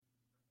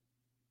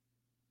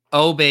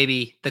Oh,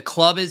 baby. The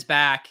club is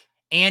back.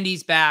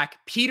 Andy's back.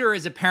 Peter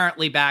is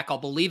apparently back. I'll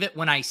believe it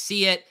when I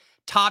see it.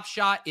 Top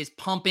Shot is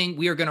pumping.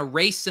 We are going to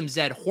race some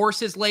Zed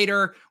horses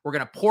later. We're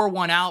going to pour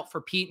one out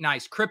for Pete and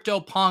I's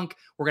CryptoPunk.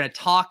 We're going to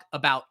talk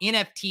about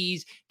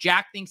NFTs.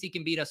 Jack thinks he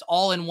can beat us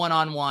all in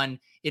one-on-one.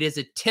 It is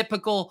a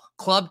typical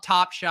Club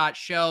Top Shot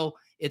show.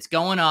 It's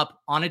going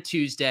up on a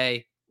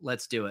Tuesday.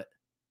 Let's do it.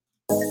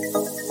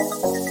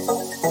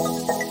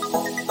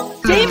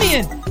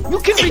 Damian, you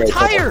can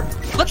retire.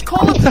 Let's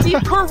call up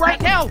Steve Kerr right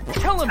now.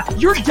 Tell him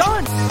you're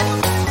done.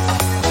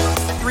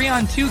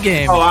 3-on-2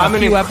 game. Oh, I'm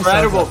an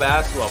incredible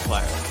basketball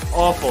player.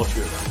 Awful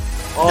shooter.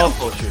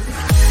 Shooter.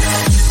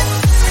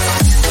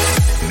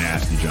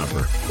 Nasty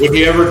jumper. Would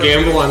you ever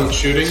gamble on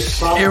shooting?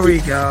 Here we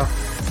go.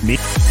 Me.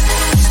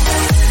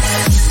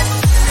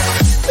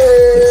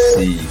 Let's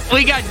see.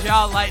 We got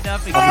John lighting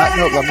up again. On that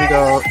note, let me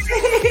go.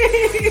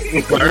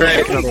 All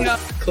right.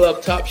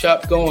 Club Top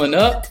Shop going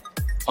up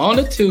on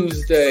a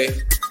Tuesday.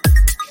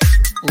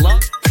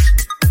 Love.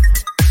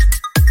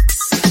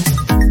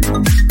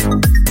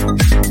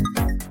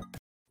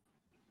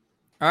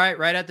 All right,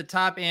 right at the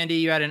top, Andy,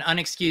 you had an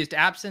unexcused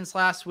absence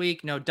last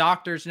week. No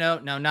doctor's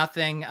note, no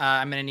nothing.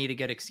 I'm going to need a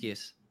good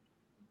excuse.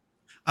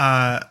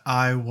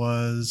 I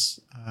was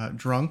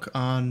drunk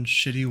on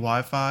shitty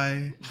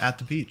Wi-Fi at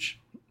the beach.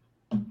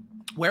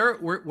 Where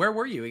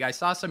were you? I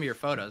saw some of your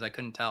photos. I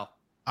couldn't tell.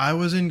 I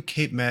was in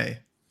Cape May.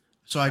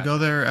 So I go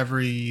there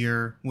every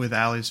year with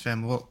Allie's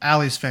family. Well,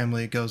 Allie's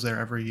family goes there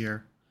every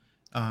year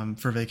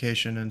for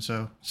vacation. And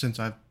so since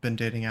I've been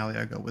dating Allie,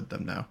 I go with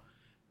them now.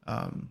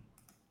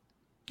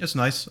 It's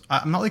nice.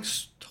 I'm not like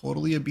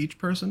totally a beach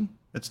person.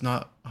 It's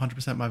not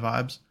 100% my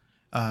vibes,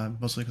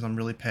 mostly because I'm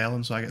really pale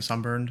and so I get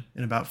sunburned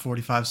in about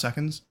 45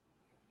 seconds.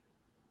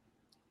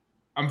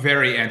 I'm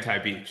very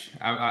anti-beach.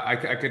 I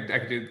could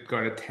go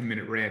on a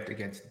 10-minute rant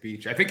against the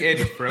beach. I think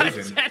Andy's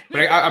frozen,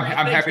 but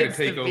I'm happy to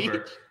take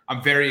over.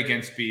 I'm very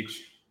against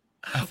beach.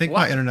 I think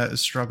my internet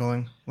is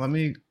struggling.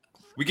 We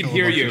can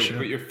hear you,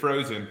 but you're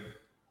frozen.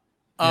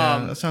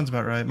 Yeah, that sounds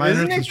about right.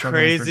 Isn't it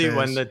crazy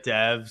when the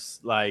devs,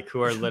 like,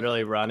 who are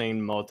literally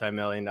running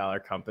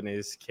multi-million-dollar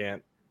companies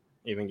can't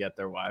even get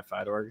their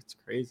Wi-Fi to work? It's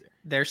crazy.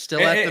 They're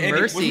still at the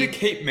mercy. Wasn't it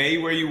Cape May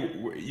where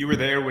you were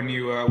there when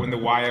the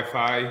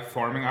Wi-Fi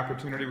farming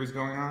opportunity was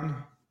going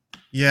on?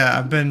 Yeah,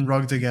 I've been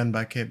rugged again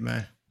by Cape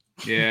May.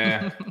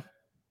 Yeah.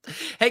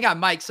 Hang on,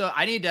 Mike. So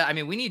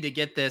we need to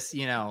get this,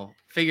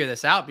 figure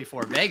this out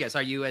before Vegas.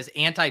 Are you as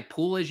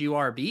anti-pool as you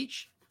are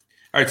beach?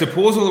 All right, so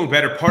pool's a little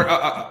better.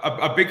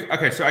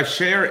 So I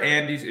share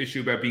Andy's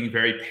issue about being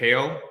very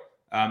pale.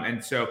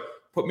 And so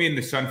put me in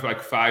the sun for like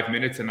 5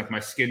 minutes and like my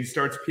skin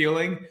starts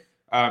peeling.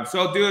 So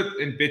I'll do it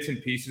in bits and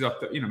pieces.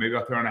 Maybe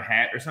I'll throw on a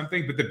hat or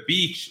something. But the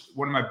beach,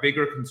 one of my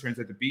bigger concerns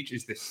at the beach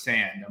is the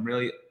sand. I'm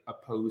really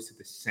opposed to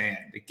the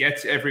sand. It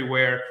gets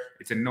everywhere.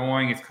 It's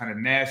annoying. It's kind of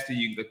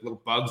nasty. Like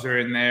little bugs are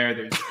in there.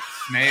 There's like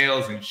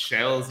snails and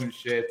shells and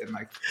shit. And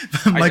like,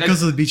 Mike goes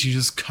to the beach. He's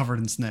just covered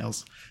in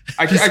snails.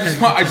 I just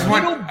want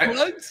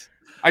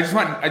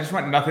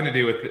nothing to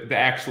do with the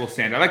actual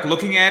sand. I like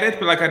looking at it,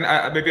 but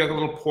maybe like a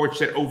little porch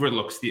that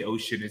overlooks the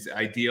ocean is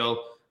ideal.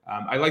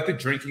 I like the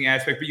drinking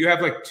aspect, but you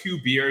have like 2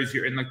 beers.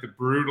 You're in like the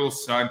brutal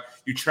sun.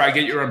 You try to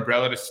get your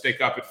umbrella to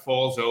stick up. It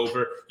falls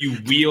over. You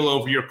wheel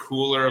over your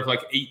cooler of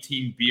like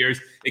 18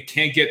 beers. It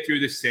can't get through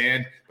the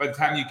sand. By the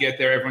time you get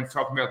there, everyone's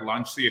talking about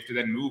lunch. So you have to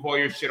then move all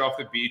your shit off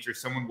the beach or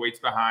someone waits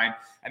behind.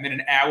 And then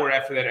an hour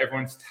after that,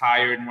 everyone's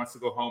tired and wants to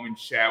go home and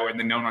shower. And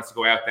then no one wants to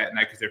go out that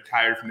night because they're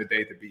tired from the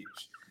day at the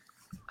beach.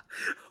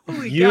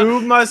 You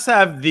must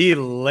have the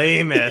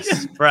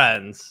lamest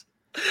friends.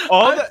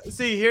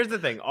 Here's the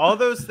thing. All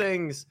those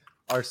things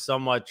are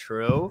somewhat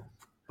true,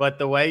 but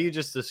the way you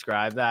just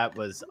described that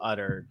was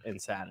utter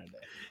insanity.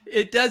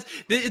 It does.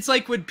 It's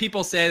like when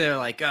people say they're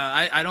like,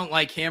 I don't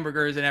like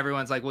hamburgers, and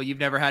everyone's like, well, you've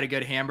never had a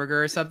good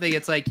hamburger or something.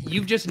 It's like,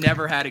 you've just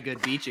never had a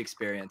good beach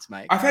experience,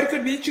 Mike. I've had a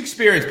good beach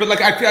experience, but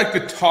like I feel like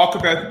the talk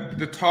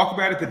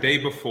about it the day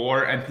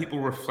before and people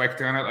reflect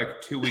on it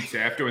like 2 weeks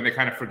after when they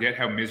kind of forget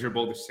how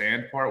miserable the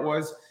sand part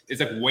was is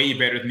like way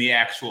better than the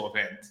actual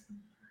event.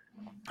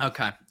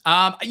 Okay.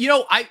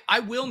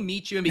 I will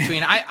meet you in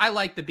between. I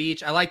like the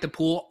beach. I like the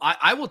pool.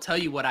 I will tell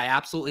you what I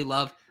absolutely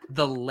love: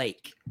 the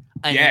lake.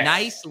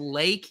 Nice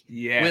lake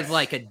with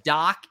like a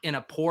dock and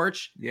a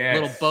porch,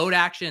 little boat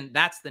action.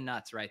 That's the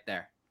nuts right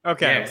there.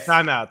 Okay,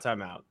 time out.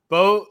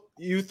 Boat,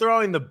 you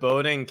throwing the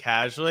boat in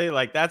casually,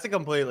 like that's a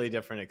completely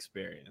different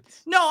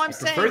experience. No, I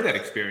prefer that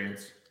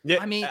experience.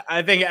 Yeah,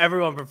 I think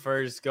everyone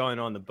prefers going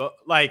on the boat.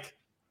 Like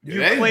you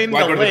claim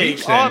Why the go to lake.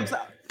 the beach,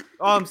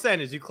 All I'm saying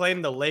is you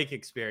claim the lake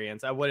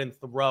experience. I wouldn't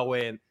throw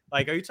in,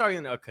 like, are you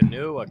talking a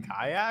canoe, a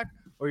kayak,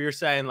 or you're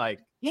saying like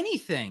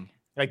anything?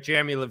 Like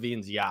Jeremy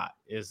Levine's yacht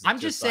is. I'm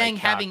just saying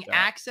having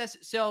access.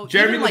 So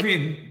Jeremy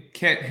Levine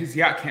his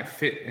yacht can't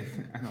fit in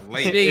a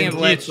lake. Speaking of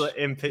which,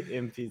 in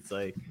Pete's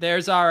Lake.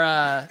 There's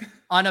our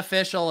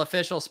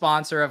official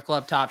sponsor of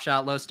Club Top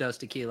Shot, Los Dos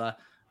Tequila.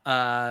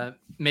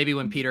 Maybe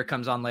when Peter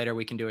comes on later,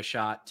 we can do a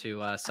shot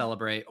to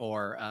celebrate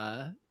or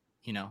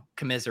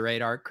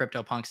commiserate our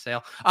CryptoPunk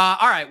sale.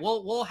 All right,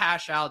 we'll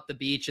hash out the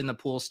beach and the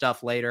pool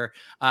stuff later.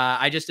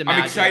 I just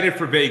imagine. I'm excited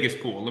for Vegas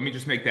pool. Let me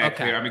just make that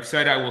Okay. clear. I'm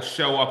excited. I will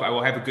show up. I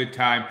will have a good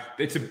time.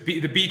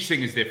 The beach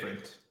thing is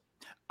different.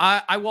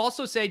 I will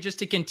also say, just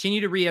to continue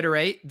to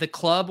reiterate, the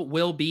club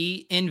will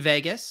be in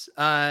Vegas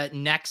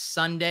next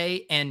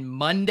Sunday and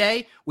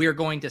Monday. We are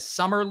going to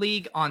Summer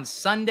League on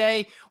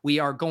Sunday. We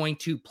are going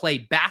to play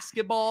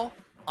basketball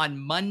on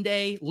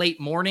Monday, late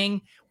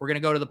morning. We're going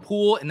to go to the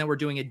pool, and then we're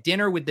doing a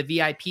dinner with the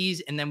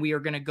VIPs, and then we are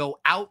going to go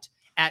out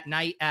at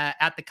night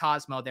at the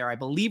Cosmo there. I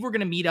believe we're going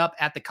to meet up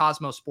at the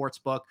Cosmo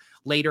Sportsbook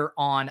later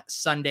on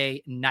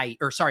Monday night.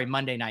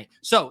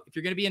 So if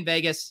you're going to be in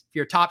Vegas, if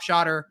you're a Top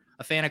Shotter,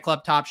 a fan of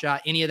Club Top Shot,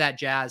 any of that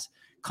jazz,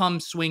 come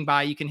swing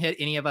by. You can hit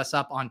any of us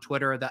up on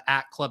Twitter, the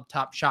 @Club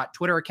Top Shot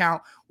Twitter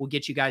account. We'll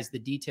get you guys the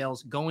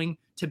details. Going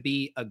to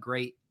be a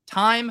great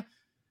time.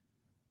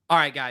 All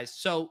right, guys.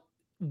 So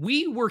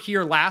we were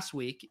here last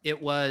week.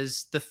 It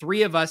was the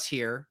three of us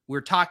here. We're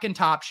talking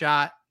Top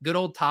Shot, good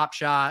old Top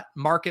Shot,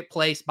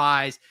 marketplace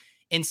buys.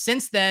 And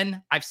since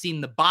then, I've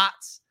seen the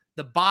bots.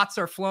 The bots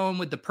are flowing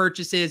with the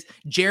purchases.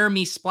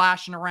 Jeremy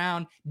splashing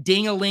around,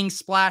 Ding-a-ling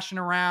splashing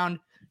around.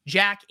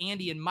 Jack,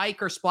 Andy, and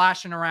Mike are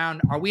splashing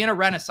around. Are we in a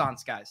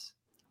renaissance, guys?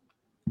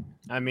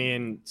 I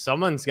mean,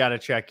 someone's got to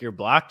check your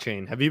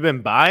blockchain. Have you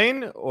been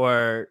buying,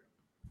 or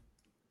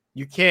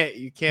you can't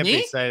Me? be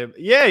excited?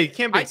 Yeah, you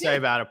can't be I excited did.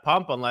 about a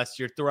pump unless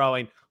you're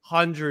throwing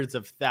hundreds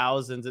of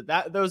thousands.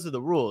 Those are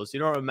the rules. You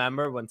don't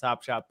remember when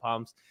Top Shot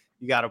pumps,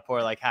 you got to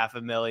pour like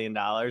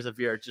 $500,000 if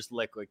you're just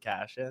liquid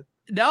cash in.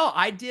 No,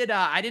 I did.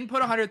 I didn't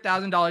put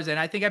 $100,000 in.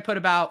 I think I put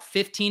about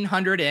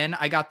 1,500 in.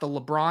 I got the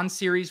LeBron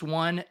Series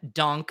 1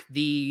 dunk,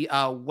 the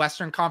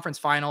Western Conference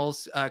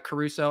Finals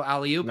Caruso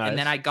alley-oop, Nice. and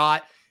then I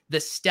got the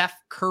Steph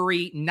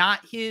Curry, not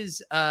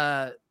his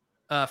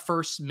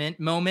first mint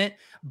moment,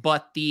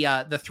 but the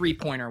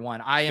 3-pointer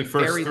one. I am The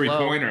first very low.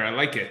 3-pointer. I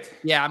like it.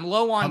 Yeah, I'm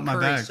low on Pump my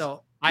Curry, bags.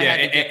 so I Yeah, had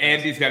to get those.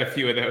 Andy's got a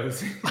few of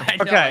those. I know, I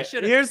Okay,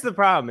 should've- here's the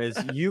problem: is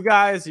you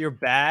guys, your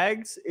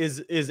bags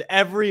is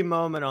every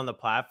moment on the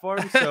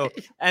platform. So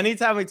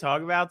anytime we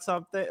talk about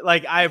something,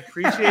 like I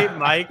appreciate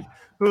Mike,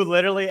 who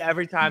literally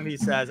every time he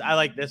says, "I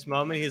like this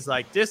moment," he's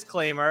like,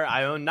 "Disclaimer: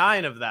 I own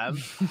 9 of them,"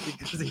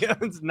 because he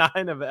owns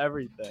 9 of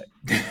everything.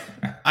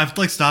 I've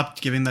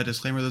stopped giving that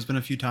disclaimer. There's been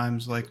a few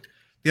times, like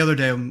the other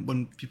day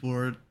when people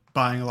were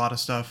buying a lot of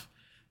stuff.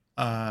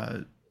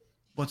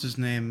 What's his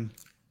name?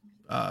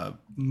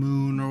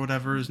 Moon or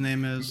whatever his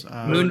name is.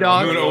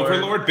 Moondog? Moon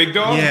Overlord, Big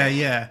Dog. Yeah.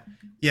 He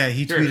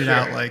Sure, tweeted sure.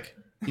 out like,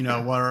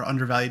 what are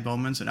undervalued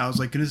moments, and I was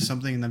like, gonna say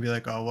something, and then be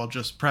like, oh well,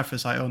 just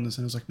preface I own this,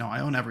 and I was like, no, I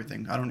own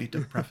everything. I don't need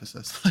to preface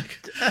this.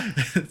 Like,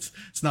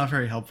 it's not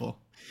very helpful.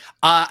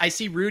 I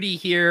see Rudy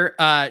here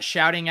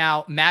shouting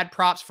out mad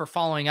props for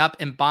following up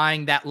and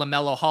buying that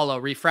LaMelo Hollow.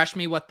 Refresh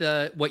me what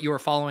you were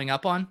following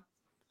up on.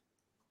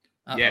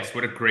 Uh-oh. Yes,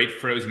 what a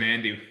great frozen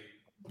Andy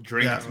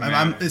drink. Yeah, to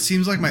have. it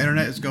seems like my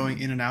internet is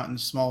going in and out in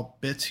small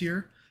bits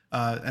here,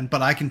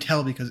 but I can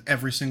tell because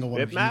every single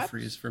one of you Bitmaps?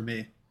 freeze for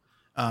me.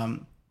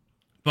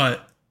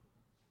 But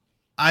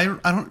I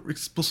don't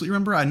explicitly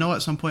remember. I know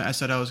at some point I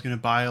said I was going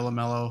to buy a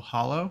LaMelo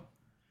Hollow,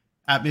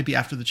 maybe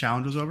after the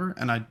challenge was over,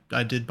 and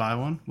I did buy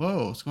one.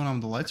 Whoa, what's going on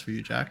with the lights for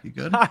you, Jack? You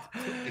good?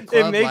 It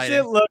club makes lighting.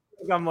 it look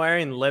like I'm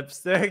wearing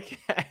lipstick,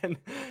 and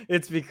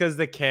it's because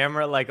the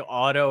camera like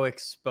auto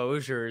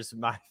exposures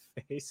my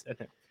face in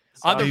it.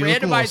 On the you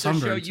look a little randomizer show,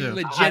 sunburned, you too.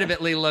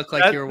 legitimately look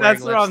like you were wearing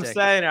That's what I'm lipstick.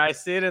 saying. I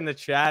see it in the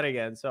chat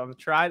again. So I'm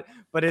trying,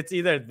 but it's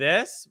either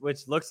this,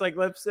 which looks like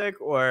lipstick,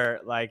 or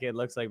like it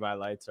looks like my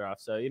lights are off.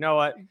 So you know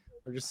what?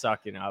 We're just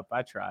sucking up.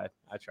 I tried.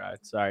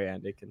 Sorry,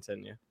 Andy.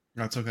 Continue.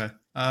 That's okay.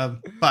 But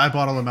I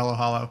bought a LaMelo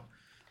Hollow.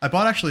 I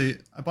bought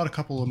a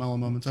couple LaMelo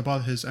moments. I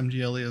bought his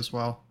MGLE as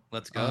well.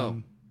 Let's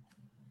go.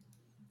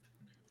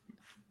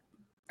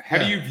 How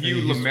do yeah, you view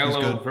he's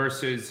LaMelo good.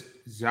 versus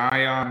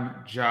Zion,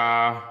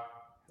 Ja,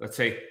 let's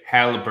say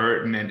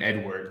Halliburton and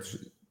Edwards?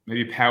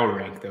 Maybe power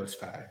rank those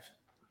 5.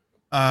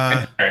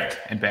 And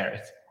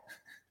Barrett.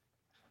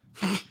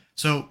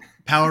 So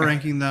power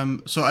ranking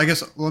them. So I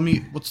guess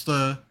let's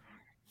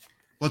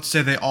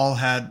say they all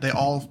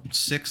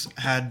 6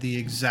 had the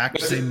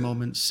exact same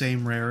moment,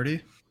 same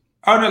rarity.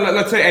 Oh no,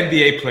 let's say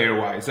NBA player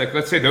wise. Like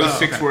let's say those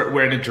 6 okay.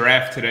 were in a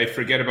draft today.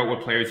 Forget about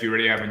what players you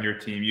already have on your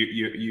team.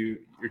 You're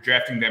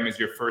drafting them as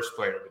your first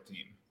player of the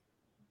team.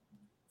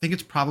 I think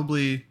it's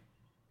probably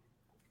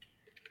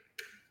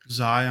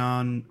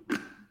Zion.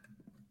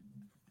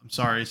 I'm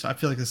sorry, so I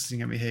feel like this is gonna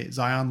get me hate.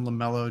 Zion,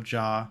 LaMelo,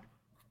 Ja,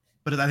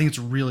 but I think it's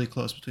really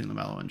close between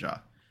LaMelo and Ja.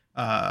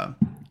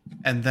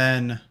 And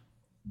then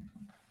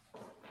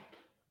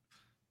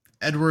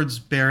Edwards,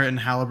 Barrett, and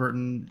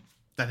Halliburton.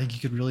 I think you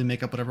could really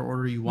make up whatever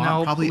order you want.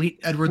 No, Probably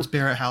Edwards,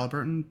 Barrett,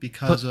 Halliburton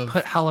because of.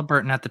 Put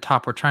Halliburton at the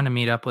top. We're trying to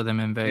meet up with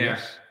him in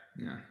Vegas.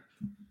 Yeah.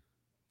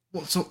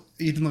 Well, so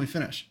you didn't let me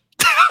finish.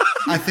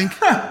 I think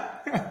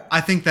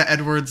that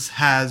Edwards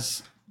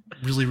has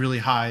really, really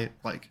high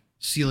like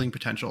ceiling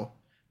potential.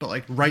 But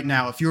like right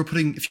now, if you were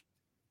putting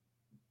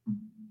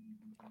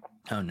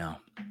Oh no.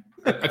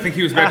 I think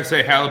he was about to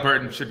say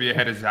Halliburton should be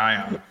ahead of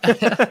Zion.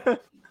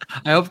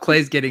 I hope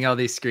Clay's getting all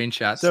these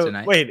screenshots So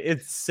tonight. wait,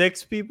 it's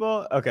 6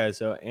 people. Okay,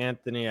 so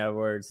Anthony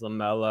Edwards,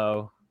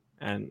 LaMelo,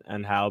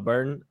 and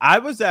Halliburton. I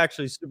was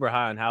actually super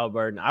high on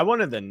Halliburton. I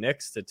wanted the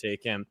Knicks to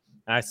take him,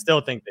 and I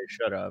still think they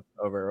should have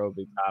over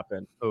Obi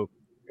Toppin, who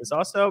is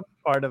also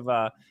part of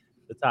the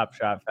Top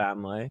Shot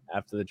family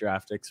after the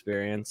draft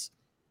experience.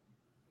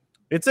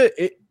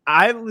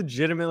 I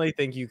legitimately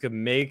think you could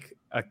make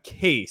a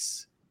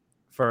case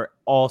for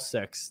all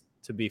 6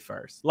 to be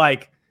first.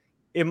 Like,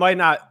 it might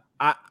not.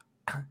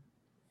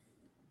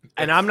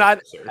 I'm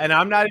not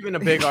even a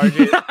big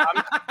RJ.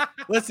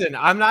 Listen,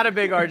 I'm not a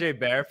big RJ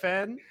Bear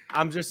fan.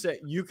 I'm just saying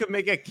you could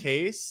make a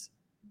case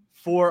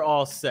for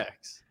all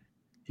 6.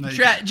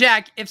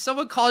 Jack, if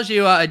someone calls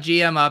you a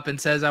GM up and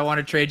says, I want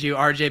to trade you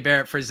RJ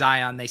Barrett for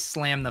Zion, they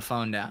slam the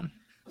phone down.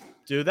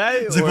 Do they?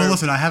 It's like, well,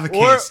 listen, I have a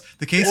case.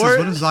 The case is,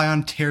 what if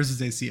Zion tears his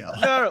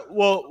ACL? No,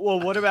 well,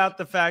 what about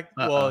the fact?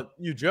 Well,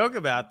 you joke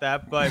about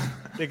that, but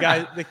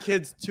the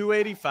kid's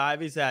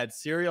 285. He's had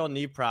serial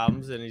knee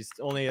problems, and he's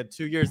only had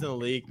 2 years in the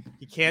league.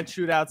 He can't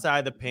shoot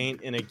outside the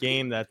paint in a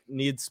game that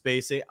needs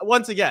spacing.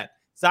 Once again,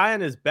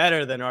 Zion is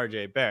better than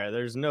RJ Barrett.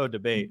 There's no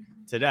debate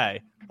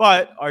today.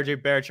 But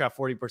RJ Barrett shot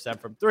 40%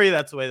 from 3.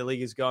 That's the way the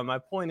league is going. My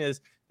point is,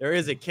 there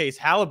is a case.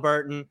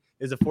 Halliburton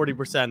is a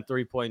 40%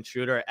 three-point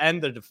shooter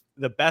and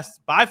the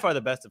best, by far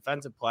the best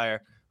defensive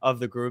player of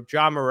the group.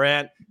 John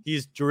Morant,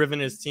 he's driven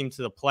his team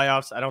to the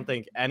playoffs. I don't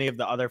think any of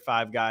the other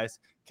 5 guys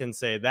can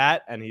say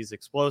that. And he's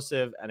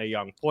explosive and a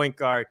young point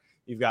guard.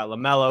 You've got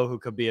LaMelo, who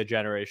could be a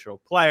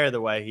generational player,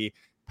 the way he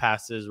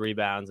passes,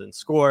 rebounds, and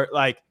score.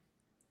 Like,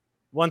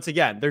 once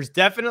again, there's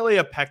definitely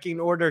a pecking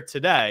order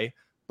today.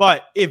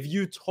 But if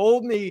you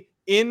told me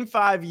in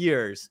 5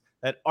 years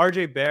that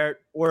RJ Barrett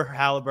or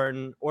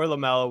Halliburton or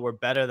LaMelo were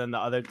better than the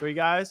other 3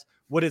 guys,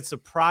 would it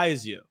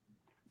surprise you?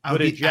 I would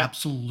be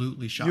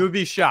absolutely shocked. You would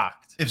be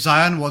shocked. If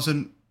Zion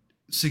wasn't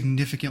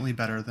significantly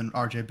better than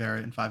RJ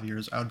Barrett in 5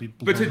 years, I would be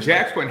blown But to away.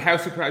 Jack's point, how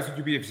surprised would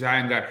you be if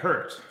Zion got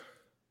hurt?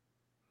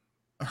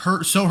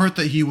 So hurt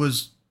that he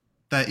was,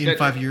 that in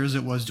 5 years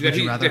it was, would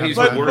you rather have he's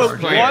Zion the or worst RJ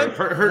player,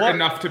 Barrett? hurt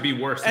enough to be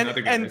worse than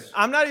other guys. And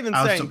I'm not even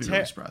I would saying still be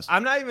really surprised.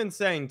 I'm not even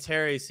saying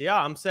Terry ACL.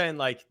 I'm saying,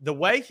 like, the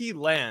way he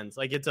lands,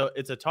 like, it's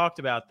a talked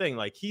about thing.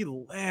 Like, he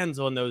lands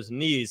on those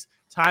knees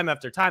time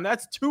after time.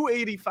 That's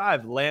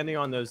 285 landing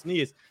on those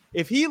knees.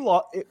 If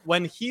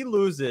when he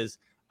loses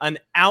an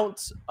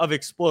ounce of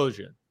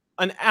explosion,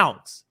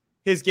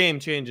 his game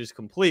changes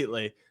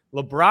completely.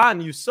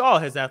 LeBron, you saw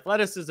his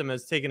athleticism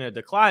has taken a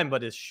decline,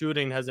 but his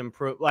shooting has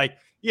improved. Like,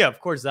 yeah,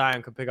 of course,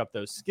 Zion could pick up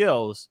those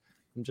skills.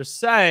 I'm just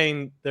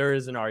saying there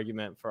is an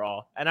argument for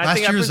all. And I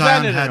think last year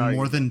Zion had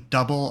more than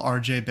double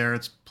RJ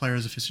Barrett's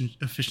players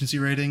efficiency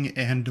rating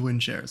and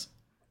win shares.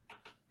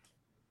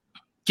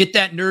 Get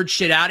that nerd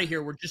shit out of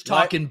here. We're just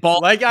talking ball.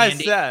 Like I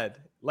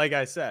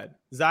said,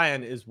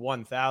 Zion is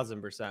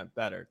 1,000%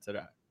 better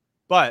today.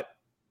 But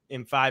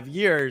in 5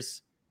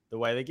 years, the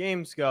way the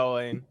game's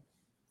going,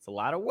 it's a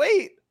lot of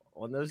weight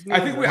on those knees.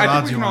 I think we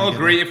can all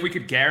agree if we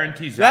could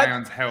guarantee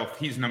Zion's health,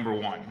 he's number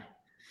 1.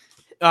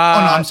 No,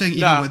 I'm saying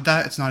even with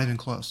that, it's not even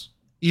close.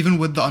 Even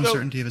with the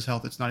uncertainty of his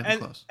health, it's not even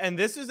close. And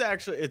this is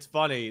actually, it's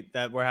funny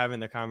that we're having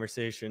the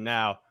conversation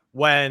now.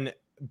 When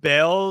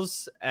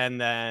Bales and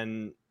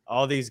then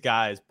all these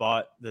guys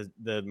bought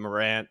the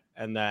Morant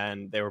and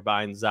then they were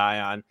buying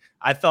Zion,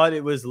 I thought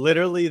it was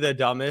literally the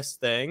dumbest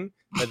thing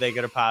that they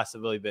could have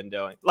possibly been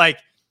doing. Like,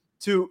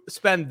 to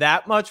spend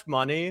that much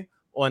money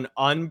on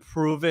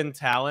unproven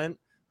talent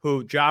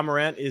who John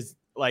Morant is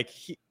like,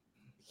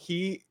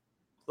 he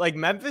like,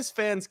 Memphis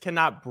fans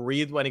cannot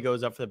breathe when he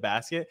goes up for the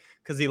basket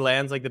because he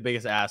lands like the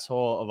biggest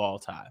asshole of all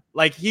time.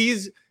 Like,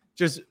 he's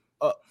just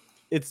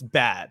it's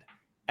bad.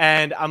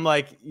 And I'm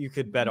like, you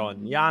could bet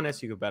on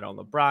Giannis, you could bet on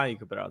LeBron, you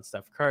could bet on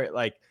Steph Curry.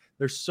 Like,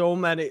 there's so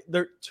many.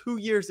 They're 2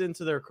 years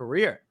into their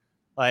career.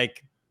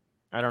 Like,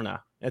 I don't know.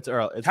 It's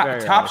early. It's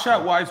very Top early.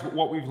 Shot wise,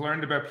 what we've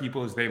learned about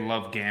people is they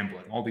love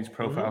gambling. All these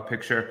profile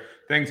picture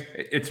things.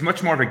 It's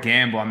much more of a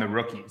gamble on the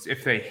rookies.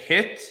 If they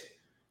hit,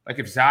 like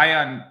if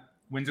Zion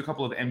wins a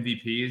couple of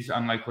MVPs,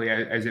 unlikely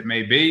as it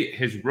may be,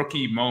 his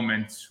rookie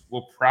moments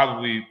will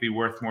probably be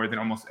worth more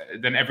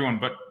than everyone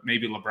but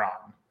maybe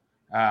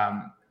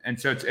LeBron. And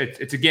so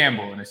it's a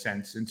gamble in a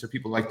sense. And so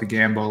people like the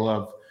gamble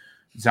of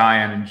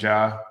Zion and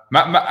Ja.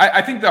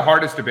 I think the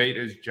hardest debate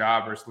is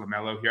Ja versus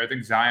LaMelo here. I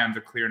think Zion's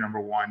a clear number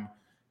 1.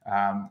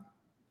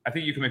 I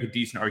think you can make a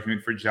decent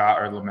argument for Ja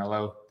or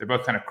LaMelo. They're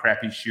both kind of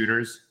crappy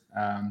shooters.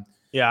 I'm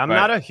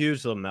not a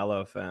huge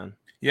LaMelo fan.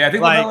 Yeah, I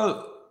think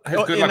LaMelo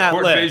has good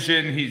court list.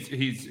 vision.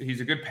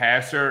 He's a good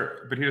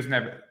passer, but he doesn't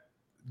have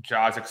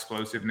Ja's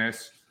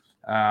explosiveness.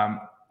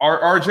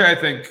 RJ, I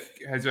think,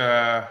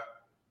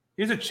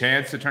 he has a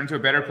chance to turn into a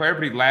better player,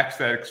 but he lacks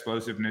that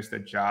explosiveness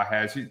that Ja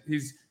has.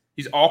 He's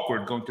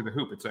awkward going to the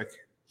hoop. It's like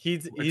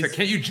he's like,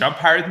 can't you jump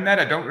higher than that?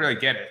 I don't really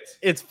get it.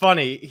 It's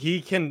funny.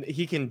 He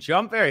can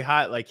jump very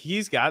high. Like,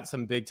 he's got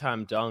some big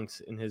time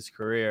dunks in his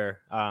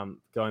career,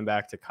 going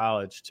back to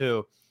college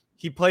too.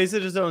 He plays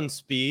at his own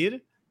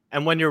speed,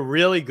 And when you're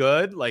really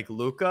good, like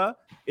Luka,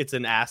 it's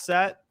an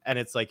asset, and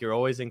it's like you're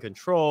always in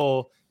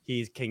control.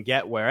 He can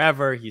get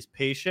wherever. He's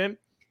patient.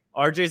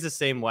 RJ's the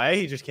same way.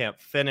 He just can't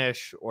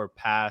finish or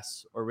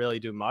pass or really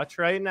do much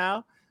right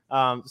now.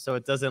 So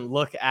it doesn't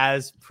look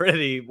as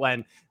pretty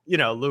when,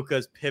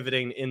 Luka's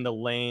pivoting in the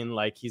lane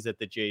like he's at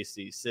the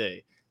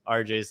JCC.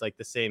 RJ's like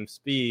the same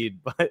speed,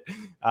 but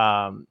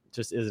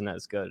just isn't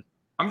as good.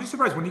 I'm just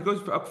surprised when he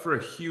goes up for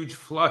a huge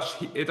flush.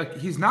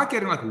 He's not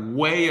getting like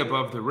way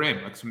above the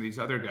rim like some of these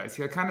other guys.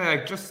 He kind of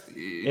like just.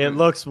 It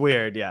looks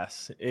weird.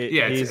 Yes.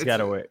 He's got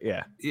to wear.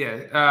 Yeah.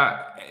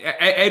 Yeah.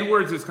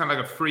 Edwards is kind of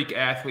like a freak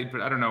athlete, but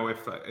I don't know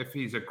if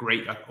he's a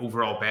great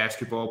overall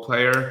basketball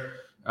player.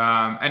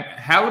 And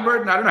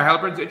Halliburton, I don't know.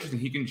 Halliburton's interesting.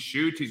 He can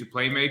shoot. He's a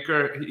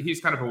playmaker. He's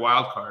kind of a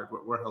wild card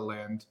where he'll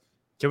land.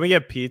 Can we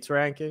get Pete's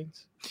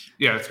rankings?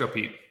 Yeah, let's go,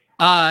 Pete.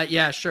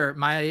 Yeah, sure.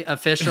 My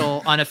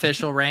unofficial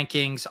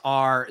rankings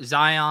are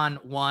Zion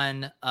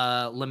 1,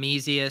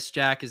 Lemesius,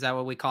 Jack, is that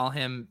what we call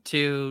him?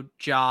 2,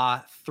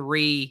 Ja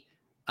 3,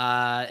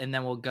 and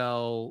then we'll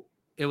go.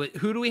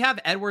 Who do we have?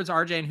 Edwards,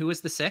 RJ, and who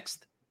is the 6th?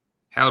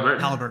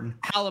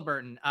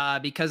 Halliburton.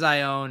 Because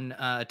I own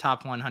a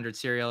top 100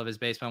 cereal of his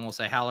basement, we'll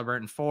say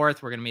Halliburton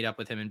 4th. We're going to meet up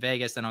with him in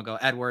Vegas. Then I'll go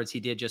Edwards. He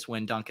did just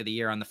win Dunk of the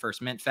Year on the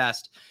first Mint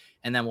Fest.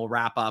 And then we'll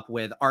wrap up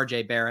with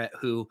RJ Barrett,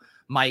 who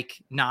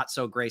Mike not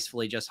so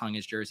gracefully just hung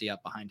his jersey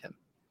up behind him.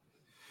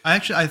 I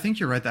think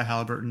you're right that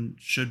Halliburton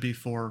should be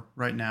 4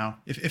 right now.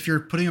 If you're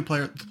putting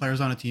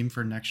players on a team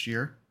for next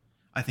year,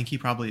 I think he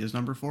probably is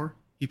number 4.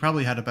 He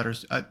probably had a better.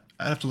 I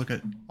have to look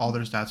at all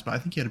their stats, but I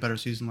think he had a better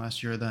season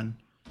last year than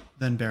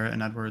Barrett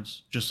and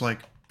Edwards, just like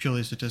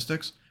purely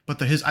statistics.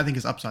 But I think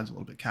his upside's a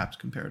little bit capped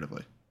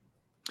comparatively.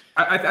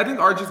 I think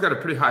RJ's got a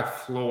pretty high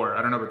floor.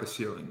 I don't know about the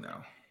ceiling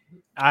though.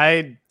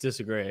 I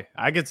disagree.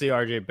 I could see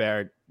RJ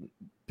Barrett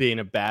being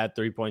a bad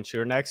 3-point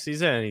shooter next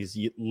season, and he's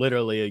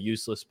literally a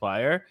useless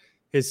player.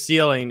 His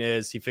ceiling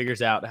is he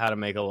figures out how to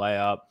make a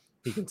layup.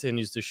 He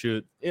continues to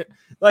shoot.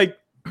 The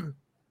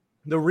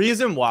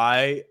reason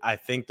why I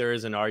think there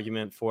is an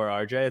argument for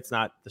RJ, it's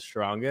not the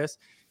strongest.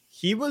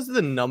 He was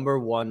the number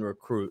 1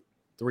 recruit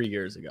 3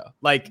 years ago,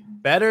 like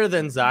better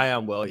than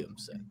Zion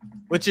Williamson,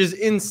 which is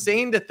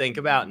insane to think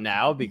about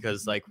now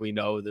because like we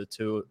know the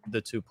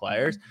two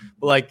players,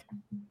 but like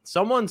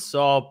someone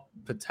saw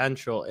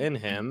potential in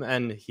him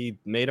and he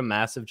made a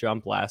massive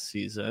jump last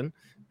season.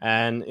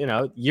 And,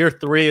 year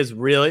 3 is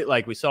really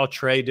like we saw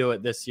Trey do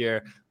it this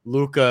year,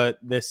 Luka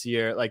this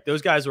year, like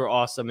those guys were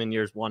awesome in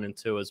years 1 and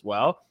 2 as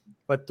well.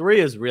 But 3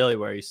 is really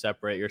where you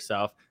separate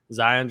yourself.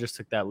 Zion just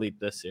took that leap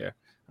this year.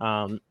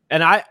 And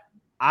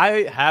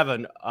I have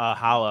a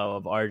hollow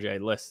of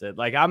RJ listed.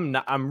 Like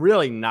I'm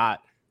really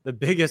not the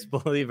biggest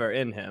believer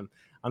in him.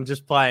 I'm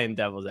just playing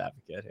devil's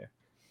advocate here.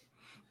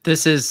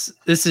 This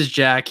is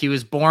Jack. He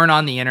was born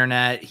on the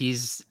internet.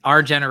 He's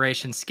our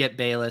generation Skip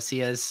Bayless. He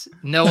has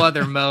no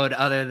other mode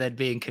other than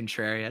being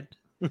contrarian.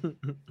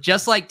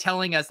 Just like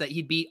telling us that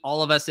he beat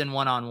all of us in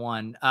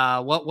one-on-one.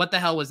 What the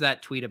hell was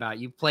that tweet about?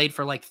 You played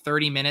for like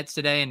 30 minutes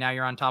today and now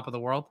you're on top of the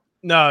world?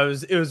 No,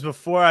 it was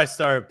before I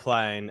started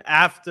playing.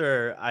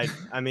 After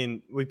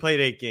we played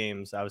 8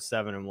 games. I was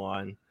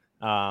 7-1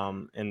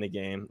 in the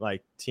game,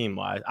 like team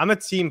wise. I'm a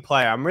team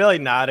player. I'm really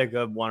not a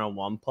good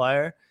one-on-one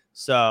player.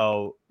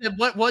 So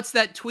what's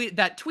that tweet?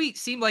 That tweet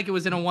seemed like it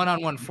was in a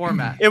one-on-one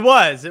format. It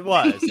was.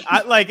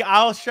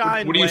 I'll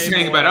shine. What are you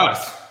saying about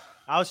us?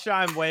 I'll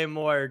shine way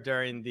more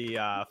during the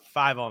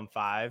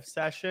 5-on-5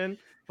 session.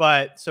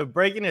 But so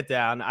breaking it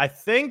down, I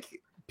think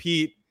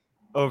Pete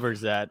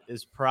Overzet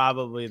is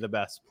probably the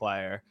best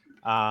player.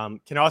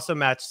 Can also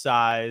match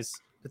size,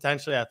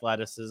 potentially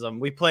athleticism.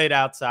 We played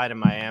outside in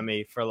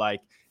Miami for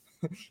like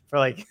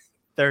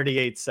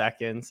 38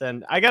 seconds,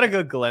 and I got a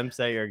good glimpse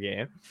at your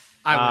game.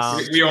 I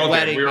was we all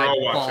did. We were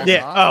all watching.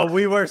 Yeah. Oh,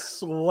 we were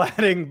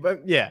sweating,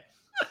 but yeah.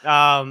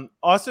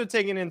 Also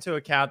taking into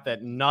account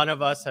that none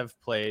of us have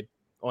played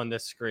on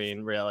this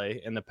screen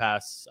really in the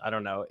past,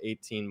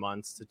 18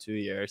 months to 2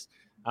 years.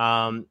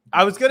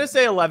 I was gonna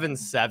say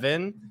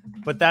 11-7,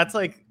 but that's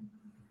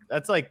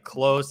like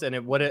close, and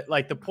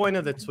the point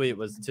of the tweet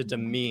was to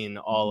demean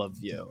all of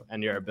you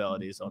and your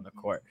abilities on the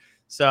court.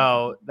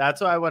 So that's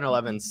why I went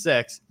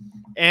 11-6.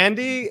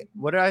 Andy,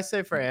 what did I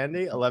say for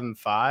Andy?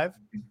 11-5.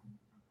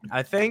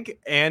 I think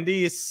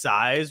Andy's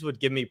size would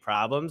give me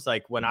problems.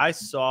 Like when I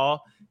saw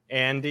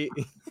Andy,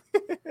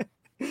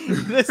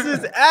 this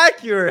is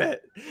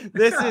accurate.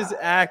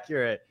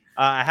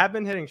 I have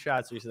been hitting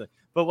shots recently,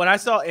 but when I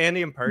saw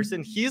Andy in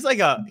person, he's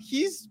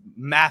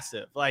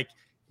massive. Like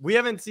we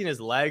haven't seen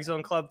his legs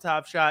on Club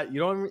Top Shot. You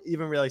don't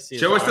even really see.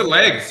 Show us the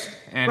legs,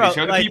 Andy.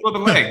 Show the people the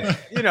legs.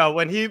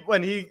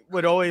 When he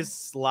would always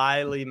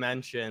slyly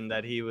mention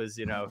that he was,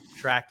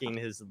 tracking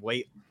his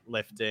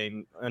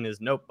weightlifting in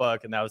his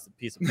notebook, and that was a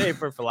piece of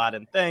paper for a lot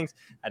of things.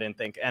 I didn't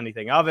think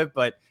anything of it,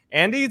 but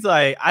Andy's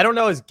I don't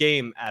know his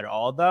game at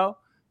all though,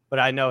 but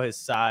I know his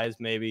size.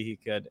 Maybe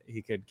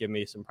he could give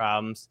me some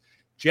problems.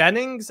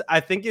 Jennings,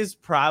 I think, is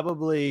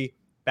probably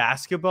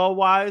basketball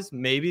wise,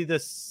 maybe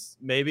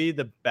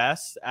the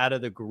best out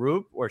of the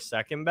group or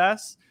second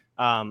best.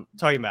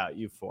 Talking about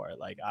you four,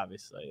 like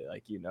obviously,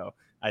 like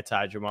I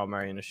tied Jamal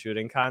Murray in a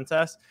shooting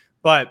contest,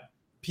 but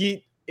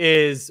Pete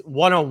is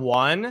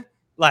 101,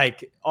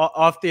 like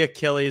off the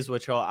Achilles,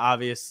 which he'll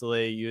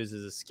obviously use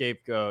as a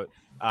scapegoat.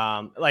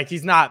 Like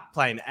he's not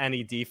playing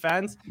any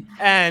defense,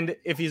 and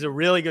if he's a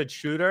really good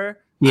shooter,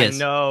 I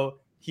know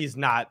he's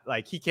not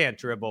like he can't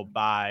dribble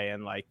by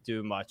and like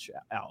do much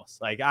else.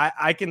 Like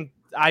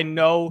I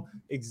know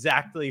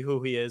exactly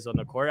who he is on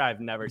the court. I've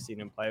never seen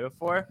him play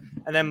before.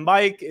 And then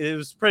Mike, it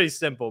was pretty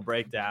simple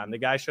breakdown. The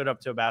guy showed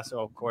up to a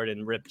basketball court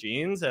in ripped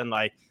jeans, and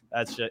like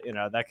that's just,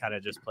 that kind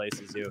of just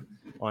places you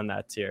on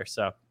that tier.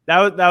 So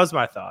that was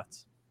my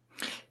thoughts.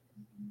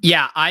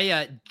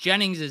 Yeah,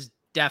 Jennings is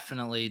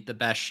definitely the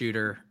best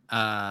shooter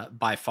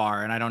by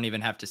far, and I don't even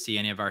have to see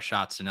any of our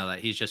shots to know that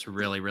he's just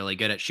really, really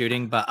good at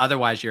shooting. But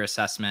otherwise, your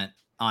assessment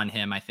on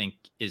him, I think,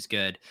 is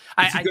good.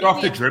 Is he good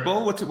off the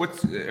dribble? What's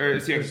or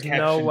is he a catch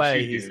no and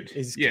way. Shoot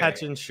He's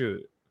catch and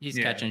shoot. He's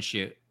catch and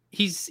shoot.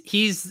 He's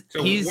it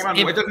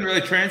doesn't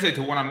really translate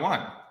to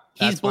one-on-one.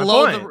 He's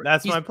below the.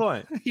 That's my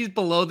point. He's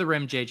below the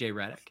rim, JJ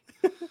Redick.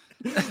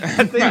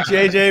 I think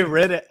JJ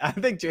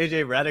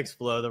Redick's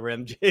below the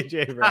rim.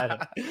 JJ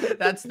Redick.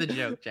 That's the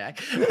joke,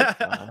 Jack.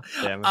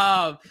 Damn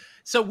it.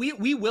 So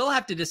we will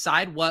have to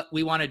decide what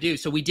we want to do.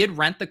 So we did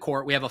rent the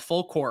court. We have a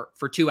full court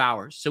for 2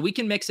 hours. So we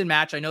can mix and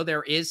match. I know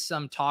there is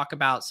some talk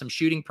about some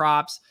shooting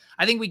props.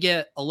 I think we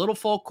get a little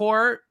full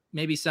court,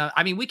 maybe some.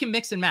 I mean, we can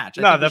mix and match.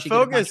 The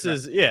focus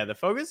is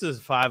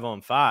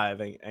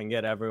 5-on-5 and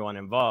get everyone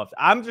involved.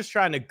 I'm just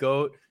trying to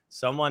goat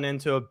someone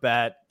into a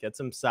bet, get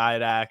some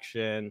side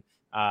action.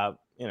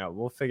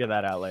 We'll figure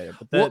that out later.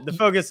 But the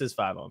focus is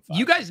 5-on-5.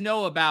 You guys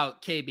know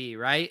about KB,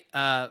 right?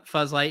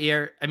 Fuzz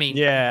Lightyear. I mean,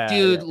 yeah,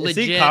 dude, is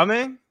legit. he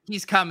coming?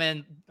 He's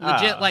coming,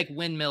 legit, like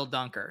windmill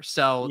dunker.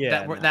 So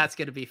that's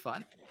gonna be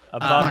fun.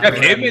 Have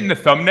him in the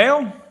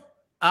thumbnail?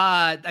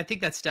 I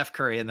think that's Steph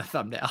Curry in the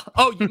thumbnail.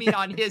 Oh, you mean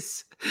on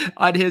his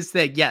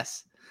thing?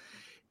 Yes.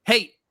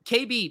 Hey,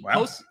 KB,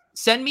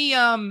 send me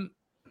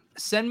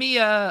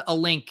a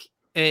link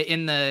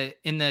in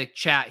the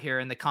chat here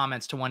in the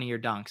comments to one of your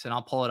dunks, and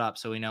I'll pull it up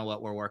so we know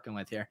what we're working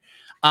with here.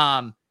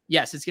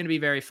 Yes, it's going to be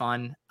very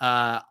fun.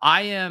 I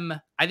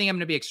think I'm going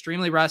to be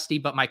extremely rusty,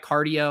 but my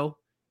cardio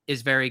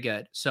is very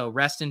good. So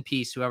rest in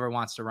peace, whoever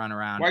wants to run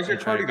around. Why is your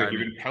cardio good?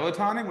 You've been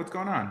Pelotoning? What's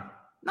going on?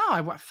 No,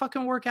 I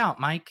fucking work out,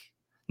 Mike.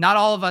 Not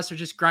all of us are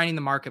just grinding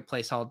the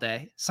marketplace all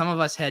day. Some of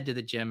us head to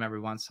the gym every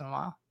once in a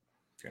while.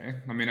 Okay,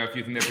 let me know if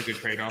you think that's a good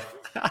trade-off.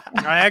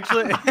 I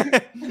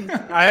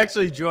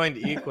actually joined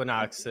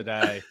Equinox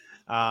today,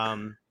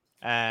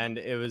 and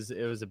it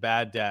was a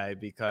bad day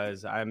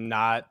because I'm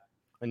not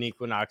an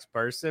Equinox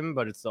person,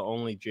 but it's the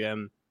only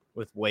gym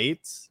with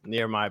weights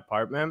near my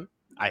apartment.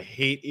 I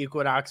hate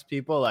Equinox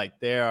people. Like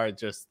they are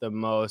just the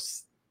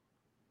most.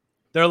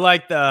 They're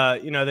like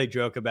they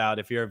joke about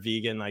if you're a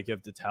vegan, like you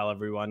have to tell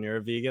everyone you're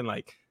a vegan.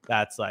 Like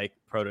that's like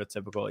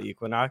prototypical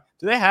Equinox.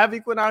 Do they have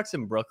Equinox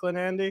in Brooklyn,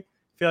 Andy?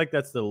 I feel like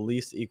that's the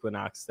least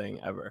Equinox thing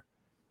ever.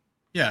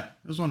 Yeah,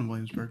 it was one in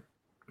Williamsburg.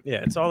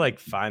 Yeah, it's all like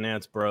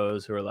finance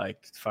bros who are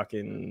like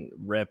fucking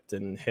ripped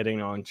and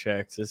hitting on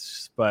chicks.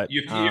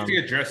 You have to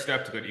get dressed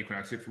up to go to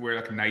Equinox. You have to wear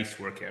like a nice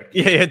workout.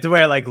 Yeah, you have to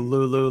wear like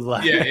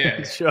Lulu.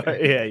 Yeah. Sure.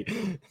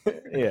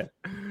 Yeah.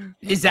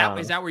 Is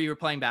that where you were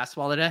playing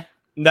basketball today?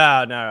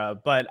 No.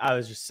 But I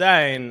was just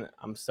saying,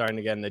 I'm starting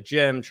to get in the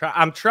gym.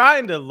 I'm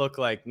trying to look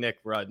like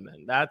Nick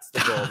Rudman. That's the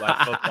goal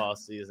by football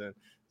season.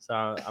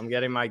 So I'm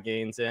getting my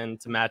gains in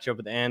to match up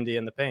with Andy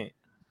in the paint.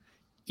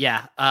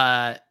 Yeah.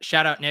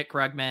 Shout out Nick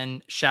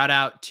Rugman. Shout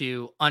out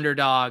to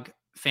Underdog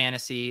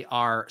Fantasy,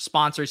 our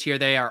sponsors here.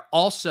 They are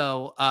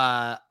also,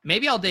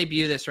 maybe I'll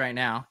debut this right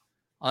now.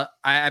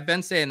 I've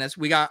been saying this.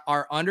 We got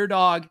our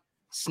Underdog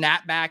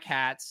snapback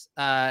hats.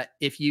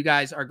 If you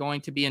guys are going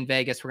to be in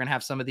Vegas, we're going to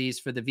have some of these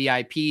for the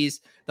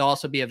VIPs. They'll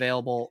also be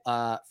available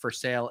for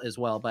sale as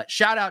well. But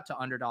shout out to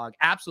Underdog.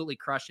 Absolutely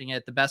crushing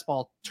it. The best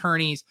ball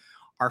tourneys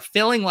are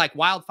filling like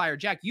wildfire.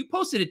 Jack, you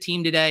posted a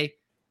team today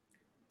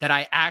that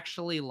I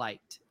actually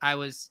liked.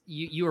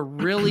 You were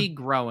really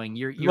growing.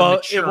 You're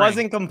maturing. It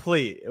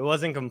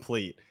wasn't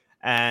complete.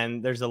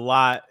 And there's a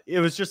lot. It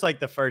was just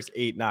like the first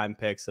 8-9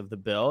 picks of the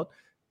build.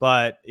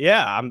 But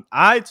yeah,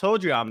 I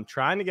told you I'm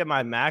trying to get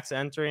my max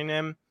entering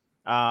in.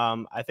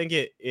 I think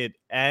it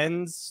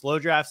ends, slow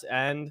drafts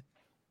end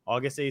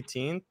August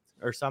 18th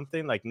or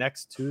something, like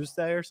next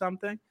Tuesday or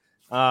something.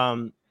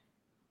 I'm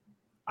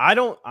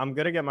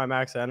gonna get my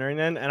max entering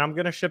in, and I'm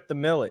gonna ship the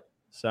Millie.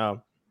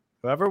 So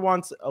whoever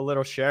wants a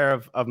little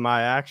share of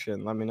my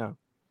action, let me know.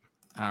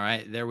 All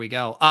right, there we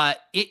go.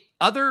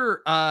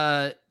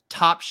 Other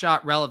Top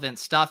Shot relevant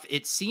stuff.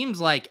 It seems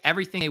like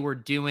everything they were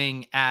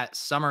doing at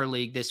Summer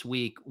League this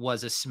week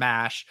was a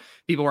smash.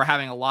 People were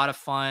having a lot of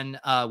fun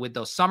with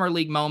those Summer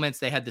League moments.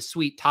 They had the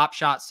sweet Top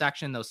Shot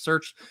section. Those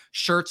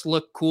shirts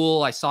look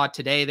cool. I saw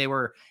today they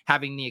were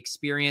having the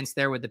experience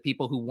there with the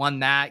people who won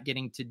that,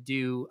 getting to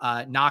do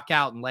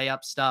knockout and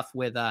layup stuff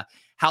with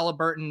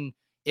Halliburton.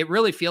 It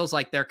really feels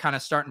like they're kind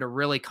of starting to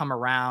really come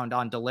around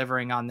on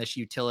delivering on this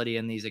utility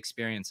and these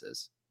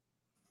experiences.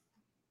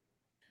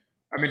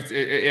 I mean,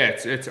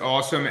 it's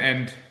awesome.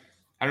 And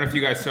I don't know if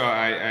you guys saw,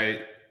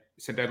 I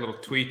sent out a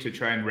little tweet to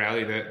try and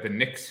rally the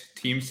Knicks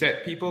team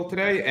set people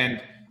today.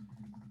 And,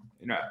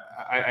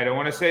 I don't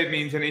want to say it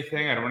means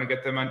anything. I don't want to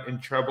get them in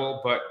trouble,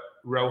 but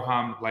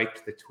Roham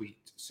liked the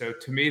tweet. So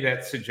to me,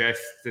 that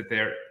suggests that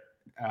there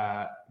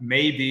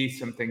may be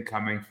something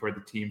coming for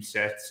the team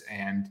sets,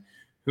 and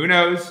who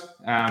knows?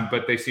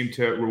 But they seem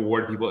to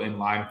reward people in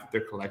line with what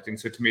they're collecting.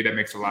 So to me, that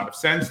makes a lot of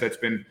sense. That's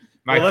been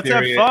my let's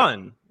theory. have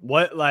fun.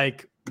 What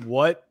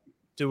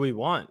do we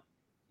want?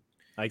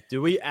 Like,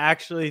 do we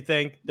actually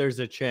think there's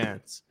a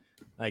chance?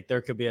 Like,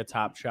 there could be a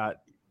Top Shot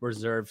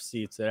reserve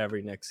seats at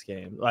every Knicks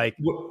game. Like,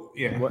 what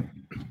do you think?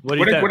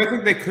 What I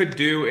think they could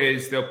do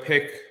is they'll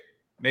pick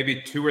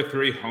maybe 2 or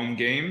 3 home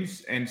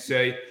games and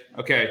say,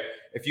 okay,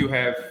 if you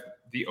have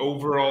the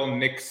overall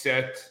Knicks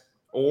set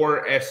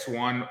or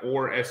S1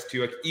 or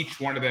S2, like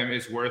each one of them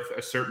is worth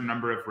a certain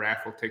number of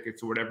raffle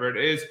tickets or whatever it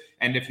is.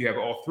 And if you have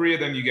all 3 of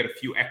them, you get a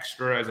few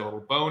extra as a little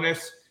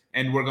bonus.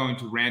 And we're going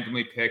to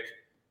randomly pick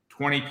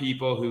 20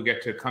 people who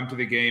get to come to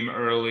the game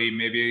early,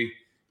 maybe,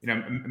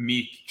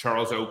 meet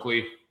Charles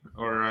Oakley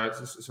or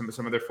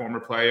some other former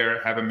player,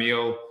 have a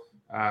meal,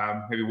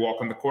 maybe walk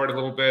on the court a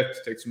little bit,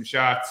 take some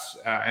shots,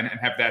 and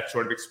have that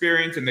sort of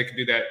experience. And they can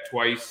do that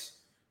twice,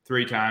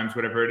 3 times,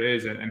 whatever it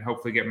is, and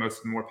hopefully get most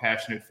of the more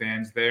passionate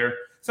fans there.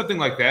 Something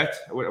like that.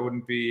 I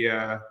wouldn't be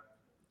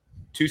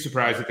too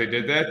surprised if they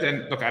did that.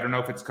 And look, I don't know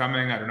if it's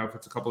coming. I don't know if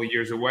it's a couple of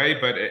years away,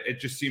 but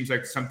it just seems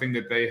like something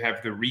that they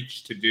have the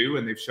reach to do,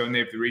 and they've shown they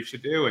have the reach to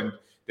do. And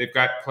they've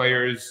got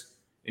players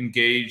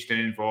engaged and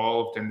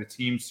involved, and the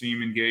team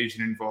seem engaged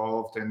and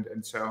involved.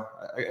 And so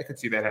I could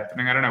see that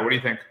happening. I don't know. What do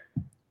you think?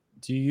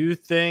 Do you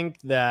think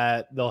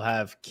that they'll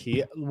have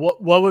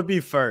what would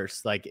be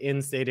first, like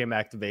in stadium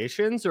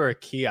activations or a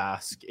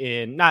kiosk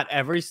in not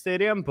every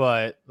stadium,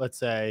 but let's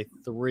say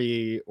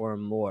 3 or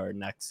more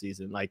next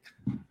season? Like,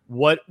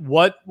 what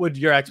would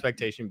your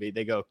expectation be?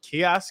 They go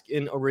kiosk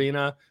in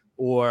arena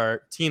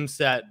or team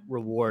set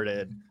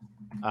rewarded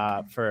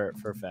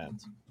for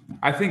fans?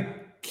 I think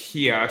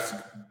kiosk,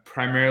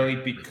 primarily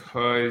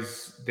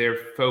because they're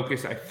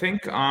focused, I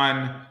think,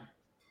 on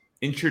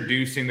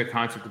introducing the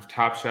concept of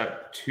Top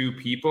Shot to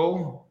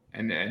people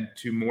and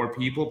to more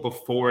people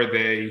before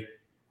they,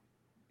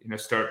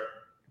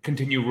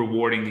 continue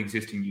rewarding the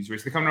existing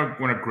users. They kind of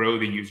want to grow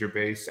the user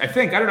base. I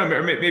think, I don't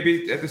know,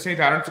 maybe at the same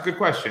time, it's a good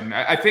question.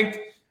 I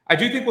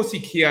do think we'll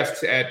see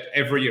kiosks at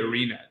every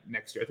arena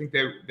next year. I think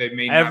they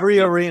may every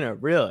arena,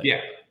 really?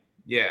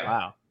 Yeah.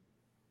 Wow.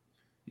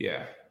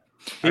 Yeah.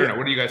 I don't know.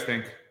 What do you guys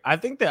think? I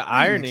think the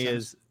irony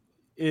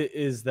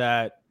is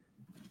that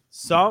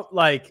some,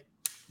 like,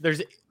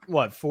 there's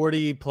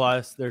 40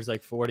 plus, there's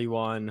like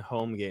 41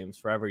 home games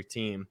for every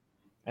team,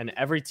 and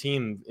every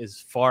team is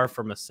far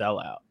from a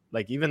sellout.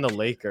 Like, even the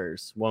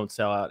Lakers won't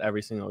sell out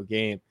every single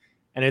game,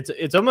 and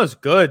it's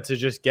almost good to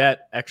just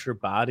get extra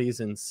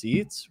bodies and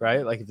seats,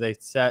 right? Like, if they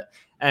set,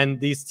 and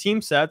these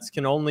team sets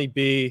can only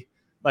be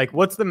like,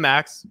 what's the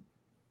max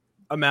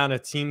amount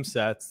of team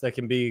sets that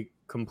can be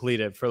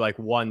completed for like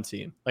one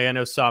team? Like, I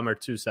know some are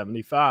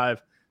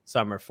 275,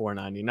 some are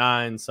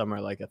 499, some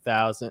are like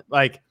 1,000.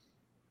 Like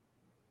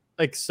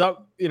some,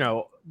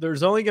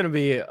 there's only going to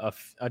be a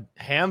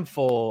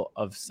handful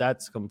of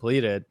sets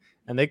completed,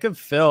 and they could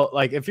fill,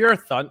 like, if you're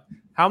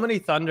how many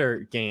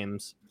Thunder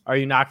games are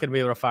you not going to be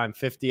able to find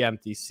 50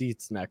 empty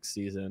seats next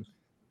season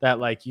that,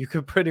 like, you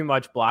could pretty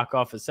much block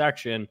off a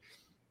section?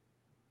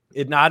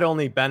 It not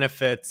only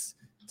benefits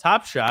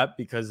Top Shot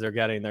because they're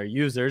getting their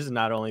users, and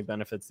not only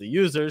benefits the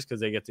users because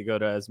they get to go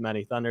to as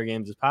many Thunder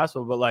games as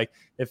possible, but like,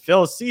 it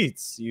fills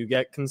seats, you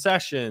get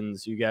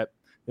concessions, you get,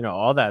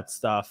 all that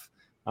stuff.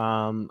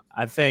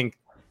 I think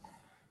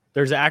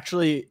there's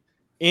actually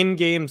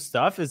in-game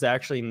stuff is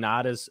actually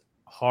not as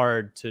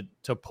hard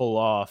to pull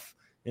off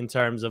in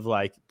terms of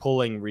like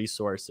pulling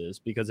resources,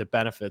 because it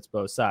benefits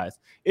both sides.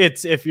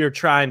 It's if you're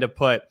trying to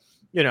put,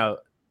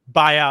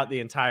 buy out the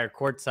entire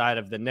court side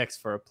of the Knicks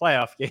for a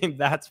playoff game,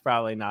 that's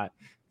probably not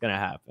going to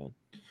happen.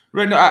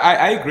 Right. No,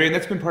 I agree. And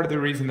that's been part of the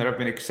reason that I've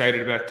been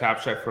excited about Top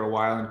Shot for a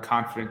while and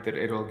confident that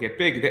it'll get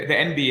big. The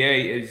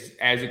NBA is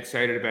as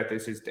excited about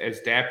this as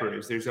Dapper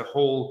is. There's a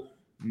whole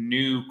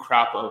new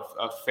crop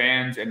of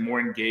fans and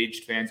more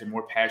engaged fans and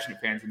more passionate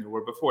fans than there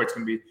were before. It's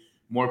going to be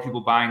more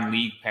people buying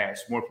League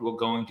Pass, more people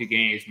going to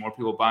games, more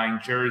people buying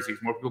jerseys,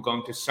 more people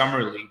going to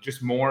Summer League,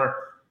 just more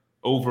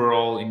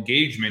overall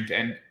engagement.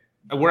 And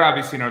we're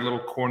obviously in our little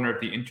corner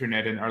of the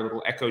internet and our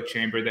little echo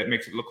chamber that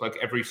makes it look like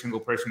every single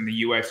person in the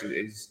U.S.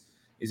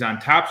 is on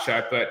Top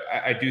Shot. But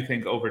I do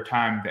think over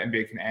time the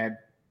NBA can add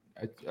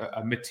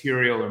a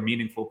material or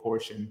meaningful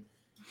portion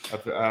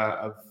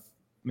of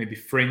maybe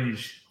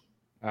fringe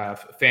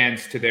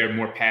fans to their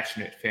more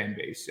passionate fan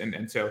base.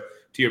 And so,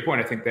 to your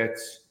point, I think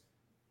that's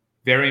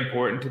very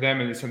important to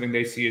them, and it's something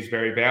they see as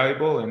very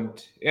valuable.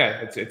 And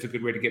yeah, it's a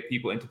good way to get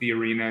people into the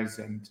arenas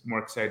and more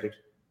excited.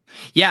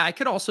 Yeah, I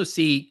could also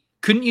see,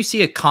 couldn't you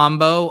see a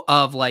combo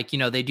of like,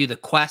 they do the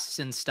quests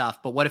and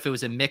stuff, but what if it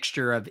was a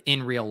mixture of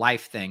in real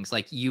life things?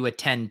 Like, you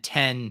attend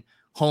 10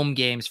 home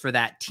games for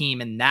that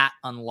team and that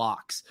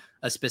unlocks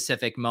a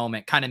specific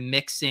moment, kind of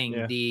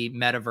mixing the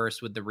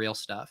metaverse with the real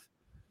stuff.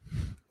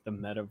 The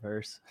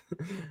metaverse,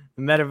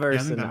 and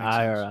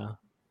IRL.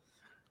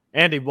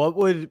 Andy,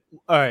 all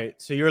right,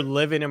 so you're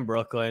living in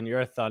Brooklyn,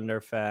 you're a Thunder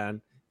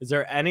fan. Is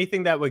there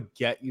anything that would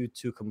get you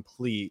to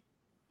complete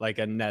like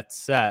a net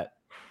set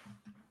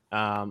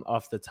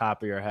off the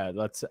top of your head?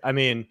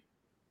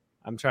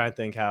 I'm trying to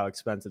think how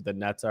expensive the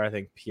nets are. I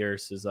think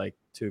Pierce is like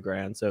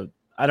 $2,000. So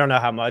I don't know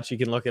how much. You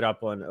can look it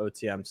up on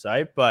OTM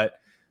site, but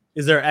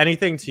is there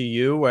anything to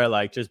you where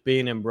like just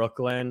being in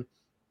Brooklyn,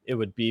 it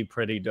would be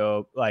pretty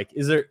dope? Like,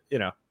 is there,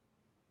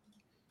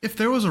 if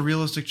there was a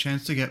realistic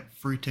chance to get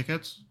free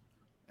tickets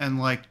and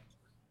like,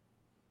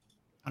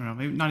 I don't know,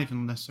 maybe not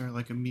even necessarily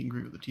like a meet and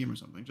greet with the team or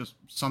something, just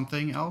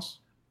something else.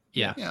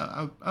 Yeah.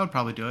 Yeah. I would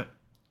probably do it.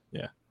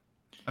 Yeah.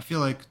 I feel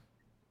like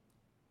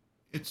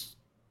it's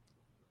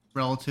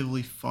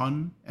relatively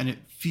fun and it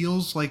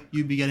feels like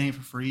you'd be getting it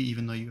for free,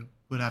 even though you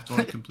would have to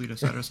like complete a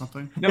set or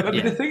something. No, but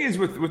the thing is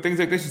with things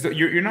like this is that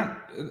you're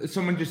not.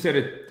 Someone just said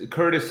it.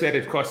 Curtis said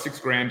it costs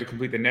 $6,000 to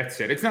complete the net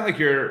set. It's not like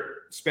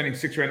you're spending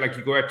 $6,000 like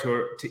you go out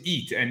to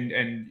eat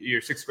and your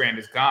 $6,000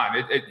 is gone.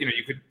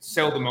 You could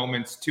sell the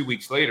moments 2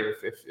 weeks later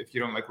if you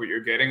don't like what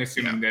you're getting,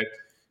 assuming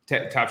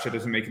that Top Shot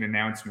doesn't make an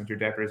announcement or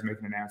Dapper doesn't make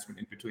an announcement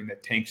in between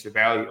that tanks the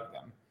value of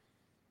them.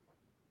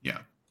 Yeah.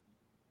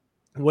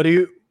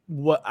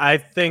 What I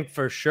think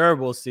for sure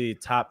we'll see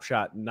Top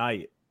Shot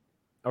night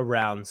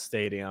around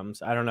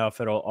stadiums. I don't know if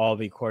it'll all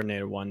be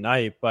coordinated one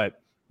night,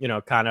 but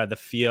kind of the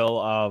feel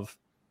of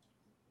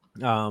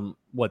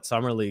what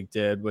Summer League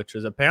did, which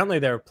was apparently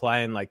they were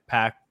playing like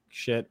pack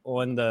shit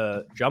on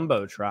the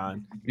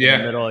Jumbotron in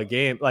the middle of the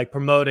game, like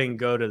promoting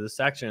go to the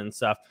section and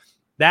stuff.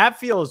 That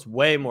feels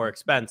way more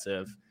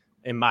expensive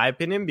in my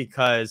opinion,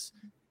 because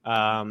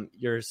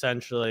you're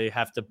essentially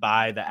have to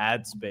buy the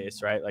ad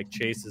space, right? Like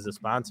Chase is a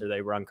sponsor.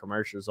 They run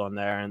commercials on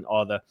there and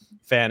all the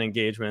fan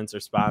engagements are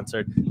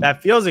sponsored.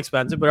 That feels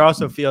expensive, but it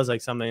also feels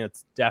like something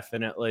that's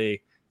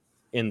definitely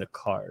in the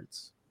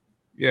cards.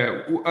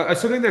 Yeah.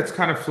 Something that's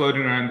kind of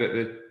floating around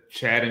the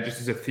chat and just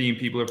as a theme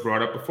people have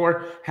brought up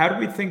before, how do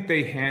we think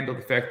they handle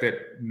the fact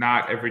that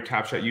not every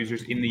Top Shot user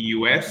is in the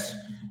US?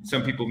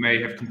 Some people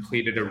may have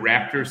completed a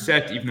Raptor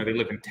set, even though they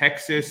live in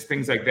Texas,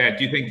 things like that.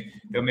 Do you think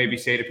they'll maybe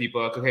say to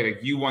people, like, okay,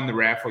 like you won the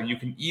raffle, you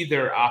can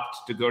either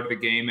opt to go to the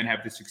game and have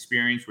this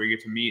experience where you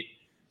get to meet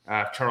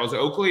Charles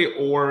Oakley,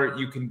 or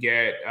you can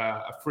get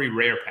a free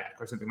rare pack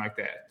or something like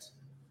that?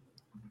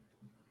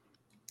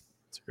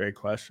 It's a great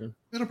question.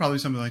 It'll probably be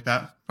something like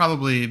that.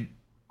 Probably,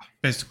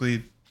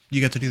 basically,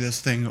 you get to do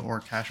this thing or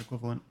cash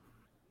equivalent.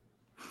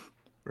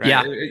 Right.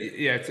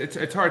 Yeah.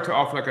 It's hard to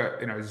offer like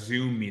a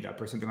Zoom meetup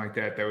or something like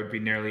that. That would be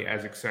nearly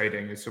as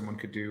exciting as someone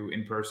could do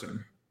in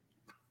person.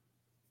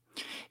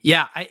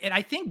 Yeah,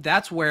 I think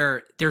that's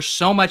where there's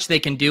so much they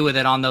can do with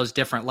it on those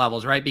different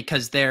levels, right?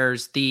 Because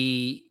there's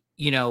the,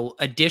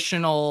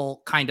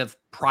 additional kind of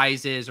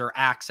prizes or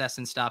access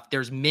and stuff.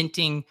 There's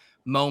minting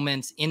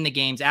moments in the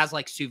games as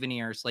like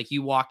souvenirs. Like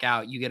you walk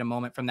out, you get a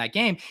moment from that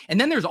game. And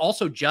then there's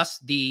also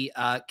just the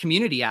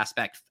community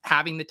aspect,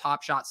 having the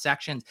Top Shot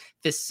sections,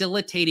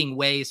 facilitating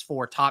ways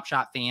for Top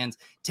Shot fans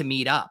to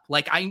meet up.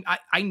 Like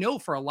I know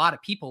for a lot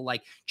of people,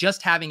 like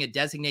just having a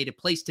designated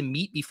place to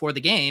meet before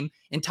the game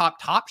and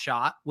Top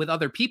Shot with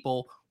other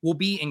people will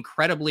be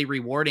incredibly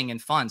rewarding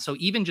and fun. So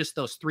even just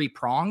those 3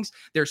 prongs,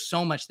 there's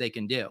so much they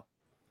can do.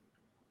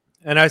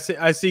 And I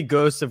see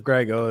Ghost of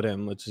Greg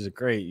Odom, which is a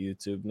great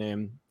YouTube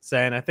name,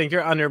 saying, I think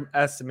you're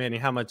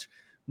underestimating how much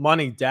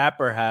money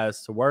Dapper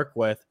has to work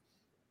with.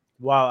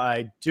 While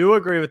I do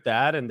agree with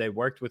that, and they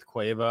worked with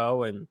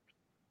Quavo and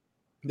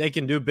they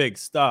can do big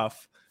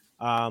stuff,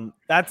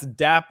 that's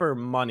Dapper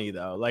money,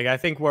 though. Like, I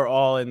think we're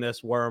all in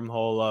this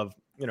wormhole of,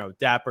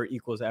 Dapper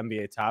equals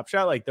NBA Top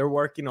Shot. Like, they're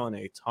working on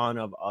a ton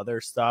of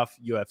other stuff,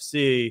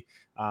 UFC,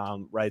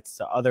 rights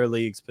to other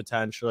leagues,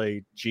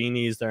 potentially,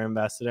 Genies they're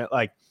invested in.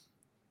 Like,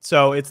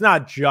 so it's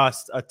not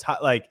just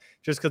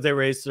just because they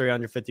raised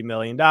 $350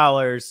 million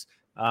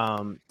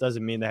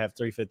doesn't mean they have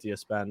 $350 to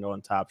spend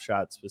on Top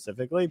Shot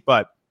specifically.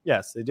 But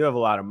yes, they do have a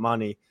lot of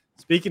money.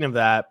 Speaking of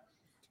that,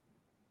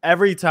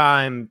 every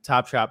time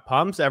Top Shot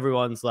pumps,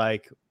 everyone's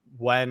like,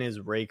 when is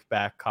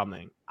Rakeback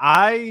coming?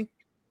 I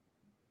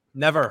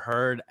never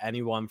heard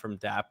anyone from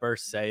Dapper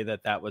say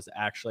that was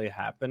actually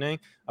happening.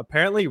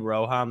 Apparently,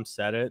 Roham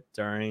said it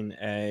during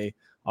a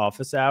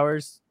office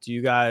hours. Do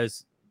you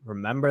guys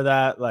remember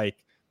that? Like,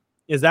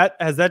 has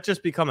that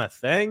just become a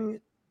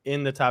thing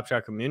in the Top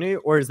Shot community,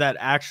 or is that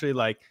actually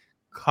like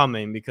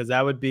coming? Because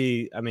that would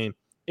be,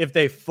 if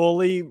they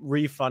fully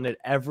refunded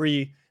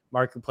every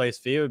marketplace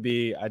fee, it would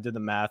be, I did the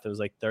math, it was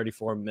like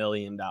 $34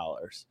 million,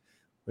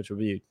 which would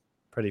be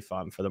pretty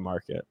fun for the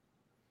market.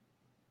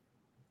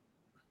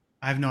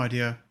 I have no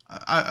idea.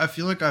 I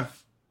feel like I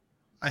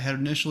had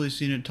initially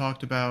seen it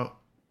talked about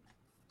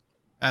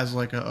as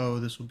like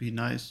this would be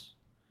nice.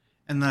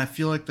 And then I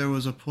feel like there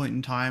was a point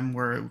in time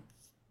where it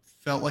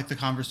felt like the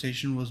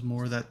conversation was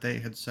more that they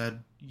had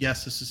said,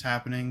 yes, this is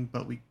happening,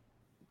 but we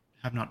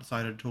have not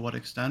decided to what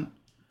extent.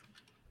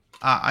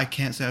 I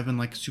can't say I've been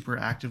like super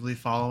actively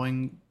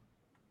following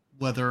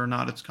whether or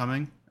not it's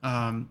coming.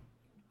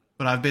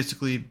 But I've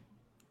basically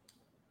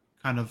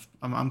I'm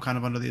kind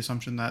of under the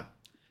assumption that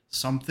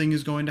something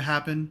is going to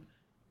happen.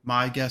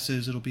 My guess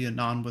is it'll be a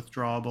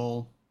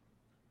non-withdrawable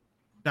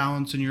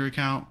balance in your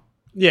account.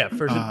 Yeah,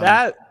 for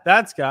sure.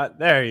 That's got.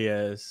 There he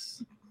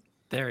is.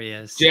 There he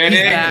is. Jenny.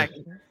 He's back.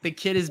 The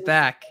kid is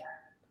back.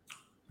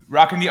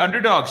 Rocking the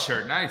underdog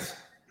shirt. Nice.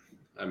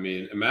 I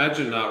mean,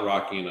 imagine not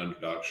rocking an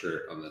underdog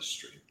shirt on this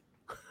stream.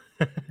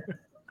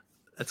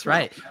 That's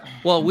right.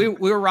 Well, we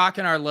were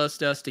rocking our Los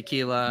Dos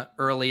tequila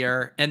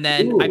earlier, and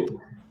then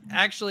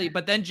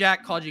but then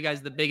Jack called you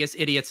guys the biggest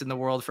idiots in the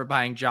world for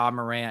buying Ja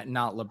Morant,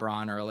 not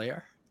LeBron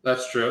earlier.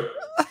 That's true.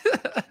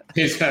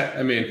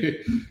 I mean,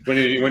 when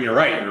you're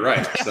right, you're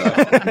right. So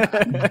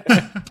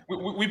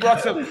we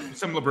brought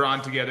some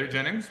LeBron together,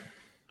 Jennings.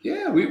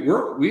 yeah,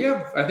 we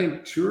have I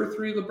think 2 or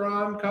 3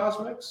 LeBron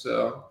Cosmics.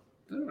 So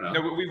I don't know.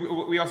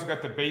 No, we also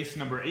got the base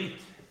number 8.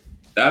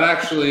 That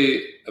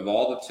actually, of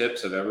all the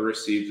tips I've ever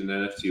received in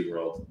NFT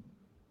world,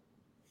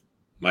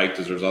 Mike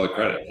deserves all the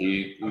credit.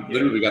 He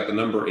literally got the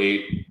number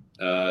 8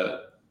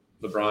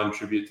 LeBron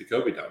tribute to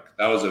Kobe dunk.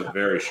 That was a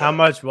very sharp. How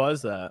much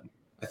was that?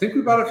 I think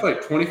we bought it for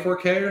like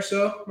 $24K or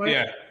so, Mike.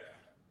 Yeah.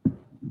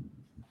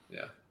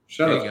 Yeah.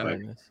 Shout There out you to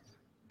go. Mike.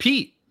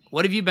 Pete,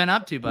 what have you been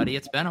up to, buddy?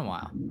 It's been a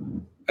while.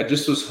 I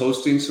just was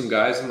hosting some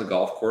guys on the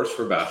golf course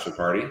for a bachelor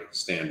party,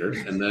 standard,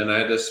 and then I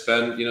had to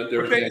spend,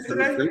 there was day is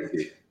today?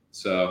 crazy.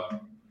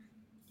 So,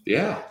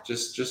 yeah,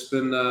 just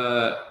been.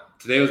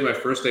 Today was my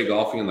first day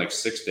golfing in like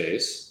 6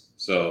 days,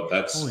 so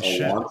that's Holy a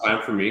shit. long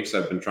time for me because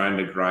I've been trying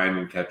to grind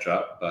and catch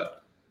up.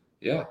 But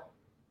yeah,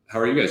 how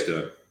are you guys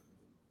doing?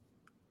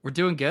 We're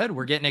doing good.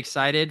 We're getting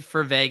excited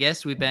for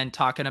Vegas. We've been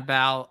talking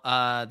about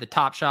the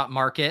Top Shot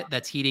market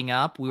that's heating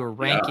up. We were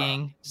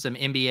ranking some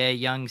NBA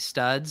young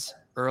studs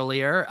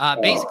earlier.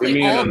 Basically,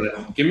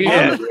 Give me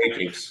on the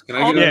rankings. Can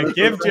I get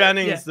Give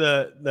Jennings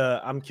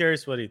the. I'm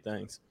curious what he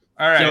thinks.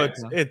 All right.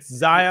 So it's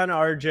Zion,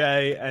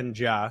 RJ, and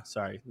Ja.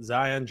 Sorry,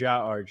 Zion,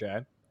 Ja,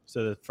 RJ.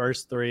 So the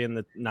first 3 in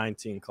the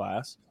 19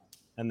 class,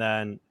 and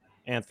then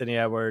Anthony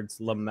Edwards,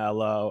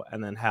 LaMelo,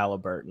 and then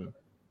Halliburton.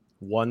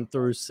 1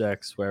 through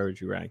 6. Where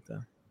would you rank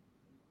them?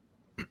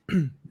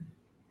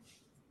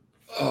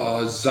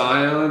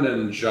 Zion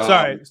and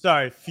Ja.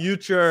 Sorry.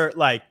 Future,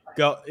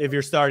 go if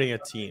you're starting a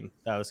team.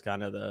 That was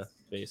kind of the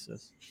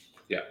basis.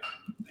 Yeah.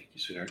 Thank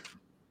you, sweetheart.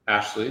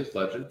 Ashley,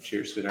 legend.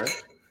 Cheers,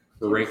 sweetheart.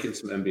 We're ranking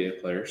some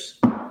NBA players.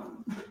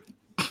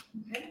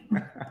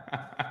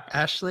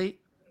 Ashley,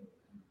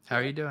 how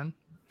are you doing?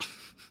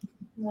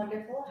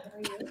 Wonderful. How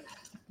are you?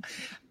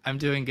 I'm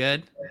doing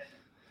good.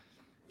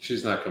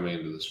 She's not coming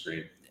into the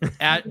screen.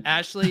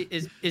 Ashley,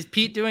 is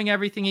Pete doing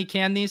everything he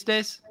can these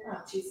days? Oh,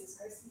 Jesus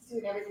Christ. He's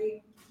doing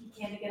everything he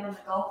can to get on the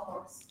golf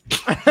course.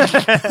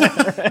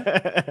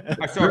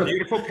 I saw a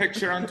beautiful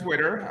picture on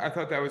Twitter. I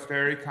thought that was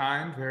very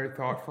kind, very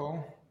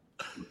thoughtful.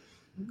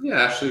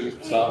 Yeah, Ashley, we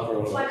can stop for a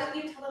little Why while. don't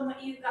you tell them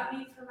what you got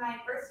me for my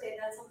birthday?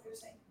 That's what they're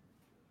saying.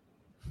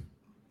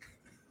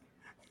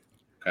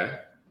 Okay.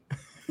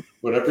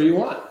 Whatever you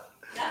want.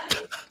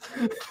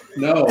 Nothing.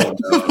 No.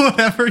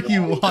 Whatever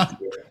you want.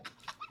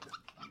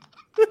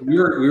 We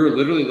were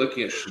literally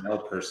looking at Chanel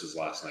purses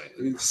last night.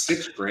 I mean,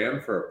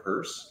 $6,000 for a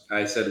purse.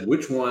 I said,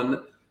 which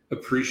one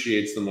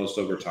appreciates the most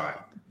over time?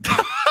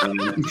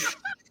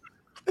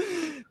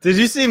 Did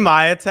you see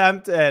my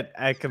attempt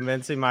at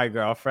convincing my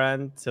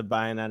girlfriend to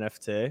buy an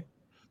NFT?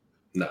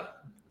 No.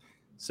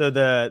 So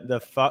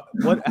the fuck.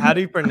 What? How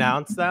do you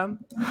pronounce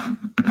them?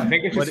 I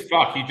think it's just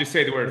fuck. You just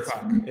say the word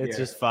fuck. It's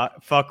just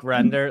fuck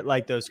render.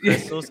 Like those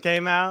crystals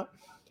came out,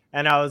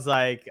 and I was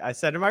like, I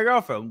said to my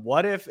girlfriend,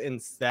 what if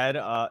instead,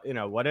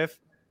 what if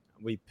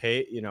we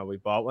we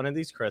bought one of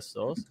these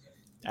crystals,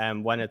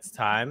 and when it's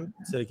time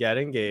to get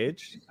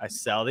engaged, I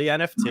sell the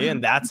NFT,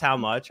 and that's how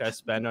much I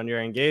spend on your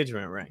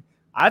engagement ring.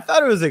 I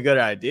thought it was a good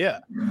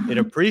idea. It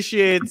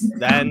appreciates,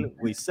 then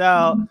we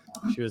sell.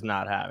 She was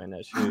not having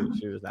it.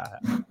 She was not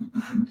having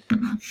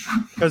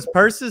it. Because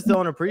purses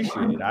don't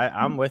appreciate.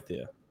 I'm with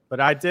you. But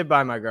I did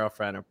buy my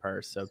girlfriend a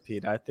purse. So,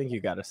 Pete, I think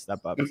you got to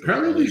step up.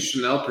 Apparently, these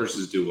Chanel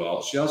purses do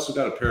well. She also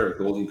got a pair of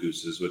Golden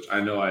Gooses, which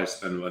I know I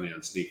spend money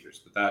on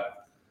sneakers,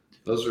 but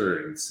those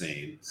are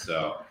insane.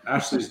 So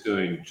Ashley's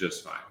doing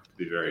just fine, to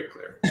be very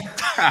clear.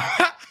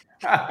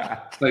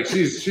 Like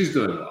she's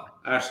doing well.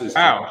 Ashley's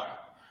doing well.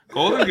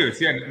 Golden Goose,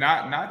 yeah,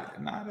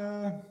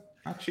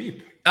 not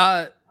cheap.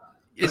 Okay,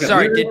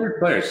 Sorry,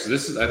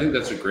 players. I think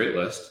that's a great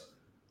list.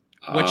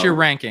 what's your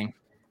ranking?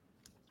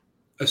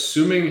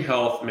 Assuming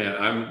health,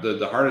 man,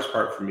 the hardest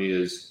part for me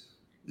is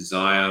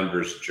Zion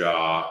versus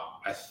Ja.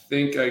 I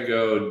think I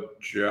go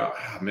Ja.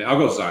 I'll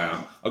go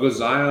Zion. I'll go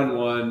Zion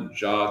 1,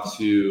 Ja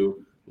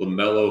 2,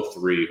 LaMelo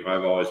 3.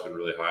 I've always been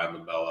really high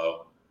on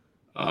LaMelo.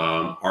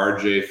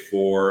 RJ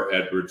 4,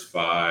 Edwards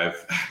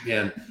 5.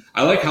 Man,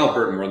 I like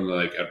Halliburton more than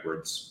I like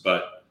Edwards,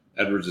 but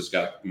Edwards has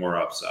got more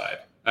upside.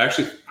 I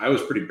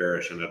was pretty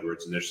bearish on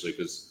Edwards initially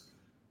because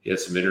he had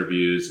some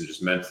interviews and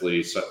just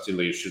mentally seemed like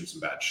he was shooting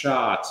some bad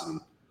shots. And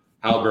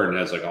Halliburton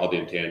has like all the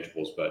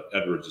intangibles, but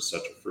Edwards is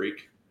such a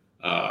freak.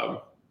 I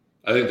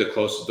I think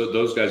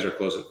those guys are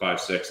close at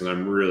 5'6", and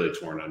I'm really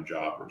torn on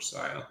Ja versus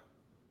Zion.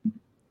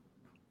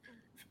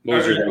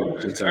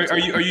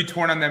 Are you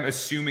torn on them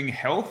assuming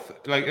health,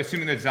 like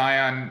assuming that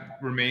Zion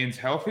remains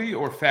healthy,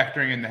 or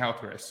factoring in the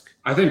health risk?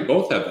 I think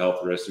both have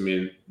health risks. I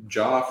mean,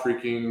 Ja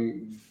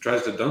freaking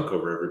tries to dunk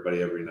over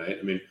everybody every night.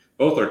 I mean,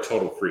 both are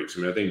total freaks.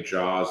 I mean, I think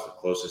Ja is the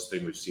closest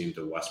thing we've seen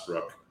to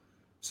Westbrook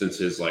since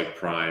his like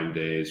prime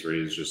days, where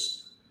he's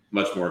just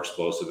much more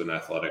explosive and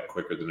athletic,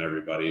 quicker than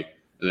everybody.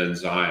 And then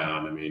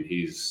Zion, I mean,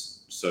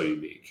 he's so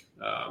unique.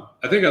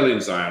 I think I lean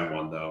Zion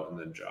 1 though, and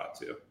then Ja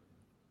 2.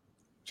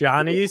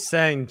 Johnny's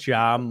saying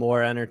Ja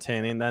more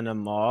entertaining than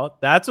them all.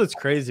 That's what's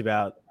crazy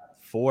about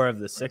 4 of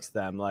the 6 of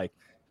them. Like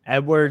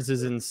Edwards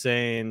is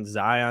insane.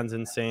 Zion's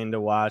insane to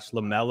watch.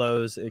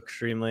 LaMelo's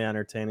extremely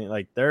entertaining.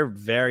 Like they're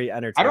very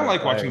entertaining. I don't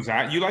like watching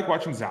Zion. You like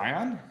watching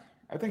Zion?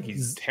 I think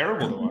he's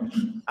terrible to watch.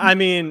 I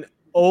mean,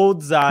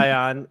 old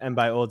Zion, and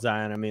by old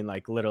Zion, I mean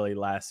like literally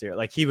last year.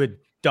 Like he would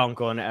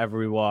dunk on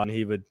everyone.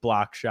 He would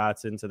block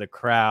shots into the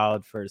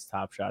crowd for his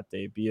Top Shot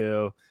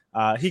debut.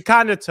 He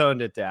kind of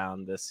toned it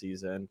down this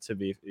season,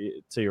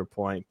 to your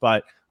point,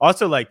 but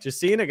also like just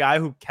seeing a guy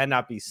who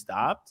cannot be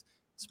stopped,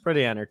 it's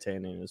pretty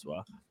entertaining as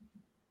well.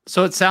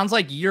 So it sounds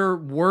like your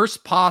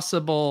worst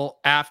possible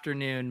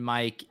afternoon,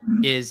 Mike,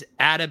 is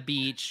at a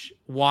beach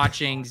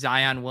watching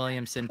Zion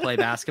Williamson play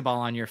basketball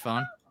on your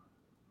phone.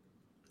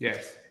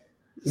 Yes.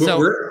 So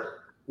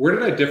where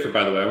did I differ,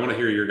 by the way? I want to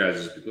hear your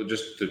guys',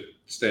 just to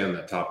stay on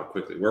that topic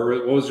quickly.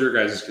 What was your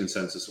guys'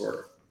 consensus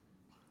order?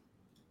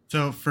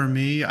 So for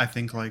me, I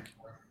think like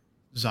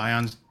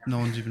Zion's, no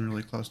one's even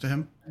really close to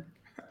him.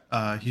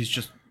 He's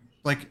just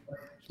like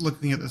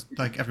looking at this,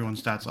 like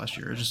everyone's stats last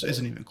year, it just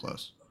isn't even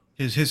close.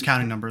 His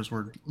counting numbers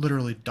were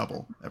literally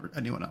double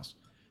anyone else.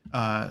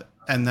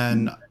 And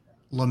then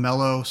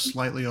LaMelo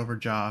slightly over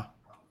Ja,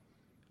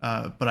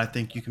 but I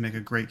think you can make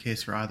a great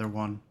case for either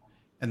one.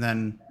 And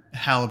then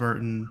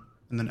Halliburton,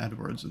 and then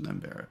Edwards, and then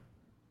Barrett.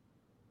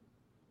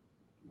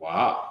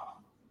 Wow.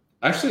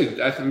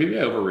 Actually, I think maybe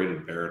I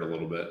overrated Barrett a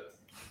little bit.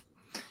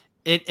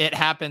 It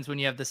happens when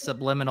you have the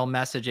subliminal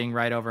messaging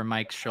right over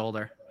Mike's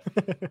shoulder.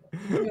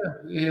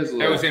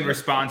 That was in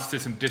response to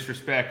some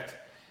disrespect.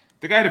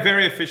 The guy had a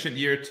very efficient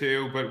year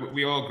too, but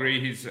we all agree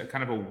he's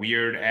kind of a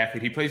weird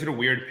athlete. He plays at a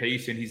weird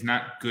pace, and he's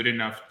not good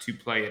enough to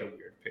play at a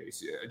weird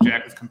pace.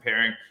 Jack is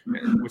comparing.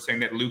 We're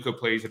saying that Luka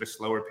plays at a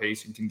slower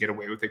pace and can get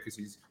away with it because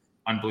he's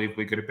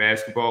unbelievably good at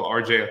basketball.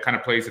 RJ kind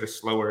of plays at a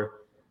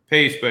slower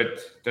pace, but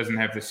doesn't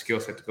have the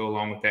skill set to go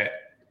along with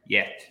that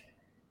yet.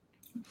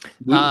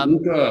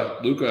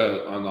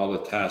 Luka on all the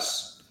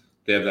tests,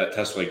 they have that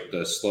test like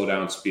the slow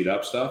down, speed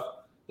up stuff.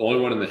 The only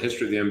one in the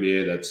history of the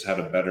NBA that's had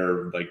a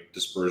better like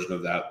dispersion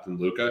of that than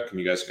Luka. Can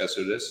you guys guess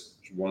who it is?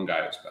 There's one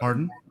guy who's better.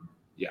 Harden?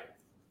 Yeah.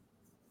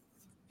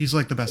 He's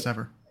like the best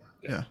ever.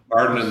 Yeah.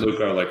 Harden and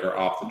Luka are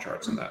off the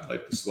charts in that,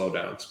 like the slow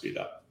down, speed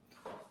up.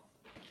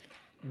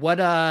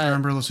 I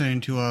remember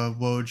listening to a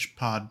Woj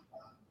pod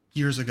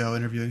years ago,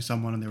 interviewing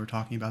someone, and they were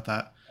talking about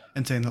that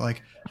and saying that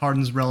like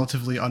Harden's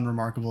relatively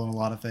unremarkable in a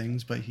lot of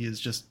things, but he is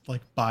just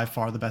like by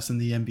far the best in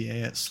the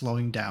NBA at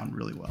slowing down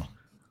really well.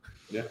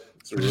 Yeah.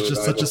 Which is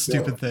just such a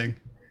stupid thing.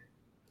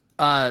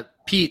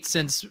 Pete,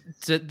 since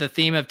the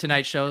theme of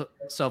tonight's show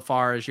so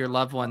far is your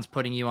loved ones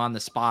putting you on the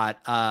spot,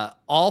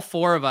 all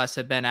 4 of us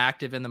have been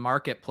active in the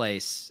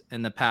marketplace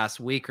in the past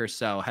week or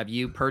so. Have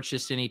you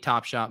purchased any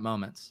Top Shot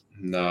moments?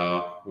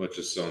 No, which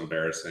is so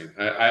embarrassing.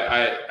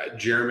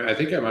 Jeremy, I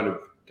think I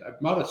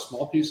bought a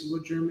small piece of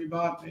what Jeremy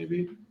bought,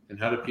 maybe, and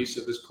had a piece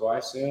of his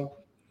Kawhi sale.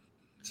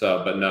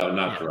 So, but no,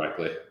 not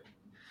directly.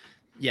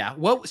 Yeah.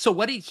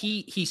 What did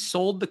he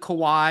sold the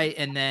Kawhi,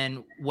 and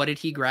then what did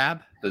he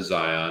grab? The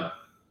Zion.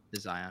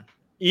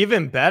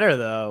 Even better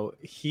though,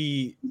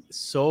 he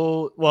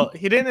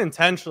didn't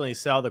intentionally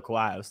sell the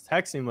Kawhi. I was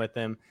texting with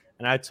him,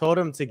 and I told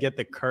him to get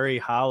the Curry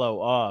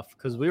hollow off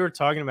because we were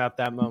talking about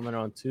that moment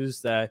on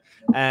Tuesday.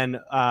 And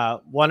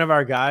one of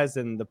our guys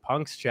in the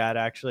Punks chat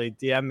actually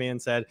DM'd me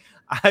and said,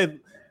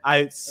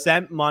 I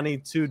sent money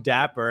to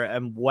Dapper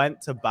and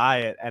went to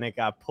buy it, and it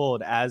got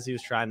pulled as he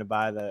was trying to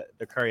buy the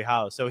Curry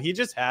hollow. So he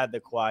just had the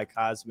Kawhi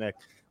Cosmic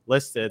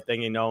listed,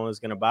 thinking no one was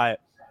going to buy it.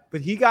 But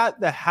he got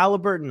the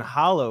Halliburton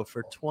hollow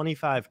for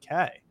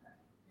 $25K.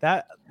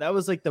 That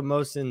was like the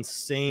most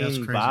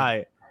insane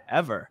buy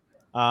ever.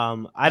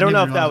 I don't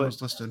know if that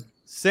was listed.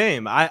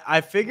 Same. I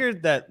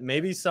figured that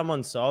maybe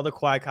someone saw the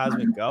Kawhi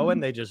Cosmic go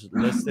and they just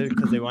listed it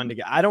because they wanted to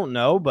get. I don't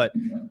know, but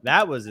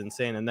that was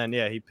insane. And then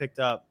he picked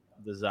up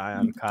the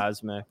Zion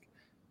Cosmic.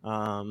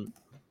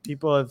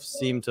 People have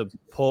seemed to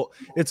pull.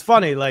 It's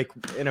funny, like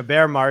in a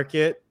bear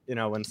market,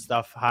 when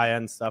high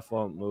end stuff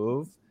won't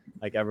move,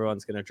 like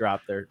everyone's going to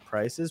drop their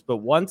prices. But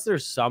once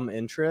there's some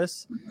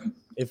interest,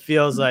 it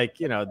feels like,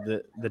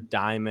 the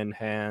diamond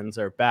hands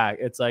are back.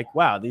 It's like,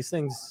 wow, these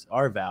things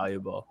are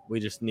valuable. We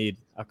just need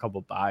a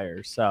couple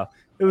buyers. So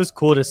it was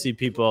cool to see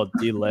people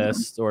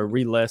delist or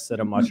relist at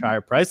a much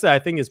higher price that I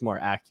think is more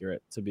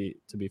accurate, to be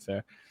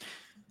fair.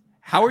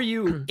 How are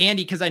you,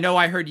 Andy? Because I know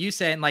I heard you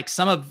saying like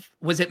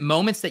was it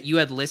moments that you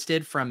had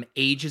listed from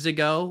ages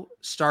ago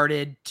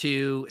started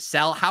to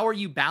sell? How are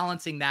you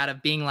balancing that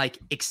of being like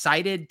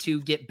excited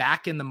to get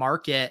back in the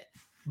market,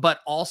 but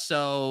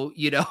also,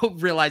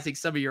 realizing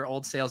some of your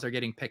old sales are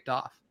getting picked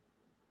off?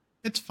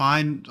 It's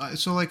fine.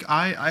 So like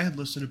I had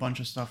listed a bunch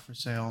of stuff for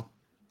sale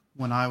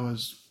when I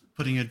was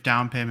putting a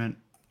down payment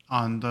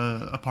on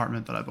the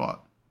apartment that I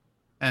bought.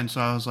 And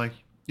so I was like,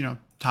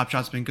 Top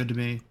Shot's been good to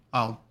me.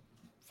 I'll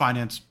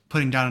finance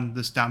putting down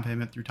this down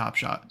payment through Top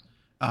Shot.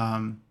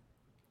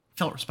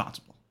 Felt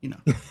responsible,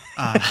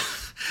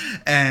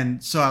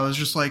 and so I was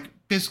just like,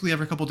 basically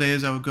every couple of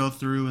days I would go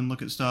through and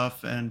look at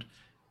stuff and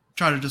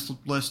try to just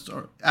list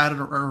or add it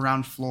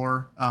around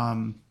floor.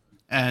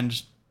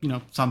 And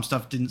some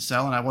stuff didn't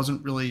sell, and I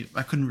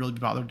couldn't really be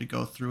bothered to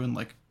go through and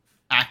like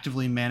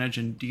actively manage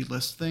and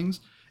delist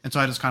things. And so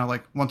I just kind of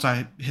like, once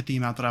I hit the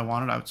amount that I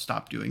wanted, I would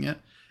stop doing it.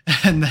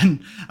 And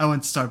then I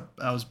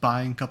was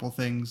buying a couple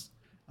things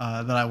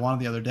that I wanted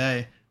the other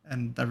day,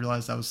 and I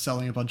realized I was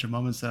selling a bunch of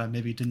moments that I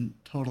maybe didn't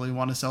totally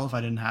want to sell if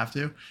I didn't have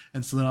to.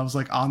 And so then I was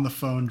like on the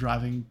phone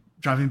driving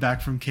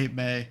back from Cape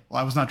May.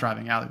 Well, I was not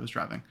driving, Allie was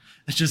driving.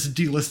 It's just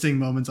delisting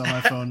moments on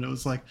my phone. It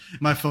was like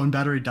my phone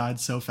battery died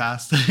so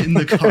fast in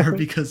the car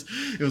because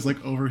it was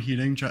like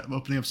overheating,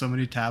 opening up so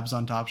many tabs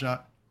on Top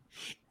Shot.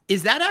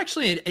 Is that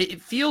actually,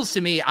 it feels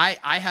to me, I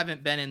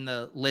haven't been in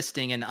the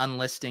listing and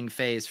unlisting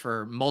phase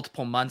for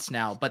multiple months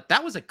now, but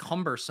that was a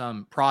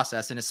cumbersome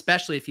process. And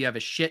especially if you have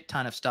a shit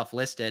ton of stuff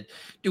listed,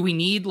 do we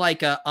need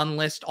like a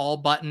unlist all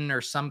button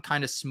or some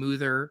kind of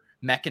smoother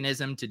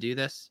mechanism to do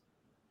this?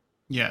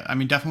 Yeah, I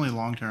mean, definitely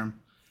long term.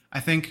 I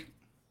think,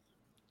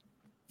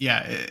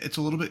 yeah, it's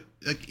a little bit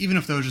like, even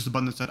if there was just a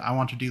button that said, I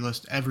want to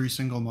delist every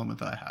single moment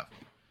that I have.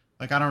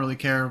 Like, I don't really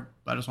care.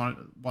 I just want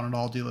it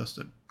all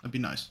delisted. That'd be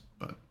nice.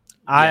 But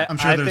I'm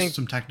sure there's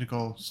some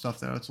technical stuff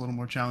there that's a little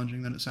more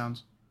challenging than it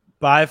sounds.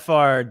 By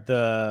far,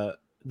 the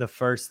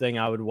first thing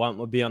I would want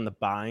would be on the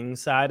buying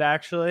side,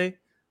 actually,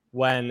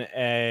 when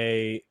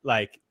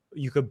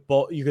you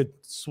could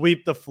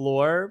sweep the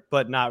floor,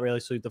 but not really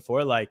sweep the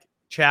floor. Like,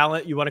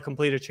 challenge, you want to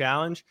complete a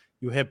challenge,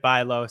 you hit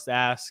buy lowest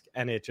ask,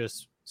 and it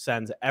just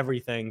sends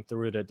everything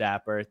through to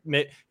Dapper.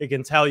 It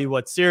can tell you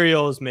what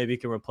cereals, maybe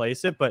it can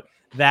replace it, but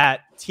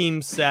that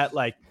team set,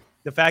 like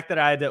the fact that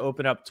I had to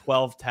open up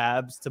 12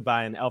 tabs to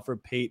buy an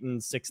Elfrid Payton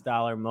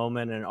 $6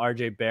 moment and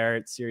RJ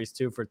Barrett Series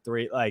 2 for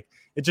 $3, like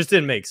it just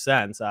didn't make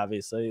sense,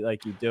 obviously,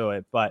 like you do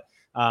it. But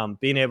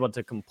being able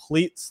to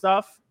complete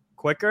stuff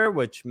quicker,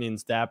 which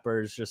means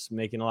Dapper is just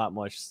making a lot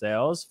more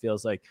sales,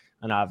 feels like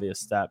an obvious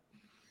step.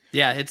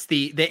 Yeah, it's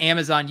the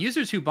Amazon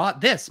users who bought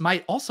this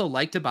might also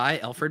like to buy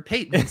Elfrid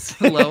Payton's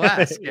low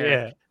ask.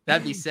 Yeah.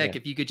 That'd be sick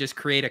if you could just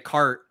create a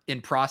cart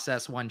and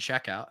process one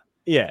checkout.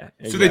 Yeah.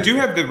 Exactly. So they do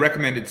have the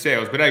recommended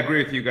sales, but I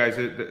agree with you guys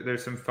that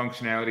there's some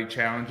functionality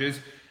challenges.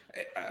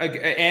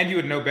 And you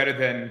would know better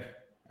than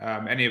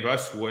any of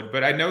us would,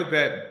 but I know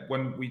that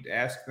when we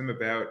asked them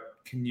about,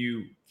 can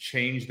you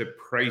change the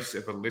price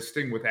of a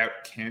listing without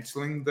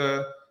canceling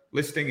the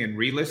listing and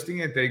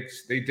relisting it,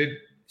 they did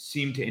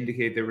seem to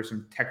indicate there were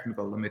some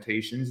technical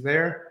limitations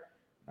there.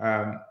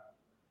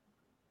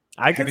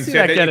 I can see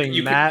that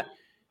getting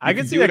I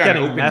can see that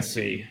getting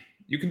messy.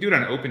 You can do it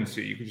on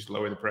OpenSea. You can just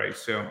lower the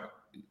price. So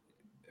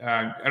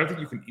I don't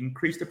think you can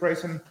increase the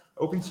price on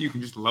OpenSea. You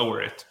can just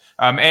lower it.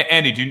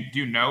 Andy, do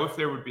you know if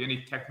there would be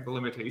any technical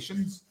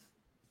limitations?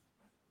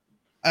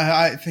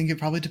 I think it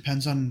probably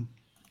depends on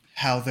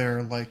how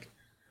their like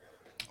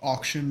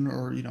auction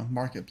or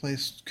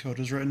marketplace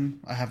code is written.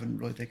 I haven't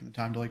really taken the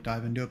time to like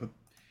dive into it, but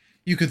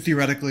you could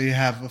theoretically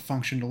have a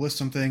function to list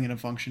something and a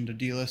function to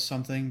delist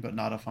something, but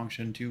not a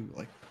function to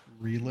like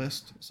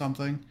relist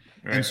something.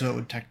 Right. And so it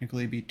would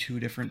technically be two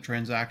different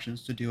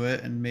transactions to do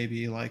it, and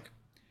maybe like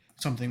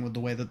something with the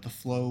way that the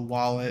Flow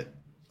wallet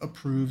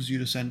approves you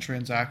to send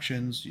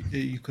transactions,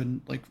 you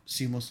couldn't like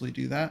seamlessly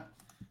do that.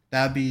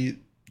 That'd be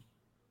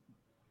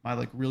my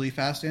like really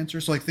fast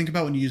answer. So like think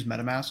about when you use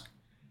MetaMask.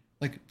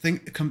 Like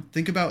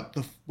think about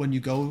when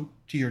you go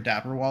to your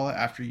Dapper wallet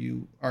after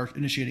you are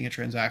initiating a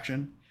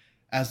transaction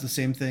as the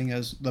same thing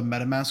as the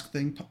MetaMask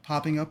thing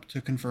popping up to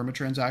confirm a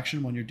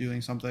transaction when you're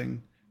doing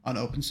something on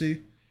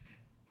OpenSea.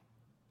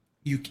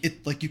 You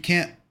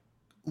can't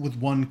with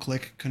one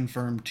click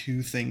confirm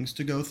two things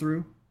to go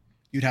through.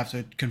 You'd have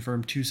to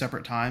confirm two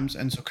separate times.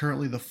 And so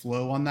currently the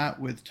flow on that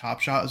with Top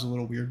Shot is a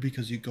little weird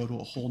because you go to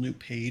a whole new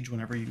page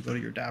whenever you go to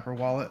your Dapper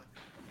wallet.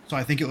 So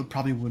I think it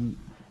wouldn't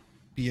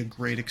be a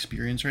great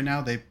experience right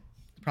now. They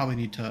probably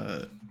need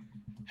to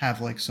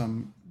have like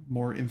some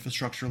more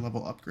infrastructure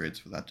level upgrades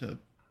for that to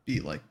be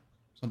like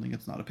something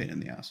that's not a pain in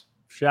the ass.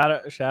 Shout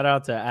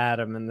out to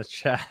Adam in the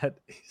chat.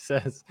 He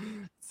says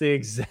it's the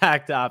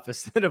exact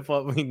opposite of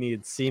what we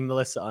need: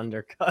 seamless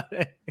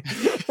undercutting.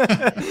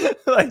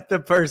 Like the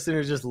person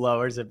who just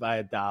lowers it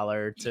by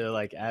 $1 to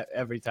like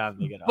every time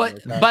they get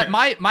undercut. But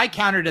my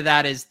counter to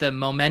that is the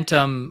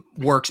momentum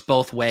works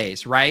both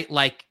ways, right?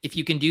 Like if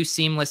you can do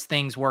seamless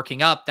things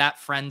working up, that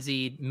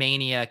frenzied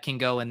mania can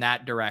go in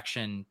that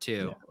direction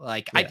too.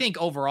 Yeah. I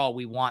think overall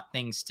we want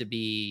things to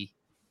be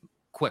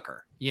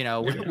quicker, you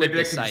know, Maybe with they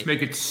this can site. just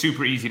make it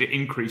super easy to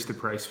increase the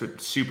price,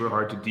 but super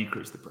hard to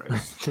decrease the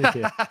price.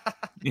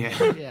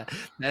 Yeah.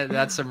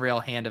 That's some real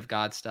hand of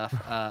God stuff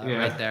Yeah.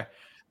 right there.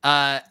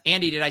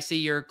 Andy, did I see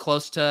you're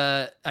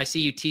I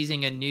see you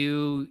teasing a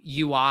new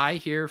UI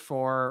here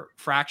for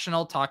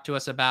Fractional. Talk to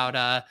us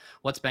about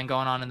what's been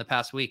going on in the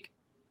past week.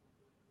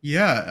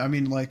 Yeah, I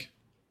mean, like,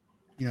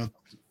 you know,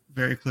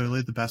 very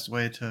clearly the best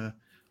way to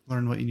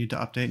learn what you need to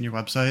update in your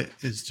website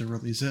is to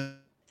release it.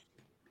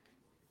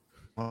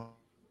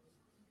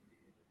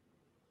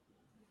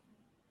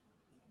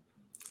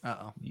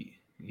 Uh-oh.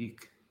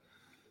 Eek.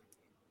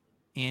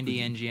 Andy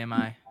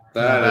NGMI.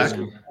 That is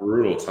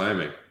brutal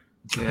timing.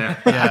 Yeah.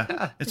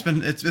 Yeah, it's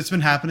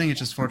been happening. It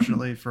just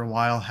fortunately for a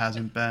while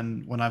hasn't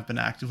been when I've been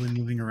actively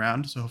moving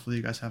around. So hopefully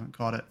you guys haven't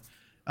caught it.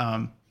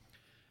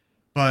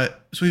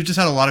 But so we've just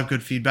had a lot of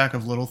good feedback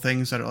of little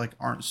things that are like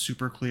aren't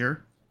super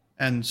clear,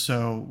 and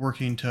so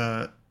working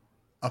to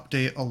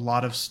update a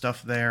lot of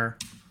stuff there.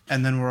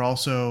 And then we're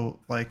also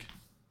like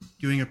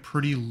doing a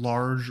pretty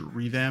large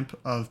revamp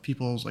of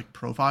people's like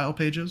profile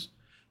pages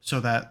so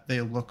that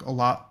they look a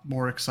lot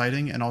more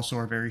exciting and also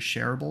are very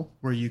shareable,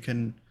 where you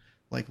can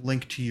like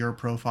link to your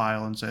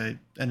profile and say,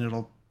 and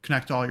it'll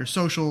connect to all your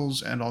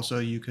socials, and also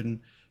you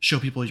can show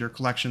people your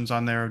collections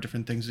on there of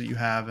different things that you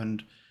have,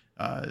 and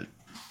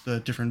the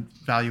different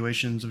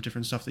valuations of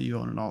different stuff that you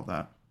own and all of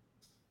that.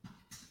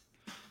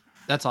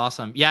 That's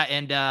awesome. Yeah,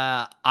 and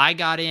I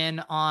got in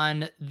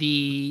on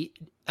the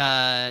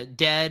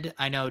Dead.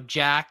 I know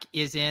Jack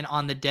is in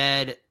on the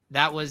Dead.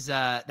 That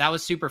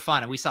was super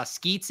fun, and we saw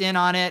Skeets in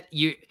on it.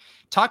 You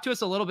talk to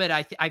us a little bit.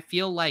 I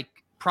feel like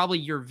probably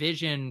your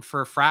vision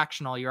for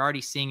Fractional, you're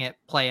already seeing it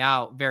play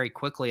out very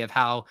quickly of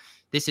how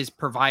this is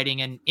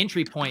providing an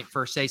entry point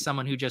for, say,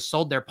 someone who just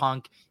sold their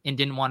punk and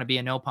didn't want to be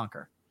a no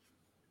punker.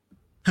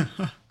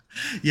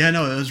 Yeah,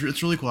 no, it's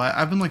really cool.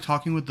 I've been like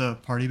talking with the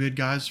Party Bid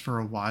guys for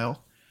a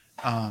while.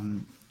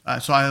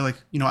 So I like,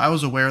 you know, I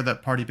was aware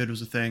that Party Bid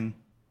was a thing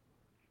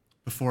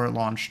before it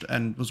launched,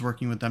 and was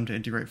working with them to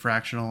integrate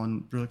Fractional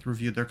and like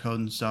reviewed their code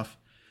and stuff.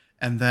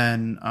 And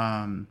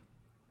then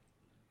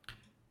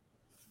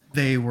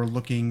they were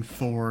looking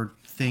for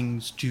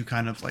things to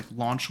kind of like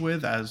launch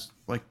with as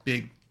like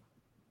big,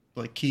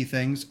 like key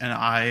things. And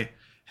I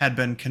had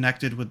been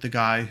connected with the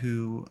guy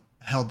who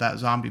held that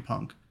zombie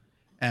punk.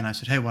 And I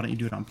said, hey, why don't you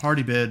do it on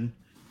Party Bid?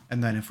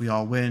 And then if we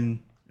all win,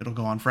 it'll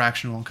go on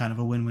Fractional, kind of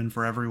a win-win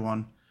for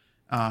everyone.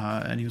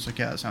 And he was like,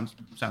 yeah, that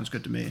sounds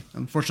good to me.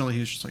 Unfortunately, he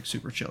was just like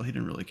super chill. He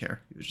didn't really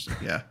care. He was just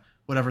like, yeah,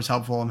 whatever's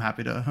helpful. I'm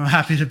happy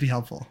to be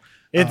helpful.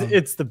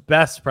 It's the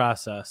best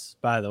process,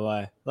 by the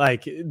way.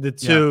 Like the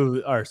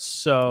two are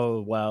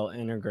so well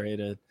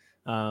integrated.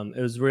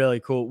 It was really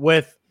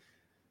cool.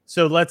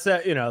 So let's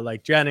say, you know,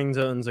 like Jennings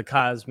owns a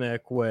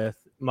Cosmic with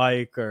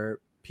Mike, or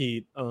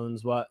Pete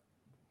owns what?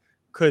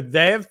 Could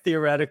they have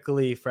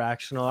theoretically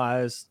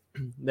fractionalized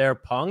their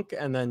punk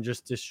and then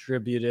just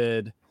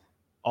distributed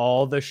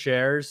all the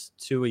shares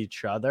to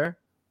each other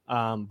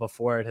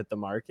before it hit the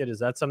market? Is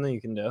that something you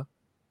can do?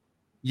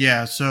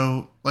 Yeah.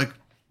 So like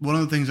one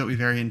of the things that we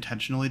very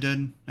intentionally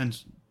did, and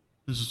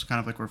this is kind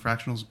of like where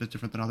Fractional is a bit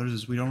different than others,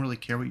 is we don't really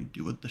care what you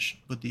do with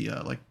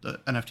the like the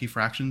NFT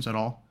fractions at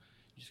all.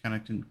 You just kind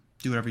of can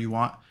do whatever you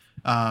want.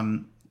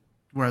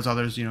 Whereas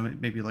others, you know,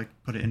 maybe like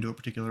put it into a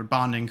particular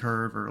bonding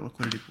curve or a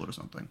liquidity pool or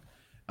something.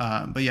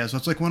 But yeah, so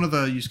it's like one of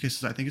the use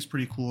cases I think is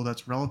pretty cool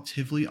that's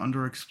relatively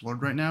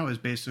underexplored right now, is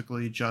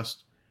basically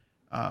just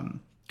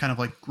kind of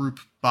like group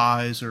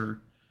buys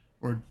or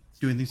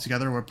doing things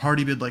together, where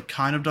Party Bid like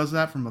kind of does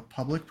that from a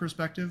public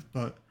perspective.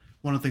 But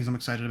one of the things I'm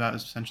excited about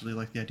is essentially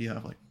like the idea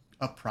of like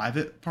a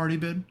private Party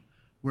Bid,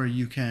 where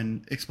you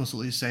can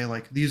explicitly say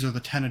like, these are the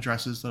 10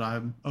 addresses that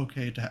I'm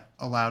okay to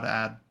allow to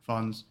add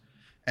funds.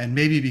 And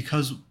maybe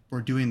because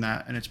we're doing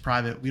that and it's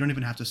private, we don't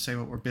even have to say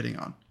what we're bidding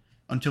on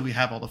until we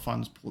have all the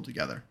funds pooled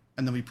together.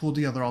 And then we pool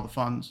together all the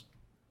funds,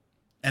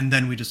 and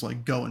then we just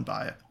like go and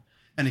buy it.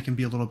 And it can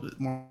be a little bit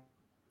more.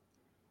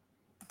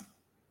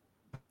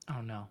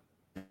 Oh no.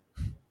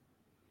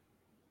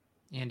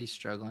 Andy's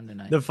struggling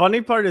tonight. The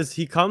funny part is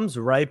he comes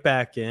right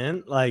back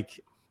in.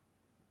 Like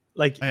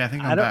Hey, I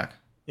think I'm back.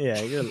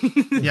 Yeah.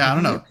 Yeah, I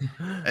don't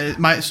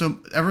know. So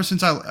ever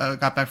since I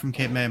got back from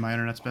Cape May, my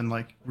internet's been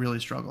like really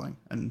struggling.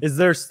 And is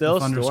there still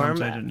the storm?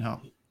 didn't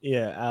help.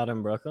 Yeah, out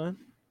in Brooklyn.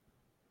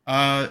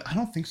 I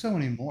don't think so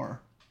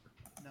anymore.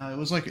 No, it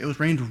was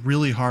rained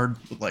really hard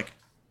with like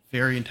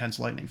very intense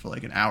lightning for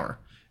like an hour,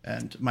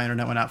 and my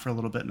internet went out for a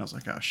little bit, and I was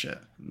like, oh shit,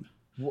 I'm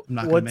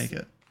not gonna make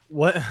it.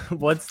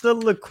 What's the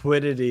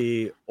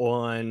liquidity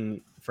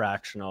on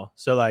Fractional?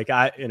 So like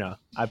I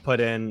put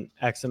in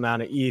X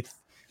amount of ETH.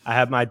 I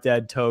have my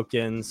dead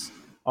tokens.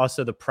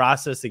 Also, the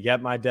process to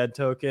get my dead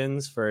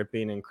tokens for it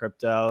being in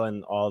crypto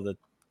and all the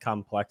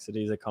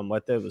complexities that come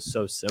with it was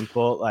so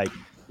simple. Like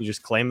you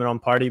just claim it on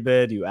Party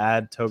Bid, you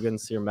add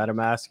tokens to your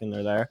MetaMask, and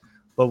they're there.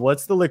 But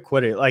what's the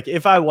liquidity? Like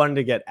if I wanted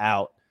to get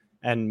out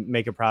and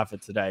make a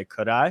profit today,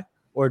 could I?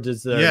 Or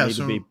does there need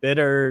to be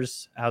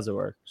bidders? How's it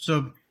work?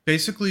 So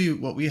basically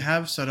what we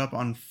have set up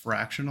on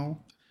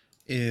Fractional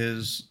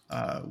is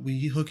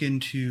we hook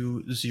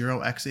into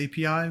 0x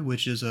API,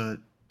 which is a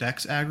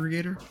DEX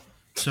aggregator.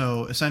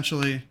 So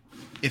essentially,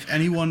 if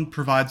anyone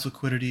provides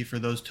liquidity for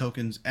those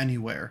tokens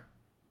anywhere,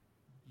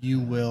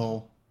 you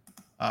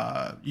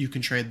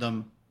can trade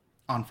them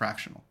on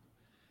Fractional.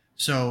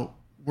 So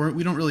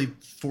we don't really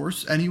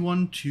force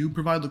anyone to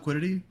provide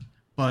liquidity,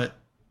 but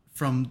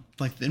from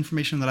like the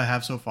information that I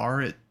have so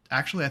far, it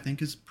actually I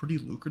think is pretty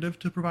lucrative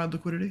to provide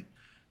liquidity.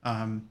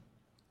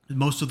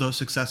 Most of those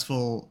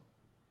successful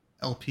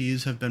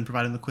LPs have been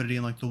providing liquidity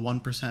in like the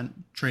 1%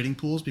 trading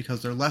pools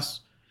because they're less,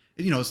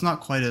 it's not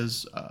quite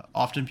as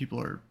often people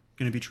are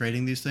going to be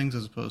trading these things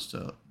as opposed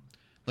to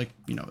like,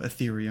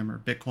 Ethereum or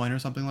Bitcoin or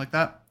something like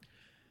that.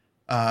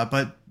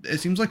 But it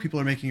seems like people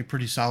are making a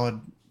pretty solid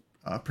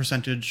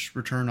percentage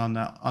return on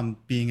that, on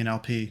being an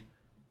LP.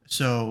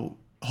 So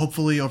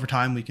hopefully over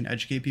time we can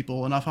educate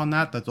people enough on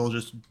that they'll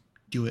just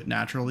do it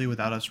naturally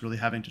without us really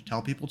having to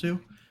tell people to.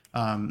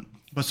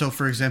 But so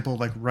for example,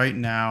 like right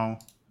now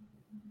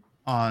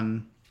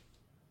on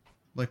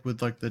like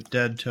with like the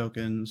dead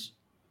tokens,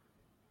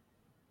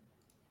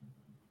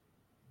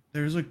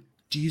 there's a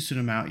decent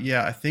amount.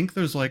 Yeah, I think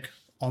there's like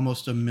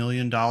almost $1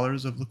 million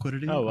of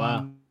liquidity. Oh,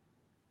 wow.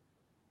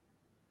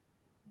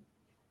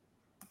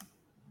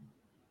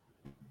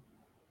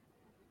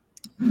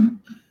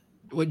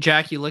 What,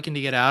 Jack, you looking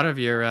to get out of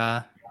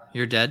your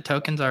dead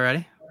tokens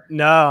already?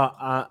 No,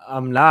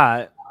 I'm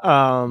not.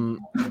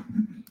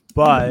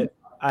 But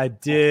I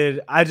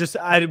did.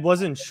 I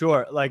wasn't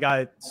sure. Like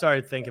I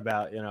started to think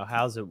about,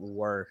 how's it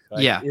work?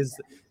 Like, Yeah.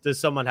 Does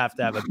someone have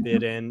to have a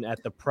bid in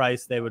at the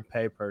price they would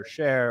pay per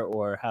share,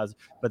 or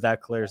but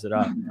that clears it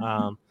up.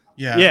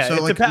 Yeah.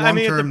 So like long term,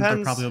 there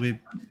depends. probably will be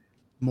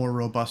more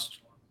robust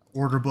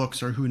order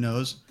books, or who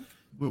knows.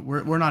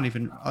 We're not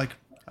even like,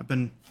 I've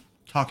been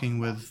talking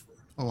with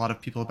a lot of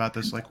people about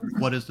this. Like,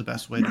 what is the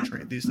best way to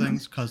trade these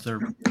things? Because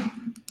they're,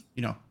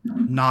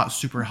 not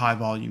super high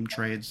volume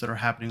trades that are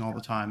happening all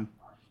the time.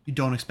 You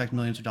don't expect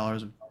millions of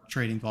dollars of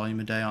trading volume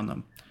a day on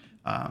them.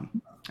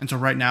 And so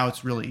right now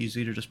it's really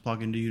easy to just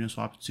plug into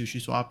Uniswap and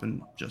SushiSwap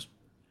and just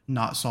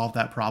not solve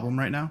that problem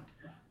right now.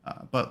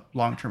 But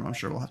long term, I'm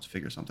sure we'll have to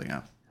figure something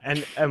out.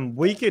 And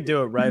we could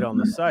do it right on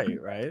the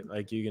site, right?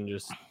 Like you can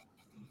just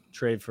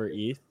trade for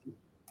ETH.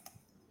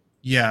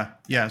 Yeah.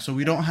 So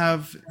we're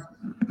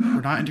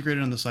not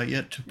integrated on the site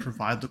yet to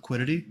provide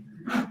liquidity,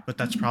 but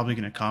that's probably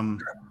going to come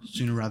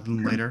sooner rather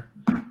than later.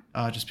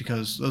 Just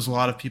because there's a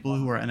lot of people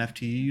who are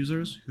NFT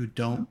users who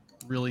don't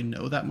really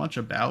know that much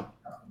about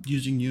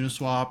using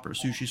Uniswap or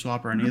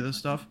SushiSwap or any of this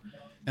stuff.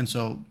 And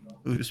so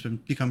it's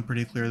become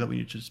pretty clear that we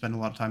need to spend a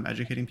lot of time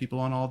educating people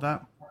on all of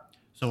that.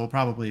 So we'll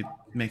probably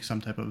make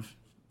some type of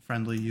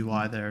friendly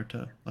UI there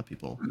to let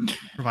people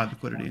provide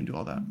liquidity and do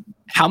all that.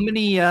 How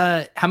many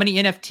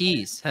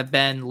NFTs have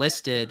been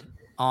listed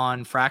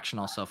on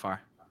Fractional so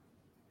far?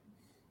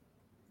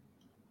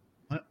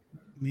 Let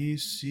me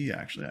see,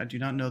 actually. I do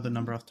not know the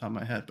number off the top of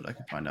my head, but I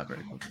can find out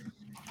very quickly.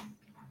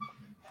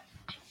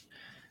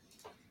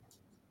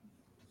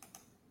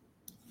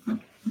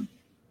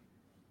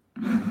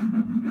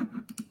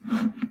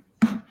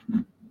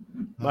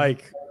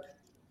 Mike,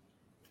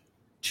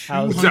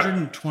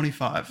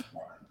 225.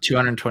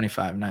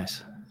 225.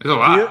 Nice. There's a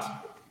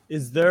lot.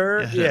 is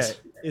there?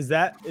 Yes. Is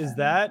that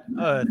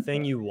a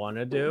thing you want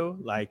to do?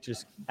 Like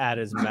just add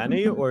as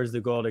many, or is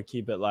the goal to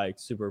keep it like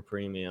super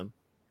premium?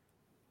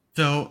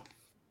 So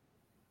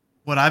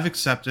what I've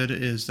accepted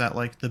is that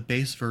like the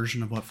base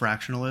version of what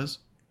Fractional is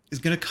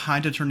going to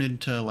kind of turn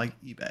into like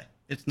eBay.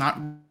 It's not.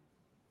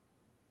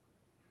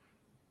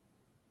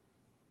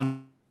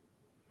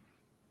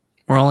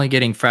 We're only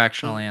getting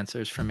fractional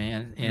answers from me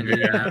and Andy.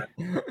 That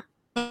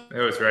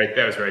was right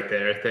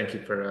there. Thank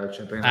you for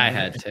jumping in. I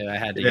had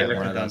to get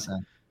one of those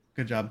in.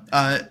 Good job.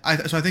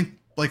 So I think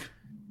like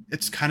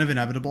it's kind of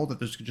inevitable that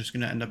there's just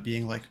going to end up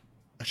being like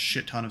a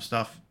shit ton of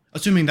stuff,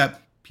 assuming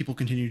that people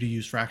continue to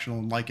use Fractional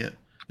and like it.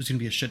 There's going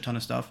to be a shit ton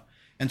of stuff.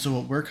 And so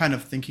what we're kind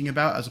of thinking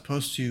about, as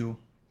opposed to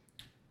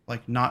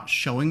like not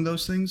showing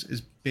those things,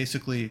 is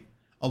basically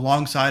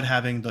alongside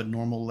having the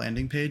normal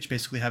landing page,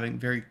 basically having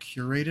very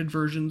curated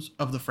versions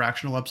of the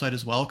Fractional website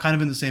as well, kind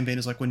of in the same vein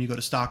as like when you go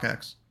to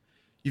StockX.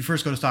 You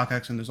first go to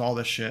StockX and there's all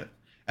this shit,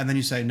 and then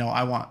you say, no,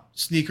 I want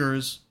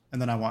sneakers,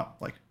 and then I want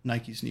like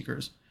Nike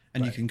sneakers,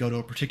 and you can go to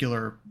a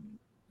particular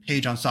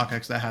page on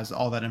StockX that has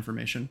all that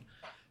information,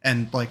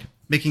 and like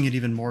making it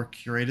even more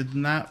curated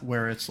than that,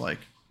 where it's like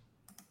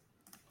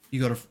you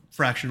go to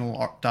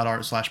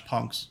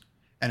fractional.art/punks,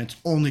 and it's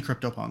only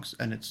CryptoPunks,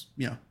 and it's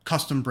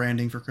custom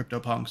branding for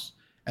CryptoPunks,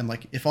 and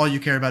like if all you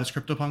care about is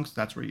CryptoPunks,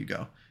 that's where you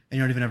go, and you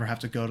don't even ever have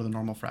to go to the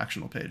normal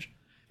Fractional page.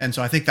 And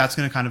so I think that's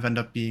going to kind of end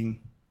up being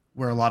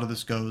where a lot of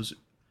this goes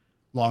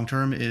long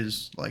term,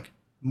 is like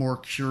more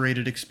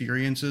curated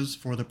experiences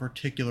for the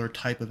particular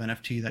type of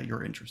NFT that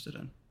you're interested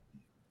in.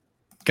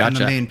 Gotcha. And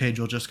the main page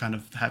will just kind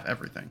of have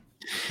everything,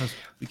 because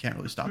we can't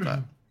really stop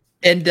that.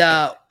 And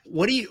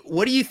what are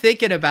you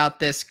thinking about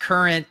this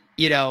current,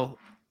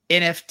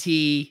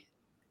 NFT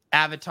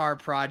avatar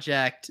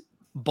project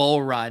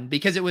bull run?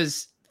 Because it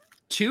was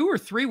 2 or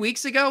 3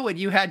 weeks ago when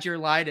you had your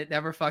line, "It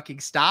never fucking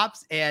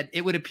stops," and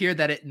it would appear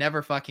that it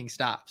never fucking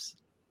stops.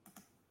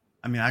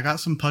 I mean, I got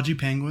some pudgy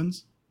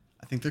penguins.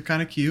 I think they're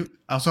kind of cute.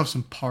 I also have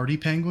some party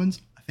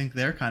penguins. I think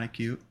they're kind of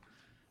cute.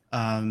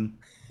 Can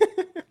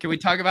we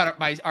talk about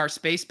our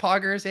space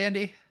poggers,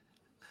 Andy?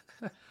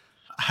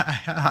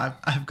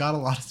 I've got a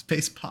lot of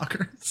space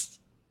poggers.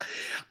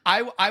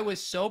 I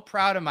was so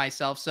proud of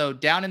myself. So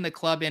down in the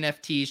Club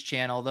NFTs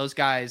channel, those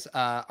guys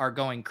are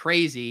going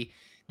crazy.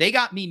 They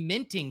got me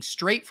minting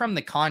straight from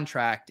the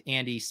contract,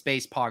 Andy,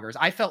 space poggers.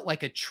 I felt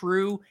like a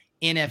true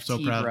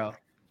NFT bro.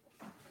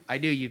 I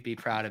knew you'd be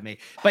proud of me.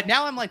 But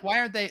now I'm like, why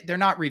aren't they're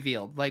not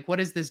revealed? Like, what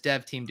is this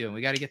dev team doing?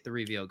 We got to get the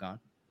reveal going.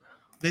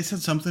 They said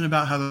something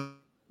about how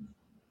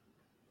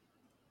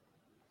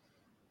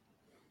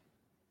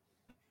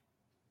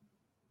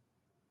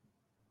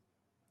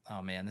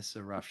Oh man, this is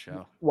a rough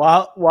show.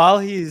 While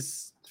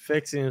he's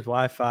fixing his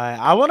Wi-Fi,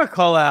 I want to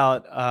call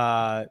out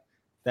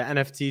the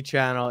NFT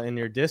channel in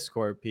your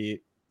Discord,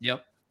 Pete.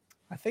 Yep.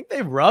 I think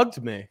they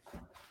rugged me.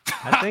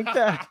 I think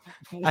that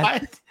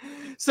What?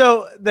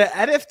 So the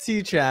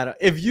NFT channel,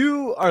 if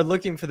you are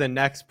looking for the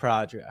next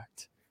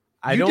project,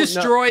 I You don't know.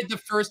 destroyed the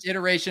first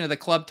iteration of the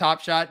Club Top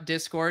Shot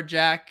Discord,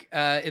 Jack,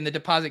 in the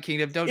Deposit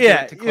Kingdom. Don't do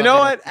it to Club you know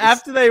what? NFTs.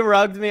 After they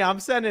rugged me, I'm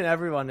sending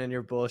everyone in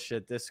your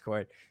bullshit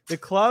Discord. The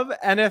Club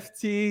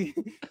NFT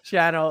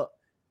channel,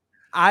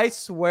 I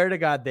swear to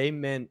God, they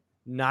mint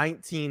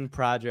 19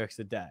 projects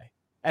a day.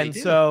 And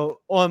so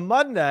on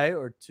Monday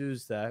or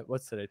Tuesday,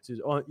 what's today?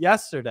 Tuesday.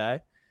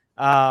 Yesterday,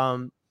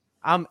 I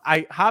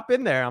hop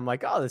in there. I'm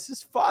like, oh, this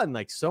is fun.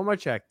 Like so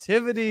much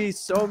activity,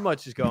 so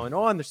much is going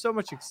on. There's so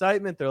much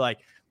excitement. They're like,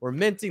 we're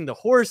minting the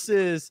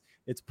horses.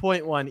 It's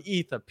 0.1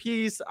 ETH a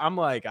piece. I'm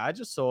like, I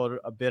just sold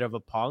a bit of a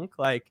punk.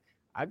 Like,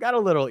 I've got a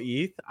little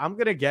ETH. I'm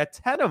going to get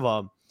 10 of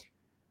them.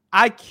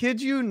 I kid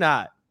you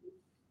not.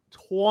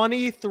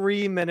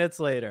 23 minutes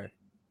later,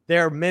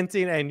 they're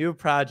minting a new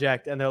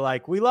project. And they're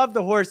like, we love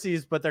the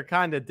horses, but they're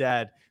kind of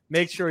dead.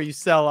 Make sure you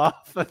sell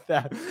off of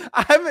them.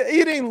 I'm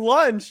eating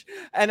lunch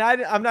and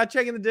I'm not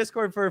checking the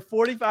Discord for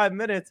 45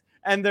 minutes.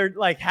 And they're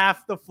like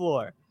half the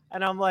floor.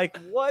 And I'm like,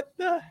 what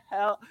the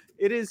hell?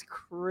 It is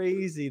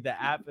crazy,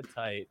 the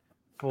appetite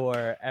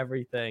for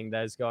everything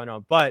that is going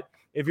on. But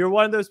if you're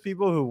one of those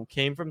people who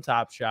came from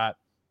Top Shot,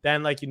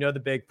 then like, you know, the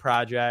big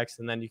projects,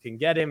 and then you can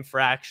get in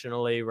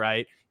fractionally,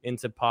 right,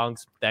 into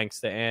punks, thanks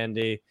to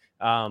Andy.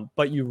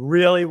 But you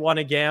really want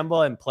to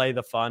gamble and play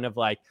the fun of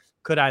like,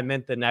 could I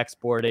mint the next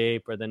Bored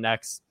Ape or the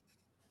next,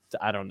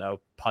 I don't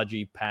know,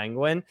 pudgy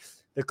penguin?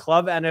 The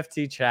Club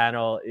NFT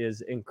channel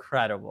is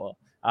incredible.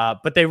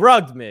 But they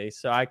rugged me,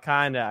 so I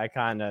kind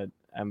of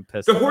am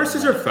pissed. The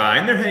horses are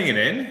fine; they're hanging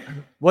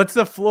in. What's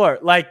the floor?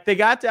 Like they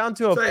got down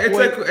to It's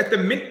like at the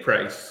mint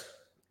price.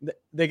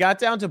 They got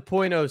down to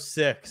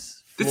 0.06.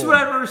 This is what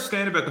I don't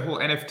understand about the whole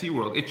NFT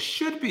world. It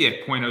should be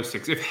at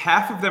 0.06. If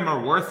half of them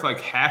are worth like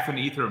half an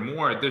ETH or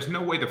more, there's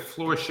no way the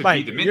floor should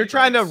be the mint. You're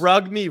trying to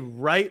rug me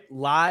right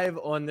live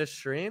on this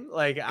stream?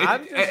 Like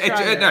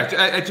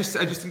I just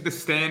think the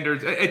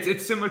standards.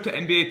 It's similar to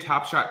NBA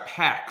Top Shot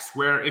packs,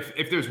 where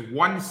if there's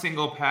one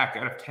single pack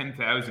out of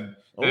 10,000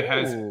 that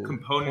has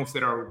components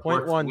that are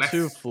worth 0.12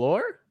 less.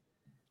 floor.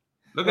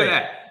 Look at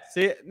that.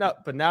 See, no,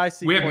 but now I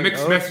see. We have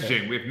mixed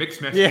messaging. We have mixed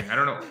messaging. Yeah. I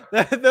don't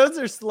know. Those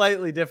are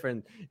slightly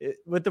different.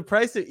 With the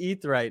price of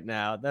ETH right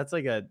now, that's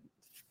like a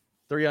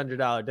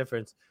 $300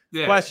 difference.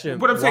 Yeah. Question.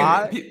 What I'm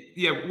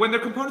saying, when the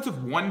components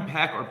of one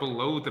pack are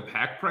below the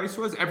pack price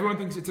was, everyone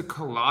thinks it's a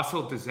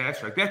colossal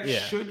disaster. Like that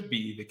should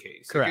be the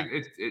case. Correct.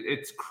 Like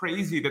it's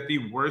crazy that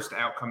the worst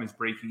outcome is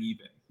breaking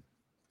even.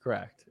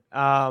 Correct.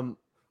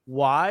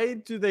 Why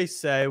do they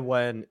say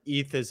when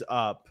ETH is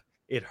up,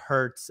 it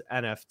hurts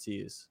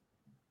NFTs?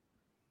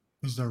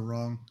 Because they're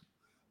wrong.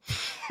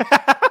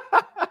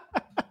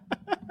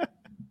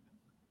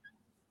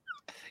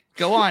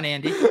 Go on,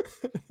 Andy.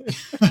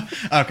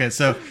 Okay,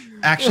 so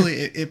actually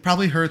it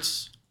probably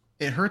hurts.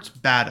 It hurts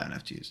bad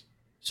NFTs.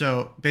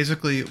 So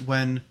basically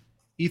when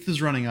ETH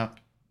is running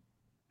up,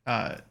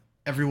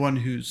 everyone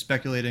who's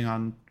speculating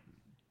on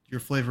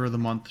your flavor of the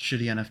month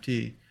shitty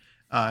NFT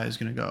is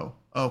going to go,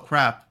 oh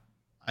crap,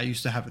 I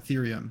used to have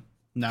Ethereum.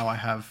 Now I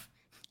have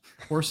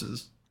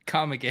horses.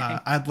 Comma game.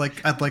 I'd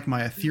like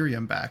my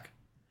Ethereum back.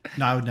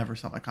 No, I would never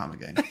sell my comma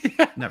game.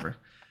 Never.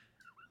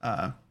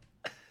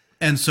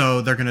 And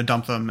so they're going to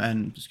dump them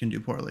and just going to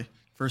do poorly.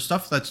 For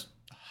stuff that's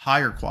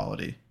higher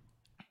quality.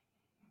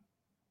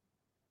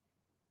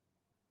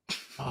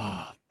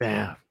 Oh,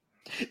 damn.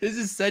 This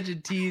is such a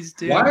tease,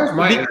 dude. Why does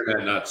my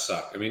internet not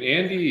suck? I mean,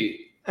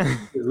 Andy is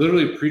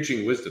literally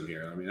preaching wisdom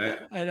here. I mean,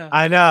 I know.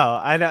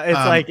 I know. It's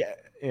like,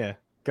 yeah,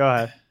 go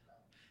ahead.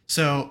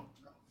 So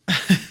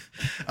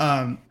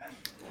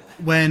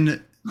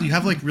when you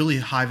have like really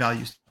high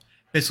values,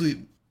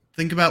 basically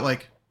think about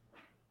like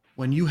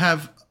when you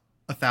have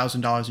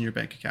 $1,000 in your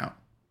bank account,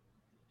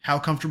 how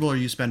comfortable are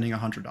you spending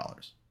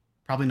 $100?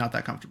 Probably not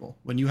that comfortable.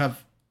 When you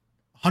have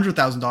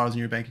 $100,000 in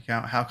your bank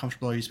account, how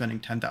comfortable are you spending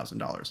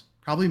 $10,000?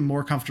 Probably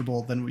more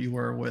comfortable than you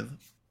were with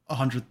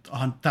 $100,000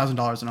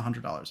 and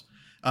 $100.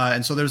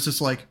 And so there's this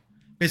like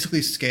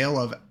basically scale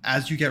of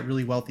as you get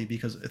really wealthy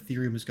because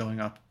Ethereum is going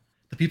up.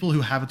 The people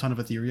who have a ton of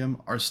Ethereum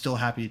are still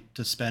happy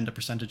to spend a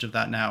percentage of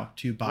that now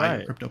to buy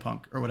Right.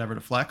 CryptoPunk or whatever to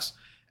flex.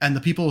 And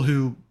the people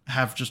who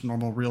have just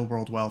normal real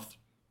world wealth,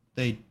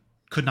 they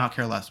could not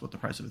care less what the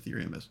price of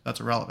Ethereum is. That's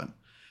irrelevant.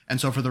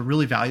 And so for the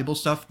really valuable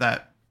stuff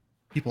that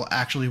people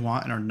actually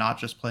want and are not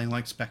just playing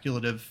like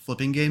speculative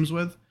flipping games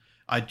with,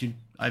 I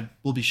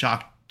will be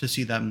shocked to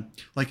see them,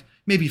 like,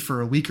 maybe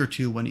for a week or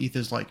two when ETH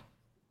is like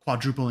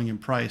quadrupling in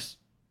price,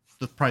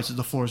 the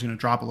floor is going to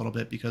drop a little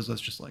bit because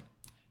that's just like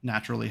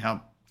naturally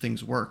how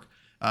things work.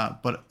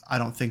 But I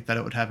don't think that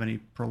it would have any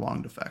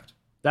prolonged effect.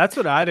 That's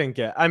what I didn't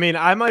get. I mean,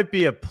 I might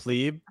be a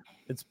plebe.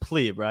 It's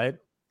plebe, right?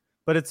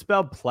 But it's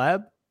spelled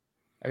pleb.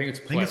 I think it's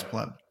I think it's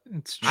pleb.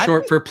 It's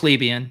short for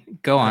plebeian.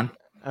 Go on.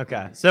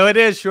 Okay, so it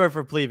is short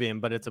for plebeian,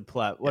 but it's a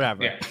pleb.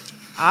 Whatever. Yeah.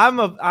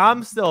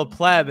 I'm still a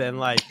pleb, and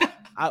like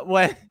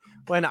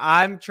when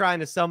I'm trying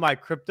to sell my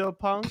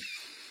CryptoPunk,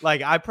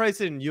 like I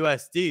price it in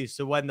USD.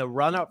 So when the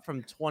run up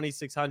from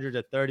 2,600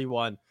 to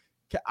 31,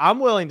 I'm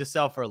willing to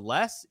sell for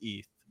less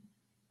ETH.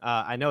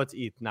 I know it's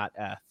ETH, not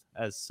ETH,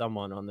 as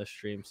someone on the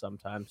stream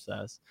sometimes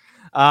says.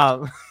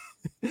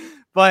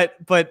 But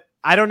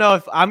I don't know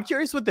if I'm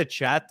curious what the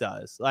chat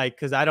does, like,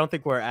 because I don't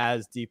think we're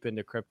as deep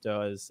into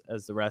crypto as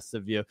the rest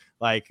of you.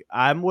 Like,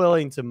 I'm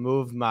willing to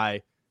move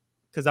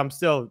because I'm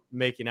still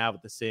making out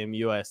with the same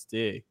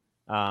USD.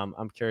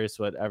 I'm curious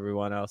what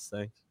everyone else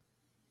thinks.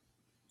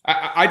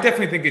 I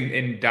definitely think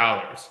in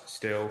dollars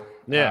still.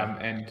 Yeah.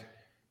 And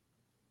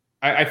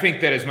I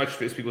think that as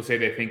much as people say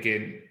they think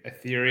in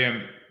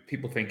Ethereum,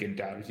 people think in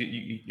dollars.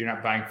 You're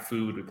not buying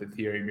food with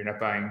Ethereum. You're not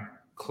buying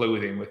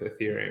clothing with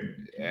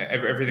Ethereum.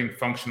 Everything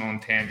functional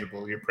and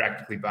tangible, you're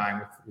practically buying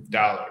with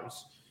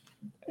dollars.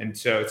 And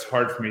so it's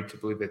hard for me to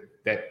believe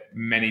that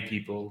many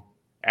people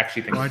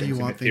actually think. Why do you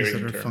want things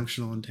that are terms.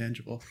 functional and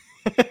tangible?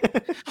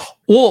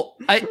 Well,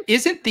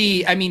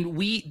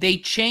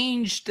 they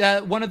changed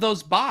one of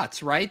those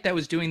bots, right? That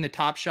was doing the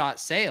Top Shot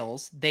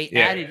sales. They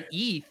added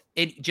ETH.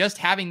 It just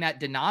having that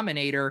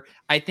denominator,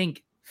 I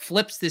think,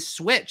 flips this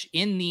switch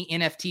in the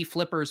NFT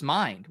flipper's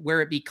mind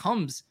where it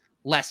becomes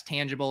less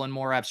tangible and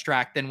more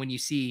abstract than when you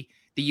see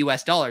the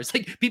US dollars.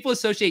 Like, people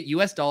associate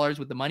US dollars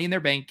with the money in their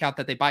bank account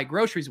that they buy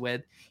groceries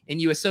with, and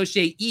you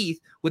associate ETH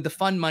with the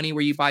fun money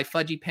where you buy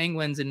fudgy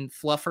penguins and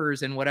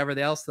fluffers and whatever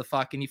else the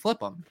fuck, and you flip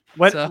them.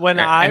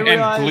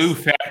 And glue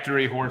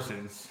factory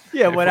horses.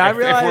 Yeah, if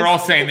we're all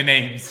saying the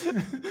names.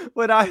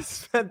 When I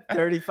spent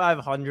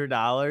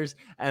 $3,500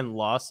 and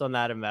lost on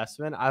that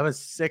investment, I was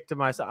sick to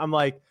myself. I'm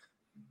like,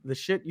 the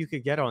shit you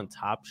could get on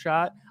Top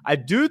Shot. I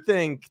do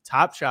think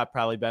Top Shot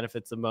probably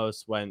benefits the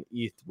most when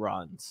ETH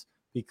runs,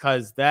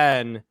 because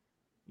then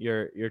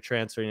you're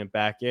transferring it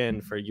back in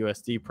for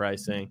USD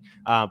pricing.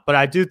 But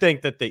I do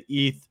think that the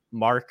ETH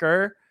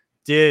marker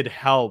did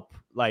help,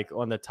 like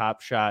on the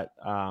Top Shot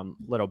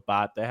little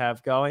bot they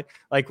have going.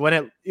 Like when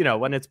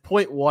it's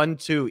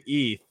 0.12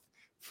 ETH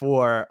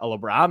for a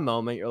LeBron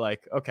moment, you're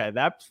like, okay,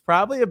 that's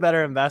probably a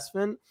better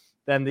investment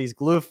than these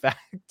glue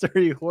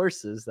factory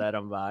horses that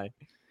I'm buying.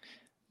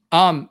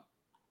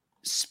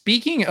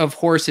 Speaking of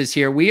horses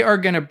here, we are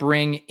going to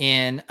bring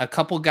in a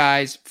couple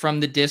guys from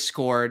the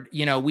Discord.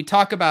 You know, we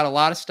talk about a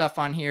lot of stuff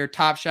on here.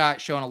 Top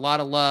Shot showing a lot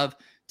of love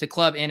to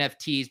Club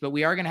NFTs, but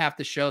we are going to have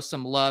to show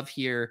some love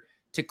here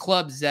to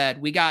Club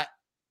Zed. We got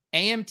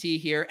AMT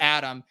here,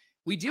 Adam.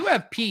 We do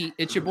have Pete.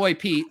 It's your boy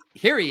Pete.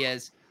 Here he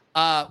is.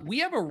 We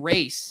have a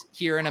race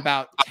here in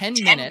about 10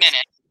 minutes.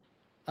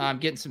 I'm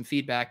getting some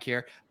feedback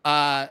here.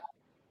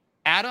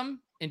 Adam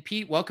and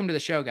Pete, welcome to the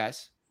show,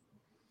 guys.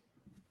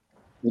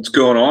 What's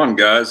going on,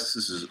 guys?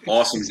 This is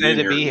awesome.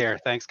 Excited to be here.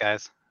 Thanks,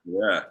 guys.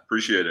 Yeah,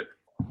 appreciate it.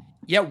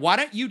 Yeah, why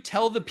don't you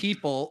tell the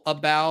people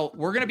about,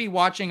 we're going to be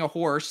watching a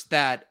horse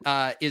that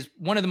is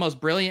one of the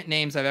most brilliant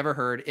names I've ever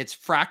heard. It's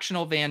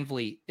Fractional Van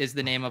Vliet is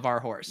the name of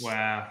our horse.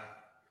 Wow.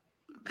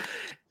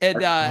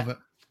 And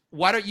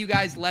why don't you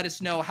guys let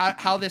us know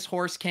how this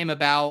horse came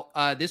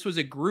about? This was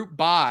a group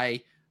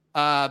buy,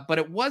 but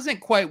it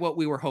wasn't quite what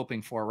we were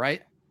hoping for,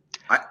 right?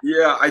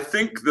 I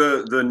think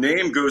the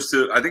name goes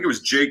to, I think it was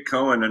Jake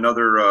Cohen,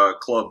 another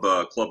club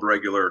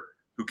regular,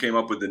 who came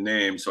up with the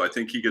name. So I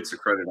think he gets the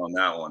credit on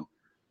that one.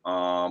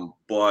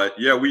 But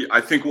yeah, I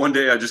think one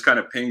day I just kind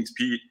of pinged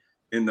Pete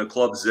in the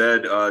Club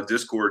Zed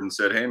Discord and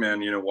said, hey man,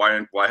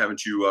 why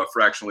haven't you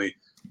fractionally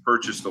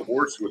purchased the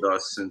horse with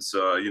us, since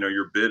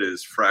your bid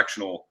is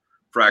fractional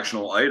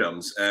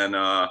items? And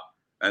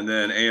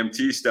then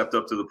AMT stepped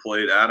up to the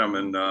plate, Adam,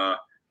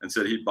 and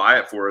said he'd buy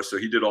it for us. So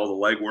he did all the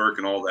legwork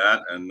and all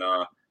that. And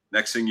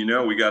next thing you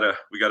know, we got a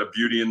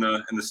beauty in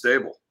the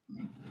stable.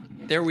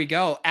 There we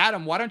go.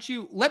 Adam, why don't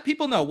you let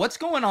people know what's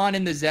going on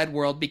in the Zed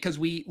world? Because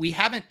we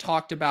haven't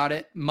talked about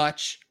it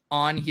much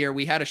on here.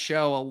 We had a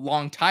show a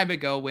long time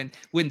ago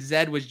when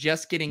Zed was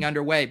just getting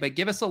underway, but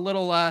give us a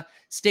little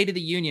state of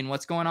the union.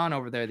 What's going on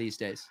over there these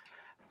days?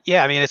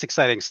 Yeah, I mean, it's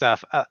exciting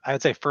stuff. I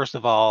would say, first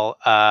of all,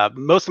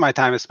 most of my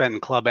time is spent in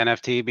Club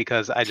NFT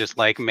because I just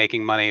like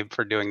making money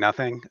for doing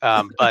nothing.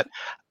 But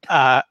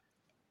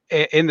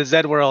in the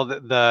Zed world,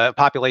 the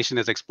population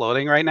is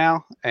exploding right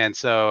now, and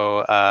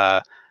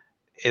so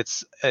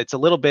it's a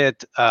little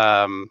bit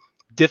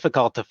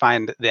difficult to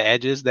find the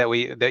edges that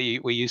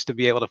we used to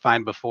be able to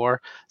find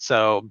before.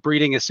 So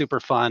breeding is super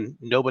fun.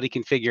 Nobody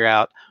can figure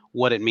out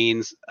what it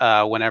means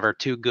whenever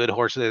two good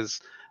horses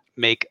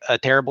make a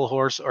terrible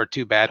horse or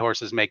two bad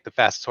horses make the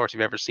fastest horse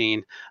you've ever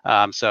seen.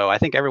 So I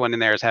think everyone in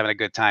there is having a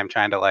good time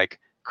trying to like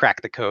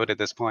crack the code at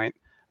this point.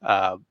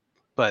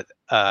 But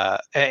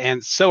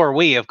and so are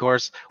we, of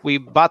course. We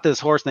bought this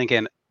horse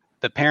thinking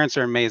the parents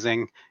are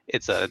amazing.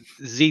 It's a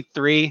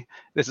Z3.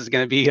 This is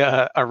going to be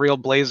a real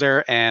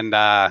blazer,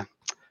 and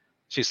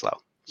she's slow.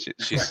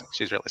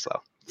 She's really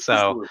slow.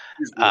 So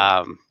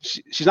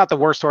she's not the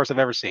worst horse I've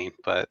ever seen,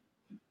 but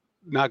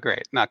not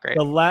great. Not great.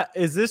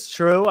 Is this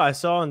true? I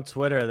saw on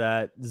Twitter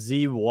that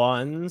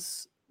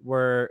Z1s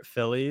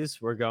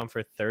fillies were going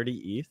for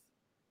 30 ETH.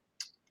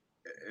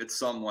 It's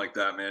something like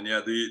that, man. Yeah,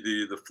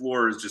 the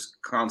floor is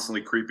just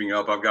constantly creeping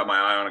up. I've got my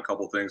eye on a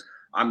couple things.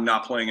 I'm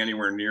not playing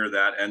anywhere near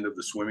that end of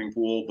the swimming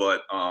pool,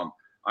 but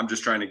I'm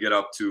just trying to get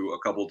up to a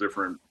couple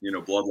different,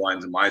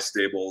 bloodlines in my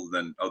stable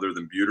other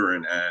than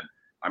Buterin. And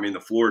I mean,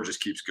 the floor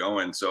just keeps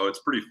going. So it's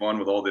pretty fun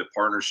with all the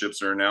partnerships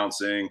they're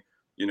announcing,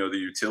 the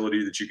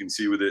utility that you can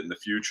see with it in the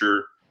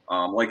future.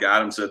 Like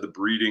Adam said, the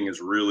breeding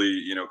is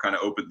really, kind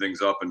of opened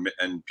things up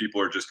and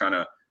people are just kind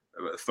of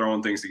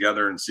throwing things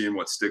together and seeing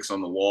what sticks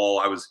on the wall.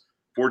 I was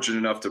fortunate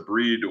enough to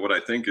breed what I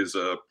think is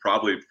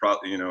probably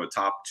a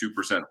top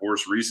 2%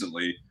 horse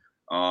recently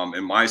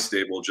in my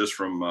stable, just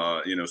from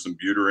some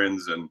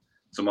Buterins and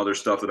some other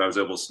stuff that I was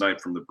able to snipe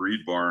from the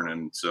breed barn.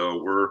 And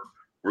so we're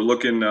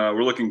looking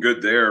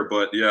good there.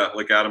 But yeah,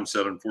 like Adam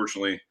said,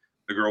 unfortunately,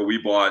 the girl we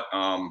bought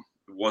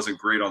wasn't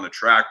great on the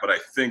track, but I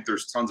think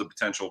there's tons of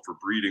potential for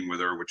breeding with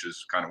her, which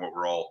is kind of what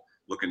we're all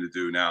looking to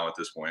do now at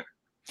this point.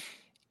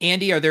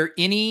 Andy, are there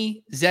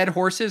any Zed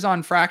horses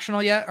on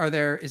fractional yet?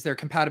 Is there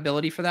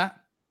compatibility for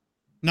that?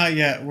 Not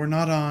yet. We're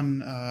not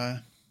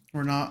on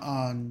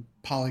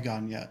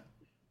Polygon yet.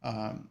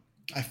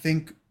 I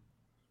think,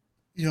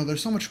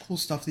 there's so much cool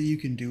stuff that you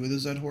can do with a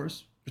Zed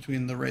horse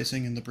between the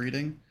racing and the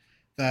breeding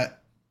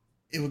that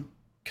it would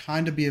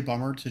kind of be a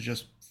bummer to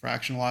just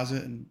fractionalize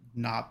it and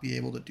not be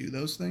able to do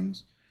those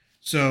things.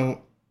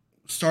 So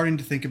starting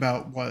to think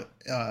about what,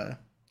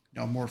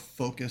 more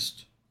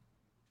focused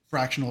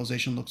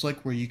fractionalization looks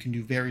like, where you can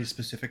do very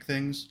specific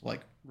things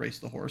like race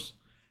the horse.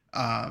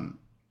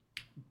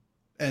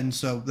 And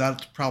so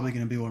that's probably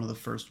going to be one of the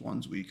first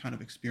ones we kind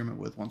of experiment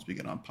with once we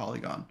get on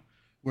Polygon,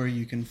 where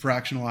you can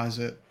fractionalize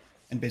it.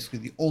 And basically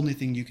the only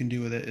thing you can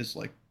do with it is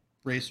like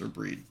race or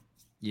breed.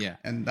 Yeah.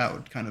 And that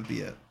would kind of be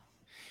it.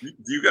 Do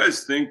you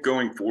guys think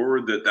going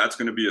forward that that's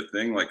going to be a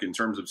thing? Like in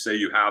terms of, say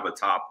you have a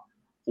top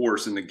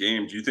horse in the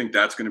game, do you think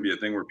that's going to be a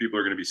thing where people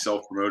are going to be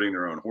self-promoting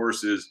their own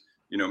horses?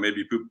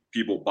 Maybe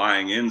people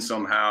buying in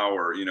somehow,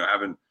 or,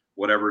 having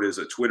whatever it is,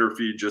 a Twitter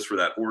feed just for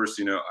that horse.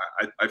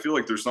 I feel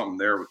like there's something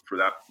there for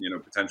that,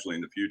 potentially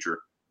in the future.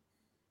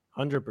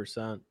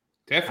 100%.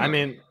 Definitely. I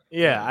mean,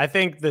 yeah, I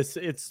think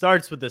it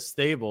starts with the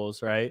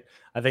stables, right?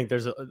 I think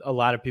there's a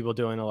lot of people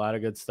doing a lot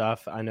of good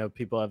stuff. I know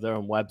people have their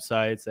own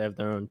websites. They have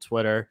their own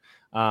Twitter.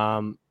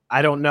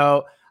 I don't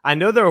know. I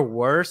know there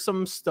were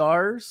some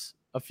stars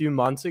a few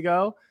months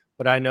ago,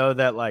 but I know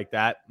that like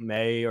that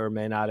may or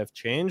may not have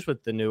changed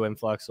with the new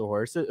influx of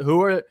horses.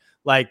 Who are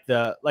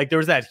there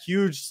was that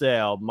huge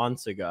sale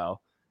months ago,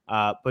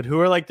 but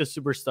who are like the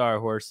superstar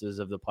horses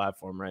of the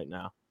platform right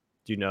now?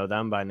 Do you know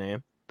them by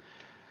name?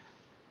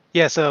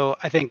 Yeah, so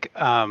I think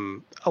a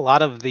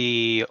lot of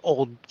the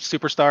old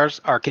superstars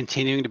are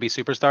continuing to be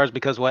superstars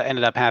because what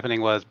ended up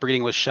happening was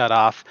breeding was shut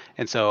off,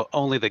 and so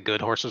only the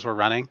good horses were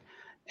running.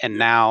 And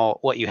now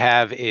what you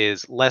have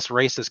is less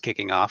races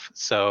kicking off.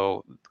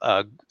 So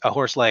a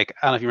horse like,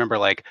 I don't know if you remember,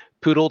 like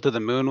Poodle to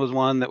the Moon was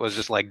one that was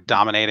just like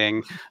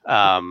dominating.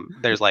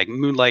 There's like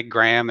Moonlight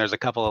Graham. There's a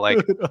couple of like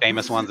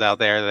famous ones out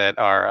there that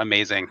are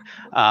amazing.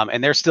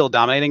 And they're still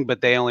dominating, but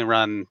they only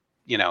run,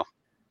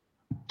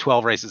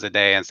 12 races a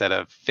day instead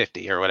of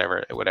 50 or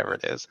whatever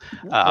it is.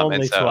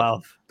 Only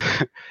 12.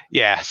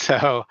 Yeah.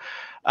 So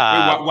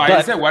why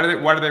is that? Why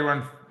do they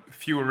run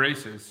fewer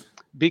races?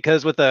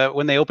 Because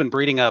when they open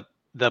breeding up,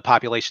 the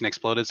population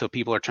exploded. So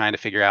people are trying to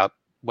figure out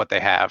what they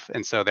have.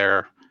 And so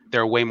there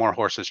are way more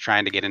horses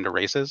trying to get into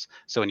races.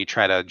 So when you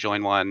try to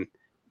join one,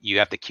 you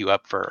have to queue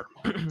up for,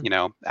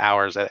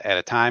 hours at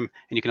a time,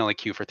 and you can only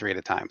queue for 3 at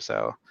a time.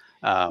 So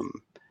I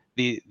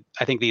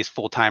think these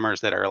full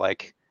timers that are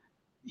like,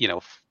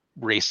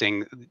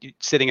 racing,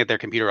 sitting at their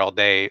computer all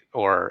day,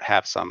 or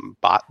have some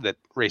bot that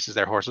races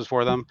their horses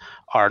for them,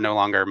 are no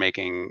longer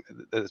making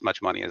as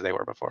much money as they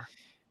were before.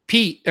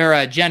 Pete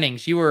or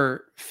Jennings, you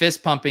were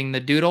fist pumping the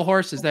Doodle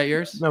horse. Is that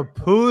yours? No,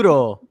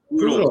 Poodle.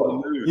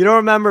 You don't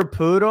remember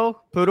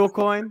Poodle? Poodle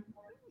coin?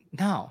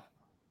 No.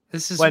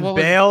 This is when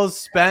Bales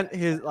spent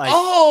his like.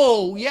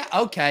 Oh yeah,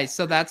 okay.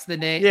 So that's the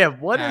name. Yeah.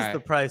 What is the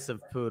price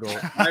of Poodle?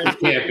 It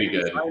can't be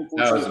good.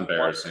 That was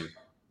embarrassing.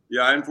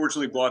 Yeah, I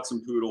unfortunately bought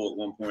some Poodle at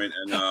one point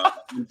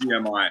and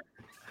GMI.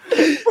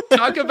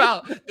 Talk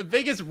about the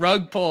biggest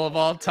rug pull of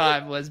all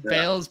time was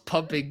Bale's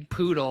pumping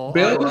Poodle.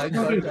 Bale was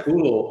pumping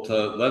Poodle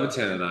to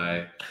Levitan and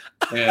I,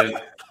 and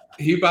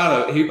he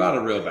bought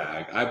a real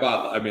bag.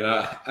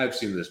 I've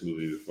seen this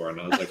movie before,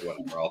 and I was like,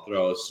 whatever, I'll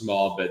throw a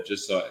small bit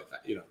just so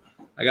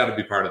I got to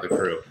be part of the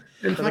crew.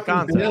 And For the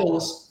concept.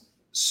 Bale's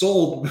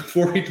sold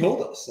before he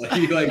told us. Like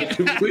he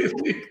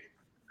completely,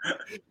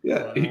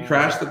 he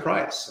crashed the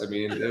price. I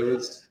mean, it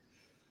was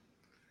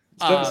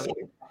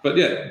devastating. But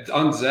yeah,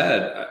 on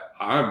Zed,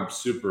 I'm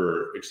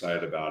super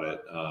excited about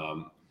it.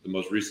 The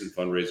most recent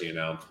fundraising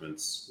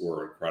announcements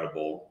were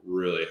incredible,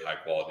 really high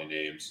quality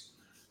names.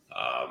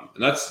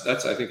 And that's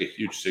I think a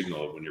huge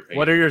signal when you're paying.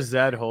 What are your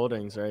Zed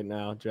holdings right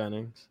now,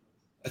 Jennings?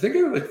 I think I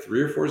have like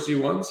 3 or 4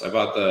 Z1s. I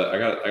got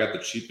the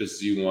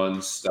cheapest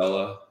Z1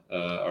 Stella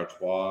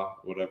Artois,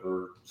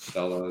 whatever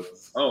Stella.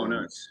 Oh,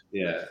 nice.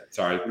 Yeah,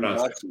 sorry, I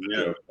pronounced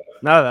it.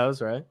 No, that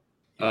was right.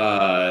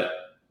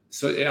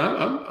 So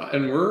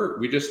yeah,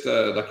 we just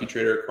Lucky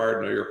Trader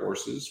acquired Know Your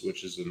Horses,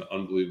 which is an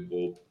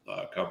unbelievable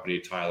company.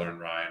 Tyler and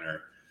Ryan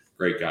are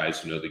great guys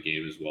who know the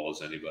game as well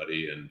as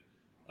anybody, and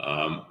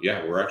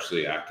we're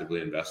actually actively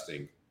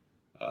investing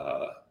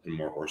in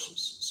more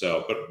horses.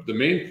 So, but the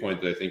main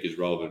point that I think is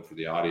relevant for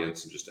the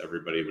audience and just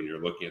everybody when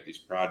you're looking at these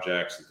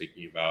projects and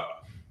thinking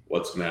about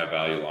what's going to have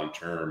value long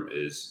term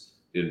is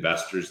the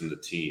investors and the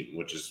team,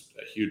 which is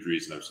a huge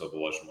reason I'm so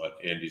bullish on what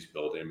Andy's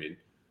building. I mean,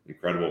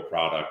 incredible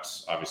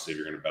products. Obviously, if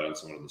you're going to bet on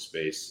someone in the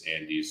space,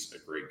 Andy's a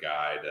great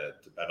guy to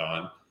bet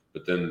on.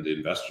 But then the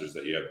investors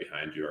that you have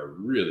behind you are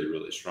really,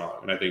 really strong.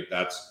 And I think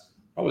that's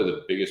probably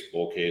the biggest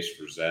bull case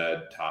for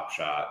Zed, Top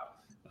Shot,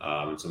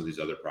 and some of these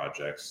other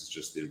projects is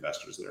just the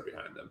investors that are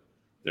behind them.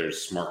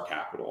 There's smart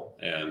capital.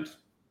 And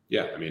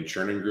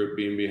Chernin Group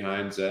being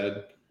behind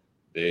Zed,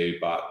 they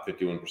bought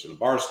 51% of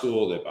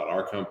Barstool. They bought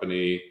our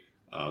company.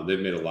 They've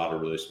made a lot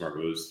of really smart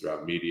moves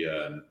throughout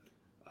media. And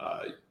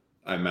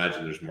I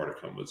imagine there's more to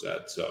come with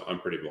Zed. So I'm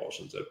pretty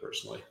bullish on Zed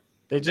personally.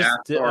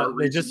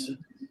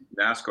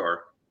 NASCAR.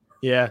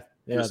 Yeah,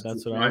 that's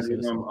what I was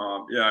going to say.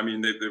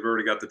 They've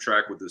already got the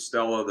track with the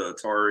Stella, the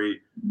Atari.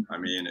 I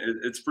mean,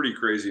 it's pretty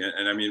crazy.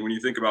 And I mean, when you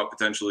think about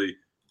potentially,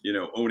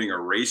 owning a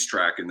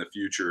racetrack in the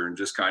future and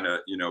just kind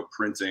of,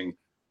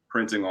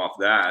 printing off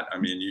that, I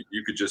mean,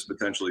 you could just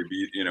potentially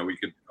be, we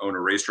could own a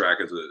racetrack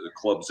as a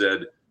Club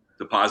Zed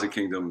Deposit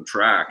Kingdom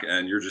track,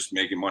 and you're just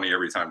making money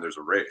every time the's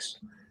a race.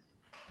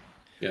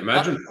 Yeah,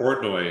 imagine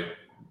Portnoy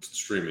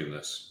streaming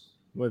this.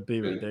 Would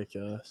be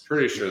ridiculous.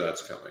 Pretty sure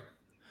that's coming.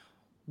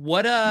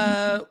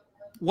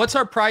 What's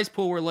our prize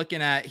pool we're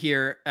looking at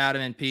here,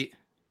 Adam and Pete?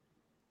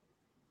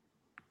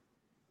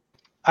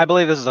 I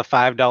believe this is a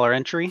 $5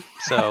 entry,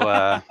 so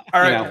all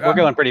right, we're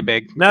going pretty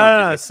big.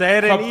 No, say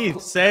it in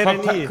ETH. Say it in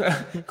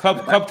ETH.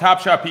 Club Top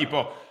Shot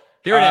people.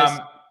 Here it is.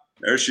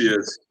 There she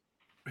is.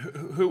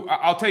 Who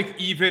I'll take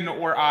even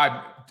or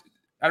odd.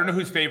 I don't know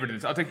whose favorite it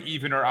is. I'll take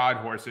even or odd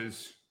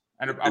horses.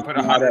 And I'll put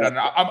 100 on.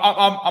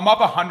 I'm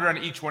up 100 on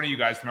each one of you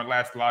guys from my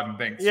last lot and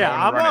things. Yeah, so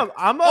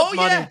I'm up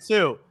money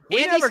too. We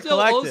Andy never still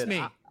collected. owes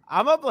me.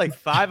 I'm up like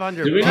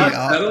 500. Do we not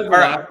settle the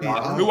last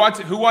lot? Who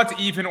wants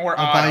even or odd?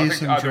 I'll take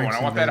the other one.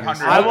 I want that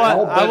 100.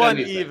 I want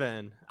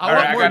even. I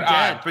want more got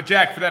dead. odd. But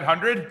Jack, for that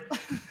 100,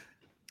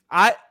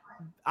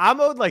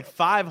 I'm owed like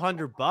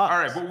 $500. all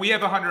right. But we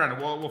have 100 on it.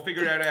 We'll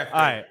figure it out after.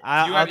 All right, You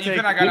I'll got take.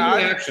 even. I got Give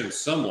me odd. action,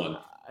 someone.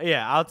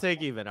 Yeah, I'll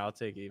take even. All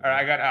right,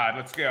 I got odd.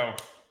 Let's go.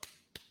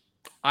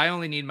 I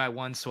only need my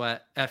one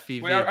sweat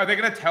FVV. Wait, are they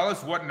going to tell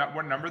us what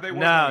number they were?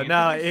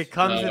 No, it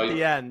comes at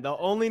the end. The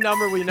only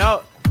number we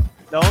know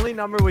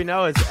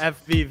is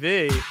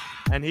FVV,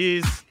 and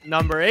he's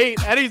number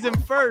 8, and he's in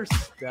first.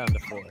 Down to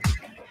 4.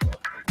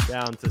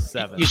 Down to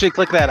 7. You should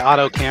click that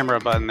auto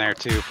camera button there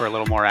too for a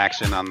little more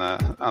action on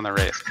the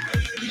race.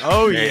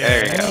 Oh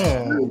There yeah.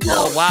 you go.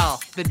 Oh wow,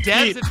 the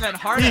devs have been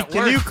hard at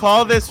Can work. you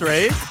call this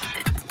race?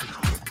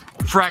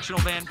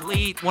 Fractional Van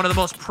Vliet, one of the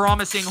most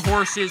promising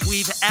horses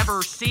we've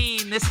ever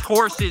seen. This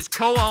horse is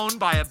co-owned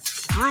by a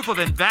group of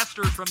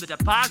investors from the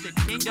Deposit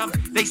Kingdom.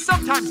 They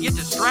sometimes get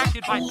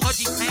distracted by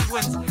pudgy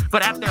penguins,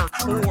 but at their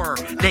core,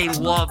 they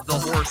love the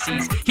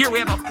horses. Here we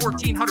have a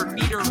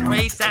 1,400-meter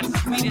race at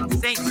Sweden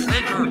St.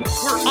 Peter.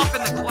 We're up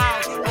in the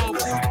clouds,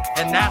 folks,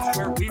 and that's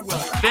where we will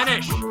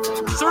finish.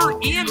 Sir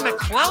Ian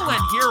McClellan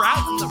here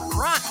out in the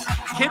front.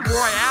 Kid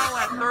Royale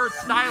at third,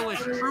 Stylish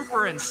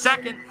Trooper in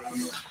second.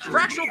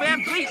 Fractional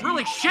Van Vliet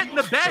really shitting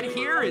the bed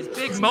here. His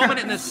big moment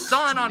in the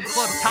sun on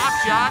Club Top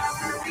Shot.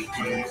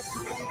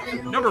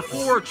 Number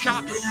 4,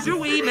 Chop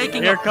Suey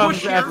making Here a comes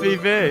push here.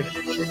 FVV.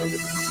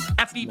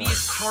 FVV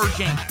is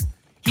charging.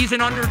 He's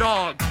an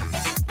underdog.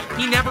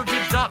 He never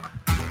gives up.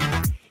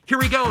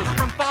 Here he goes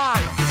from 5.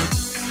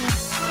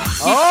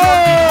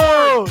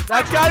 Oh,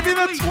 that's got to be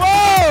the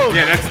 12.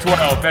 Yeah, that's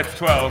 12. That's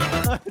 12.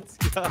 Let's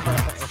go.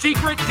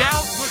 Secret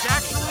Doubt was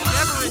actually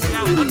never in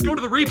doubt. Let's go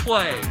to the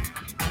replay.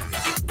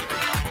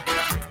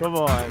 Come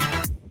on.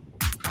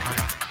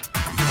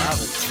 That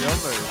was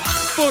silver.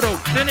 Photo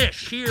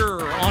finish here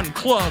on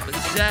Club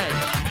Zed.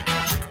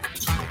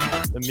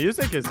 The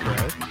music is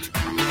good.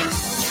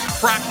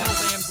 Fractional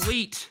Van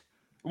Vliet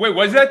Wait,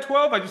 was that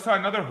 12? I just saw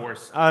another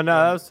horse. Oh no,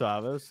 that was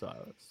 12. It was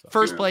 12.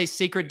 First place,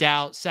 Secret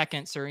Doubt.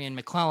 Second, Syrian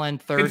McClellan.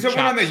 Third, Can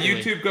someone on the Chop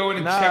Suey. YouTube go in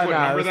and No, check what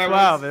number it was that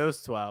 12. was? It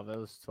was 12. It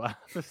was 12.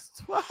 It was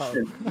 12.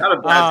 Not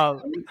a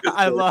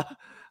bad.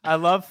 I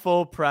love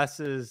Full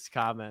Press's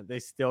comment. They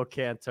still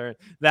can't turn.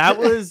 That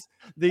was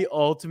the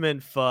ultimate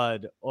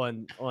FUD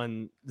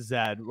on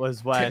Zed.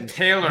 Was when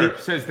Taylor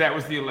says that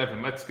was the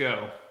 11. Let's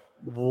go.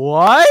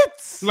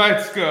 What?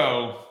 Let's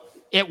go.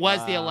 It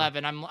was the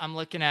 11. I'm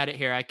looking at it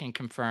here. I can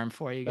confirm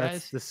for you guys.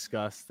 That's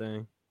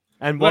disgusting.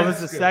 And what was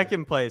the Let's go.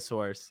 second place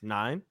horse?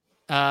 9?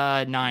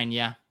 9,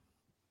 yeah.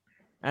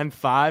 And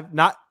 5?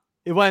 Not.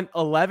 It went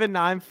 11,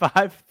 9,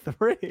 5,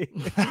 3.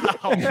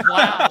 Oh,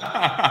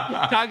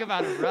 wow. Talk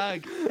about a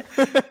rug.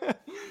 The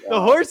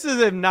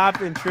horses have not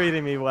been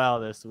treating me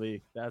well this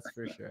week. That's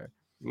for sure.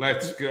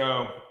 Let's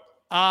go.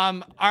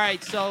 All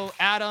right. So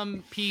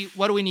Adam, Pete,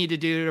 what do we need to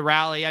do to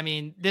rally? I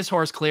mean, this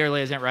horse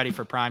clearly isn't ready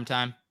for prime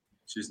time.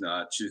 She's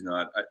not.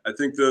 I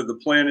think the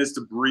plan is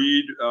to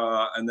breed,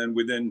 and then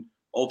within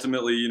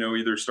ultimately,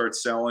 either start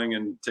selling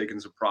and taking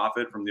some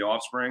profit from the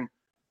offspring,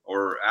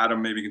 or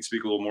Adam maybe can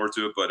speak a little more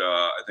to it. But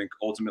I think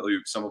ultimately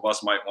some of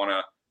us might want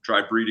to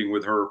try breeding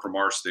with her from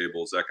our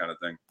stables, that kind of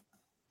thing.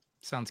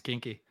 Sounds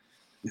kinky.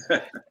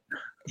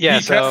 Yeah.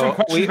 Pete, have some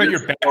questions we about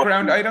your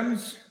background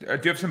items. Do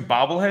you have some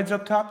bobbleheads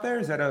up top there?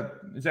 Is that a?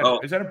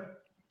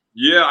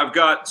 Yeah, I've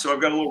got a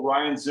little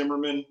Ryan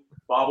Zimmerman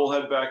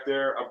bobblehead back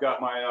there. I've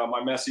got my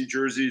my Messi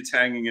jersey. It's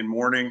hanging in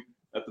mourning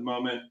at the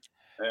moment,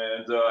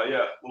 and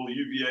little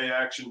UVA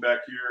action back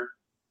here.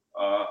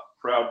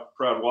 Proud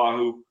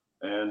Wahoo,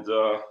 and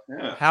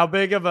yeah. How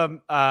big of a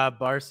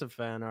Barca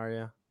fan are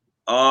you?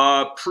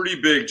 Pretty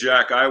big,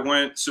 Jack. I'm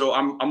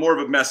more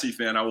of a Messi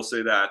fan. I will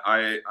say that.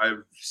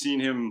 I've seen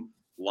him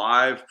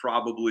live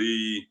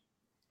probably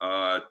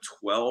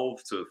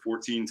 12 to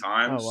 14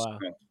 times. Oh wow.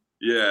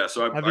 Yeah.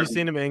 So have you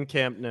seen him in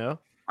Camp Nou?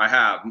 I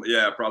have.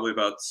 Yeah, probably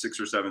about 6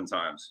 or 7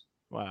 times.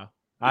 Wow.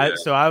 Yeah.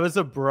 So I was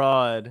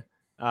abroad.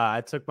 I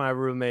took my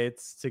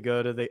roommates to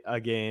go to a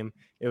game.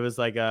 It was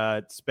like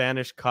a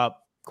Spanish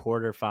Cup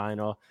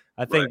quarterfinal.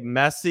 I think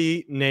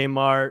Messi,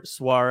 Neymar,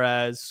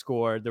 Suarez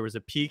scored. There was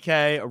a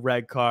PK, a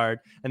red card,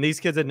 and these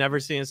kids had never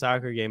seen a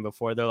soccer game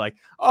before. They're like,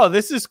 "Oh,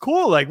 this is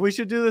cool. Like we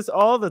should do this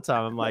all the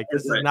time." I'm like,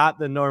 "This is not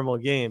the normal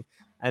game."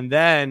 And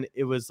then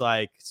it was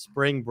like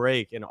spring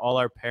break, and all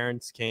our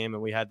parents came,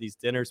 and we had these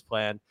dinners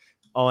planned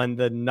on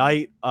the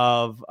night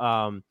of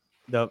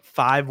the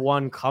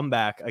 5-1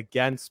 comeback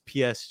against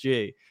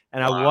PSG.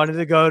 And I wanted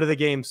to go to the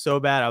game so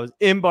bad. I was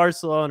in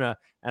Barcelona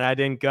and I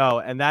didn't go.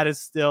 And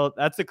that's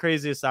the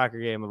craziest soccer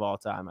game of all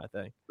time, I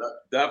think.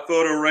 That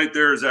photo right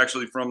there is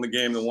actually from the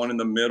game, the one in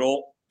the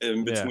middle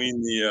in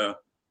between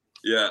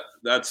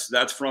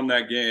that's from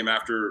that game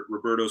after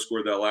Roberto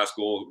scored that last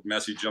goal.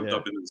 Messi jumped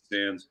up into the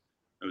stands.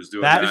 I was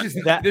doing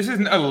that. This is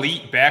an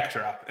elite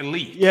backdrop.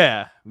 Elite.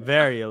 Yeah,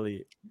 very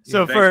elite.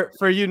 So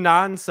for you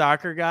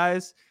non-soccer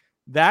guys,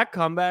 that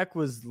comeback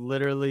was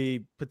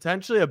literally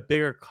potentially a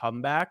bigger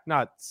comeback,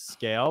 not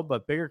scale,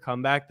 but bigger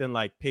comeback than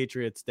like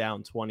Patriots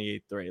down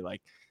 28-3.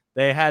 Like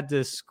they had to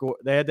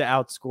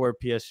outscore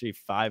PSG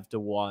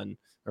 5-1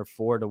 or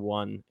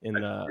 4-1 in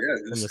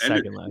the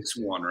second leg.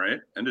 6-1, right?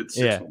 Ended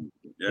 6-1.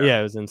 Yeah,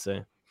 it was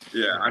insane.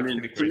 Yeah, I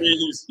mean, to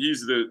me,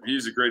 he's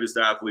the greatest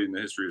athlete in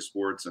the history of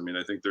sports. I mean,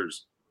 I think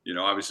there's,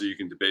 obviously you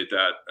can debate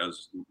that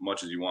as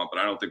much as you want, but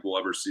I don't think we'll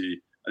ever see.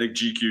 I think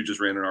GQ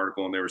just ran an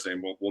article and they were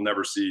saying we'll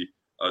never see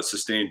a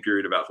sustained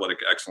period of athletic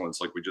excellence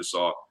like we just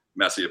saw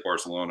Messi at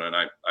Barcelona, and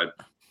I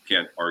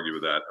can't argue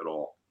with that at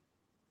all.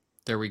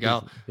 There we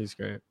go. He's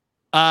great.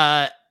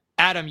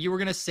 Adam, you were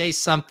going to say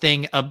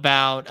something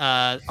about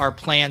our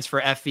plans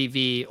for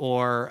FVV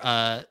or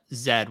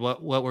Zed.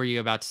 What were you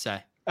about to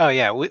say? Oh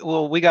yeah,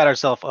 we got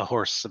ourselves a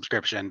horse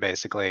subscription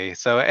basically.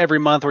 So every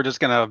month we're just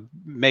gonna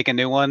make a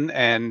new one,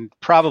 and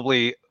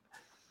probably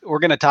we're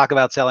gonna talk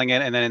about selling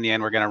it, and then in the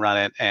end we're gonna run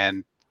it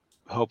and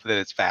hope that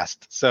it's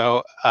fast.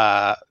 So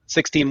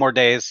 16 more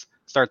days.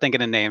 Start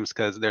thinking in names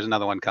because there's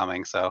another one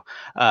coming. So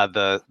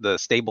the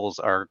stables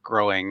are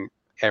growing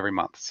every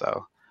month.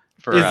 So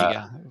for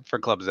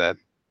Club Z.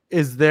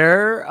 Is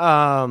there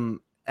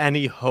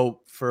any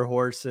hope for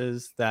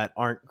horses that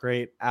aren't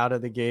great out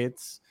of the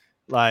gates?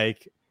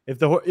 Like if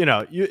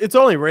it's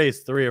only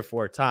raced 3 or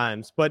 4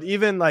 times, but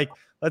even like,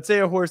 let's say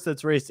a horse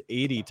that's raced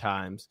 80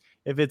 times,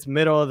 if it's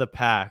middle of the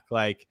pack,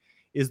 like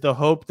is the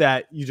hope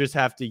that you just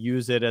have to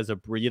use it as a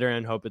breeder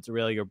and hope it's a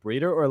really good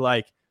breeder? Or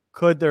like,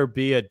 could there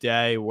be a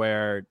day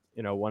where,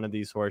 one of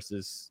these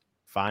horses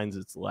finds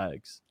its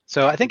legs?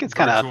 So I think it's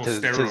kind of up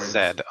to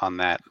Zed on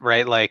that,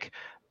 right? Like,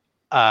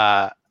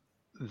 what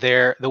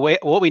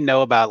we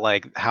know about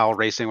like how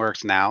racing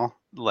works now,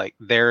 like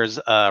there's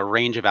a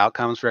range of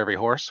outcomes for every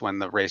horse when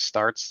the race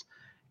starts,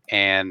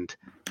 and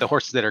the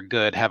horses that are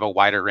good have a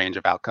wider range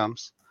of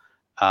outcomes.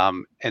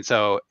 And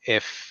so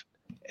if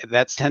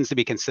that tends to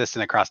be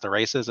consistent across the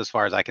races, as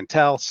far as I can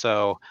tell.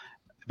 So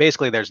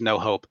basically there's no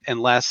hope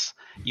unless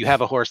you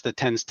have a horse that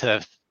tends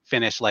to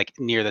finish like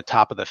near the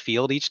top of the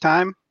field each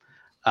time,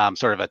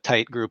 sort of a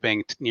tight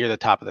grouping near the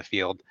top of the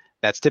field.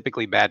 that's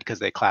typically bad because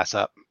they class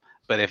up.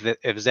 But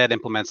if Zed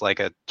implements like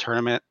a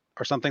tournament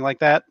or something like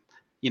that,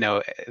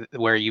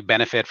 where you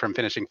benefit from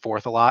finishing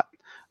fourth a lot,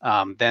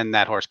 then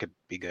that horse could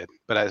be good.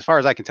 But as far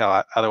as I can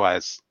tell,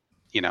 otherwise,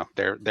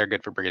 they're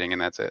good for breeding,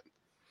 and that's it.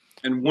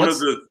 And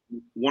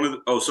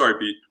oh, sorry,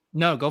 Pete.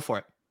 No, go for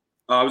it.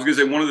 I was going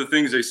to say one of the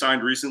things they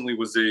signed recently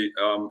was it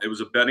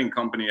was a betting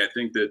company, I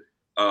think, that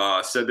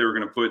said they were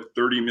going to put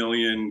 $30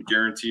 million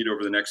guaranteed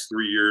over the next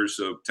 3 years,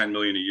 so $10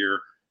 million a year,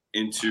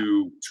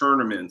 into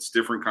tournaments,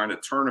 different kind of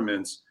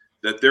tournaments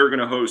that they're going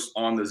to host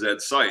on the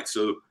Zed site.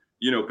 So,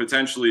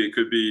 potentially it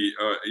could be,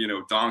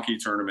 donkey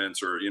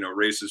tournaments or,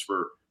 races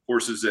for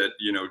horses that,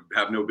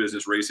 have no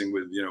business racing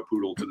with,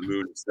 Poodle to the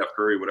Moon, Steph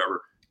Curry,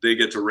 whatever. They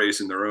get to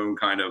race in their own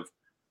kind of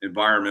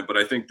environment. But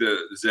I think the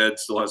Zed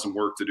still has some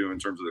work to do in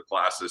terms of the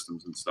class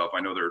systems and stuff.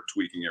 I know they're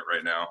tweaking it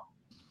right now.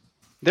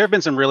 There have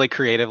been some really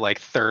creative, like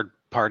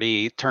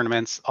third-party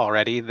tournaments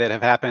already that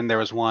have happened. There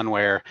was one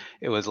where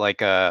it was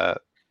like I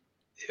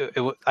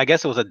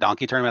guess it was a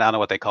donkey tournament. I don't know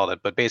what they called it,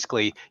 but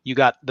basically you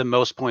got the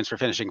most points for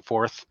finishing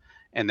fourth,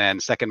 and then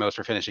second most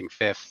for finishing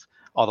fifth,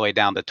 all the way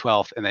down to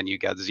 12th, and then you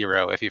got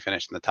 0 if you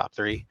finished in the top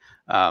 3.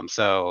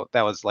 So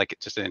that was like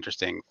just an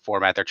interesting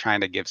format. They're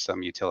trying to give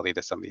some utility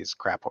to some of these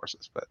crap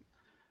horses, but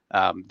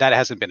that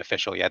hasn't been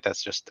official yet.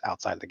 That's just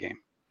outside of the game.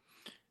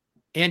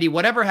 Andy,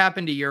 whatever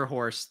happened to your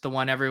horse? The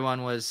one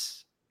everyone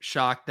was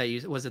shocked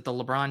that was it the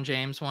LeBron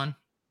James one?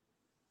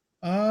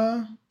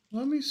 Let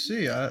me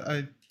see.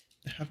 I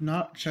have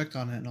not checked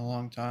on it in a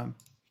long time.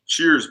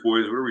 Cheers,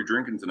 boys. What are we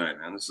drinking tonight,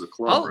 man? This is a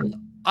club.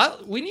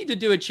 We need to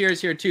do a cheers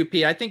here too,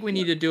 P. I think we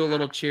need to do a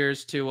little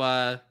cheers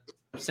to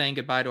saying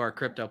goodbye to our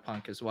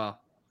CryptoPunk as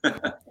well.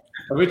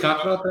 Have we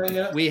talked about that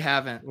yet? We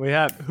haven't. We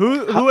have.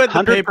 Who had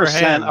the 100% paper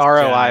hands,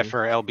 ROI Johnny?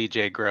 for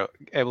LBJ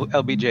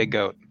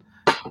Goat.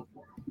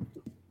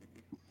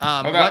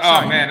 Man,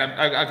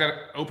 I got to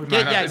open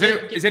mine up.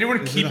 Is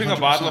anyone Is it keeping a 100%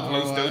 bottle of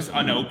Los ROI? Dos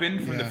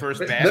unopened from the first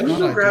batch? Let me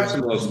go grab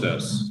some Los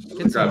Dos.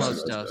 Get some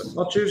Los Dos.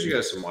 I'll choose you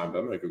guys some wine, but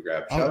I'm gonna go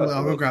grab.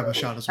 I'll go grab a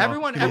shot as well.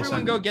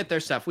 Everyone, go get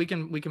their stuff. We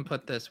can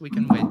put this. We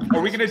can wait.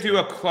 Are we going to do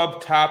a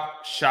club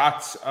top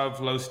shots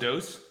of Los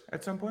Dos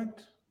at some point?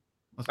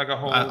 Like a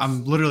whole.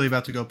 I'm literally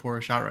about to go pour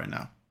a shot right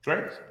now.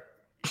 Right.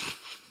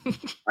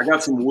 I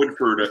got some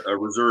Woodford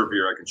reserve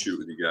here I can shoot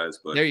with you guys.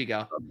 But there you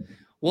go.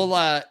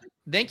 Well,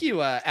 thank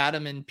you,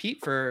 Adam and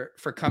Pete, for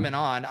coming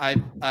on.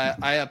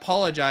 I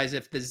apologize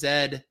if the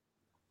Zed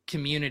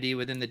community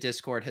within the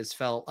Discord has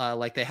felt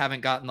like they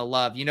haven't gotten the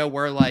love.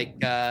 We're like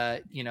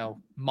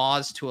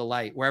moths to a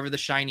light. Wherever the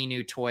shiny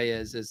new toy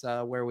is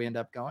where we end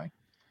up going.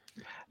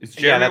 Is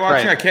Jeremy that's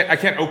watching? right. I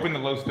can't open the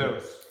Los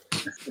Dos.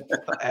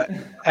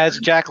 As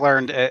Jack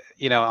learned,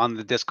 on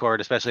the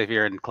Discord, especially if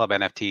you're in Club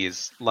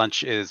NFTs,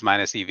 lunch is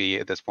minus EV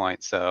at this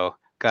point. So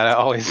gotta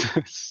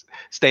always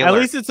stay alert.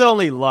 At least it's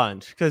only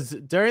lunch, because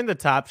during the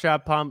Top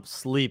Shot pump,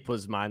 sleep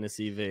was minus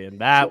EV, and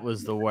that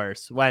was the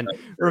worst.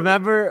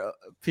 Remember,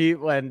 Pete,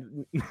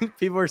 when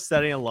people were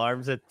setting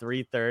alarms at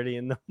 3:30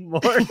 in the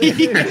morning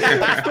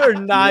for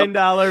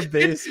 $9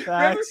 base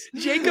packs?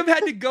 Jacob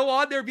had to go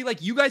on there and be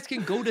like, "You guys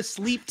can go to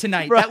sleep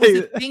tonight." Right. That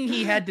was the thing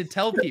he had to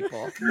tell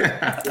people.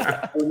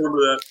 I remember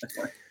that.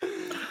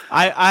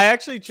 I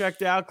actually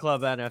checked out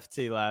Club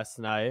NFT last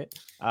night.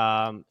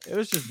 It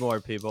was just more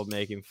people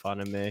making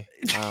fun of me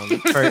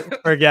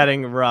for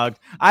getting rugged.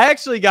 I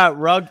actually got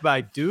rugged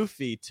by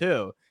Doofy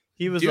too.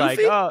 He was like,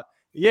 "Oh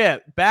yeah."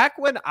 Back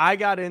when I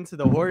got into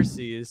the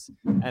horsies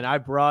and I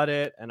brought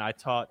it and I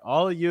taught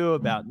all of you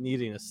about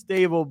needing a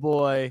stable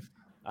boy.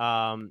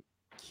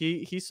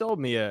 He sold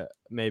me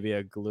maybe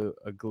a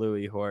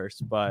gluey horse,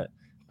 but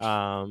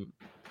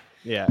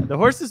yeah, the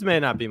horses may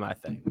not be my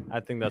thing. I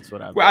think that's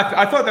what I. Well,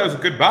 I thought that was a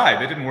good buy.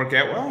 That didn't work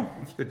out well.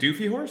 The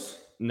Doofy horse.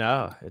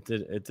 No, it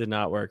did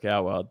not work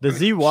out well. The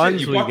Z1s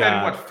you we bought got. that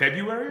in what,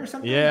 February or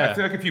something? Yeah. I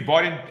feel like if you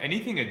bought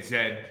anything at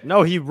Zed.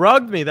 No, he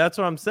rugged me. That's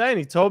what I'm saying.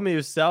 He told me he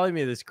was selling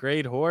me this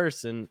great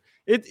horse, and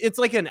it's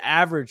like an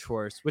average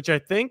horse, which I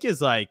think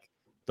is like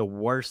the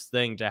worst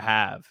thing to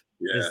have.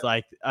 Yeah. Is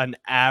like an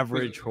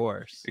average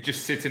horse. It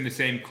just sits in the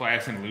same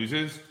class and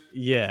loses.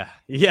 Yeah.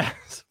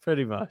 Yes,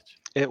 pretty much.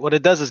 What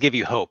it does is give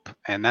you hope,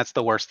 and that's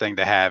the worst thing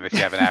to have if you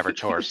have an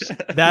average horse.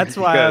 That's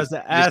why I was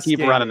Just asking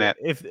keep running it.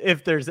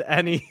 if there's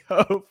any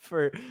hope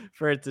for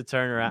it to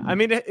turn around. I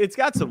mean, it's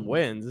got some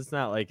wins. It's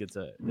not like it's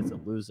a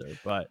loser,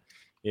 but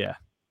yeah.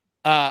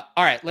 All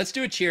right, let's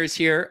do a cheers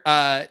here.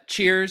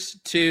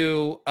 Cheers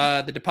to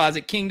the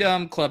Deposit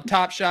Kingdom, Club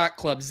Top Shot,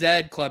 Club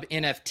Zed, Club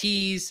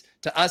NFTs,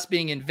 to us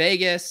being in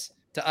Vegas,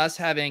 to us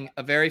having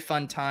a very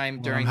fun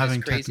time during I'm having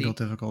this crazy.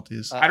 technical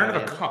difficulties. I don't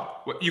have a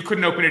cup. What, you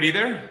couldn't open it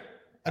either?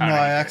 No,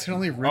 I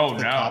accidentally ripped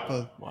the top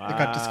of. Wow. It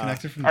got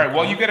disconnected from. All the right,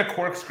 well, cup. you get a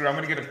corkscrew. I'm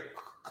going to get a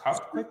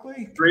cup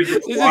quickly. This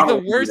is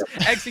the worst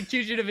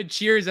execution of a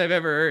cheers I've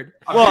ever heard.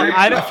 Well,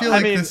 I feel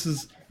like this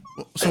is.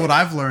 So what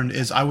I've learned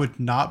is I would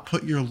not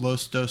put your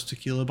Los Dos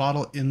tequila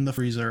bottle in the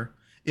freezer.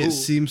 It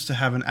seems to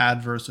have an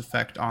adverse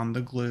effect on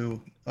the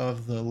glue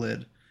of the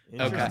lid.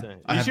 Interesting. Okay.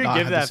 I You have should not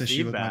give had that this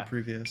issue with my feedback.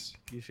 previous.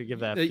 You should give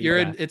that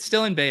It's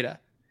still in beta.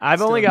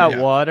 I've only Still- got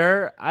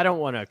water. I don't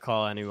want to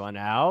call anyone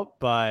out,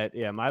 but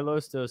yeah, my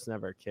Los Dos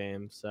never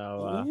came.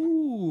 So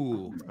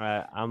Ooh.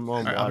 I'm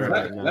on Is water Is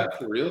right that, now. that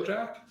for real,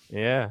 Jack?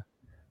 Yeah.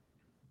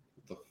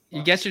 What the You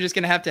fuck? guess you're just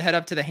gonna have to head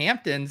up to the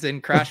Hamptons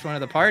and crash one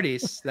of the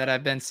parties that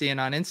I've been seeing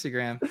on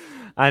Instagram.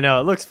 I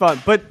know it looks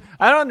fun, but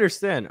I don't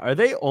understand. Are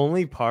they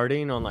only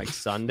partying on like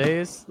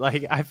Sundays?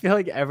 Like I feel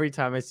like every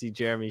time I see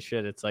Jeremy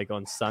shit, it's like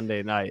on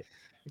Sunday night.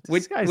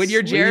 Like, this guy When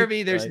you're sleeps,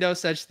 Jeremy, there's like- no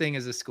such thing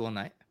as a school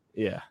night.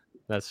 Yeah,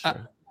 that's true.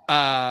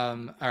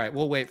 All right,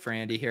 we'll wait for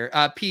Andy here.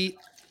 Pete,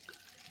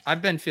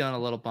 I've been feeling a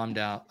little bummed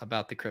out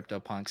about the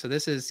CryptoPunk, so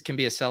this can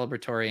be a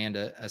celebratory and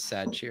a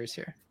sad cheers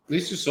here. At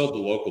least you sold the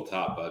local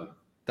top, bud.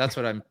 That's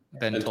what I've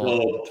been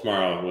told. Until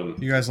tomorrow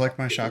when You guys like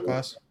my shot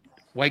glass?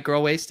 White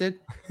girl wasted.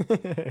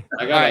 I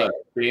All got right.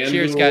 a FanDuel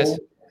Cheers, guys.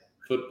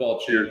 football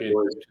champion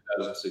in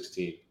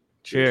 2016.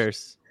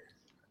 Cheers.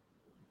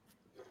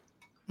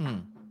 Hmm.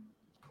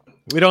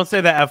 We don't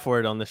say the F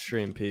word on the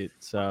stream, Pete.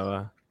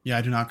 So Yeah,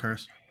 I do not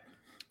curse.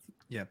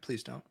 Yeah,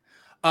 please don't.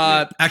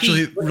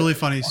 Actually, Pete, really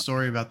funny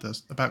story about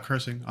this, about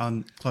cursing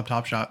on Club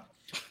Top Shot.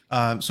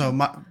 So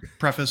my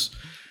preface,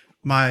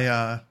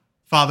 my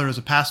father is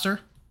a pastor.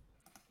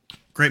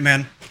 Great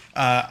man.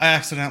 I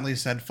accidentally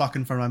said fuck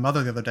in front of my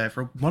mother the other day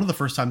for one of the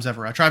first times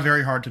ever. I try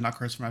very hard to not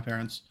curse for my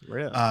parents.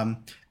 really,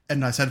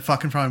 And I said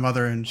fuck in front of my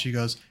mother, and she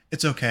goes,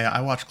 "It's okay.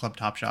 I watch Club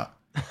Top Shot."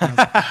 And I was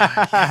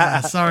like,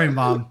 yeah, sorry,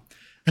 Mom.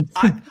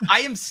 I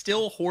am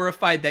still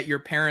horrified that your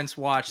parents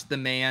watched the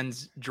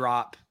man's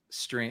drop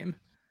stream.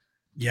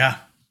 Yeah,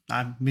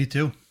 me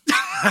too.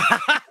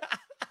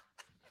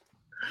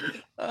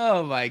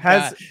 Oh my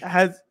god.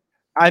 has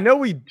I know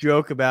we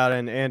joke about it,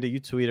 and Andy, you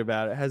tweet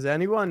about it. Has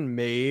anyone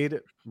made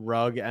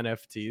rug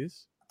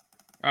NFTs?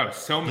 Oh,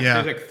 so many.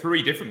 Yeah. There's like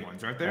 3 different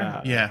ones, aren't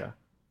there? Yeah. Okay.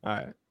 All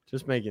right.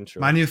 Just making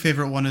sure. My new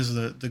favorite one is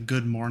the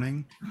Good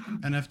Morning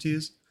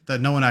NFTs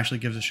that no one actually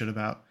gives a shit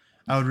about.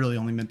 I would really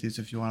only mint these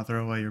if you want to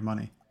throw away your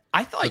money.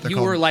 I What thought they're you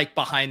called. were like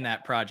behind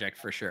that project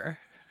for sure.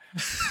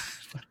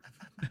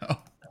 No.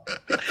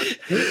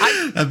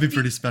 That'd be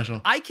pretty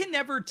special. I can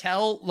never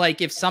tell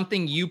like if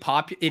something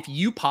if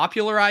you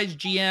popularized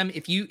GM,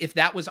 if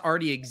that was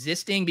already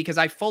existing, because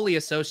I fully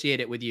associate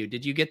it with you.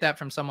 Did you get that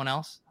from someone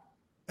else?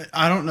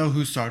 I don't know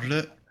who started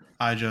it.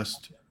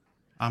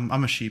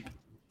 I'm a sheep.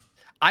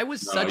 I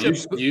was No, such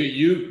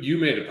you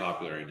made it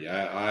popular, Andy.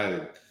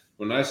 I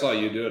when I saw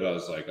you do it, I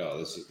was like, oh,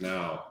 this is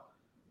now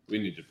we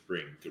need to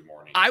bring Good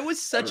Morning. I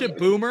was such a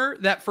boomer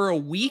that for a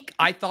week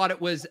I thought it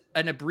was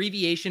an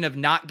abbreviation of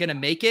not gonna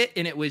make it,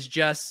 and it was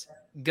just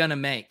gonna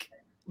make.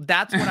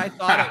 That's what I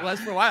thought it was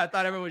for a while. I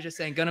thought everyone was just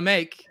saying gonna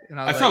make. And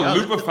I was saw like,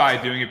 oh,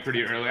 Loopify doing it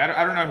pretty early.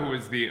 I don't know who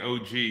was the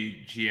OG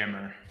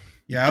GMer.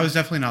 Yeah, I was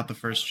definitely not the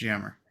first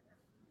GMer.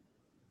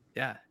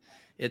 yeah,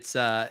 it's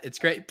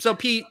great. So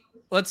Pete,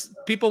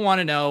 people want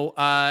to know.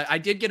 I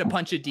did get a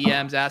bunch of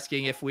DMs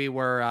asking if we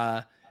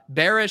were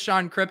bearish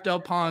on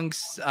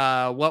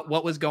CryptoPunks.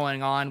 What was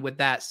going on with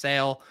that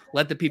sale?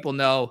 Let the people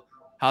know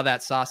how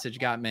that sausage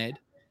got made.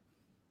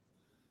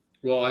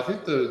 Well, I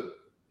think the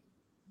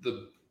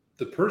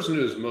person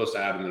who was most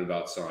adamant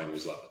about selling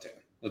was Levitan.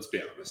 Let's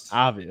be honest.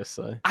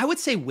 Obviously. I would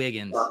say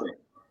Wiggins.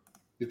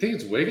 You think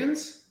it's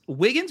Wiggins?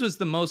 Wiggins was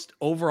the most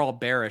overall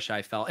bearish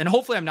I felt, and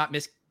hopefully I'm not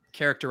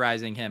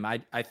mischaracterizing him.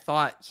 I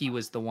thought he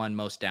was the one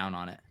most down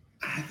on it.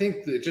 I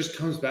think that it just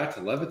comes back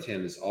to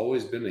Levitan has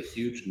always been a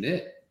huge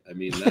nit. I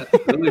mean, that's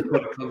really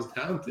what it comes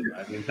down to.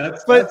 I mean,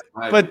 that's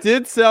But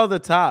did sell the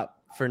top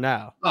for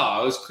now.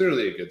 Oh, it was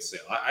clearly a good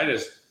sale.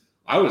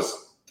 I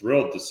was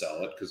thrilled to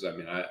sell it because I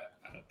mean I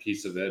had a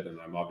piece of it, and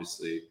I'm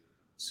obviously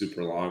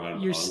super long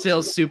on. You're on-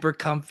 still super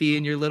comfy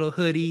in your little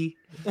hoodie.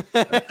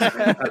 I picked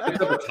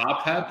up a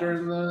top hat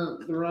during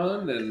the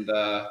run, and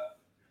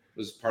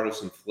was part of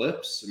some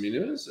flips. I mean,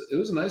 it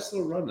was a nice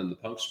little run in the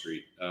Punk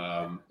Street.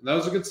 And that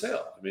was a good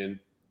sale. I mean,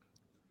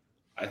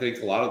 I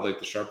think a lot of like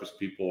the sharpest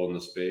people in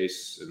the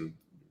space and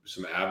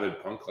some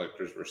avid punk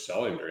collectors were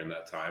selling during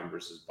that time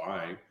versus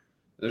buying.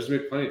 There's gonna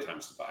be plenty of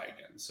times to buy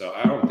again. So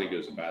I don't think it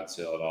was a bad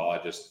sale at all.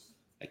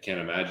 I can't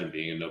imagine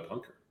being a no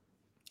punker.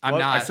 I'm What?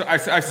 not.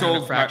 I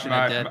sold fraction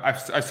of dead.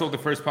 I sold the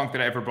first punk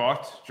that I ever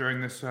bought during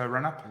this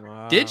run up.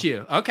 Wow. Did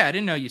you? Okay, I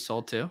didn't know you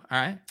sold two. All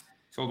right,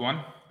 Sold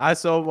one. I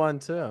sold one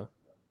too.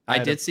 I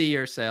had did a- see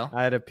your sale.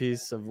 I had a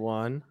piece of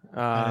one.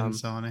 I didn't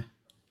sell any.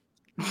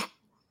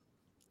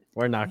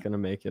 We're not gonna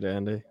make it,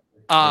 Andy.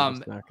 We're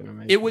just not gonna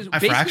make It was I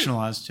basically.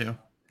 fractionalized too.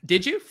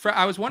 Did you?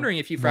 I was wondering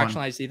if you One.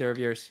 fractionalized either of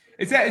yours.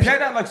 Is that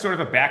not like sort of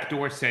a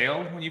backdoor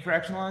sale when you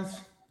fractionalize?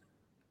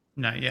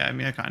 No, yeah, I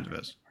mean it kind of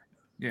is.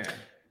 Yeah.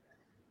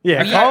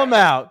 Yeah, We- call him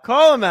out.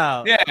 Call him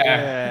out. Yeah.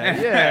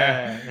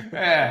 Yeah.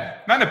 Yeah.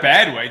 Not in a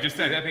bad way. Just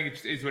I think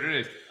it's what it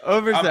is.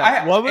 Overset.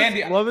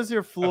 Andy- What was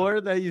your floor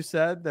that you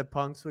said that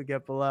punks would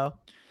get below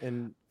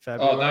in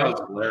February? Oh, that was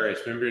hilarious.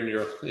 Remember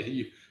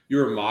you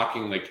were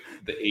mocking like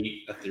the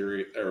 8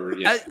 Ethereum or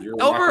yeah, you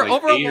were Over mocking,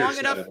 like, 8 or long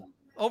enough. 7.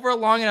 Over a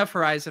long enough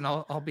horizon,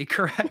 I'll be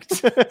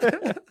correct.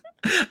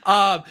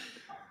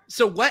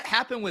 So what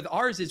happened with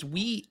ours is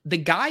the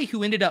guy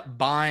who ended up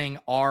buying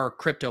our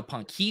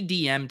CryptoPunk, he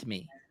DM'd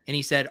me and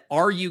he said,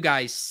 "Are you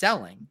guys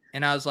selling?"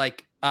 And I was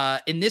like,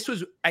 and this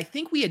was, I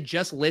think we had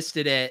just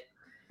listed it.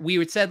 We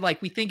had said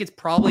like, we think it's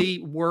probably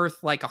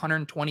worth like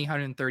 120,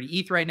 130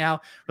 ETH right now.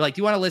 We're like, do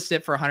you want to list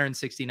it for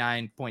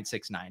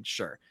 169.69?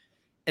 Sure.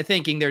 And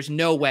thinking there's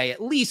no way,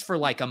 at least for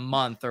like a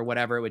month or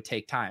whatever, it would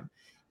take time.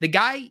 The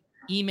guy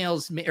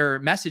emails me or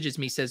messages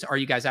me, says, "Are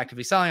you guys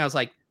actively selling?" I was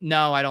like,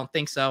 "No, I don't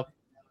think so."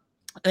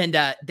 And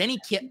then he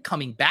kept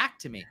coming back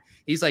to me.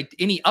 He's like,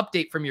 "Any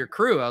update from your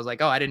crew?" I was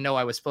like, "Oh, I didn't know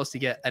I was supposed to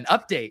get an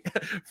update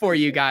for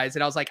you guys."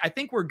 And I was like, "I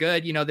think we're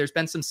good. You know, there's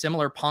been some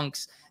similar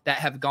punks that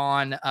have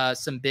gone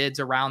some bids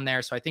around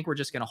there. So I think we're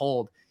just going to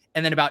hold."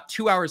 And then about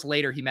 2 hours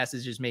later, he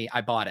messages me,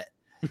 "I bought it."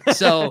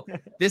 So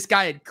this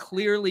guy had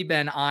clearly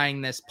been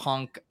eyeing this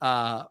punk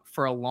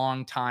for a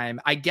long time.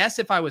 I guess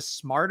if I was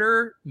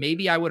smarter,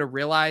 maybe I would have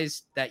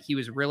realized that he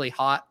was really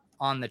hot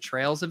on the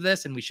trails of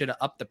this and we should have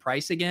upped the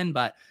price again.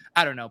 But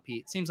I don't know,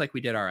 Pete. Seems like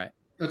we did all right.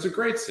 It's a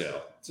great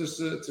sale.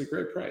 It's a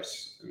great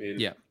price. I mean,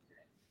 yeah.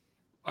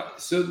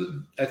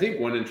 So I think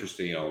one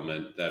interesting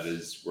element that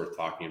is worth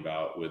talking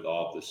about with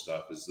all of this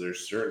stuff is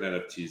there's certain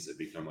NFTs that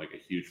become like a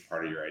huge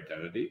part of your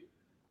identity.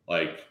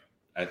 Like,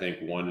 I think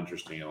one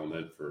interesting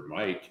element for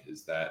Mike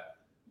is that,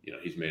 you know,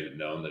 he's made it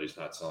known that he's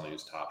not selling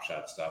his Top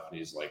Shot stuff and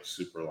he's like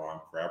super long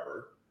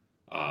forever.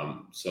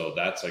 So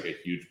that's like a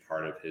huge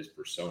part of his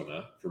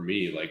persona. For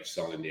me, like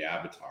selling the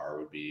avatar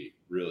would be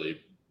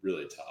really,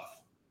 really tough.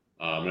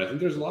 And I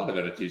think there's a lot of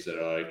NFTs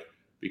that are like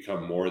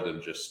become more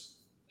than just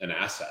an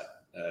asset.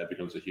 It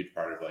becomes a huge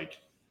part of like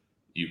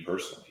you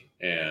personally.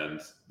 And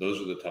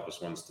those are the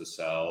toughest ones to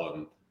sell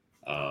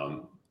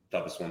and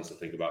toughest ones to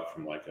think about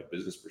from like a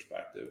business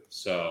perspective.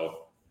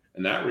 So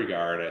in that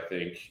regard, I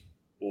think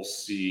we'll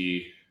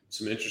see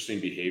some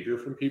interesting behavior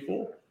from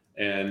people.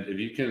 And if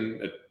you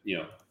can, you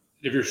know,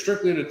 if you're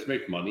strictly in it to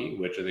make money,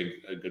 which I think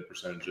a good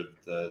percentage of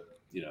the,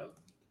 you know,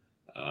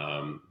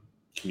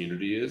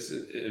 community is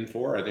in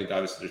for, I think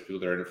obviously there's people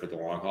that are in it for the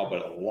long haul,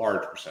 but a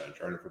large percentage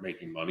are in it for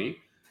making money.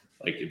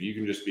 Like if you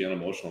can just be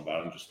unemotional about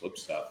it and just flip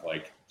stuff,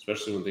 like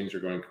especially when things are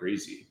going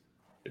crazy,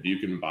 if you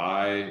can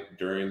buy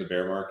during the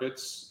bear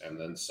markets and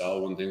then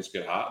sell when things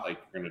get hot, like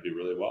you're going to do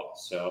really well.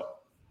 So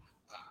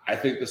I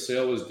think the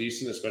sale was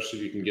decent, especially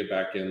if you can get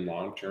back in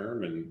long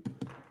term. And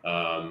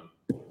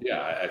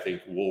yeah, I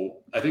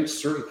think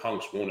certain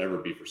punks won't ever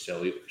be for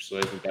sale either. So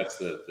I think that's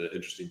the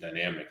interesting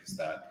dynamic is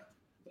that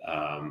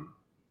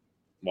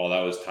while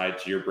that was tied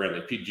to your brand,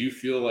 like Pete, do you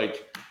feel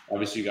like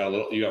obviously you got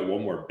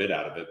one more bit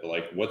out of it, but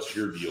like what's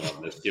your view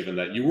on this, given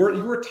that you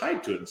were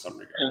tied to it in some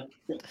regard?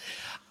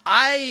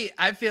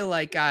 I feel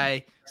like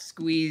I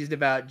squeezed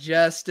about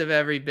just of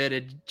every bit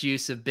of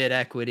juice of bit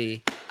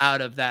equity out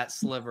of that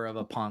sliver of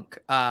a punk.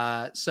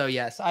 So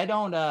yes, I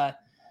don't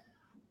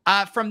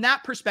from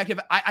that perspective,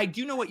 I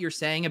do know what you're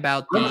saying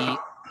about the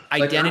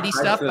identity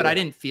stuff, but I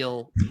didn't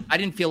feel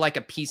like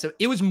a piece of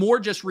it. Was more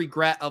just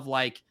regret of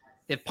like,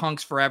 if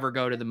punks forever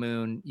go to the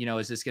moon, you know,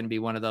 is this going to be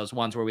one of those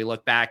ones where we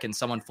look back and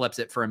someone flips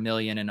it for $1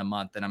 million in a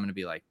month and I'm going to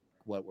be like,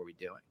 what were we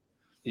doing?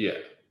 Yeah.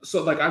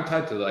 So like I'm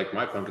tied to like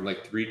my punk and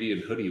like 3D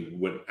and hoodie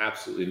went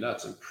absolutely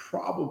nuts and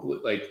probably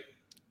like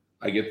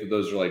I get that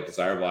those are like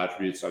desirable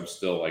attributes. So I'm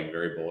still like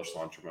very bullish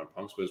long term on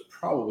punks, but it's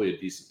probably a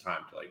decent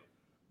time to like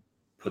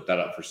put that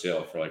up for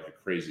sale for like a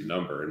crazy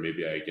number and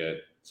maybe I get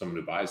someone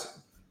who buys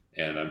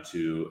it and I'm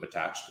too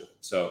attached to it.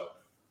 So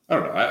I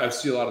don't know. I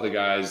see a lot of the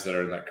guys that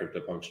are in that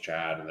CryptoPunks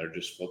chat and they're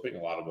just flipping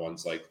a lot of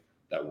ones like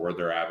that were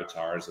their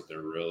avatars that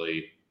they're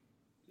really,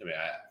 I mean,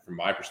 from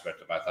my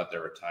perspective, I thought they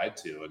were tied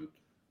to, and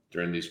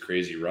during these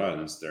crazy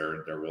runs,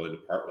 they're willing to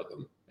part with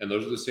them. And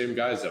those are the same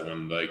guys that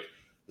when like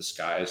the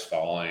sky is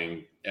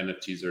falling,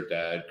 NFTs are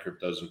dead,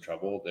 crypto's in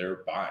trouble,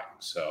 they're buying.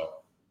 So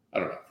I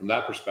don't know. From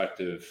that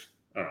perspective,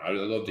 I don't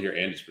know. I'd love to hear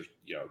Andy's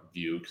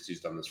view because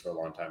he's done this for a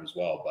long time as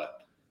well. But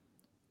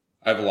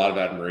I have a lot of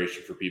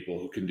admiration for people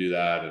who can do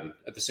that. And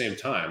at the same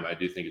time, I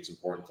do think it's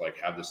important to like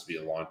have this be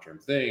a long-term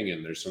thing.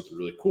 And there's something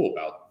really cool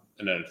about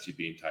an NFT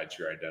being tied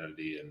to your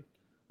identity and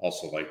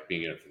also like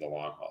being in it for the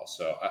long haul.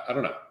 So I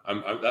don't know.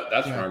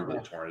 That's where I'm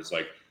really torn. Is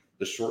like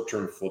the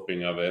short-term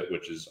flipping of it,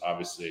 which is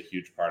obviously a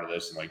huge part of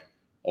this. And like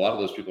a lot of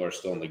those people are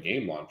still in the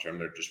game long-term.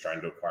 They're just trying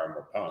to acquire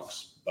more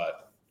punks.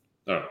 But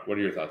I don't know. What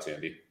are your thoughts,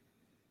 Andy?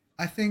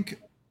 I think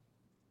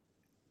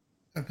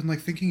I've been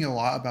like thinking a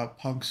lot about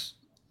punks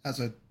as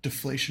a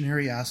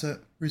deflationary asset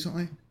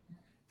recently,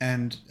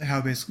 and how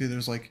basically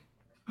there's like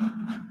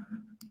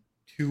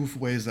two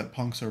ways that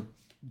punks are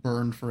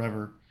burned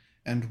forever.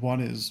 And one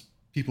is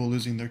people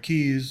losing their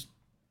keys,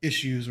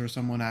 issues where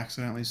someone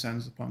accidentally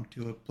sends the punk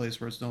to a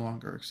place where it's no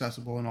longer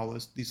accessible, and all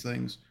these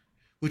things,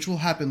 which will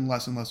happen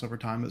less and less over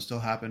time, but still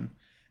happen.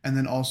 And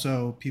then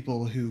also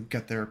people who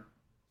get their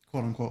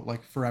quote unquote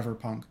like forever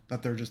punk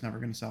that they're just never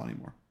going to sell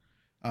anymore.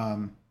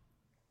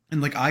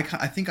 And like I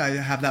think I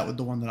have that with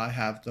the one that I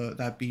have,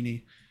 that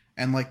beanie,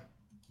 and like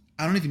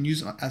I don't even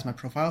use it as my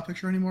profile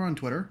picture anymore on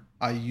Twitter.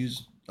 I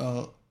use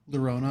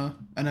Lorona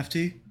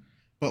NFT,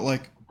 but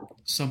like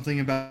something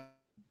about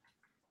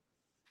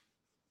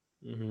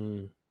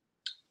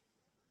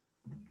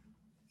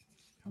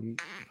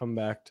come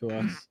back to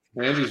us.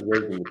 Andy's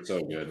wisdom is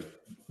so good.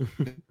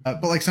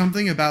 But like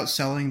something about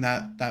selling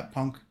that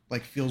punk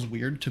like feels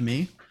weird to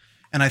me,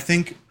 and I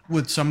think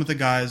with some of the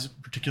guys,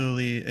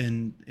 particularly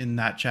in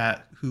that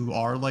chat, who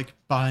are like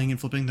buying and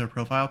flipping their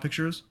profile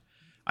pictures,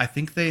 I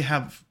think they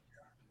have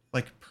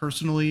like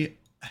personally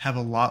have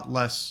a lot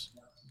less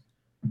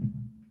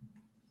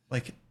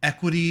like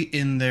equity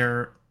in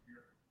their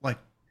like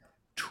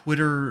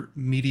Twitter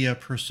media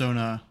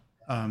persona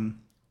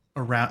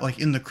around like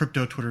in the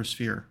crypto Twitter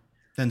sphere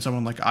than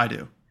someone like I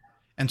do.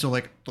 And so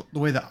like the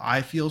way that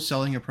I feel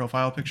selling a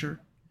profile picture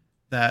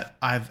that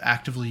I've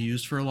actively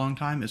used for a long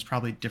time is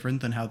probably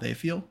different than how they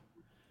feel.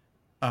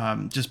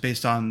 Just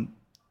based on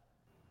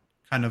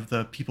kind of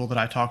the people that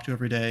I talk to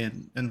every day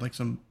and like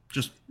some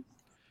just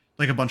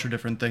like a bunch of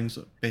different things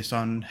based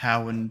on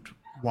how and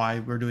why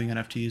we're doing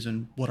NFTs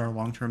and what our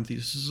long-term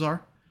theses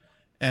are.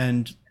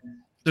 And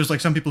there's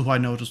like some people who I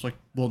know just like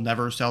will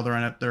never sell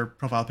their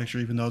profile picture,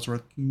 even though it's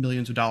worth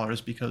millions of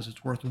dollars, because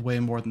it's worth way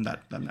more than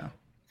that them now.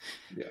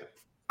 Yeah.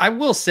 I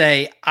will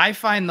say, I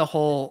find the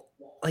whole,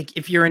 like,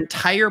 if your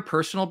entire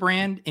personal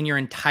brand and your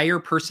entire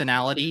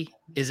personality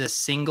is a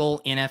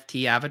single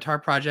NFT avatar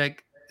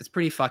project, it's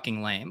pretty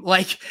fucking lame.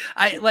 Like,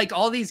 I like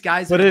all these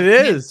guys. But it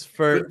is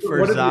for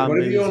what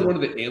zombies. if you own one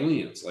of the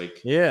aliens?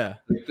 Like, yeah,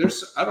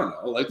 there's, I don't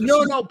know. Like,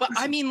 no, but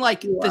I mean,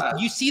 like,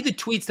 you see the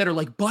tweets that are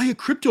like, buy a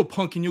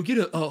CryptoPunk and you'll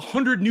get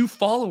 100 new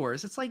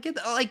followers. It's like,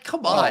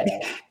 come on.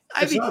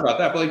 I It's mean, not about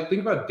that, but like,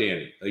 think about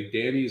Danny. Like,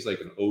 Danny's like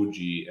an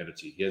OG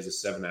entity. He has a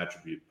 7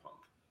 attribute punk.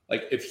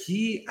 Like, if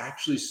he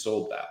actually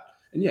sold that,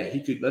 and yeah,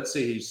 he could, let's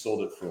say he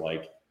sold it for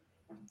like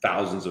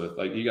thousands of it.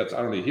 Like, he got,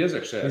 I don't know, he has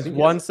actually, he's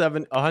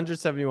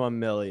 171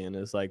 million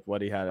is like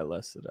what he had it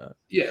listed at.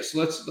 Yeah, so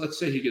let's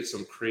say he gets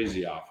some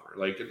crazy offer.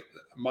 Like,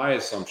 my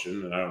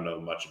assumption, and I don't know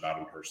much about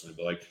him personally,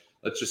 but like,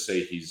 let's just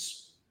say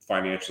he's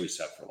financially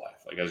set for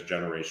life, like has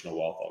generational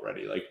wealth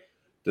already. Like,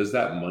 does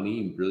that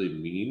money really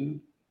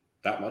mean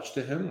that much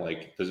to him?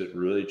 Like, does it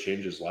really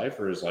change his life,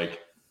 or is like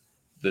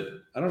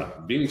I don't know,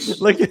 being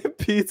look at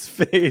Pete's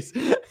face.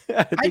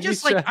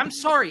 I'm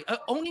sorry,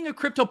 owning a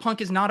CryptoPunk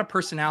is not a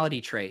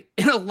personality trait,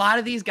 and a lot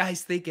of these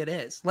guys think it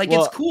is. Like,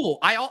 well, it's cool.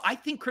 I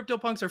think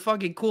CryptoPunks are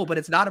fucking cool, but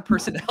it's not a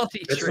personality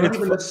trait. It's not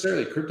even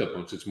necessarily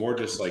CryptoPunks. It's more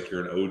just like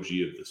you're an OG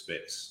of the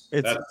space.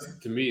 That's,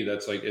 to me,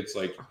 that's like it's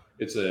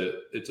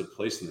a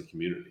place in the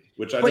community,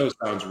 which I know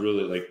sounds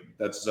really like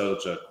that's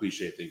such a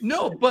cliche thing.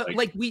 No, but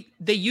like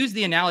they use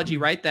the analogy,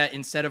 right, that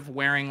instead of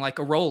wearing like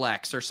a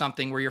Rolex or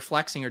something where you're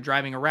flexing or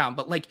driving around,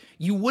 but like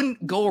you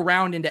wouldn't go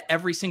around into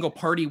every single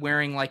party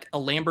wearing like a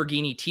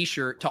Lamborghini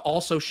t-shirt to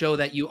also show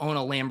that you own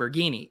a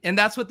Lamborghini. And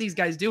that's what these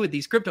guys do with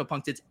these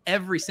CryptoPunks. It's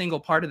every single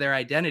part of their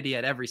identity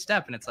at every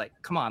step. And it's like,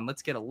 come on,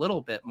 let's get a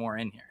little bit more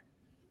in here.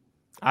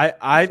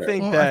 I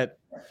think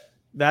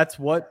that's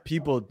what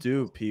people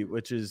do, Pete,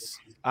 which is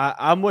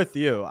I'm with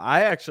you.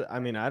 I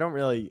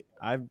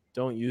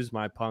don't use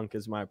my punk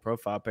as my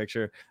profile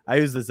picture. I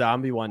use the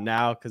zombie one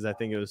now because I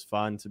think it was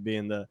fun to be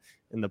in the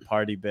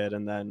party bit,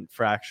 and then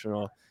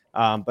fractional.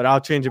 But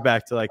I'll change it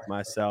back to like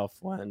myself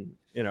when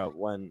in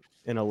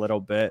a little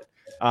bit.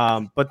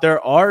 But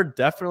there are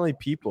definitely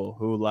people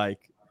who, like,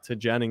 to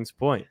Jennings'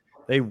 point,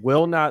 they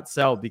will not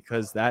sell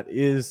because that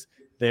is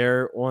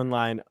their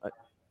online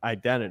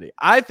identity.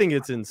 I think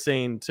it's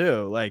insane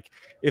too. Like,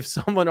 if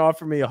someone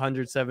offered me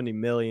 $170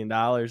 million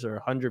or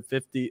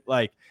 150,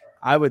 like,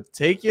 I would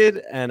take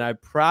it, and I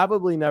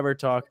probably never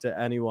talk to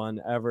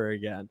anyone ever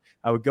again.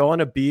 I would go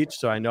on a beach,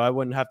 so I know I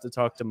wouldn't have to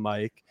talk to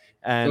Mike,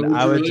 and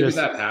I would really just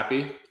be that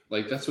happy.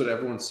 Like, that's what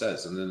everyone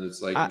says, and then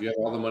it's like, if you have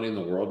all the money in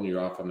the world and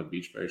you're off on the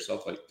beach by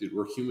yourself, like, dude,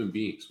 we're human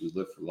beings. We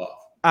live for love.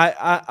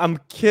 I'm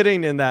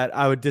kidding in that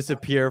I would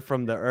disappear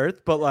from the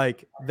earth, but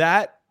like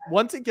that,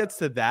 once it gets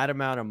to that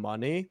amount of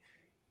money,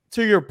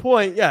 to your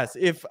point, yes,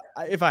 if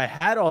I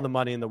had all the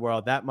money in the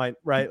world, that might,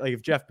 right? Like,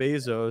 if Jeff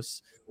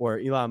Bezos or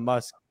Elon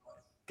Musk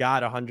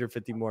got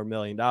 $150 more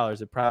million,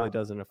 it probably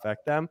doesn't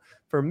affect them.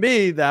 For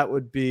me, that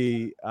would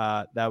be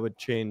that would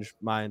change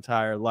my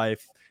entire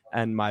life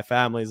and my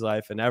family's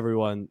life and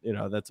everyone,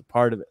 that's a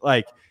part of it.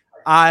 Like,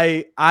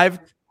 I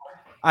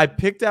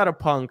picked out a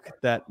punk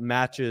that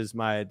matches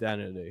my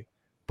identity,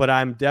 but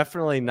I'm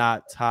definitely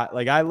not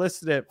like, I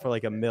listed it for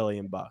like $1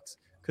 million,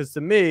 because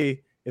to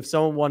me, if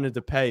someone wanted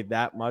to pay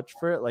that much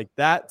for it, like,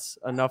 that's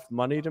enough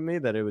money to me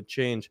that it would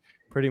change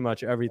pretty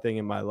much everything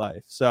in my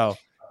life. So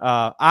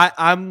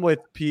I'm with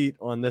Pete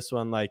on this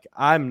one. Like,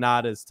 I'm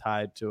not as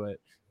tied to it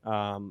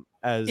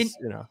as.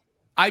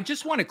 I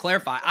just want to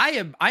clarify.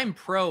 I'm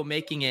pro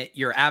making it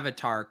your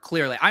avatar.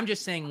 Clearly, I'm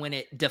just saying when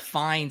it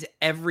defines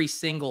every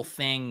single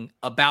thing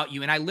about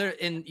you,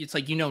 and it's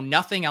like,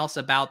 nothing else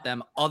about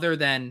them other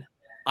than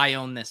I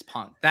own this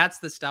punk. That's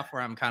the stuff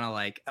where I'm kind of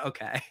like,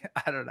 okay,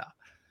 I don't know.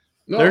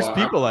 No, there's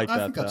people like that.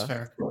 I think that's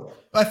fair.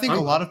 I think a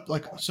lot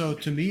of so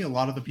to me, a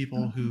lot of the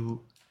people who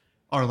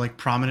are like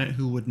prominent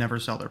who would never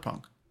sell their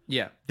punk.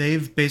 Yeah.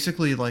 They've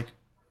basically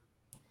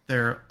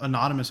they're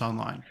anonymous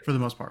online for the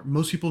most part.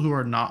 Most people who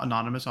are not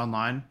anonymous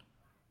online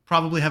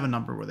probably have a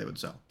number where they would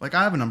sell. Like,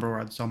 I have a number where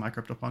I'd sell my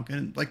CryptoPunk,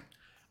 and like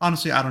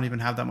honestly, I don't even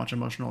have that much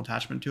emotional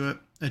attachment to it.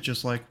 It's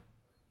just like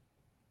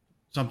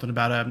something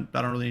about it.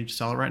 I don't really need to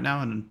sell it right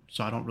now, and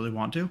so I don't really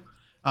want to.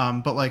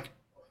 But like,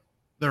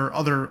 there are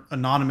other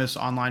anonymous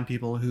online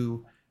people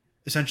who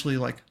essentially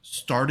like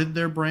started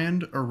their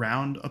brand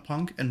around a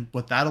punk, and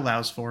what that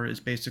allows for is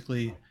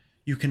basically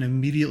you can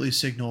immediately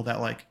signal that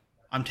like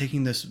I'm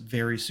taking this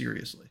very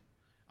seriously.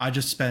 I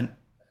just spent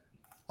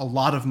a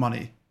lot of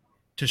money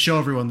to show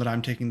everyone that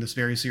I'm taking this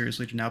very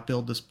seriously to now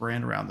build this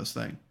brand around this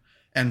thing.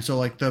 And so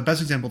like the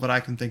best example that I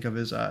can think of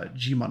is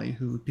G Money,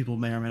 who people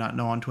may or may not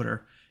know on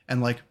Twitter,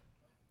 and like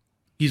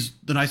he's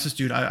the nicest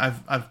dude.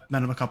 I've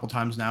met him a couple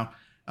times now,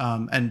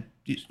 and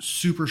he's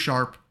super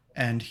sharp.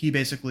 And he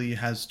basically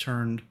has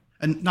turned,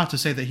 and not to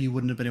say that he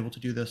wouldn't have been able to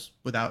do this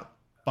without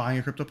buying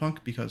a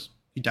CryptoPunk, because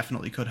he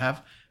definitely could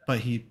have, but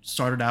he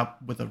started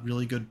out with a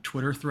really good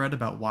Twitter thread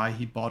about why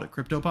he bought a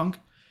CryptoPunk,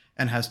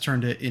 and has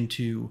turned it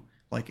into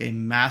like a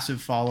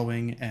massive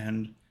following,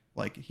 and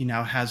like he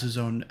now has his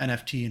own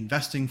NFT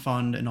investing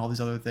fund and all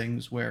these other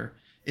things, where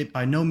it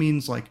by no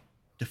means like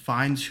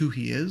defines who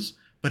he is,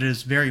 but it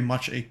is very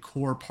much a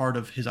core part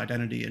of his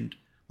identity and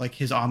like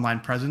his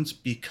online presence,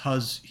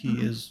 because he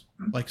is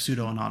like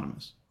pseudo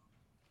anonymous.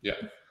 Yeah.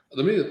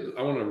 I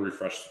want to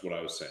refresh what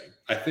I was saying.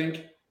 I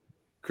think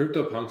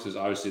CryptoPunks is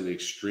obviously the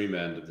extreme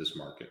end of this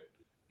market.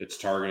 It's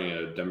targeting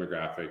a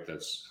demographic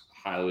that's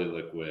highly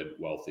liquid,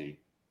 wealthy,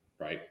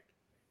 right?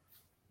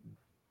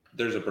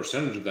 There's a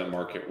percentage of that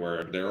market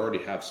where they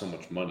already have so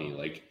much money.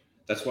 Like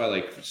that's why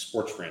like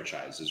sports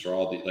franchises are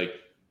all the like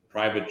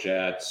private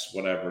jets,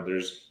 whatever.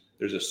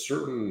 There's a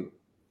certain,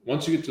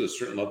 once you get to a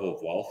certain level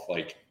of wealth,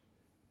 like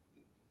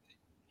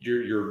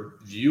your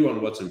view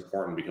on what's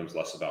important becomes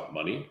less about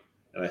money.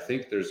 And I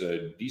think there's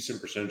a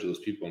decent percentage of those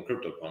people in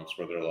CryptoPunks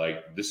where they're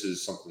like, this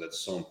is something that's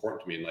so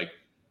important to me. And like,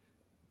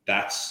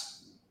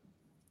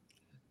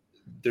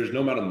 there's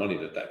no amount of money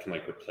that can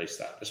like replace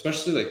that,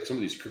 especially like some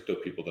of these crypto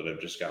people that have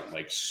just gotten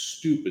like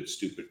stupid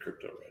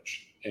crypto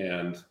rich.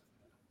 And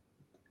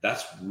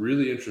that's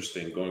really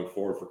interesting going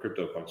forward for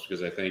CryptoPunks,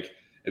 because I think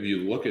if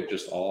you look at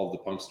just all of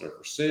the punks that are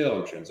for sale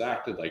and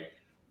transacted, like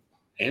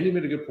Andy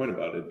made a good point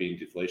about it being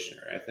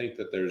deflationary. I think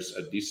that there's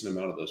a decent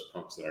amount of those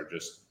punks that are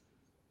just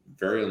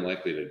very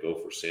unlikely to go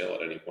for sale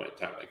at any point in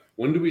time. Like,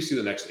 when do we see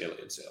the next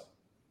alien sale?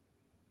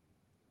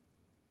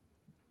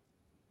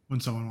 When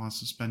someone wants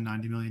to spend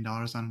 $90 million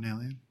on an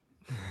alien.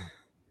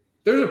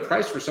 There's a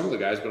price for some of the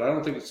guys, but I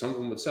don't think some of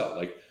them would sell.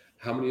 Like,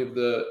 how many of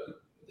the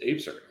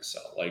apes are going to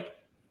sell? Like,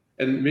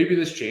 and maybe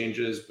this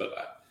changes, but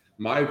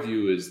my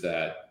view is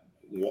that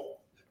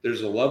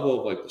there's a level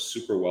of like the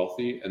super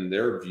wealthy, and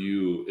their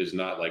view is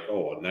not like,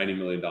 oh, $90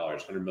 million,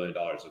 $100 million,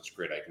 that's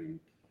great, I can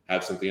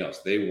have something else.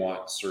 They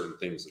want certain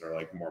things that are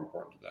like more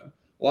important to them.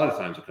 A lot of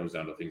times it comes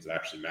down to things that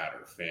actually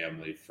matter: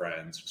 family,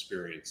 friends,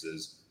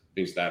 experiences,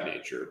 things of that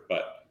nature.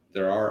 But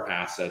there are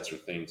assets or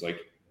things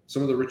like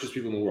some of the richest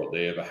people in the world,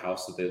 they have a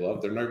house that they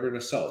love, they're never going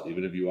to sell it,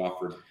 even if you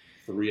offered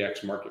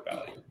 3x market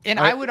value. And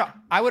I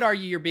would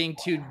argue you're being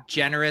too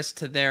generous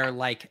to their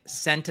like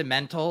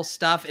sentimental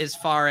stuff, as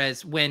far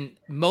as when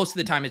most of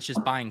the time it's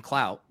just buying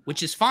clout,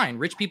 which is fine.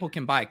 Rich people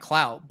can buy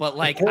clout, but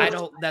like I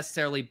don't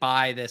necessarily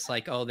buy this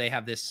like, oh, they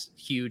have this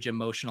huge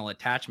emotional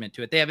attachment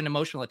to it. They have an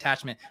emotional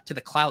attachment to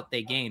the clout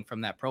they gain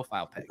from that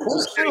profile pic.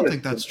 I don't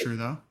think that's true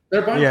though.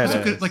 They're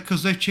buying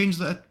because they've changed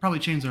that, probably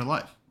changed their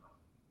life.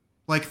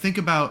 Like think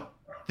about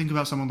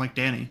someone like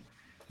Danny,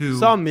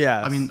 who I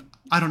mean,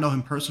 I don't know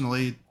him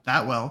personally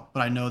that well,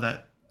 but I know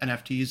that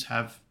NFTs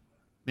have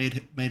made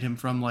him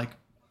from like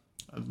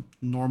a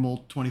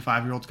normal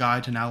 25-year-old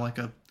guy to now like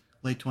a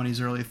late 20s,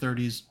 early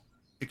 30s,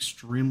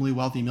 extremely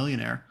wealthy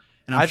millionaire.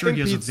 And I'm sure he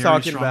has a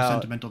very strong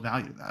sentimental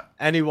value to that.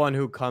 Anyone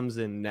who comes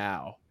in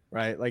now,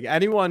 right? Like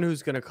anyone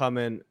who's going to come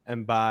in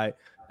and buy.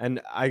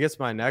 And I guess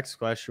my next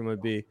question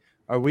would be,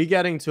 are we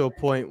getting to a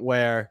point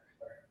where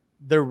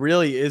there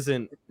really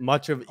isn't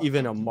much of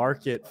even a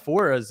market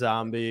for a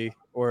zombie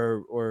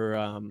or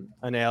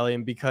an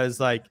alien? Because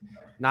like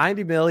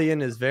 90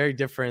 million is very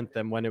different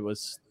than when it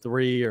was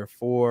 3 or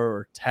 4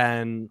 or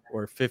 10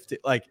 or 50.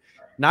 Like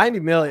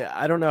 90 million,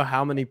 I don't know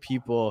how many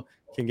people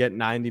can get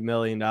 $90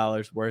 million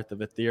worth of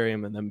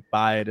Ethereum and then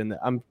buy it. And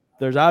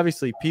there's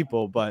obviously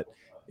people, but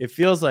it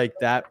feels like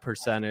that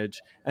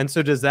percentage. And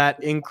so does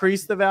that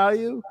increase the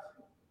value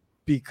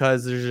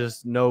because there's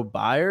just no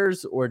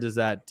buyers, or does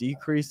that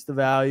decrease the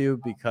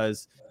value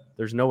because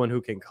there's no one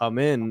who can come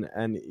in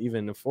and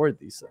even afford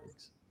these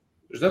things?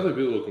 There's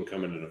definitely people who can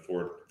come in and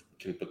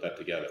can put that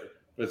together.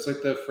 But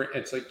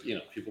it's like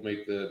people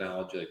make the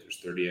analogy like there's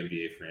 30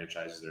 NBA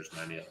franchises, there's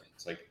 90 aliens.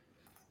 It's like,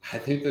 I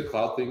think the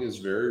cloud thing is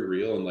very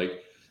real. And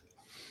like,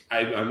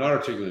 I'm not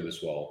articulating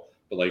this well,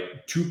 but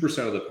like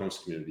 2% of the punks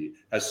community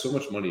has so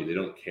much money, they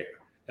don't care.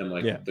 And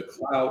like the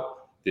cloud,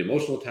 the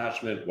emotional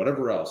attachment,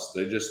 whatever else,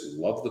 they just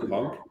love the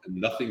punk, and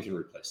nothing can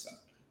replace that.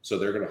 So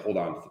they're going to hold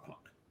on to the punk.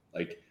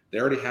 Like they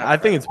already have. I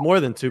think it's more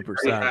than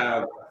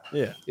 2%.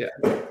 Yeah.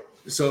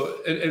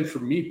 So, and for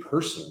me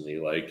personally,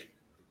 like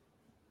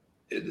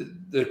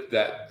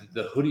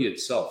the hoodie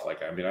itself,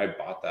 like, I mean, I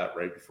bought that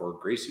right before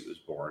Gracie was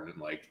born,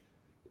 and like,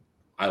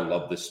 I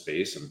love this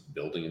space. I'm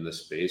building in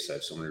this space. I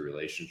have so many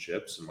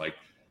relationships, and like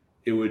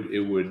it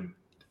would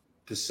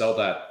to sell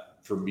that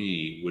for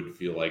me would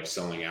feel like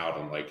selling out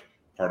on like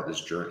part of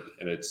this journey.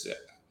 And it's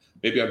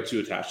maybe I'm too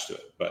attached to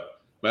it,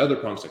 but my other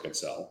punks I can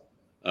sell.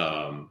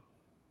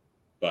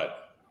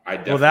 But I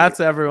definitely, well, that's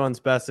everyone's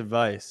best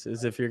advice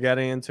is if you're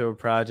getting into a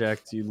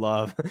project you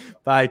love,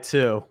 buy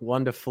two,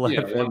 one to flip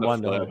and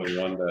one to flip hold. and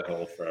one to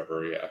hold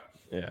forever. Yeah.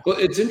 Yeah. Well,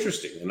 it's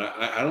interesting. And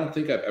I don't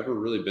think I've ever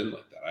really been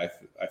like that.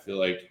 I feel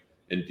like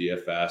in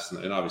DFS,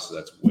 and obviously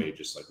that's way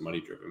just like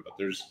money driven, but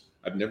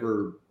I've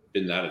never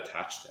been that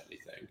attached to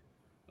anything.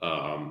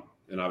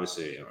 And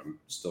obviously, I'm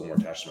still more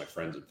attached to my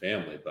friends and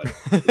family, but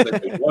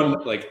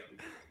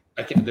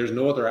there's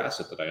no other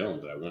asset that I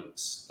own that I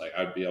wouldn't like.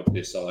 I'd be able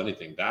to sell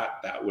anything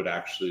that would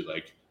actually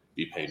like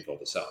be painful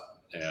to sell.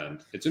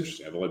 And it's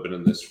interesting. I've only been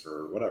in this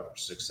for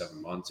 6,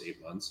 7 months,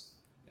 8 months,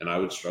 and I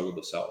would struggle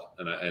to sell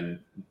it. And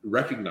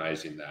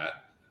recognizing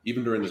that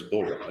even during this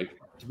bull run, like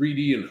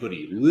 3D and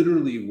Hoodie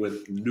literally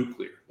went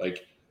nuclear.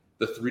 Like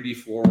the 3D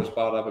floor was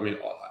bought up. I mean,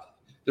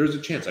 there's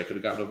a chance I could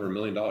have gotten over $1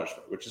 million for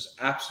it, which is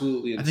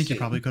absolutely insane. I think you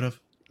probably could have.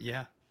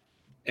 Yeah.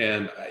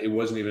 And it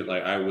wasn't even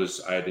like I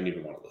didn't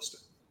even want to list it.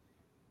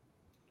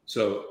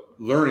 So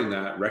learning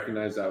that,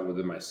 recognize that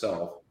within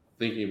myself,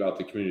 thinking about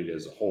the community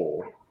as a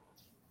whole,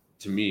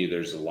 to me,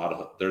 there's a lot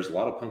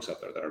of punks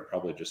out there that are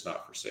probably just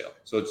not for sale.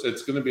 So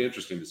it's going to be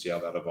interesting to see how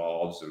that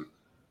evolves. And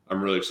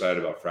I'm really excited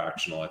about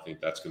Fractional. I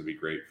think that's going to be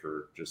great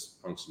for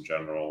just punks in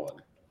general.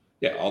 And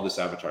yeah, all this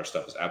avatar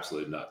stuff is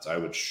absolutely nuts. I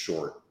would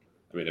short.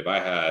 I mean, if I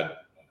had,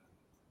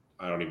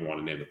 I don't even want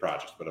to name the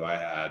projects, but if I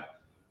had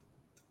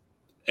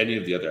any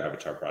of the other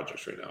avatar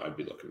projects right now, I'd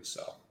be looking to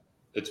sell.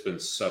 It's been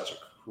such a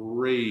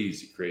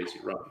crazy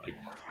run. Like,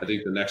 I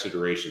think the next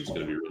iteration is going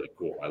to be really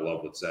cool. I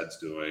love what Zed's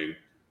doing.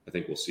 I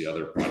think we'll see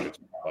other projects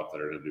pop up that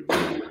are going to do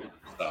really cool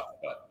stuff.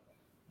 But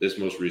this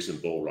most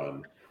recent bull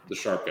run, the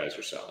sharp guys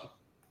are selling.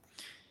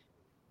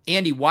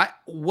 Andy, what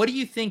do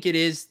you think it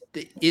is?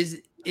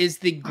 Is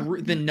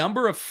the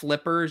number of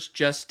flippers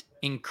just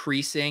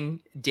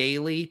increasing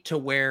daily to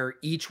where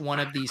each one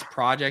of these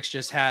projects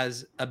just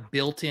has a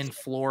built-in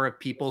floor of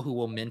people who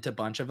will mint a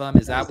bunch of them?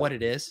 Is that what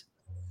it is?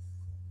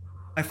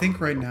 I think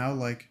right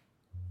now,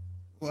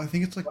 I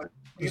think it's like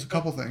there's a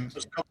couple things,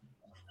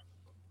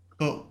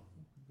 but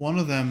one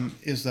of them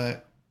is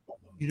that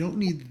you don't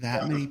need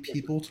that many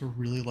people to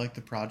really like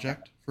the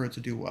project for it to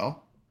do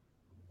well.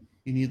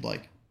 You need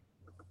a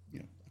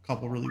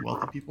couple really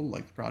wealthy people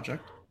like the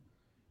project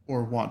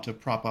or want to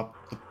prop up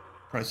the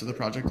price of the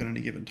project at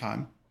any given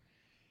time.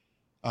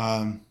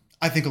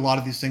 I think a lot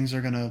of these things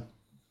are going to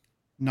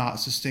not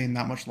sustain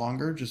that much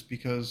longer just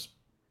because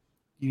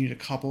you need a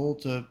couple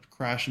to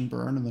crash and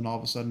burn, and then all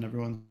of a sudden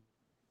everyone.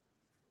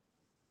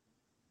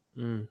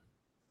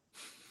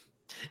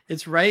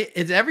 It's right.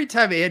 It's every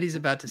time Andy's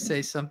about to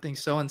say something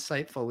so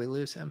insightful, we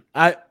lose him.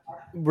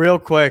 Real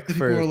quick,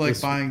 people are like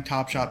buying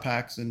Top Shot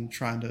packs and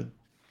trying to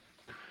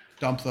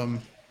dump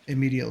them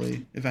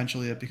immediately.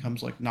 Eventually, it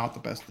becomes like not the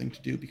best thing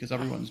to do because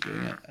everyone's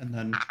doing it, and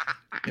then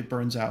it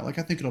burns out. Like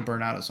I think it'll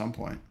burn out at some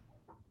point.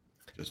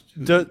 Just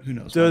who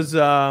knows?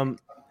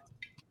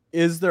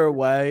 Is there a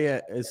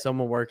way? Is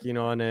someone working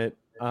on it?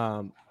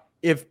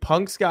 If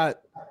punks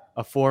got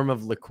a form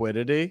of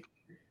liquidity,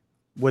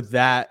 would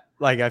that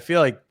I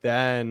feel like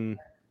then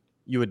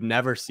you would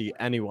never see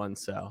anyone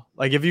sell.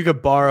 Like if you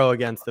could borrow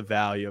against the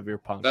value of your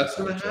punk, that's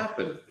going to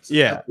happen.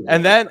 Yeah,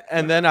 and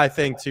then I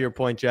think to your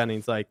point,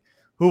 Jennings, like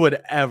who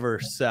would ever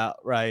sell?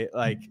 Right,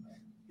 like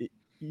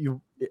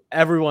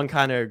everyone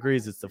kind of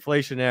agrees it's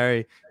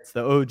deflationary. It's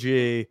the OG.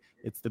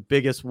 It's the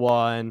biggest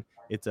one.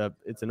 It's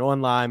an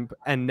online,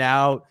 and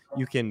now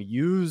you can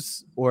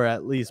use or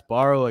at least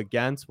borrow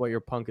against what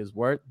your punk is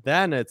worth.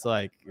 Then it's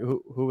like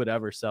who would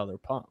ever sell their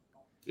punk?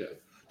 Yeah.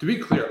 To be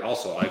clear,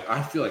 also,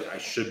 I feel like I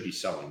should be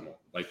selling more.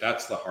 Like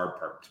that's the hard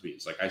part to me.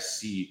 It's like I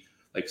see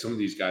like some of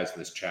these guys in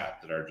this chat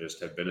that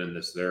have been in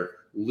this. They're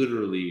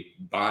literally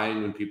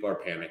buying when people are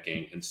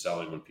panicking and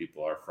selling when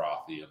people are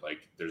frothy, and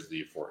like there's the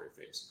euphoria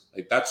phase.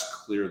 Like that's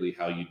clearly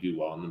how you do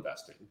well in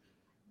investing.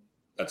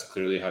 That's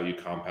clearly how you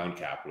compound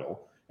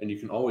capital. And you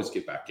can always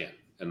get back in.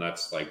 And I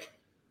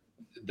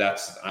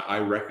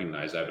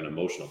recognize I have an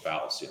emotional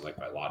fallacy in like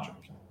my logic,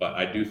 but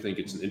I do think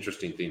it's an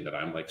interesting thing that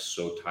I'm like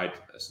so tied to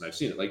this. And I've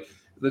seen it. Like,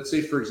 let's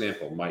say, for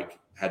example, Mike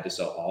had to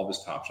sell all of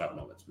his Top Shot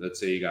moments. Let's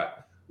say he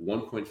got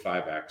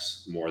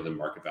 1.5x more than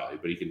market value,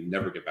 but he can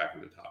never get back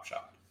into Top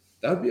Shot.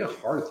 That would be a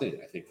hard thing,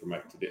 I think, for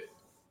Mike to do.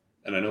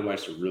 And I know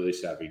Mike's a really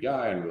savvy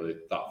guy and really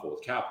thoughtful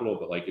with capital,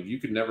 but like if you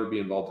could never be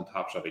involved in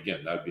Top Shot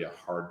again, that would be a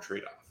hard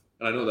trade-off.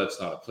 And I know that's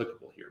not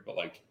applicable here, but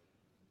like,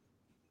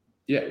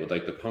 yeah, with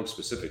like the punk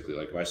specifically,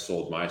 like if I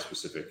sold my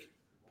specific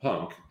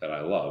punk that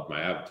I love,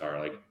 my avatar,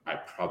 like I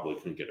probably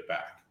couldn't get it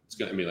back.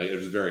 It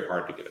was very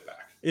hard to get it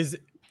back.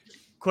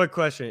 Quick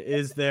question.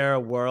 Is there a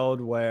world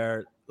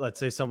where, let's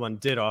say someone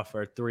did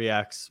offer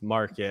 3x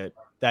market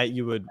that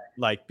you would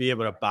like be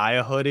able to buy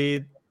a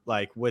hoodie,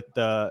 like with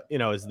the,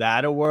 is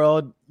that a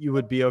world you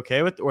would be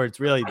okay with, or it's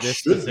really this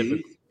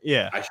specific?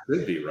 Yeah. I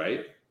should be,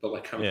 right? but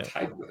like I'm Yeah.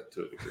 tied with it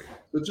to a degree.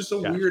 So it's just a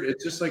Gotcha. weird.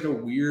 It's just like a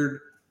weird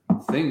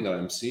thing that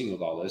I'm seeing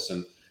with all this.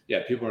 And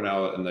yeah, people are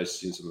now, and I've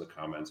seen some of the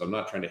comments. I'm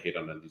not trying to hate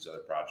on any of these other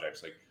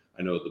projects. Like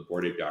I know the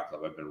Bored Ape Yacht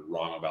Club. I've been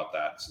wrong about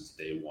that since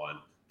day one.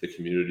 The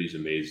community's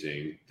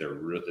amazing.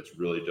 It's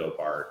really dope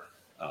art,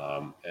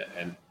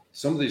 and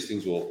some of these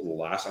things will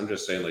last. I'm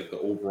just saying, like the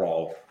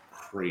overall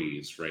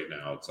craze right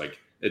now. It's like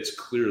it's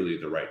clearly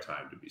the right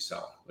time to be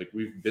selling. Like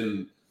we've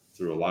been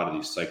through a lot of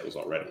these cycles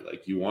already.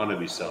 Like you want to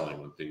be selling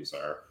when things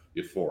are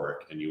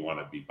euphoric, and you want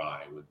to be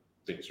buying when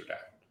things are down.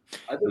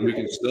 And we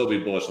can still be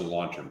bullish on the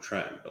long-term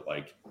trend, but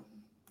like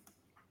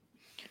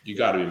you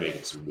got to be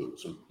making some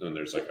moves when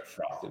there's like a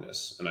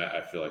frothiness, and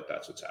I feel like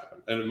that's what's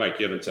happened. And Mike,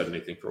 you haven't said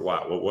anything for a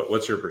while.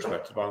 What's your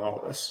perspective on all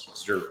of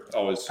this? You're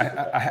always. I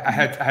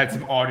had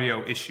some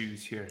audio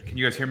issues here. Can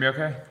you guys hear me?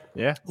 Okay.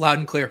 Yeah. Loud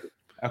and clear.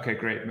 Okay,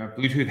 great. My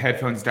Bluetooth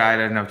headphones died.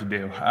 I didn't know what to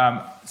do.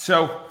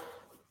 So,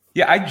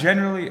 yeah, I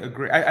generally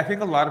agree. I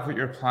think a lot of what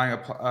you're applying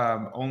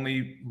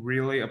only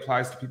really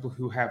applies to people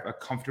who have a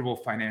comfortable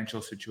financial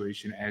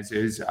situation as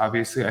is.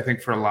 Obviously, I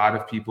think for a lot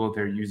of people,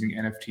 they're using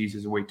NFTs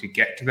as a way to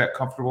get to that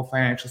comfortable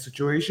financial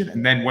situation.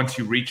 And then once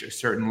you reach a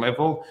certain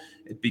level,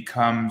 it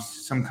becomes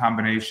some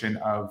combination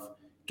of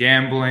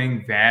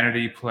gambling,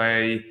 vanity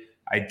play,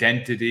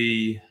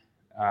 identity,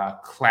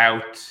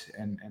 clout,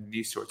 and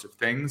these sorts of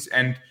things.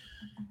 And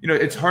you know,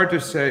 it's hard to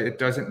say it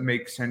doesn't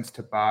make sense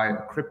to buy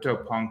a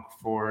CryptoPunk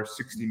for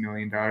 $60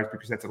 million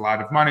because that's a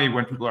lot of money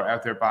when people are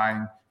out there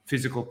buying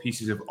physical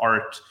pieces of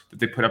art that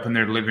they put up in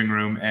their living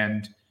room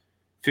and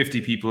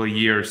 50 people a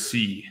year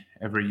see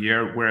every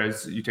year.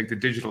 Whereas you take the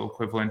digital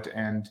equivalent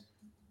and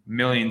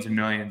millions and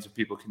millions of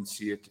people can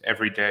see it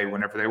every day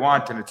whenever they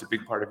want, and it's a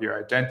big part of your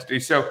identity.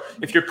 So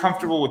if you're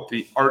comfortable with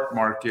the art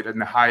market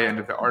and the high end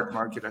of the art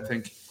market, I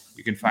think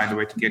you can find a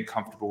way to get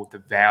comfortable with the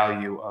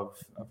value of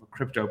a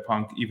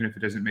CryptoPunk, even if it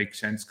doesn't make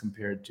sense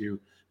compared to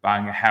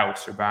buying a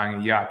house or buying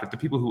a yacht. But the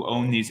people who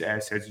own these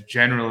assets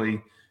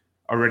generally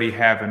already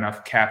have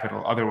enough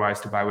capital otherwise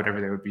to buy whatever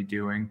they would be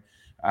doing.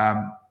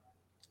 You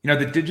know,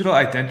 the digital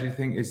identity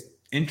thing is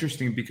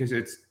interesting because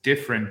it's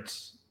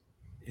different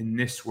in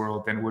this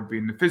world than it would be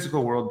in the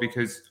physical world,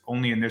 because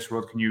only in this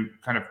world can you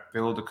kind of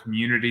build a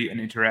community and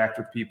interact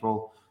with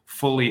people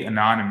fully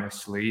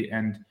anonymously.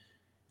 And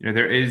you know,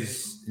 there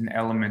is an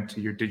element to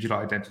your digital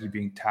identity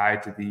being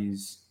tied to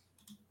these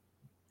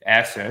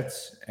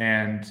assets.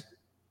 And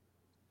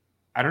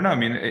I don't know. I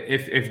mean,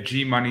 if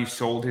G Money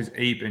sold his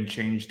ape and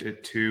changed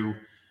it to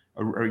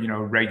a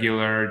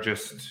regular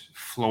just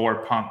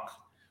floor punk,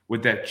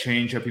 would that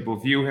change how people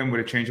view him? Would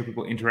it change how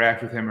people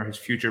interact with him or his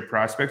future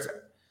prospects?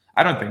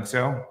 I don't think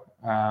so.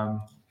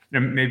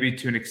 Maybe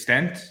to an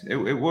extent it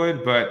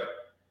would, but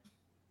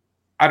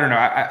I don't know.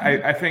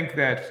 I think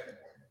that.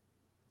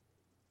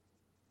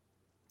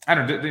 I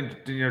don't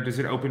know. Does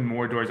it open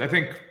more doors? I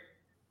think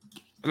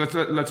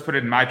let's put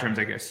it in my terms,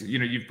 I guess. You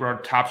know, you've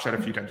brought Top Shot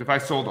a few times. If I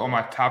sold all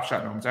my Top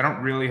Shot moments, I don't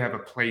really have a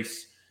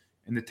place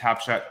in the Top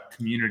Shot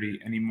community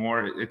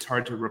anymore. It's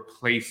hard to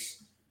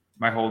replace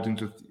my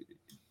holdings with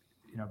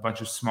a bunch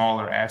of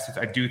smaller assets.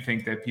 I do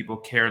think that people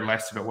care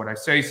less about what I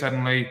say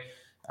suddenly.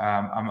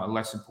 I'm a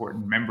less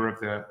important member of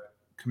the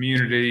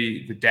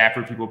community. The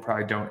dapper people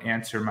probably don't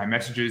answer my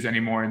messages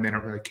anymore, and they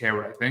don't really care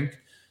what I think.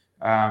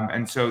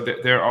 And so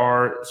there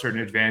are certain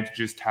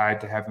advantages tied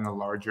to having a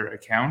larger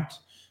account.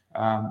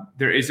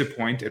 There is a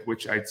point at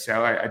which I'd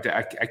sell.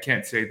 I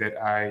can't say that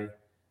I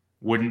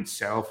wouldn't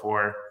sell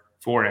for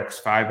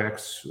 4x,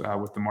 5x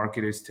what the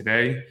market is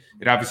today.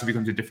 It obviously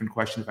becomes a different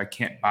question if I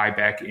can't buy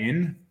back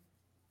in.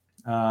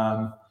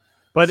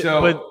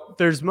 But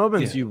there's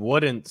moments you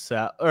wouldn't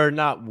sell, or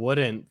not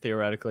wouldn't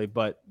theoretically,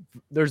 but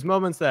there's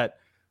moments that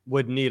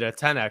would need a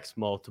 10x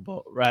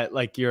multiple, right?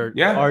 Like your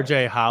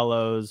RJ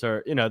Hollows,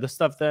 or the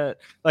stuff that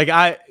like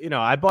I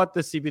bought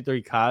the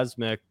CP3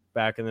 Cosmic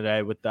back in the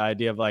day with the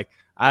idea of like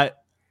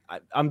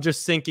I'm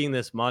just sinking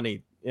this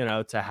money,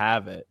 to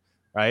have it,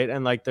 right?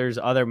 And like there's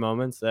other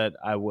moments that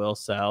I will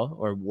sell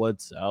or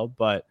would sell,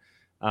 but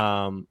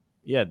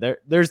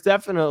there's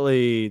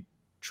definitely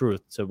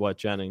truth to what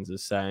Jennings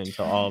is saying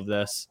to all of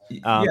this.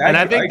 And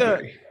I think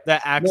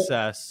the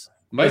access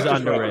is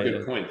underrated. A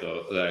good point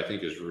though that I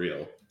think is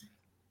real.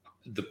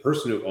 The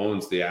person who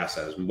owns the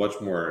asset has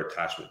much more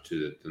attachment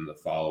to it than the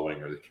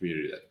following or the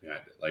community that's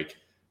behind it. Like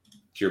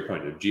to your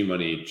point, if G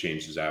Money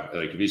changed his app,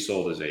 like if he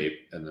sold his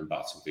ape and then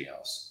bought something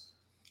else,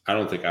 I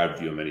don't think I'd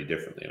view him any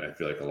differently. And I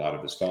feel like a lot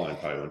of his following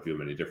probably wouldn't view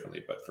him any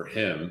differently. But for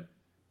him,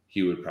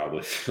 he would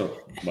probably feel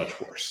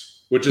much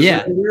worse, which is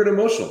like a weird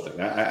emotional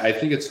thing. I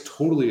think it's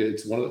one of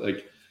the,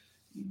 like,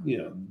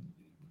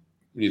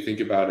 when you think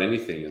about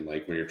anything and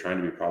like when you're trying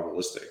to be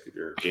probabilistic, if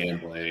you're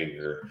gambling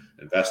or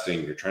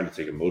investing, you're trying to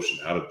take emotion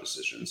out of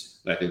decisions.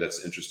 And I think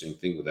that's the interesting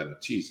thing with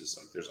NFTs is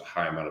like there's a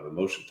high amount of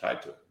emotion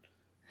tied to it.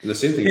 And the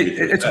same thing.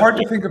 It's hard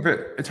to think of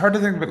it. It's hard to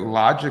think of it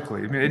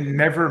logically. I mean, it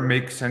never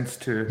makes sense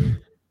to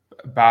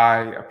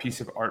buy a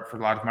piece of art for a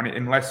lot of money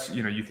unless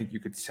you think you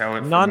could sell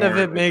it. None of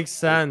more. it makes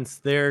sense.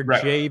 They're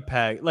Right.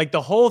 JPEG. Like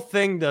the whole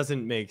thing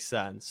doesn't make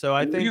sense. So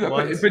I think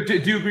but do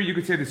you agree you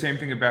could say the same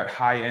thing about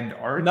high-end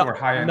art or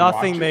high-end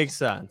nothing watches? makes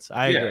sense.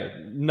 I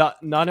agree.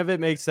 None of it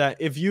makes sense.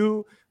 If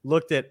you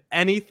looked at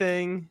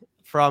anything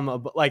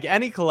from like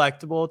any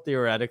collectible,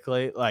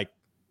 theoretically, like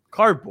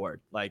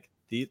cardboard, like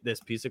this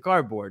piece of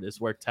cardboard is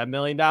worth $10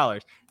 million,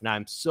 and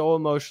I'm so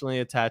emotionally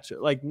attached to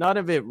it. Like none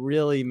of it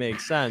really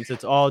makes sense.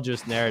 It's all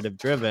just narrative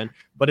driven,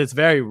 but it's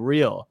very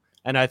real.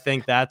 And I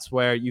think that's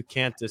where you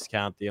can't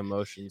discount the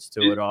emotions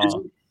to it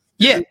all.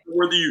 Yeah.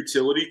 Where the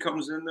utility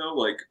comes in though,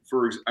 like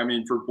for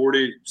Bored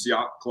Ape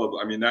Yacht Club,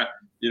 I mean that,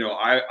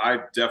 I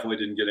definitely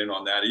didn't get in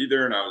on that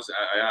either. And I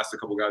asked a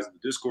couple guys in the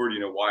Discord,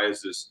 why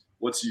is this,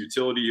 what's the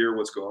utility here?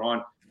 What's going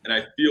on? And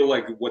I feel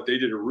like what they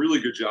did a really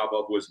good job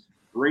of was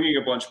bringing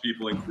a bunch of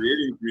people and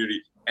creating a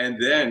community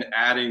and then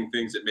adding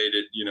things that made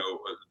it,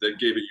 that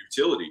gave it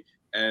utility.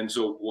 And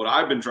so what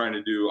I've been trying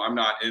to do, I'm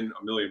not in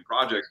a million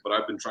projects, but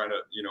I've been trying to,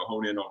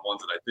 hone in on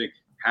ones that I think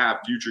have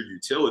future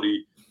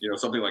utility,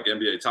 something like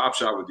NBA Top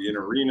Shot with the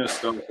in-arena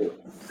stuff,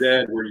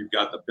 Zed, where you've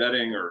got the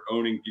betting or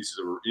owning pieces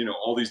of,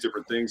 all these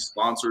different things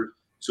sponsored.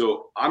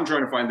 So I'm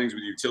trying to find things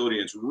with utility.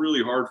 And it's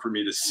really hard for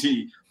me to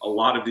see a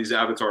lot of these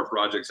Avatar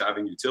projects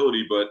having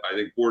utility, but I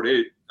think Bored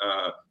Ape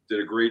did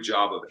a great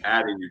job of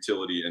adding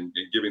utility and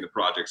giving the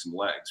project some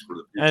legs for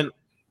the future.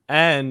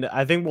 And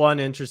I think one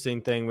interesting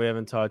thing we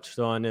haven't touched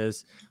on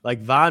is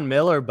like Von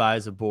Miller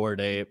buys a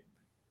Bored Ape.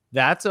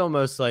 That's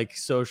almost like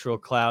social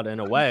clout in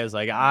a way. It's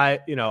like I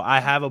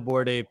have a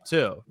Bored Ape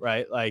too,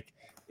 right? Like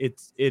it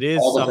is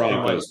all the something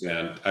Broncos, like,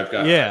 man. I've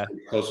got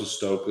close to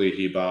Stokely.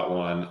 He bought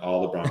one.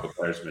 All the Bronco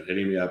players have been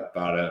hitting me up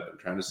about it. I'm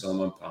trying to sell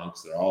them on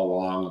punks. They're all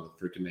along with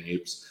the freaking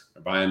apes.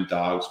 They're buying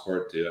dogs for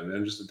it too. I mean,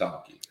 I'm just a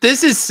donkey.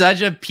 This is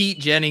such a Pete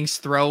Jennings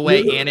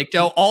throwaway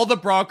anecdote. All the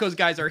Broncos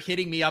guys are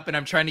hitting me up, and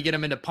I'm trying to get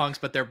them into punks,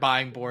 but they're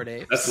buying Bored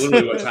Apes. That's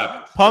literally what's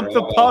happened. Pump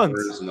the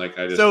punks.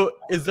 And So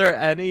is there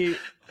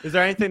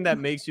anything that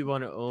makes you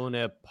want to own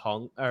a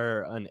punk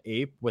or an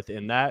ape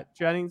within that,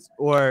 Jennings?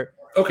 Or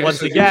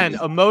once again,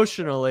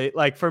 emotionally,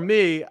 like for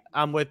me,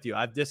 I'm with you.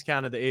 I've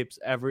discounted the apes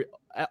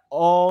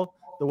all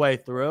the way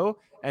through,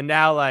 and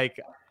now like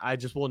I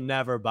just will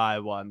never buy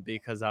one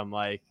because I'm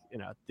like,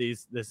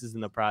 this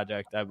isn't the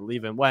project I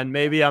believe in. When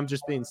maybe I'm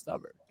just being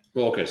stubborn.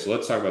 Well, okay, so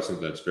let's talk about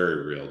something that's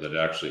very real, that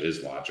actually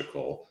is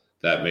logical,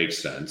 that makes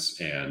sense,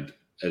 and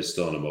is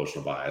still an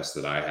emotional bias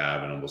that I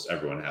have and almost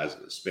everyone has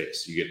in this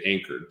space. You get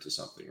anchored to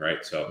something,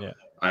 right? So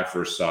I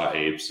first saw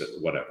apes at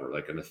whatever,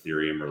 like an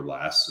Ethereum or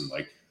less, and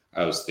like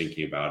I was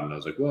thinking about it, and I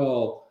was like,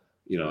 well,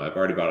 I've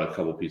already bought a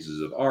couple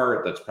pieces of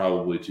art. That's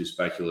probably too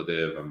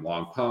speculative. I'm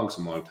long punks,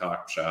 I'm long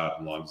Top Shot,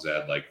 I'm long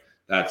Zed. Like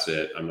that's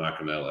it. I'm not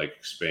gonna like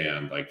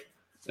expand like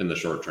in the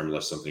short term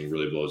unless something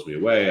really blows me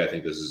away. I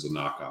think this is a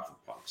knockoff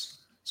of punks.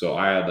 So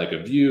I had like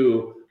a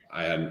view.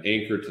 I had an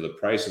anchor to the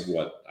price of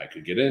what I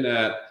could get in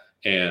at.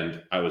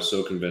 And I was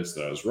so convinced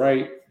that I was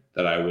right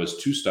that I was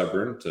too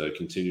stubborn to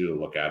continue to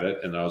look at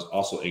it. And I was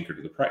also anchored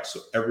to the price. So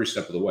every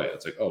step of the way,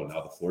 it's like, oh,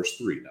 now the floor's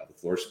 3, now the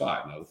floor's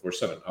 5, now the floor's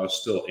 7. I was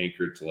still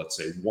anchored to, let's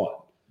say, 1.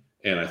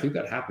 And I think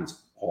that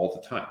happens all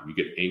the time. You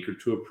get anchored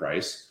to a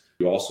price.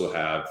 You also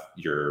have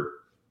your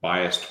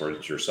bias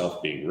towards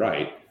yourself being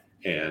right.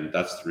 And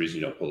that's the reason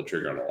you don't pull the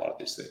trigger on a lot of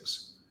these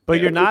things.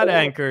 But you're not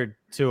anchored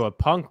to a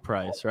punk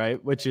price,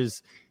 right? Which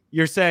is,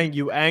 you're saying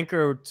you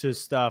anchor to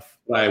stuff.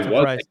 I was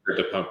anchored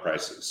to punk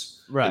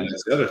prices. Right. And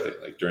that's the other thing.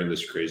 Like during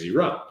this crazy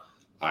run,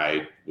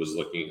 I was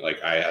looking,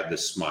 like I had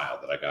this smile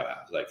that I got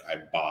at. Like I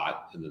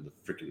bought, and then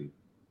the freaking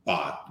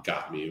bot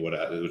got me,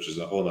 which is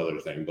a whole other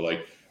thing. But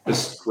like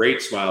this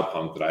great smile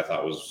punk that I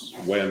thought was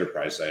way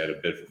underpriced. I had a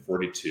bid for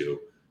 42.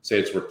 Say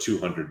it's worth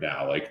 200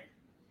 now. Like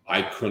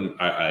I couldn't.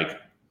 I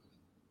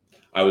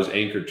was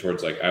anchored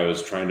towards like I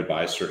was trying to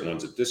buy certain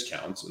ones at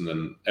discounts, and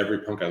then every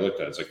punk I looked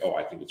at, it's like, oh,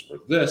 I think it's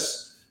worth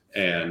this.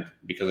 And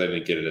because I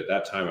didn't get it at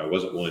that time, I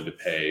wasn't willing to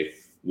pay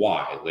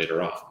Y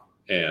later on.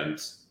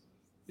 And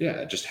yeah,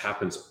 it just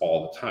happens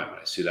all the time.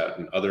 I see that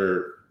in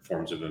other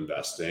forms of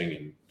investing.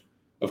 And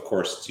of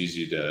course, it's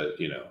easy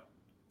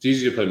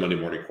to play Monday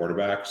morning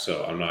quarterback.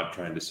 So I'm not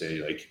trying to say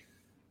like,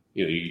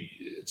 you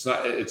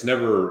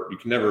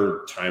can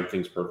never time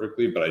things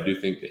perfectly, but I do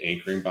think the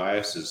anchoring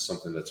bias is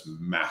something that's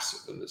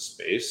massive in this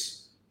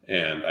space.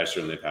 And I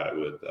certainly have had it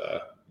with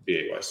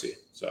BAYC.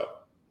 So.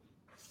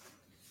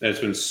 And it's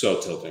been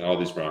so tilting. All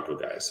these Bronco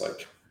guys,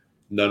 like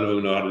none of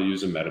them know how to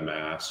use a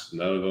MetaMask.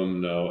 None of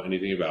them know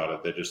anything about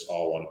it. They just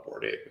all want a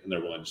Bored Ape, and they're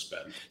willing to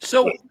spend.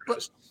 So,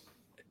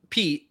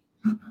 Pete,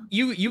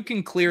 you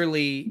can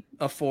clearly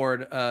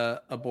afford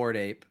a Bored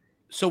Ape.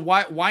 So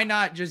why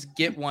not just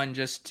get one?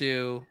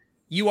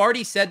 You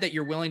already said that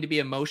you're willing to be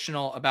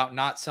emotional about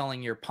not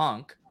selling your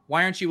punk.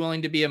 Why aren't you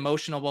willing to be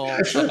emotional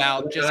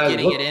about just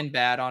getting it in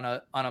bad on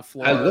a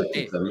floor? I looked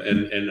at them,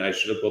 and I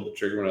should have pulled the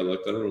trigger when I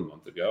looked at them a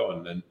month ago,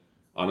 and then.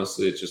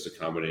 Honestly, it's just a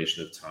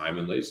combination of time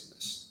and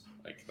laziness.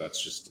 Like that's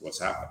just what's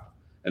happened.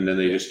 And then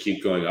they just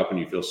keep going up and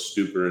you feel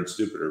stupider and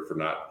stupider for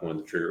not pulling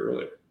the trigger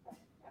earlier.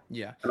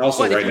 Yeah. And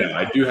also But if right you're- now,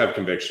 I do have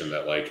conviction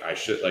that like I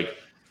should like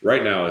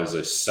right now is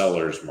a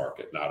seller's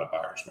market, not a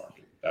buyer's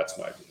market. That's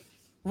my view.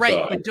 Right.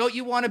 So, But don't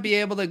you want to be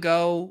able to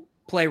go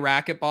play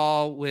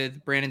racquetball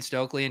with Brandon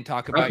Stokely and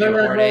talk I about play your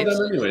right board ball apes?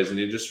 them anyways, and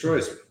he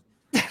destroys me.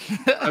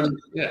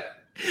 Yeah.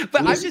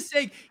 But I'm Listen. just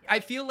saying, I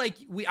feel like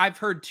I've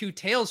heard two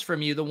tales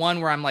from you. The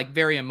one where I'm like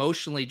very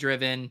emotionally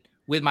driven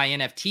with my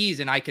NFTs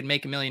and I could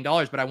make $1 million,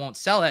 but I won't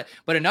sell it.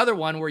 But another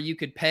one where you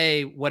could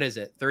pay, what is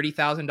it,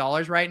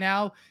 $30,000 right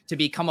now to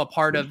become a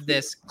part of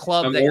this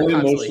club I'm that you're only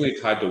constantly.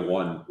 emotionally tied to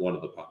one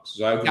of the punks.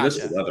 So I've Gotcha.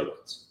 listed other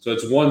ones. So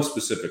it's one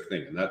specific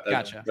thing, and that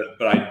Gotcha.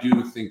 But I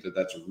do think that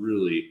that's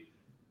really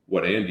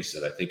what Andy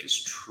said. I think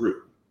is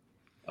true.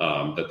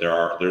 That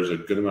there's a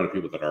good amount of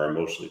people that are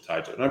emotionally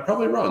tied to it, and I'm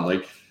probably wrong.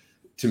 Like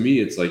to me,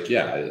 it's like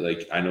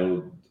like I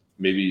know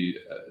maybe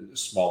a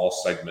small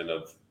segment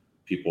of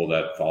people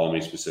that follow me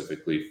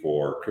specifically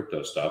for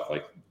crypto stuff,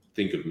 like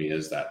think of me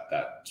as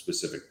that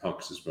specific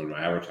punk has been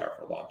my avatar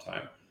for a long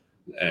time.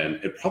 And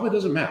it probably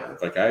doesn't matter.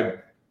 If like I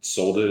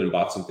sold it and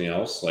bought something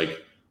else,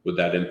 like would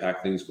that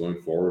impact things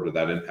going forward? Would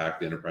that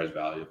impact the enterprise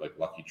value of like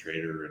Lucky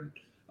Trader and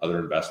other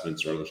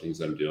investments or other things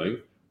that I'm doing?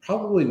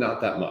 Probably not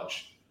that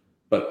much,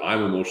 but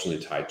I'm emotionally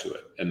tied to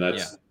it. And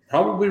that's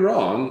probably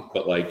wrong,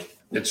 but like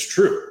it's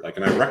true. Like,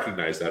 and I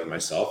recognize that in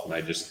myself. And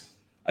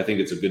I think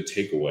it's a good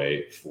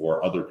takeaway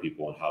for other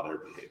people and how they're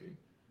behaving.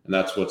 And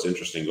that's what's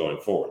interesting going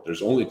forward.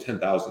 There's only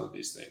 10,000 of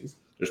these things.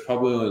 There's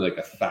probably only like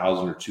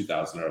 1,000 or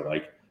 2,000 are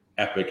like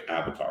epic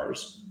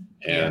avatars.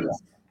 And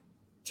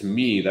to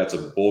me, that's a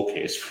bull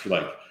case for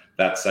like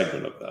that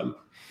segment of them.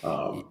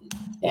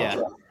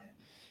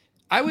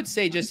 I would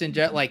say just in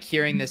like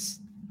hearing this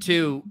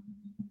too,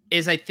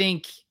 is I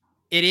think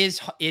it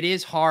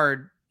is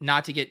hard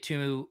not to get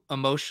too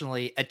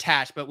emotionally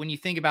attached. But when you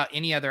think about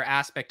any other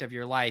aspect of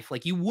your life,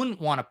 like you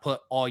wouldn't want to put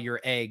all your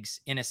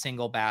eggs in a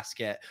single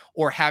basket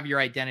or have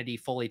your identity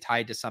fully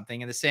tied to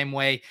something. In the same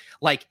way,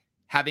 like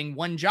having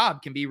one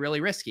job can be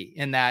really risky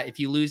in that if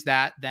you lose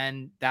that,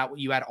 then that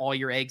you had all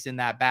your eggs in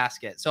that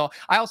basket. So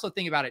I also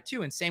think about it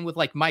too. And same with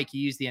like Mike,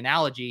 you use the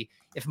analogy.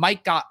 If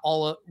Mike got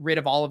rid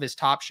of all of his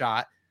Top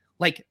Shot,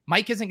 like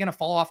Mike isn't going to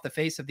fall off the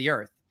face of the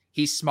earth.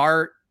 He's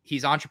smart.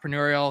 He's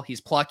entrepreneurial.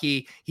 He's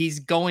plucky. He's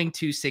going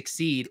to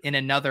succeed in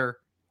another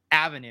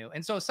avenue.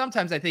 And so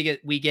sometimes I think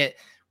we get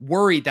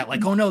worried that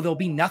like, oh no, there'll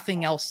be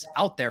nothing else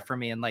out there for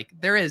me. And like,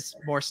 there is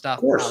more stuff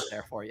out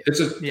there for you. It's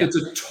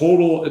a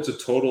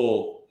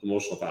total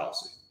emotional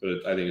fallacy, but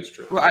I think it's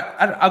true. Well,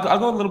 I'll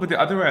go a little bit the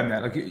other way on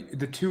that. Like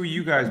the two of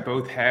you guys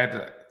both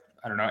had,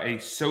 I don't know, a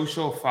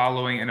social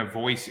following and a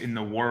voice in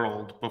the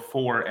world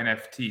before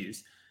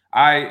NFTs.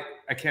 I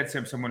can't say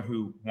I'm someone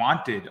who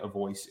wanted a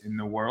voice in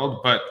the world,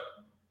 but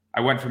I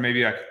went from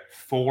maybe like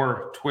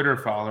 4 Twitter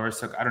followers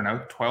to, I don't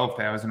know,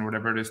 12,000 or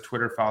whatever it is,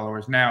 Twitter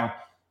followers now,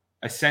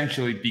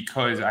 essentially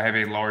because I have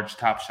a large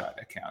Top Shot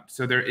account.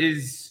 So there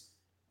is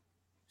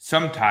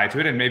some tie to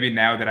it. And maybe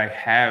now that I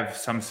have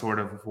some sort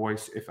of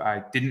voice, if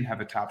I didn't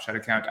have a Top Shot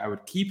account, I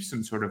would keep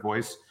some sort of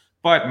voice.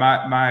 But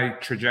my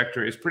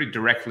trajectory is pretty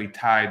directly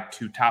tied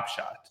to Top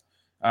Shot.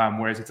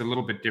 Whereas it's a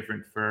little bit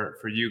different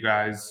for you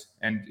guys.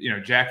 And, you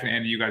know, Jack and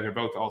Andy, you guys are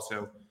both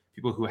also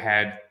people who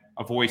had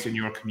a voice in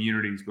your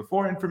communities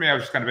before. And for me, I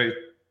was just kind of a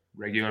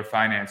regular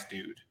finance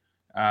dude.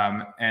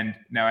 And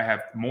now I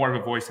have more of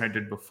a voice than I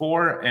did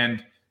before.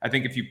 And I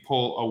think if you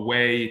pull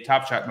away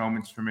Top Shot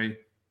moments for me,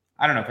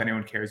 I don't know if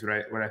anyone cares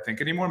what I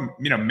think anymore.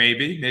 You know,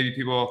 maybe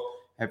people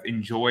have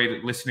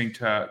enjoyed listening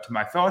to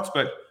my thoughts,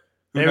 but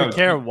they would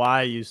care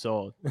why you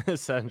sold,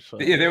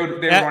 essentially. Yeah, they would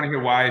want to hear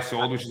why I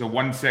sold, which is a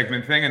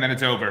 1-segment thing, and then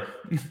it's over.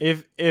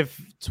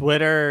 If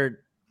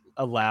Twitter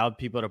allowed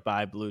people to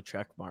buy blue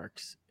check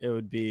marks, it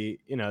would be,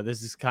 you know,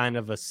 this is kind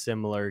of a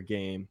similar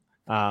game.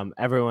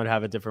 Everyone would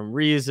have a different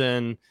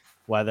reason,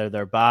 whether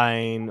they're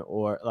buying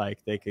or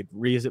like they could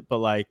reason, but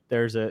like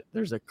there's a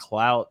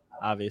clout,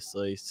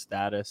 obviously,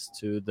 status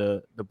to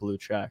the blue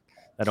check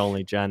that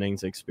only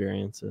Jennings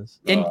experiences.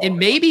 And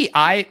maybe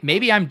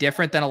I'm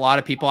different than a lot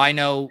of people. I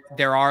know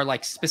there are,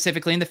 like,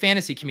 specifically in the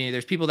fantasy community,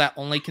 there's people that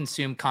only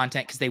consume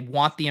content because they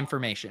want the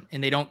information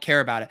and they don't care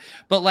about it.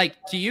 But like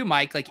to you,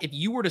 Mike, like if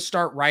you were to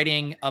start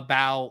writing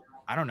about,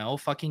 I don't know,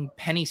 fucking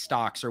penny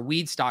stocks or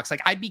weed stocks,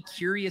 like I'd be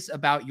curious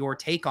about your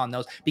take on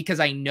those because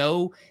I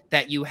know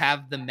that you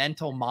have the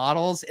mental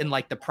models and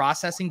like the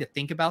processing to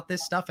think about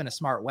this stuff in a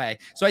smart way.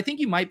 So I think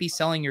you might be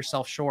selling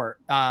yourself short.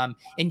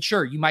 And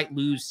sure, you might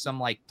lose some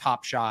like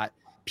Top Shot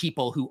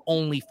people who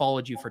only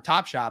followed you for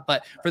Top Shot.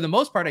 But for the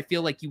most part, I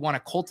feel like you want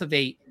to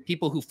cultivate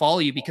people who follow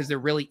you because they're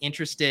really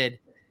interested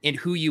in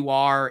who you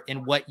are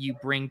and what you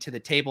bring to the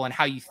table and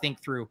how you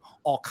think through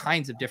all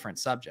kinds of different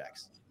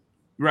subjects.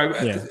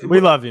 Right. Yeah. We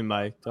love you,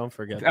 Mike. Don't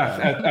forget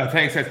that.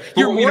 Thanks.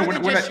 You're more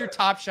than just your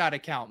Top Shot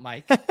account,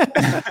 Mike.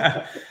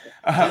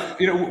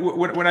 You know,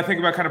 when I think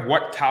about kind of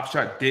what Top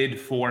Shot did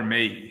for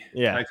me,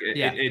 like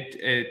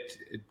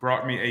it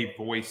brought me a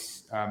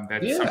voice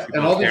that some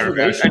people care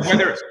about. And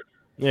whether,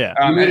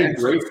 you made a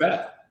great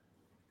bet.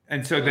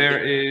 And so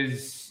there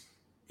is,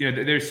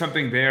 there's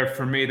something there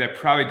for me that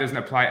probably doesn't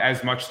apply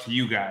as much to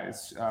you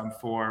guys,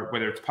 for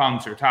whether it's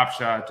punks or Top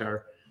Shot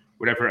or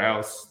whatever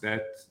else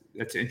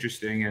that's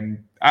interesting.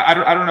 And I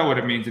don't know what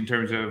it means in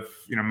terms of,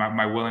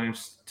 my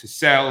willingness to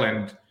sell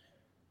and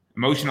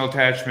emotional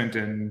attachment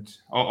and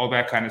all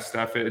that kind of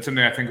stuff. It's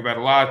something I think about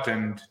a lot,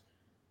 and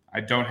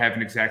I don't have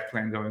an exact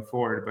plan going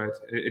forward,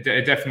 but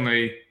it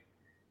definitely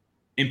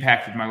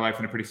impacted my life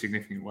in a pretty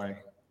significant way.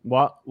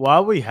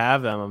 While we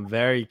have them, I'm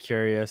very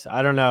curious.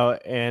 I don't know,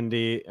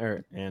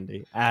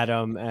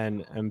 Adam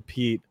and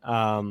Pete,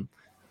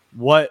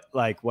 what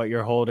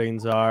your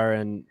holdings are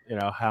and,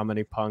 how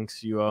many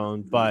punks you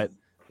own, but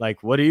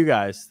what do you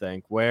guys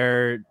think?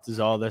 Where does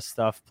all this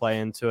stuff play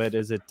into it?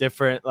 Is it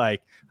different? I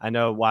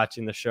know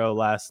watching the show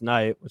last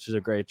night, which is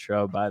a great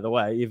show, by the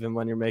way, even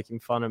when you're making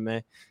fun of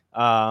me,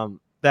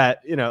 that,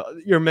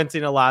 you're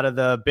minting a lot of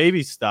the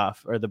baby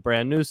stuff or the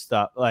brand new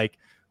stuff.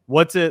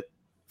 What's it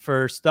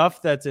for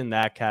stuff that's in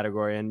that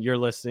category? And you're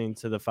listening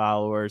to the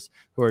followers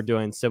who are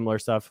doing similar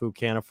stuff, who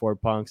can't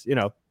afford punks.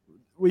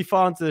 We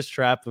fall into this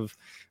trap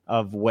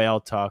of whale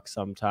talk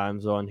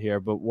sometimes on here,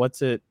 but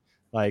what's it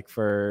like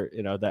for,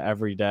 the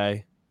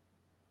everyday?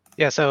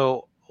 Yeah.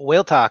 So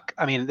whale talk,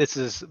 I mean, this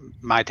is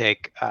my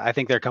take. I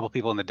think there are a couple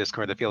people in the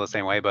Discord that feel the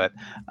same way, but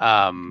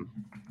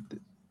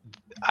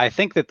I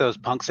think that those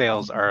punk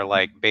sales are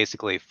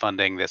basically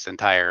funding this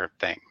entire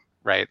thing,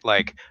 right?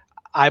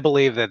 I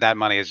believe that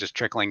money is just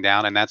trickling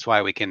down, and that's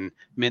why we can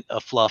mint a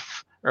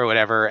fluff or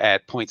whatever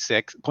at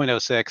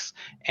 0.06,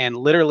 and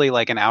literally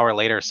an hour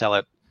later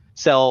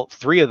sell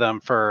 3 of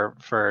them for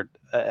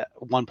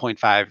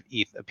 1.5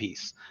 ETH a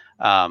piece.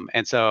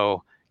 And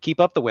so keep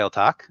up the whale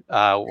talk.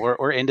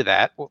 We're into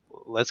that.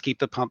 Let's keep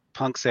the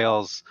punk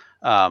sales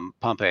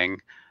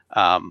pumping.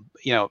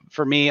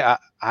 For me,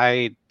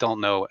 I don't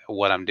know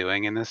what I'm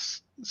doing in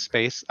this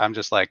space. I'm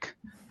just I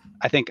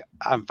think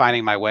I'm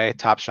finding my way.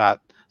 Top Shot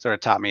sort of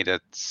taught me to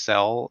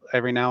sell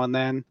every now and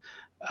then.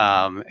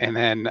 And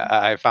then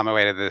I found my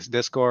way to this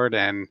Discord,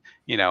 and,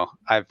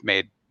 I've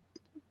made,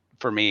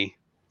 for me,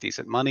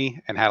 decent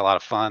money and had a lot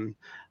of fun.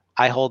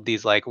 I hold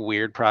these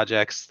weird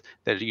projects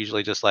that are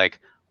usually just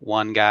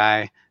one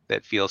guy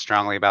that feels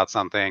strongly about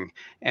something,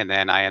 and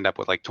then I end up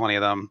with 20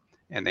 of them,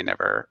 and they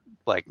never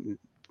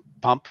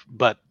pump.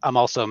 But I'm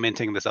also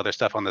minting this other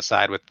stuff on the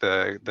side with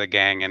the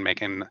gang and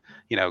making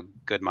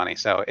good money.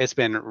 So it's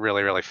been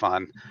really, really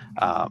fun.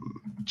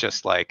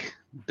 Just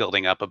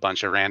building up a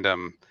bunch of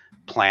random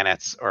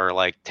planets or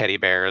teddy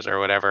bears or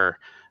whatever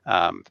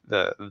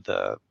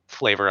the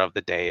flavor of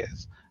the day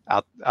is.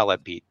 I'll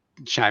let Pete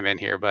chime in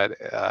here, but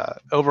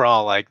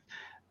overall,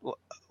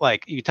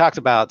 you talked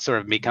about sort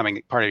of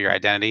becoming part of your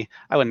identity.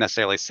 I wouldn't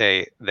necessarily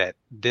say that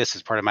this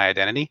is part of my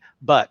identity,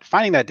 but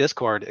finding that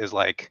Discord is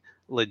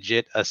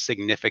legit a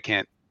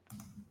significant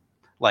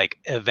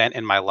event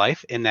in my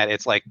life, in that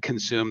it's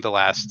consumed the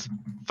last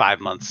 5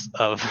 months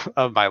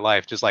of my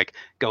life, just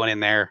going in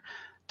there,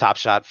 Top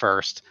Shot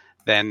first,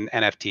 then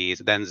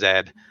NFTs, then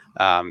Zed,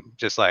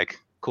 just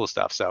cool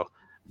stuff. So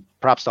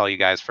props to all you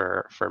guys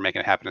for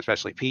making it happen,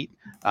 especially Pete.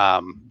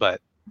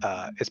 But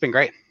it's been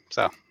great.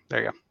 So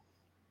there you go.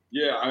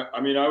 Yeah, I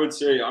mean, I would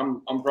say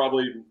I'm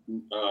probably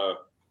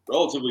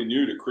relatively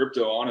new to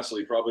crypto.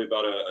 Honestly, probably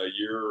about a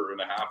year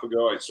and a half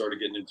ago, I started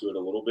getting into it a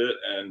little bit,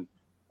 and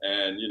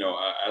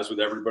as with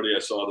everybody, I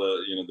saw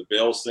the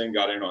Bales thing,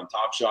 got in on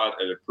Top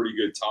Shot at a pretty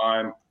good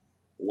time.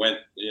 Went,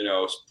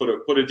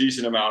 put a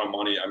decent amount of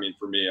money. I mean,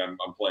 for me, I'm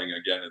playing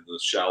again at the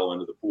shallow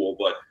end of the pool,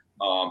 but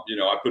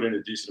I put in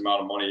a decent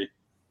amount of money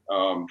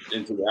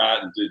into that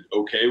and did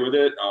okay with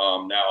it.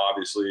 Now,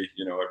 obviously,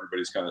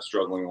 everybody's kind of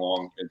struggling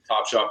along in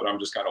Top Shot, but I'm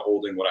just kind of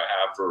holding what I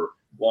have for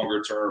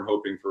longer term,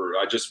 hoping for.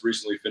 I just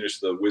recently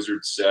finished the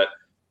Wizards set.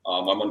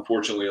 I'm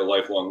unfortunately a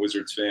lifelong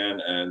Wizards fan,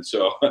 and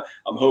so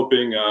I'm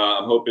hoping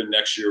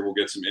next year we'll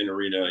get some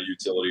in-arena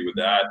utility with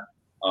that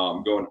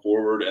going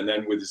forward. And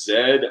then with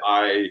Zed,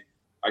 I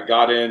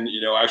got in,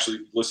 actually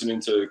listening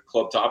to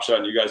Club Top Shot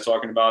and you guys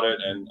talking about it,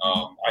 and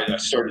I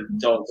started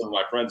telling some of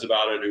my friends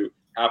about it, who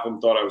half of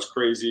them thought I was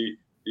crazy.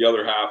 The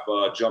other half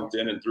jumped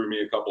in and threw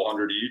me a couple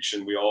hundred each,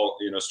 and we all,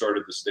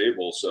 started the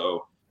stable.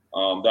 So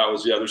that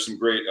was, there's some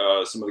great,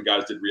 some of the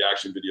guys did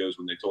reaction videos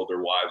when they told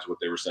their wives what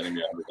they were sending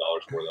me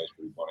 $100 for. That was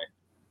pretty funny.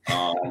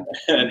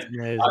 And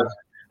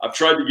I've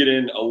tried to get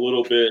in a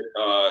little bit,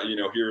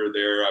 here or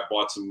there. I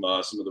bought some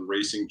of the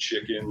racing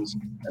chickens,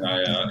 and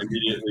I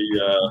immediately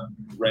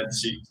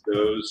rent-seeked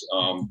those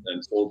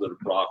and sold at a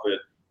profit.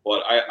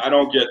 But I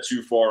don't get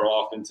too far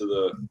off into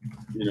the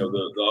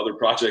other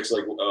projects,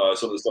 like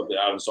some of the stuff that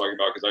Adam's talking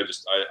about,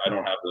 because I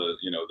don't have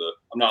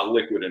I'm not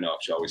liquid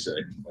enough, shall we say,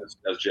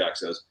 as Jack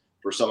says,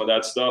 for some of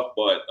that stuff.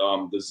 But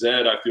the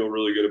Zed, I feel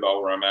really good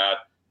about where I'm at.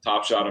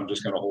 Top Shot, I'm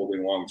just kind of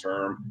holding long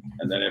term.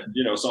 And then if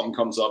something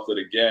comes up that,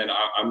 again,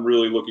 I'm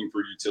really looking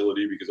for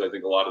utility, because I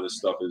think a lot of this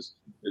stuff is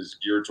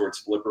geared towards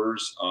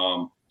flippers.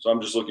 So I'm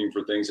just looking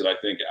for things that I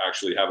think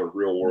actually have a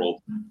real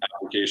world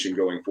application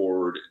going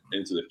forward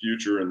into the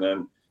future. And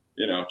then,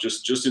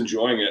 just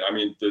enjoying it. I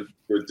mean, the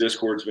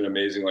Discord's been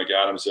amazing. Like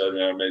Adam said,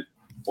 and I made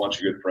a bunch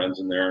of good friends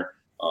in there.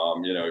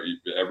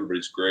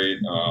 Everybody's great.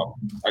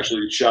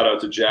 Actually, shout out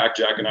to Jack.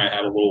 Jack and I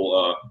had a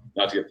little,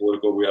 not to get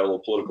political, we had a little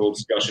political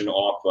discussion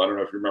off. I don't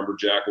know if you remember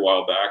Jack a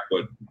while back,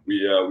 but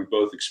we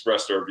both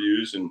expressed our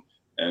views and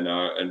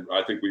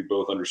I think we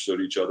both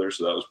understood each other.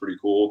 So that was pretty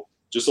cool.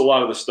 Just a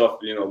lot of the stuff,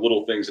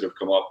 little things that have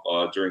come up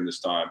during this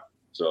time.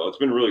 So it's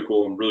been really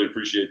cool and really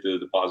appreciate the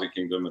Deposit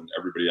Kingdom and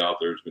everybody out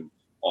there. It's been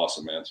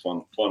awesome, man. It's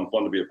fun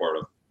to be a part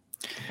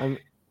of.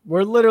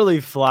 We're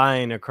literally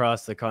flying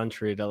across the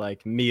country to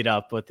meet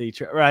up with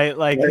each other, right?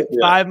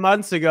 5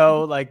 months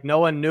ago, no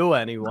one knew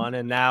anyone,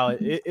 and now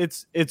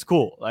it's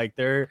cool.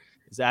 There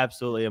is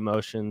absolutely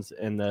emotions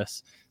in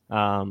this,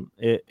 and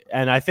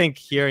I think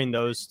hearing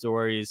those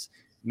stories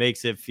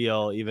makes it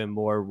feel even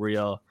more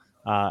real,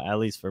 at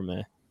least for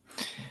me.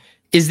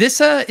 Is this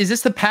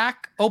the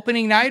pack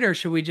opening night, or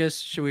should we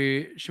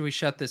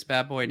shut this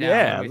bad boy down?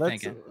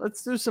 Yeah,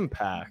 let's do some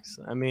packs.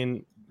 I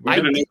mean.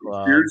 Can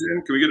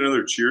we get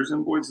another cheers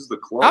in, boys? This is the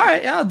club. All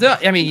right, yeah, I'll do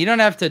it. I mean, you don't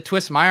have to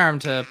twist my arm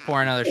to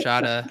pour another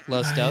shot of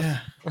Los Dos.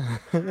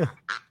 I'm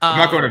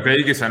not going to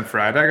Vegas on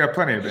Friday. I got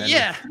plenty of it.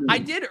 Yeah, I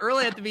did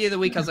early at the beginning of the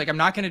week. I was like, I'm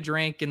not going to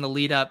drink in the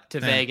lead up to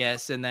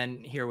Vegas, and then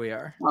here we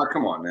are. Oh,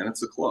 come on, man!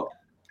 It's a club.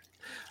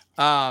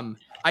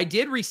 I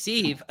did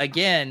receive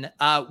again.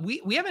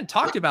 We haven't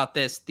talked about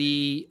this.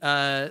 The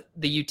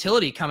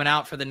utility coming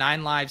out for the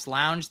 9 Lives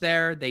Lounge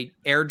there. They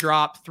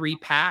airdrop 3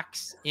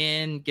 packs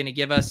in, going to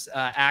give us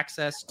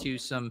access to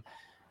some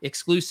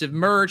exclusive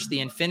merch, the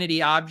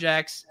Infinity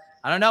objects.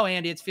 I don't know,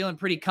 Andy. It's feeling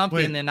pretty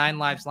comfy in the 9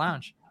 Lives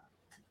Lounge.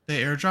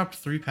 They airdropped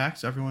 3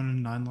 packs. Everyone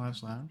in 9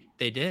 Lives Lounge.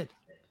 They did.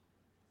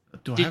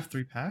 I have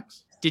 3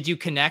 packs? Did you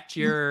connect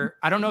your?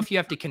 I don't know if you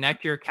have to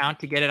connect your account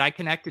to get it. I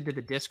connected to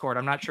the Discord.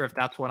 I'm not sure if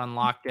that's what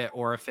unlocked it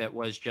or if it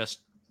was just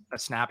a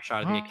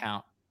snapshot of the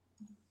account.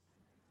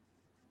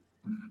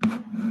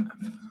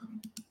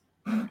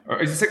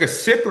 Is this like a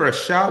sip or a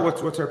shot?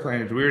 What's our plan?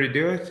 Did we already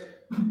do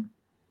it?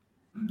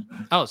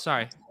 Oh,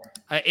 sorry.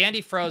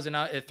 Andy froze and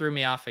it threw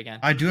me off again.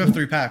 I do have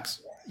 3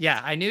 packs. Yeah,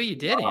 I knew you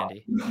did,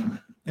 Andy.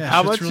 Yeah,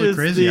 how much really is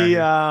crazy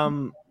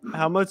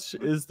how much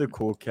is the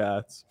Cool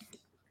Cats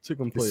to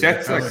complete?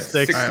 That's like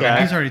 6K.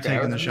 Right, he's already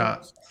taken the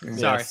shot.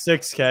 Sorry,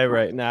 6K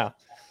right now.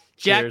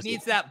 Jack Cheers.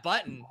 needs that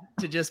button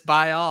to just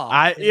buy all.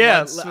 I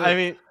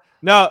mean,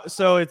 no.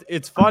 So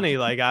it's funny.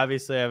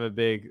 Obviously, I have a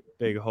big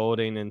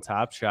holding in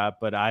Top Shot,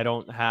 but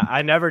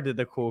I never did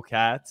the Cool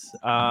Cats.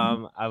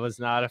 I was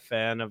not a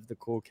fan of the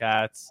Cool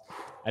Cats.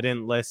 I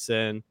didn't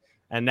listen,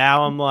 and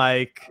now I'm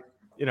like,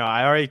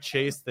 I already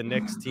chased the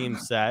Knicks team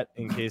set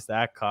in case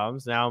that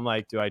comes. Now I'm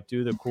like, do I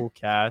do the Cool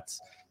Cats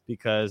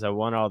because I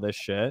want all this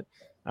shit?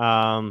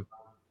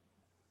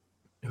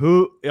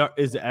 Who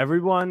is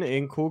everyone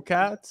in Cool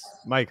Cats?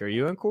 Mike, are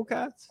you in Cool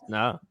Cats?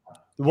 No.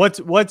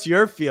 What's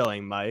your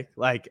feeling, Mike?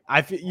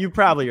 You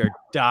probably are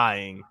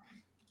dying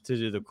to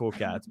do the Cool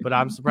Cats, but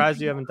I'm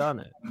surprised you haven't done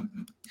it.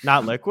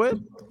 Not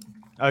Liquid?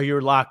 Oh,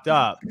 you're locked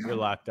up. You're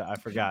locked up. I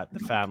forgot. The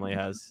family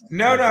has.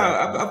 No.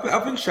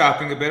 I've been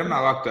shopping a bit. I'm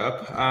not locked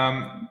up.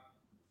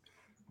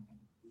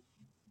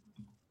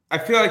 I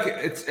feel like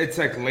it's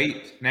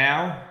late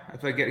now. I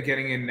feel like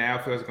getting in now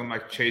feels like I'm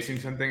chasing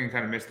something and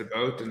kind of missed the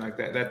boat and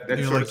that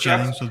You're sort like of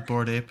Jennings sucks. with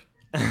Bored Ape.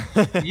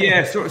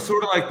 Yeah, sort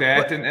of like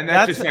that, and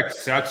that just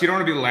sucks. You don't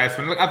want to be the last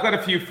one. I've got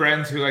a few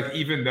friends who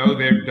even though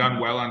they've done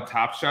well on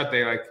Top Shot,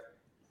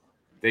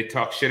 they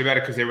talk shit about it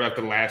because they were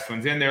the last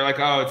ones in. They're like,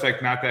 oh, it's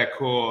not that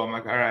cool. I'm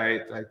like, all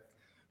right,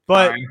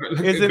 but fine.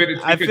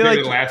 it's I feel like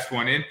the last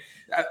one in.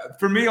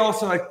 For me,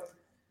 also I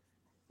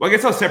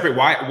guess I'll separate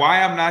why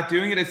I'm not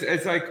doing it.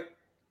 It's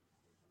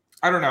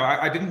I don't know.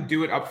 I didn't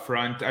do it up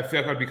front. I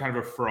feel like I'd be kind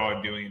of a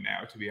fraud doing it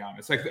now, to be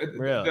honest.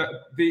 Really?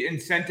 The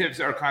incentives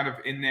are kind of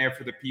in there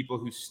for the people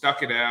who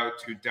stuck it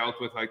out, who dealt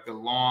with the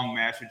long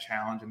Master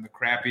Challenge and the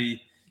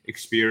crappy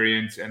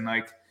experience, and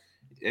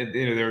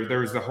there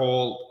was the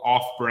whole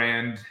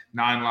off-brand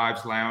 9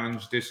 Lives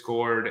Lounge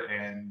Discord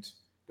and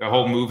the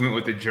whole movement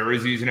with the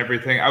jerseys and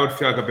everything. I would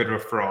feel like a bit of a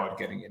fraud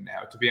getting in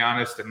now, to be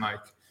honest, and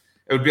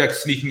it would be like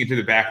sneaking into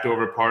the back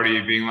door of a party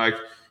and being like,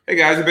 hey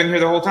guys, I've been here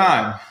the whole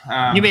time.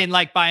 You mean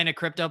buying a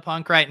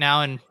CryptoPunk right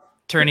now and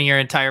turning your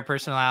entire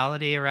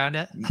personality around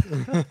it?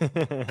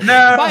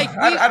 No, Mike,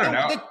 I don't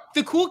know.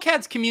 The Cool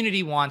Cats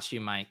community wants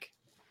you, Mike.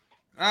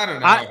 I don't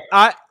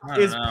know.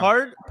 Is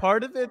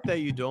part of it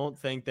that you don't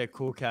think that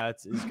Cool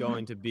Cats is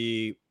going to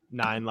be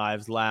 9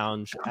 Lives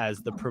Lounge as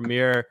the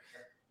premier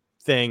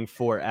thing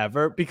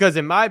forever? Because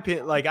in my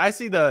opinion, I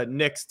see the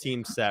Knicks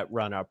team set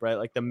run up,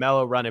 right? The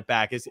Melo run it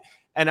back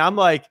and I'm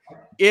like,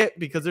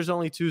 because there's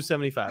only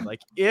 275.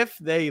 If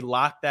they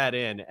lock that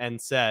in and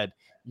said,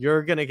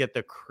 you're going to get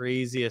the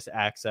craziest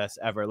access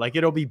ever,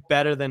 it'll be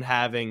better than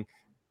having,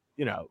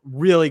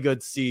 really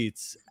good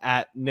seats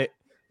at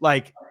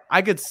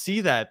I could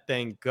see that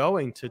thing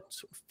going to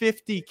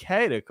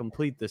 $50K to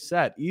complete the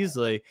set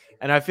easily.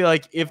 And I feel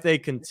like if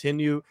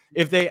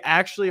they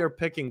actually are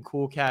picking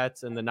Cool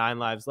Cats and the 9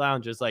 Lives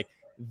Lounge is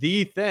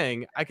the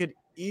thing, I could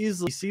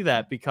easily see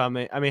that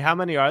becoming, how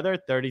many are there?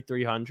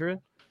 3,300?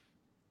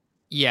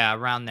 Yeah,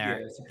 around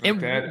there. Yeah,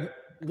 and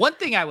one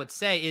thing I would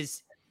say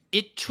is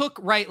it took,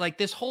 right, like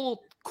this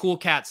whole Cool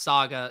Cat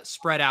saga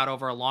spread out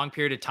over a long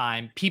period of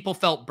time. People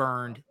felt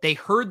burned. They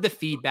heard the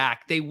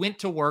feedback. They went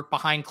to work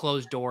behind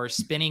closed doors,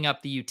 spinning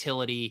up the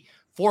utility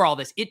for all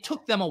this. It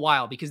took them a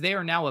while because they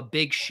are now a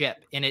big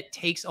ship and it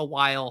takes a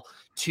while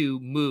to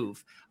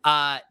move.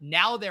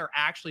 Now they're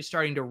actually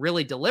starting to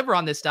really deliver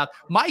on this stuff.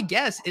 My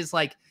guess is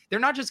like, they're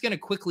not just going to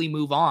quickly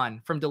move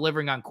on from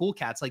delivering on Cool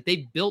Cats. Like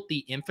they built the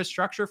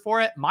infrastructure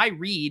for it. My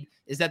read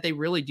is that they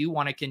really do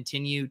want to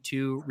continue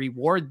to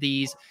reward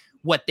these,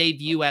 what they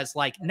view as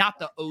like, not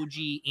the OG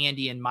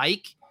Andy and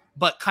Mike,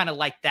 but kind of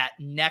like that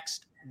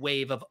next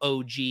wave of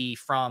OG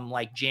from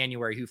like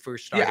January who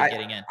first started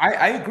getting in.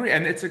 I agree.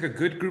 And it's like a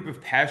good group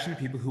of passionate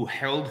people who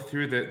held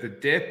through the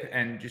dip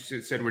and just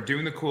said, we're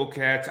doing the Cool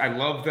Cats. I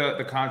love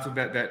the concept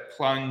that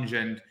Plunge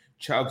and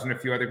Chubbs and a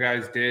few other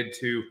guys did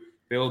to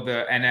build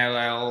the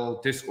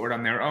NLL Discord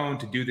on their own,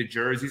 to do the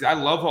jerseys. I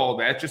love all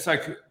that. Just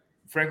like,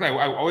 frankly,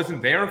 I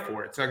wasn't there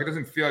for it. So like, it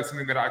doesn't feel like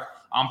something that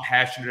I'm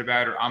passionate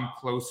about or I'm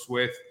close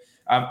with.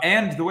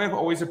 And the way I've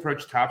always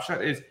approached Top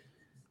Shot is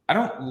I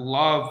don't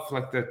love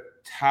like the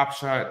Top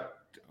Shot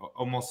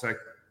almost like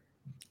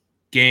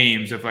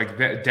games of like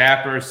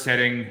Dapper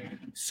setting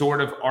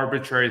sort of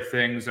arbitrary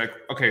things like,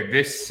 okay,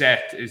 this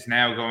set is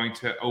now going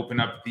to open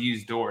up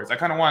these doors. I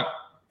kind of want,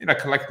 I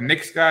collect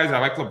Knicks guys. I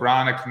like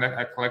LeBron.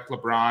 I collect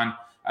LeBron.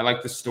 I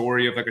like the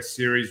story of like a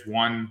Series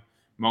 1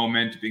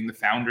 moment being the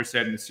founder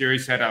set and the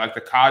series set. I like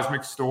the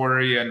cosmic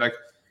story and like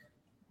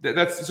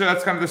that's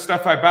kind of the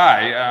stuff I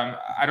buy.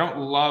 I don't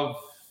love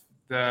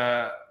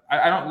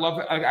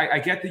I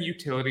get the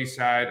utility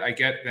side. I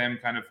get them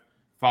kind of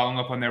following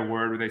up on their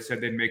word where they said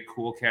they'd make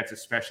Cool Cats a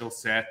special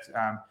set.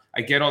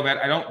 I get all that.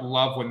 I don't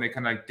love when they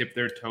kind of like dip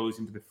their toes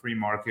into the free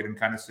market and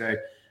kind of say,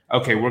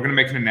 okay, we're going to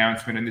make an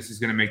announcement and this is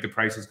going to make the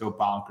prices go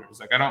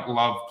bonkers. Like, I don't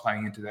love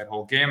playing into that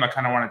whole game. I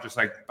kind of want to just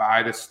like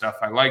buy the stuff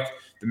I like,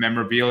 the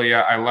memorabilia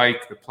I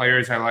like, the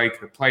players I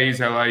like, the plays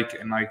I like.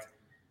 And like,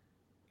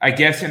 I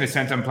guess in a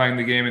sense I'm playing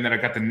the game and then I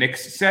got the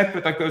Knicks set,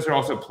 but like those are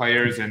also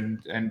players and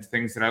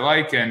things that I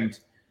like. And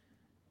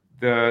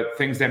the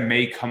things that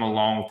may come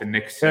along with the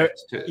Knicks set.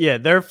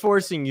 They're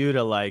forcing you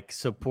to like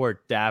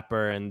support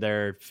Dapper and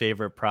their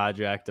favorite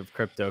project of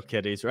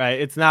CryptoKitties, right?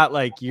 It's not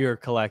like you're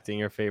collecting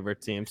your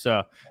favorite team.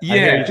 So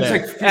it just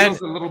like feels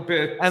a little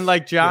bit. And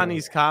like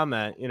Johnny's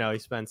comment, he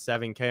spent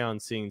 $7,000 on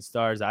Seeing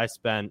Stars. I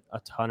spent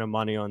a ton of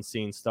money on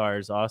Seeing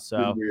Stars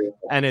also.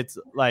 And it's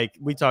like,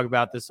 we talk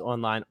about this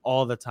online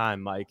all the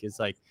time, Mike. It's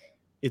like,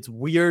 it's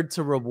weird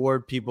to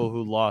reward people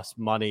who lost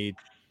money,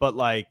 but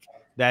like,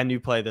 then you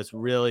play this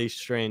really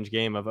strange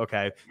game of,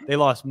 okay, they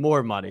lost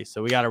more money,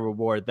 so we got to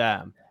reward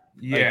them.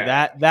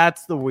 Yeah, like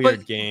that's the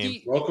weird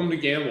game. Welcome to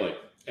gambling.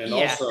 And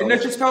also, and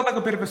it just felt like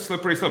a bit of a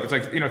slippery slope. It's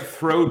like,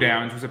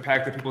 Throwdowns was a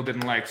pack that people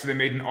didn't like, so they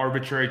made an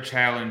arbitrary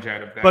challenge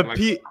out of that. But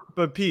Pete,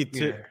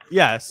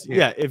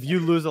 if you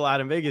lose a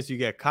lot in Vegas, you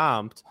get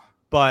comped.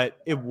 But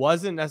it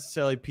wasn't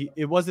necessarily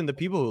it wasn't the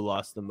people who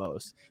lost the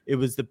most. It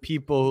was the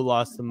people who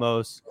lost the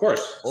most. Of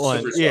course.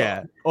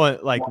 On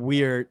like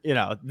weird,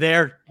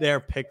 they're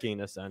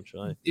picking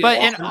essentially.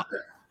 But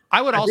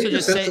I would also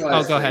just say,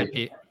 go ahead,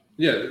 Pete.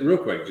 Yeah, real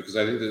quick, because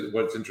I think that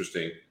what's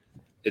interesting,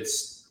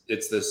 it's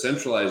the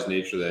centralized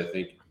nature that I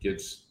think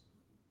gets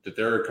that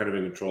they're kind of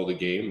in control of the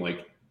game.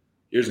 Like,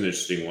 here's an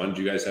interesting one.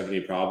 Do you guys have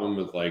any problem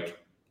with like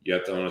you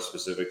have to own a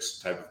specific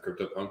type of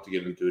CryptoPunk to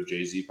get into a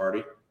Jay-Z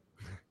party?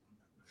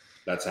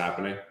 That's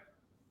happening.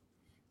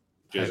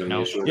 Do you guys have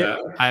any issue with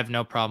that? I have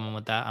no problem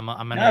with that.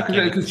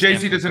 Because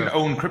Jay-Z doesn't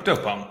own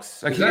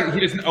CryptoPunks. Like he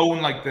doesn't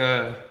own like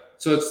the.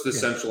 So it's the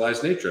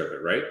centralized nature of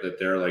it, right? That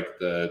they're like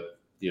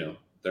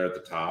they're at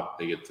the top.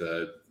 They get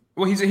to.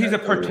 Well, he's a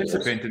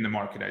participant in the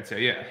market, I'd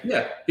say. Yeah.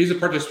 Yeah, he's a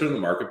participant in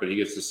the market, but he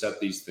gets to set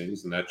these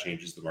things, and that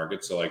changes the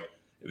market. So like,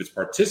 if it's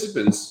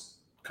participants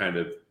kind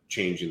of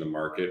changing the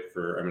market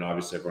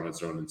obviously everyone has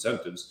their own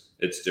incentives.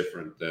 It's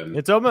different than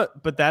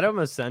but that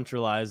almost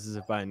centralizes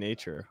it by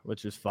nature,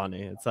 which is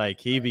funny. It's like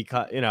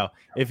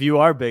if you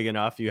are big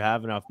enough, you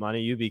have enough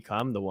money, you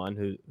become the one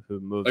who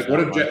moves. Like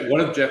what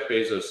if Jeff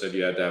Bezos said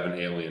you had to have an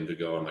alien to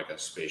go on like a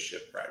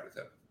spaceship ride with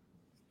him?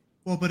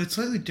 Well, but it's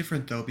slightly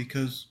different though,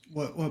 because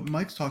what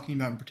Mike's talking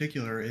about in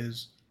particular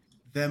is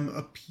them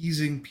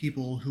appeasing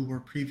people who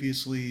were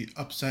previously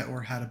upset or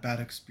had a bad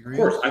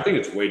experience. Of course, I think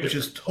it's way different. Which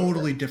is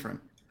totally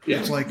different. Yeah.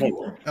 It's like,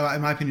 in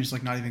my opinion, it's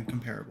like not even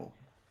comparable.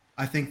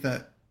 I think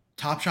that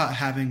Top Shot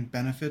having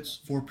benefits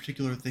for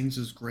particular things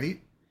is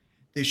great.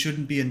 They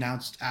shouldn't be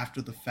announced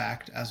after the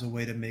fact as a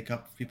way to make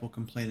up for people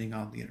complaining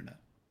on the internet.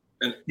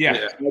 And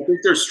I think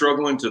they're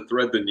struggling to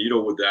thread the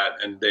needle with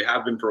that, and they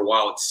have been for a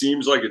while. It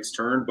seems like it's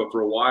turned, but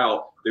for a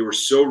while they were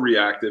so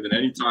reactive, and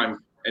anytime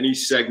any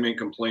segment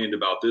complained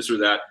about this or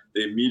that,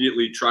 they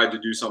immediately tried to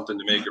do something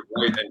to make it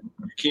right. And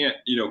you can't,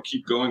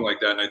 keep going like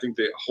that. And I think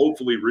they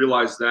hopefully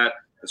realized that.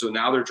 And so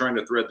now they're trying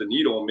to thread the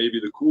needle, and maybe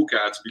the Cool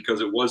Cats,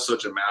 because it was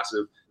such a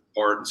massive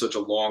part and such a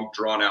long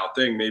drawn out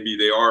thing, maybe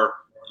they are,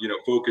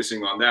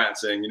 focusing on that and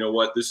saying, you know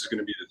what, this is going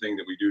to be the thing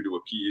that we do to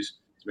appease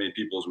as many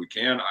people as we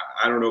can.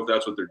 I don't know if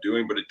that's what they're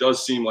doing, but it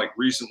does seem like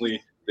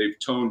recently they've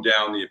toned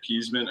down the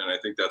appeasement, and I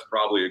think that's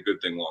probably a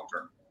good thing long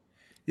term.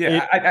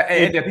 Yeah,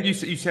 I think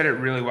you said it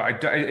really well.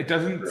 It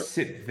doesn't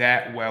sit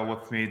that well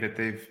with me that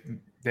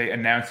they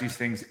announce these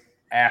things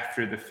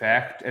after the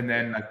fact, and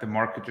then like the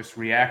market just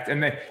reacts,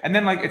 and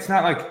then like it's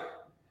not like,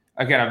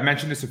 again, I've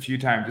mentioned this a few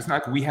times. It's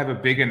not like we have a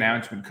big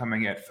announcement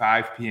coming at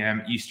 5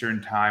 p.m.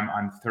 Eastern time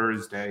on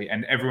Thursday,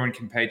 and everyone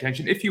can pay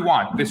attention if you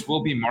want. This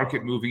will be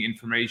market moving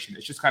information.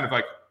 It's just kind of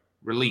like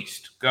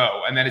released,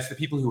 go, and then it's the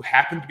people who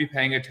happen to be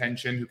paying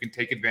attention who can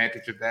take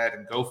advantage of that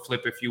and go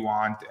flip if you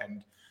want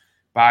and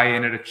buy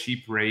in at a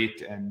cheap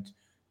rate and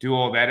do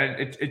all that.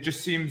 And it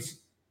just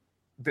seems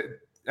that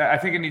I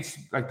think it needs,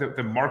 like,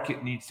 the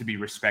market needs to be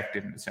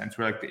respected in the sense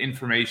where like the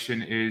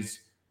information is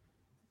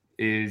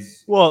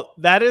well,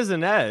 that is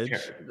an edge.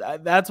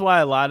 That's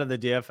why a lot of the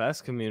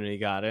DFS community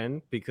got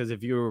in, because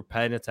if you were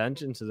paying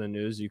attention to the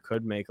news, you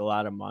could make a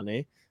lot of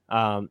money.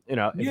 If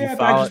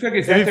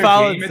you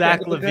followed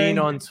Zach Levine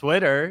on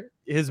Twitter,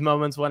 his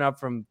moments went up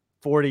from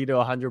 $40 to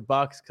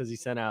 $100 because he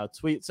sent out a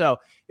tweet. So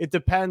it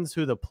depends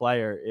who the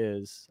player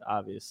is,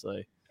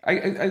 obviously.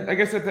 I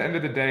guess at the end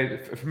of the day,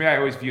 for me, I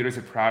always view it as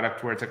a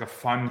product where it's like a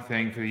fun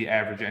thing for the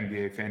average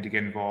NBA fan to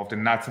get involved,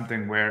 and not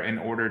something where in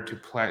order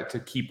to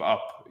keep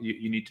up,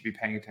 you need to be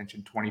paying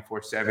attention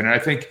 24/7. And I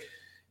think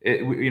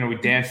we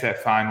dance that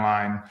fine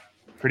line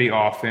pretty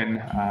often.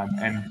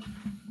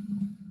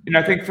 And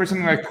I think for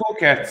something like Cool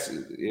Cats,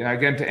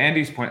 again, to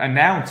Andy's point,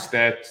 announced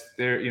that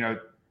they're,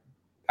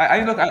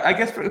 I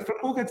guess for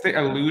Cool Cats, they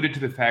alluded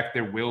to the fact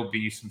there will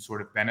be some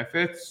sort of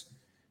benefits.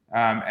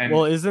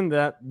 Well, isn't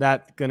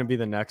that going to be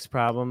the next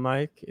problem,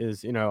 Mike?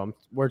 Is,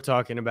 we're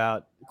talking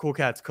about Cool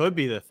Cats could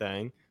be the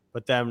thing,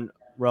 but then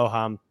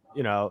Roham,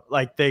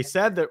 like they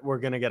said that we're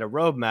going to get a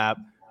roadmap,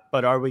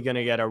 but are we going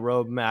to get a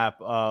roadmap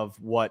of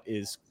what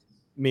is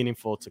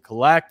meaningful to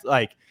collect?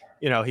 Like,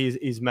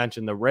 he's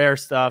mentioned the rare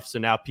stuff, so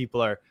now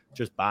people are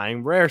just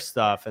buying rare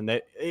stuff,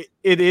 and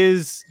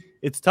it's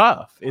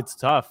tough. It's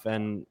tough,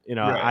 and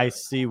right. I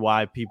see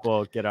why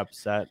people get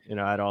upset,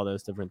 at all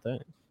those different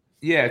things.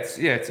 It's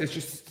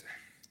just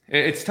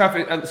it's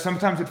tough.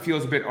 Sometimes it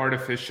feels a bit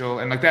artificial,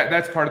 and like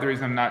that's part of the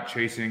reason I'm not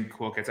chasing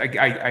Cool Cats.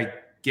 I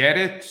get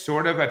it,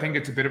 sort of. I think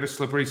it's a bit of a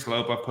slippery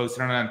slope. I've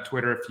posted on it on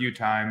Twitter a few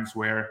times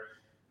where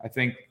I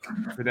think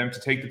for them to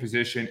take the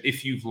position,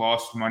 if you've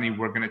lost money,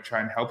 we're going to try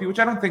and help you, which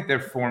I don't think they're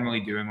formally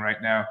doing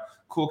right now.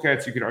 Cool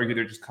Cats, you could argue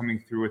they're just coming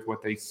through with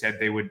what they said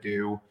they would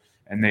do,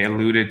 and they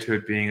alluded to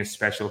it being a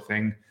special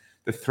thing.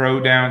 The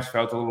throwdowns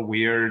felt a little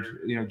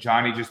weird.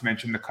 Johnny just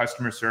mentioned the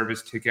customer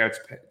service tickets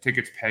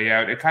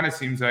payout. It kind of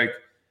seems like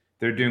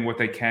they're doing what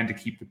they can to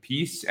keep the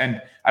peace. And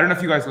I don't know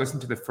if you guys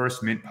listened to the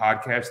First Mint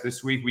podcast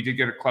this week. We did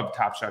get a Club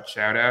Top Shot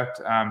shout out.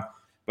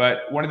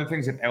 But one of the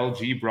things that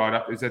LG brought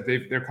up is that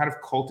they're kind of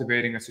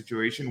cultivating a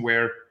situation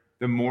where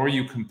the more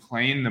you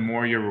complain, the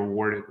more you're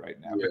rewarded right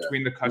now. Yeah.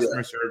 Between the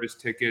customer service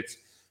tickets,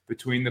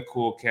 between the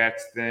Cool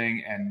Cats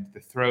thing and the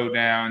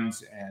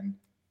throwdowns and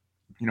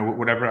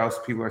whatever else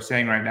people are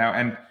saying right now.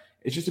 And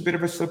it's just a bit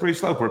of a slippery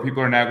slope where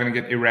people are now going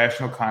to get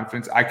irrational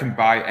confidence. I can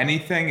buy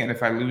anything, and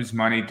if I lose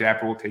money,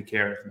 Dapper will take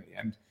care of me.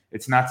 And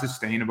it's not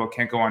sustainable,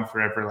 can't go on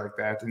forever like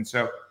that. And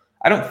so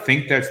I don't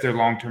think that's their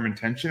long-term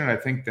intention. And I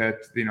think that,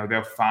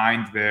 they'll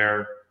find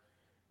their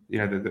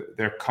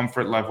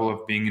comfort level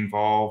of being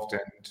involved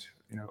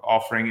and,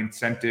 offering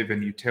incentive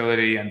and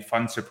utility and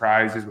fun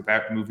surprises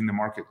without moving the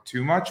market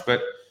too much.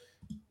 But,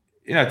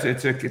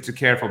 it's a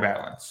careful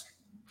balance.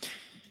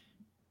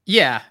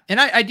 Yeah, and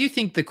I do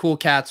think the Cool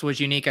Cats was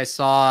unique. I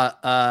saw,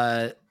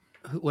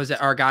 was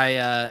it our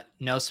guy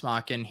No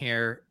Smock in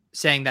here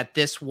saying that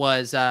this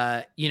was,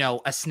 a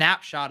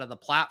snapshot of the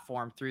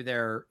platform through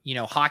their,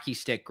 hockey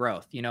stick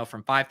growth,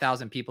 from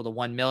 5,000 people to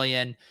 1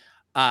 million.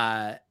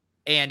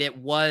 And it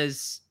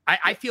was,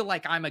 I feel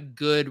like I'm a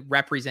good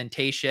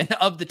representation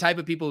of the type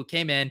of people who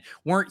came in,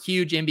 weren't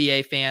huge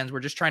NBA fans. We're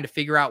just trying to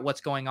figure out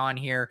what's going on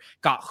here,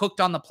 got hooked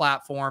on the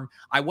platform.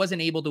 I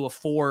wasn't able to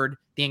afford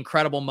the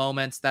incredible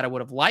moments that I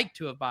would have liked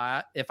to have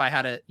bought if I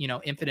had a,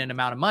 infinite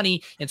amount of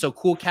money. And so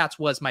Cool Cats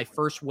was my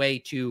first way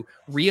to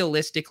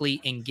realistically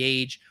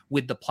engage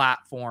with the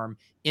platform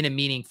in a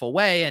meaningful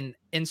way.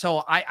 And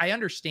so I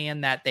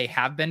understand that they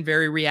have been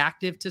very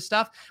reactive to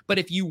stuff, but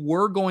if you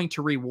were going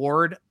to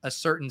reward a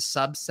certain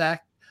subset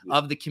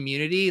of the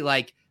community,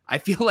 like, I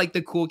feel like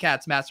the Cool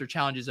Cats Master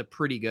Challenge is a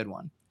pretty good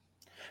one.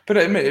 But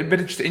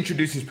it just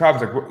introduces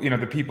problems, like,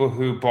 the people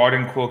who bought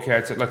in Cool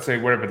Cats at, let's say,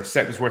 whatever the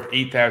set was worth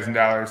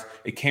 $8,000,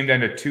 it came down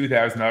to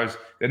 $2,000,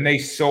 then they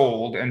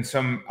sold, and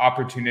some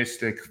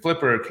opportunistic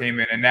flipper came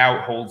in and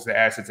now holds the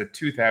assets at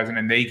 $2,000,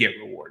 and they get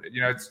rewarded.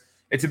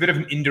 It's a bit of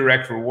an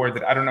indirect reward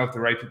that I don't know if the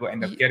right people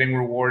end up getting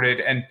rewarded,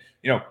 and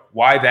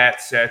why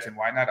that set and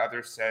why not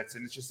other sets,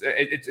 and it's just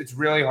it's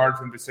really hard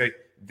for them to say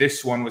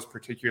this one was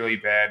particularly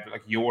bad, but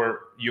like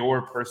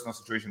your personal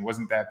situation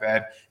wasn't that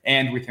bad,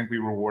 and we think we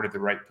rewarded the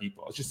right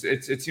people. It's just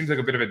it seems like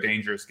a bit of a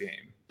dangerous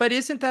game. But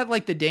isn't that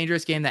like the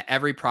dangerous game that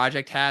every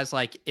project has?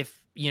 Like,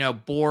 if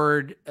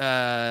Bored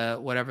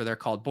whatever they're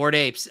called, Bored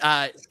Apes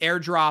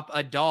airdrop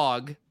a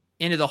dog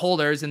into the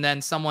holders, and then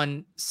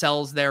someone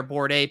sells their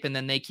Bored Ape, and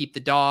then they keep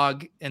the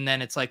dog, and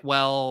then it's like,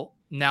 well,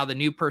 now the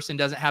new person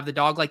doesn't have the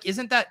dog. Like,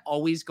 isn't that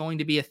always going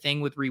to be a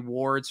thing with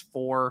rewards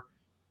for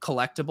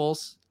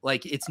collectibles?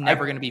 Like, it's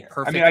never going to be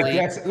perfectly. I mean, I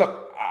guess,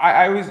 look,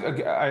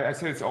 I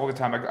say this all the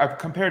time. I've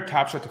compared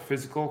Top Shot to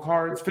physical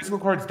cards. Physical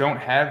cards don't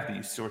have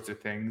these sorts of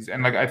things,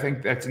 and like I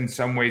think that's in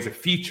some ways a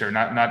feature,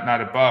 not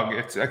a bug.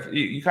 It's like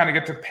you kind of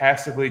get to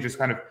passively just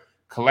kind of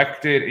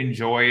collect it,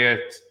 enjoy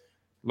it,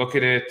 look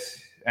at it,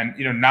 and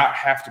not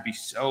have to be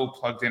so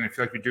plugged in and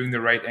feel like you're doing the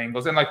right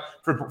angles. And like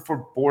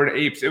for Bored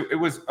Apes, it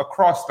was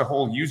across the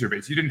whole user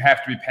base. You didn't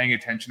have to be paying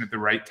attention at the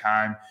right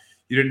time.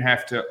 You didn't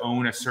have to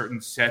own a certain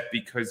set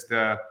because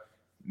the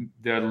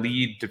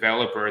lead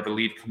developer, the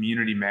lead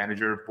community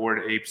manager of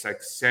Bored Apes,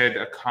 like said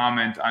a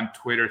comment on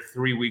Twitter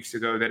 3 weeks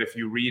ago that if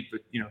you read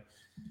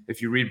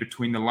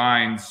between the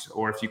lines,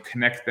 or if you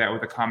connect that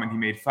with a comment he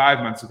made 5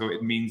 months ago,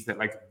 it means that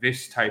like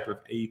this type of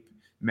ape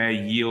may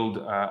yield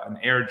an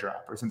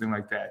airdrop or something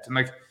like that. And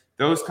like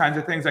those kinds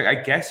of things, like I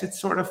guess it's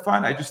sort of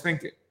fun. I just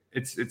think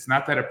it's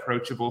not that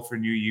approachable for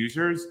new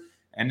users,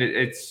 and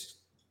it's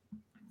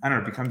I don't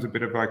know, it becomes a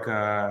bit of like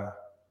a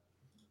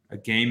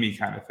gamey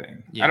kind of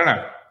thing. Yeah. I don't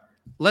know.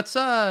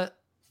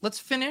 Let's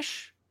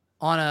finish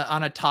on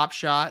a Top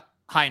Shot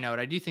high note.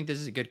 I do think this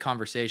is a good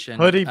conversation.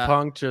 Hoodie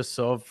Punk just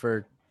sold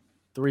for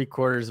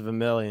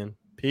 $750,000.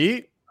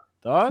 Pete,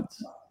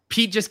 thoughts?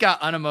 Pete just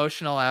got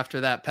unemotional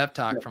after that pep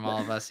talk from all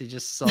of us. He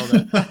just sold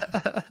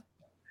it.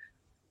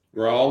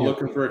 We're all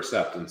looking for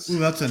acceptance. Ooh,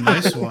 that's a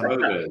nice one.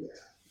 That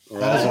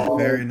is a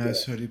very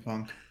nice Hoodie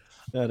Punk.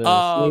 That is.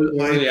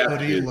 White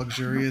hoodie,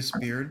 luxurious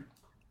beard.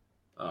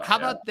 How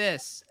about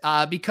this?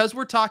 Because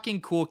we're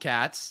talking Cool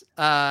Cats,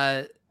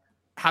 how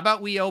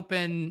about we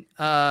open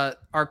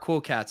our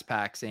Cool Cats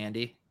packs,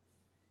 Andy?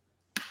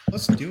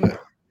 Let's do it.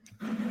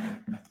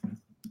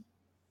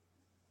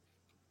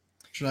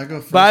 Should I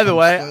go first? By the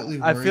way,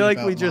 I feel like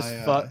we just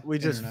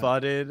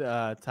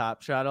fudded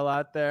Top Shot a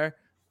lot there.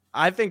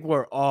 I think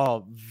we're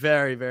all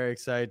very, very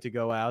excited to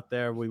go out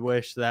there. We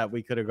wish that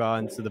we could have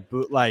gone to the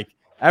boot. Like,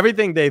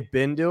 everything they've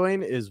been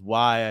doing is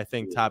why I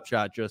think Top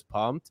Shot just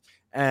pumped.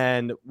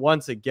 And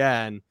once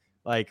again,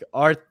 like,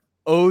 our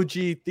OG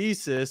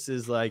thesis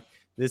is like,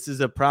 this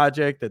is a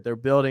project that they're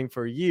building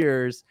for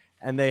years,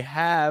 and they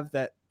have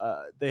that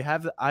they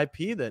have the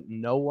IP that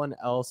no one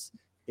else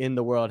in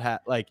the world had.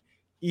 Like,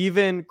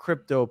 even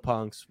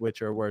CryptoPunks,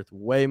 which are worth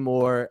way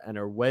more and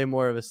are way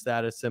more of a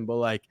status symbol.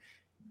 Like,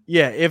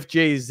 yeah, if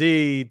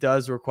Jay-Z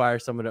does require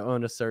someone to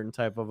own a certain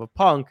type of a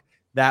punk,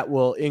 that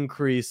will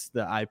increase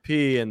the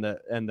IP and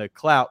the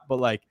clout. But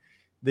like,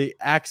 the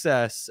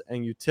access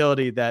and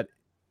utility that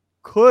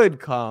could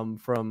come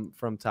from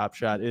Top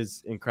Shot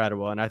is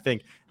incredible. And I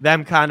think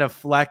them kind of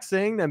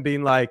flexing and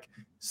being like,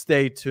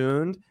 stay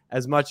tuned,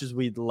 as much as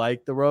we'd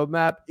like the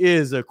roadmap,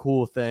 is a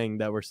cool thing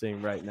that we're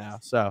seeing right now.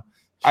 So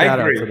I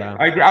agree.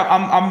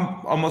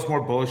 I'm almost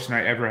more bullish than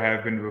I ever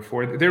have been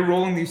before. They're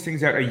rolling these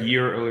things out a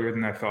year earlier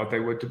than I thought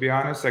they would, to be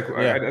honest. Like,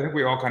 yeah. I think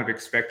we all kind of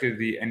expected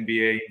the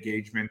NBA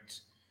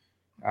engagement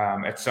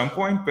at some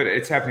point, but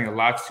it's happening a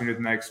lot sooner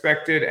than I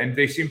expected. And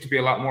they seem to be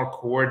a lot more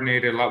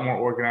coordinated, a lot more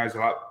organized, a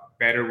lot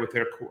better with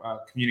their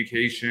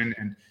communication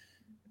and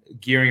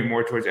gearing it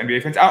more towards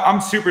NBA fans. I'm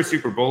super,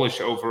 super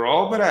bullish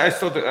overall, but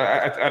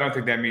I don't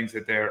think that means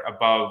that they're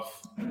above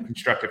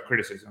constructive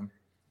criticism.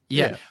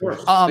 Yeah, of course.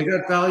 They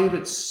got valued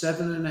at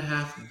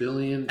 $7.5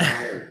 billion.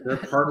 They're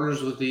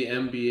partners with the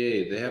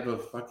NBA. They have a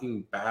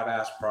fucking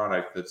badass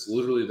product that's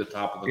literally the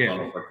top of the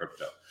funnel for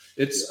crypto.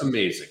 It's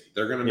amazing.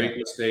 They're going to make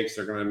mistakes.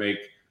 They're going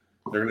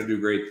to do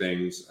great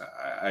things.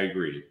 I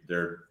agree.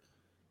 Their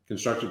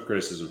constructive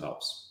criticism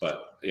helps,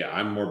 but yeah,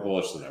 I'm more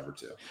bullish than ever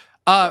too.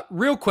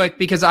 Real quick,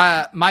 because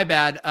my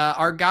bad.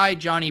 Our guy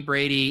Johnny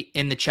Brady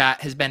in the chat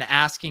has been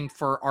asking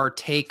for our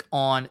take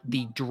on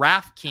the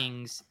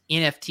DraftKings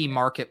NFT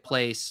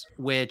marketplace,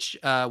 which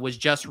was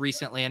just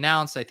recently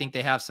announced. I think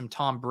they have some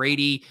Tom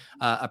Brady,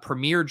 a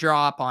premiere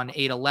drop on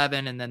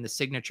 8/11, and then the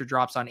signature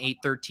drops on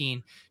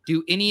 8/13.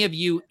 Do any of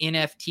you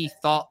NFT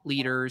thought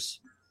leaders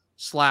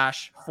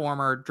 /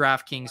 former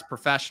DraftKings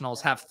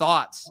professionals have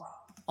thoughts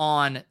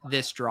on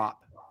this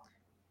drop?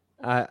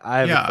 I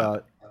have a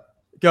thought.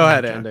 Go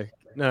ahead, Andy.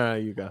 No,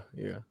 you go.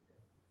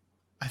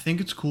 I think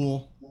it's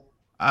cool.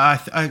 I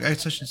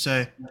guess I should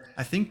say,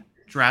 I think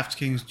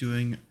DraftKings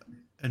doing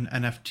an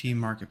NFT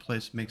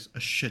marketplace makes a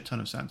shit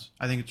ton of sense.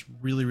 I think it's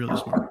really, really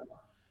smart.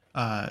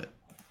 I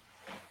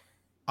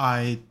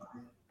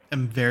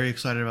am very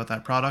excited about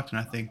that product, and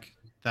I think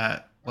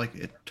that like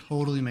it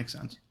totally makes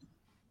sense.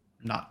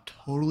 Not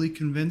totally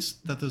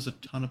convinced that there's a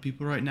ton of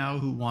people right now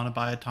who want to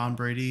buy a Tom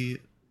Brady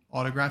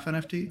autograph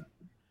NFT.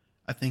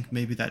 I think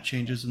maybe that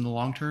changes in the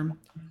long term.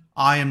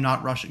 I am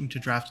not rushing to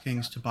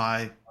DraftKings to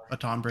buy a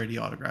Tom Brady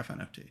autograph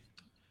NFT.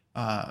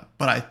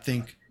 But I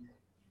think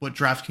what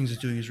DraftKings is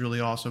doing is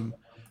really awesome.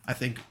 I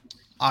think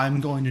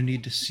I'm going to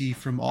need to see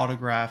from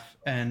autograph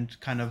and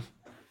kind of...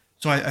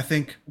 So I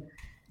think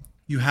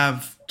you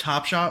have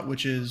Top Shot,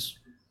 which is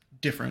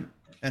different,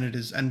 and it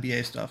is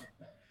NBA stuff.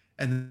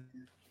 And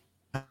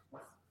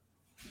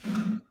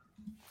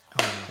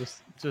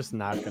Just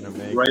not gonna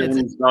make Right it. when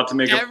he's about to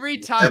make Every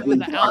time when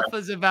the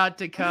alpha's about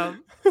to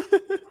come.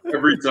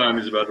 every time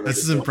he's about to make This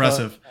is a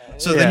impressive.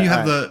 So then you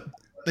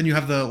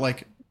have the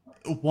like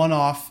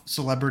one-off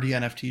celebrity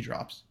NFT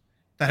drops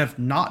that have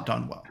not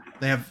done well.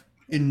 They have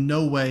in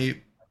no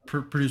way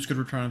produced good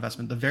return on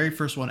investment. The very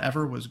first one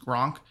ever was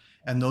Gronk,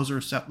 and those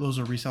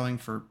are reselling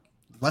for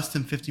less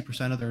than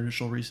 50% of their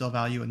initial resale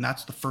value, and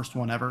that's the first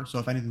one ever. So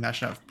if anything, that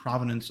should have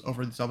provenance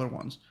over these other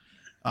ones.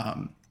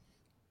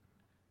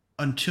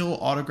 Until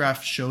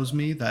Autograph shows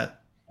me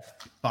that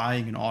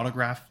buying an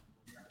autograph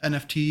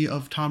NFT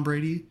of Tom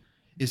Brady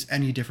is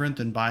any different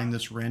than buying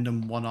this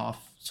random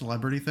one-off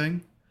celebrity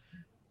thing,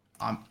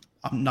 I'm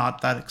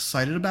not that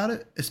excited about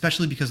it,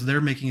 especially because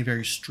they're making a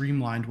very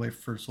streamlined way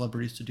for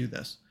celebrities to do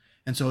this.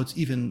 And so it's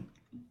even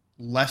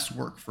less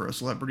work for a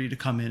celebrity to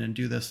come in and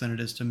do this than it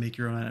is to make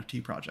your own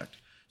NFT project.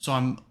 So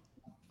I'm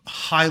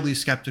highly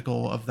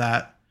skeptical of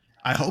that.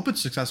 I hope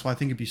it's successful. I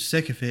think it'd be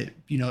sick if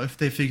if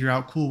they figure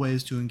out cool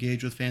ways to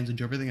engage with fans and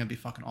do everything, that'd be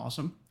fucking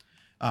awesome.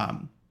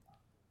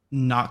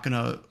 Not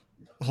gonna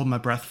hold my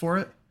breath for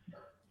it.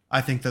 I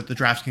think that the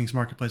DraftKings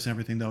marketplace and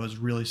everything though is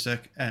really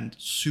sick and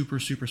super,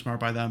 super smart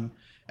by them.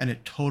 And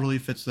it totally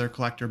fits their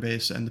collector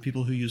base and the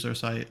people who use their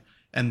site.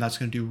 And that's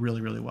going to do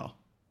really, really well.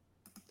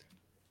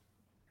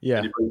 Yeah.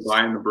 Anybody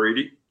buying the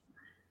Brady?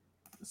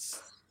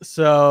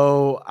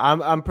 So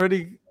I'm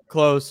pretty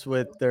close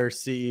with their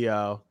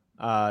CEO,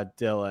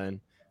 Dylan.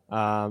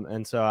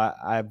 And so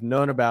I've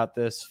known about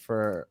this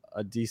for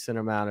a decent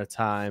amount of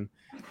time.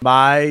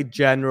 My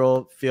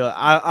general feel,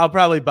 I'll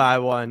probably buy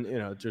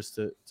one, just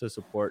to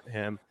support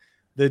him.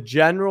 The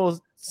general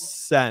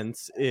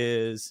sense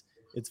is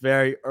it's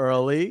very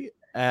early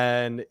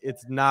and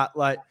it's not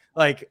like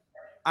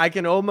I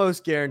can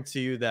almost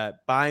guarantee you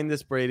that buying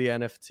this Brady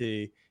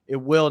NFT, it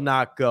will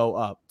not go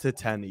up to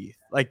 10 ETH.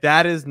 Like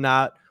that is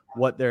not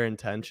what their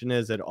intention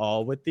is at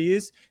all with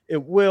these.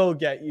 It will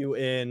get you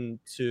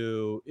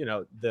into,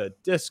 the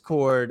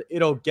Discord.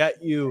 It'll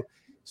get you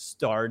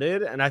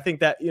started. And I think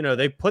that,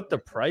 they put the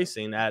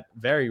pricing at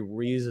very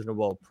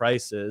reasonable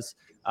prices.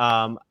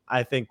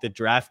 I think the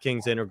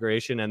DraftKings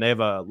integration, and they have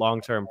a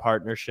long-term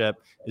partnership,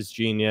 is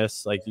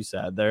genius. Like you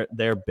said,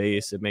 their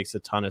base, it makes a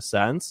ton of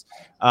sense.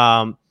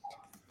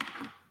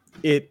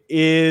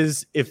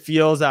 It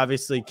feels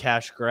obviously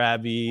cash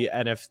grabby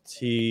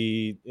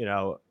NFT,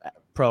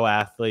 pro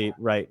athlete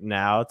right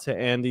now. To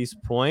Andy's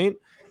point,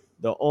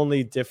 the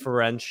only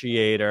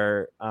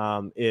differentiator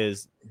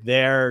is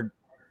their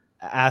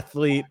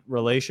athlete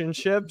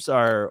relationships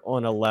are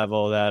on a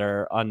level that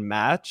are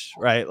unmatched,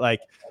 right? Like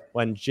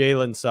when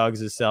Jalen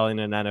Suggs is selling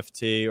an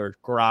NFT, or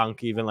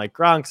Gronk, even like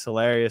Gronk's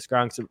hilarious.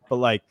 But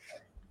like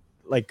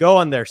go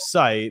on their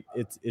site,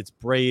 it's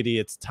Brady,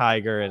 it's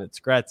Tiger, and it's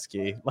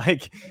Gretzky.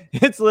 Like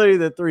it's literally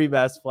the three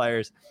best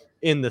players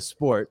in the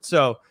sport.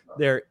 So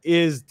there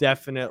is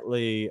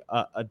definitely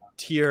a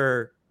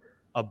tier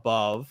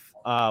above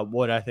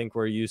what I think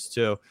we're used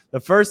to. The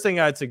first thing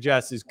I'd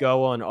suggest is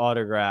go on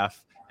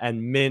Autograph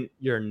and mint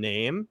your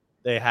name.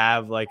 They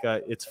have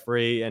it's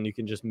free and you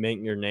can just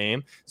mint your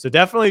name. So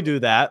definitely do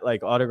that.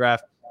 Like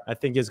Autograph, I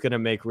think is going to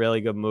make really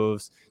good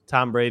moves.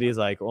 Tom Brady is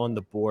on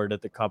the board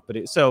at the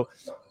company. So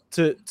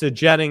to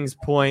Jennings'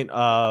 point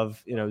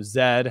of,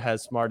 Zed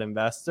has smart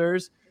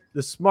investors.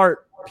 The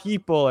smart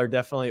people are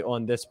definitely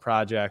on this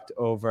project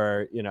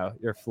over,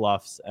 your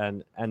fluffs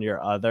and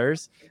your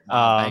others.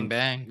 Bang,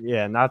 bang.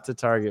 Yeah, not to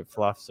target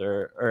fluffs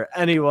or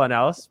anyone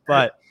else,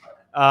 but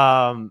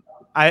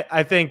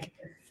I think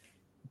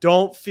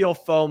don't feel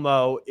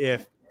FOMO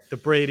if the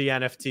Brady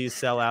NFTs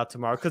sell out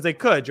tomorrow, because they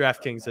could.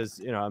 DraftKings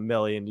has 1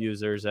 million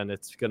users and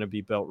it's going to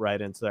be built right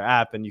into their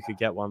app, and you could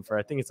get one for,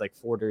 I think it's like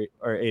 $40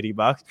 or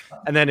 $80.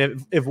 And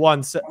then if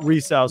one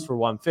resells for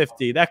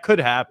 $150, that could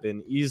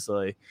happen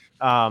easily.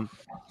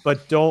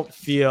 But don't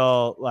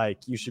feel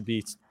like you should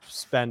be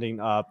spending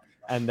up,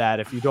 and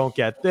that if you don't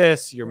get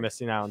this, you're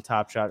missing out on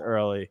Top Shot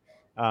early.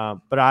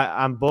 But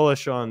I'm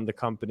bullish on the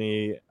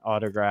company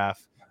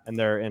Autograph and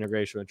their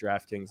integration with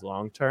DraftKings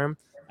long term.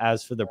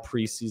 As for the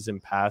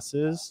preseason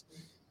passes,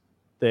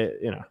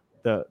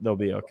 they'll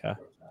be okay.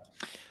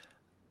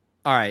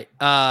 All right.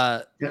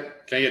 Can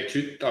I get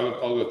two?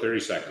 I'll go 30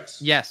 seconds.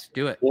 Yes,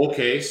 do it. Full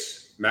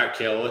case. Matt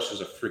Kalish is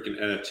a freaking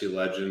NFT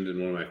legend and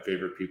one of my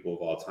favorite people of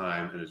all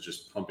time, and is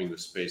just pumping the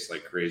space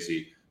like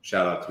crazy.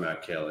 Shout out to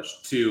Matt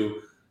Kalish.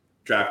 2,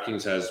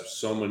 DraftKings has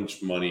so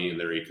much money in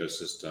their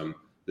ecosystem.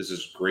 This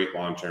is great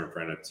long-term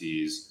for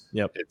NFTs.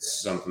 Yep.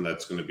 It's something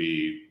that's going to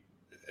be,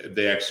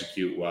 they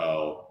execute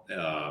well.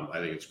 I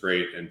think it's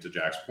great. And to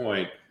Jack's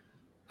point,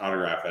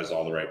 Autograph has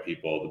all the right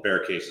people. The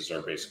bear cases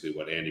are basically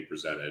what Andy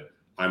presented.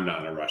 I'm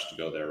not in a rush to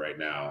go there right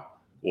now.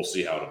 We'll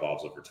see how it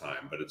evolves over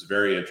time, but it's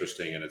very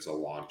interesting and it's a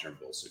long-term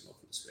bull signal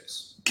for the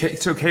space.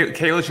 So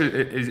Kalish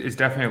is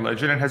definitely a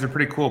legend and has a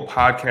pretty cool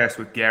podcast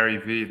with Gary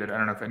Vee that I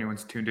don't know if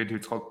anyone's tuned into.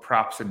 It's called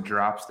Props and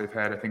Drops. They've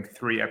had, I think,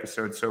 3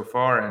 episodes so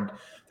far, and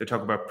they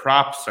talk about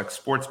props, like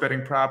sports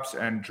betting props,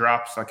 and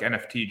drops, like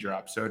NFT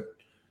drops. So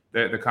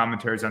the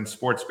commentary is on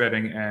sports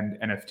betting and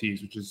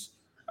NFTs, which is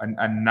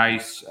a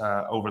nice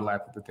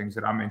overlap with the things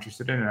that I'm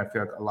interested in, and I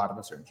feel like a lot of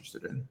us are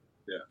interested in.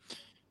 Yeah.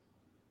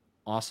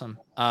 Awesome.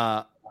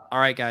 All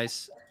right,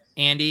 guys.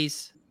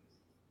 Andy's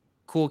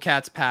Cool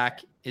Cats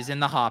pack is in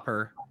the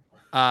hopper.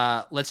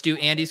 Let's do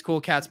Andy's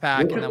Cool Cats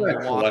pack, and then we'll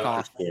walk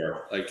off.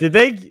 Like, Did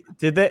they?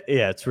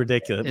 Yeah, it's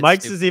ridiculous. It's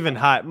Mike's stupid. is even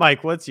high.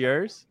 Mike, what's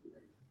yours?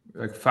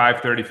 Like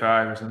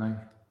 535 or something.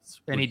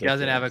 And he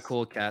doesn't have a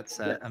Cool Cat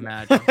set.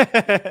 Imagine.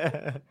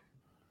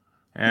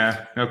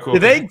 Yeah, no cool.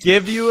 Did they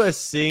give you a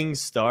Sing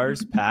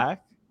Stars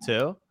pack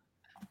too?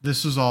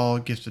 This was all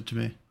gifted to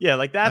me. Yeah,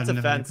 like that's I've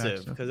never had offensive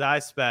packs, though. because I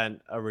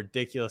spent a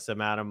ridiculous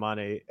amount of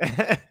money.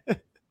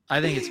 I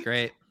think it's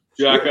great.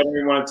 Jack, I don't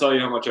even want to tell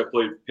you how much I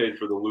paid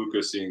for the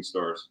Luca Seeing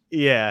Stars.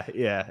 yeah.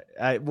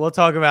 We'll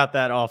talk about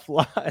that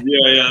offline.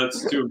 Yeah,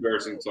 that's too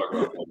embarrassing to talk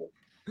about. All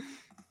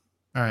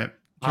right.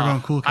 So we're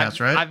going Cool Cats,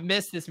 right? I've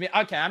missed this.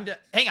 Okay, hang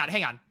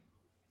on.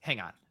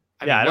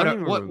 Yeah, I don't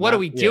even what are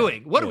we remember.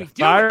 doing? What are Yeah.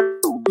 we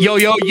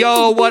doing?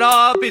 Yo, what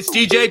up? It's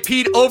DJ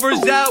Pete over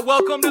Zat.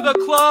 Welcome to the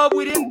club.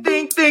 We didn't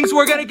think things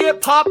were gonna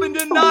get popping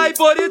tonight,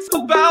 but it's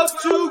about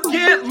to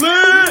get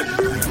lit.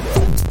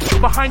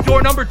 Behind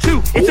door number 2,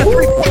 it's a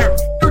 3-pointer.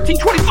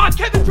 13-25,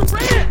 Kevin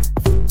Durant.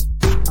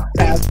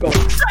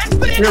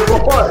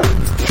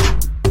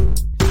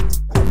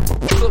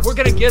 We're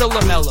gonna get a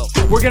LaMelo.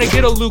 We're gonna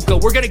get a Luka.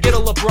 We're gonna get a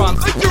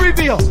LeBron. Victory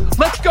reveal.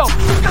 Let's go.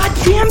 God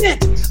damn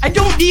it! I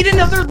don't need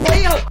another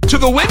layup. To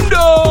the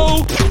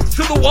window.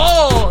 To the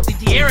wall. The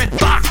De'Aaron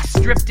Fox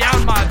stripped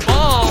down my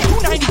ball.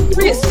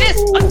 293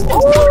 assists.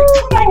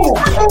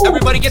 293.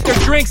 Everybody get their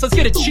drinks. Let's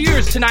get a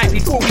cheers tonight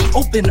before we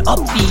open up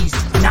these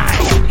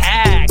nice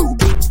packs.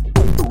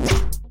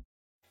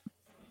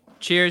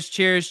 Cheers.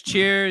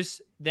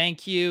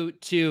 Thank you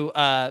to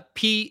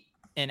Pete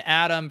and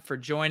Adam for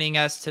joining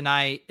us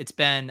tonight. It's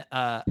been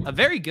a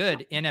very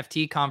good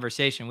NFT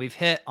conversation. We've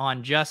hit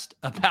on just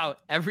about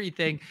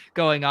everything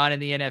going on in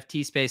the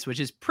NFT space, which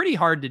is pretty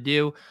hard to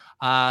do.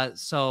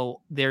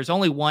 So there's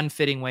only one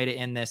fitting way to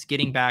end this,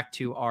 getting back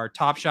to our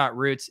Top Shot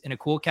roots in a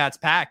Cool Cats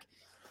pack.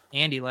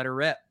 Andy, let her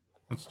rip.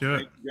 Let's do it.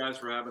 Thank you guys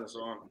for having us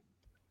on.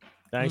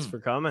 Thanks for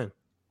coming.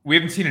 We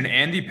haven't seen an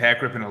Andy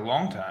pack rip in a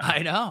long time. I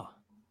know.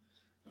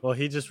 Well,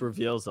 he just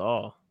reveals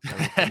all.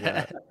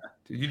 Yeah.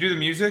 Did you do the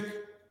music?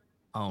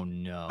 Oh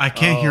no. I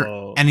can't Oh.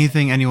 hear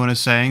anything anyone is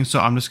saying, so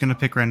I'm just going to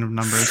pick random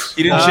numbers.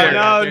 He didn't share.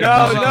 No, it. No,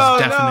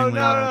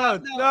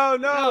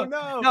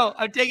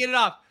 I'm taking it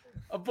off.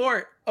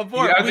 Abort. I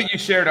don't think you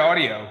shared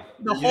audio.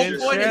 The You whole didn't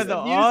point share is the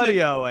the music.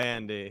 audio,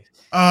 Andy.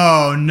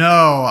 Oh,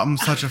 no. I'm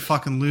such a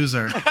fucking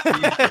loser.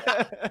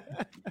 Can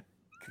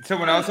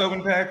someone else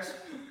open packs?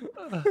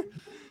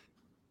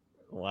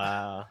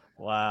 Wow.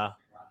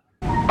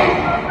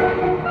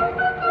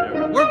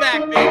 We're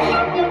back, baby. All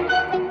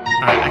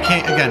right. I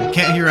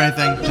can't hear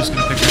anything. Just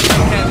going to pick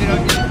random. Okay, we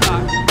don't need to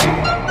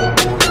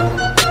talk.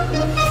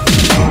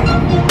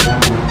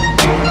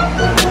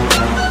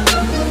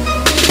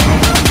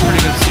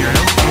 Pretty good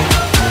cereal.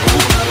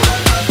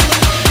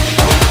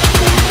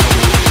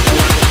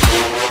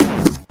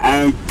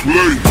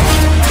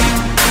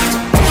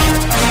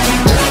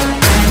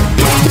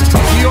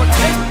 New York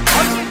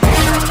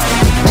State.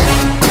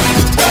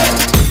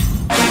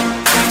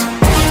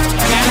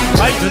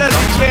 Mike says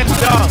he can't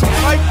dunk.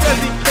 Mike says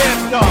he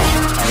can't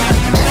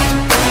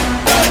dunk.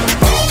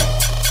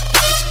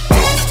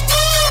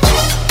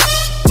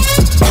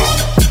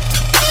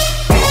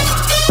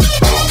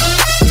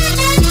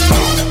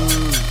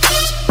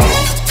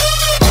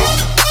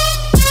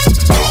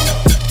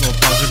 Little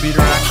buzzer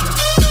beater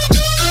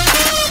action.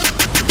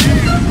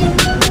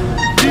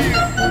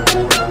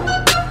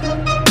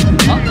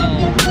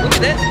 Uh-oh. Look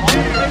at this. All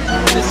the players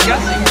were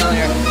discussing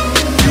earlier.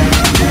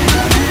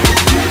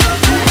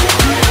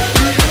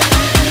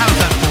 How's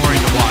that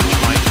boring to watch,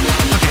 Mike?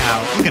 Look at how.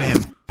 Look at him.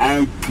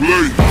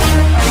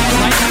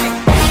 Mike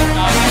thinks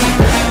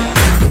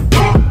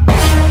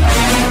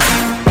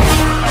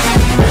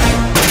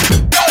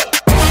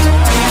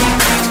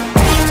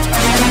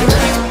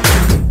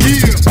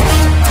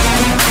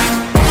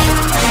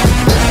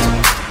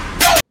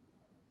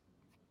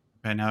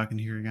Okay, now I can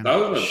hear you again.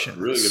 That was a Shit,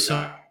 really good so-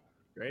 pack.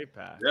 Great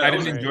pass. Yeah, I that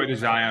was didn't a- enjoy the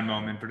Zion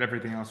moment, but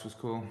everything else was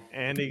cool.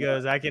 Andy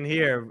goes, I can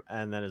hear,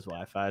 and then his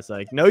Wi-Fi is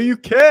like, no, you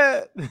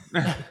can't.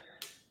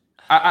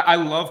 I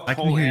love. I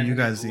can Cole hear you Anderson's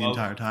guys the love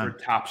entire time. For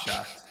Top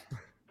Shots.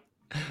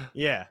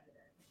 Yeah.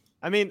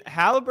 I mean,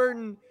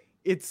 Halliburton,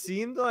 it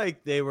seemed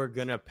like they were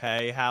going to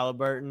pay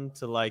Halliburton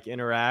to like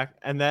interact.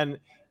 And then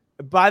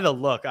by the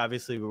look,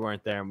 obviously we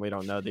weren't there and we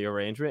don't know the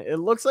arrangement. It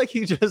looks like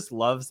he just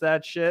loves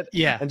that shit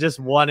Yeah. and just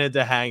wanted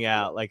to hang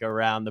out like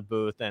around the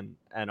booth and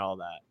all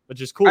that, which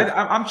is cool.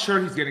 I'm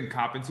sure he's getting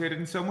compensated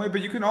in some way,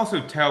 but you can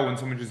also tell when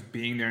someone's just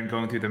being there and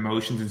going through the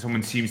motions, and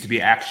someone seems to be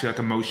actually like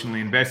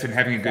emotionally invested and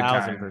having a good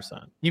time.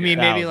 1000%. You mean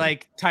maybe 1000.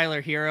 like Tyler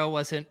Hero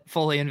wasn't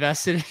fully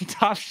invested in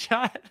Top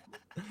Shot?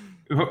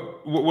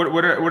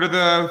 What are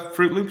the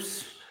Fruit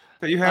Loops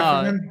that you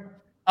have from him?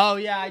 Oh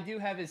yeah, I do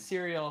have his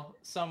cereal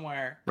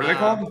somewhere. What are they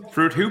called?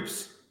 Fruit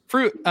Hoops?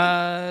 Fruit.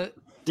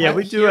 Yeah,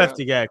 we do have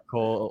to get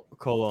Cole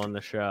on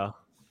the show.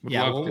 Would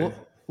Yeah, love to.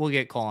 we'll We'll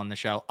get Cole on the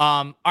show.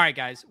 All right,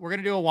 guys, we're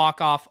gonna do a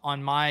walk off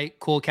on my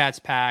Cool Cats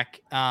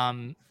pack.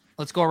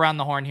 Let's go around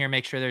the horn here,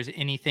 make sure there's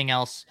anything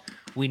else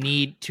we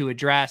need to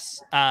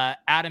address.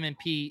 Adam and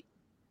Pete,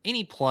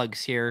 any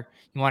plugs here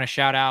you want to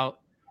shout out?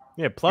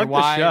 Yeah, plug your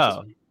wives,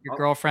 the show. Your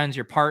girlfriends,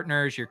 your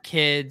partners, your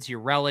kids, your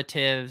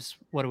relatives.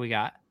 What do we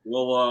got?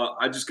 Well,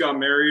 I just got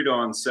married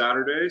on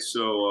Saturday,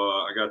 so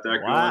I got that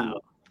going.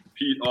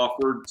 Pete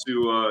offered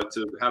to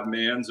have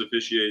Mans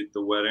officiate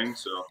the wedding,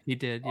 so he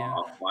did. Yeah.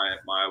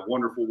 My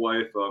wonderful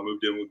wife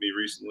moved in with me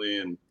recently,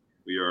 and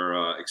we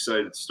are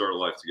excited to start a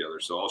life together.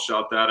 So I'll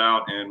shout that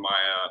out, and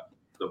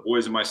the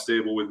boys in my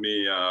stable with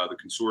me, the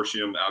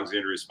consortium,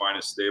 Alexandria's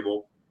Finest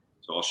Stable.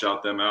 So I'll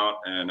shout them out,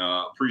 and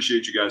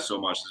appreciate you guys so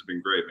much. This has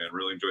been great, man.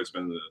 Really enjoyed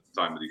spending the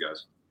time with you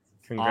guys.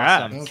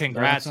 Congrats. Awesome.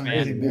 Congrats,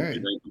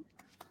 man.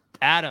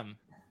 Adam,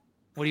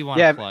 what do you want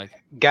to plug?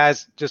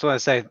 Guys, just want to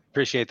say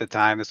appreciate the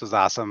time. This was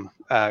awesome.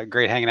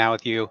 Great hanging out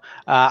with you.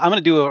 I'm going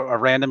to do a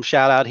random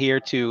shout out here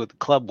to the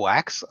Club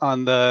Wax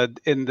in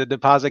the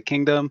Deposit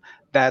Kingdom.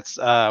 That's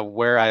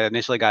where I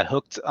initially got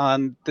hooked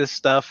on this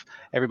stuff.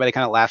 Everybody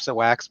kind of laughs at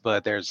Wax,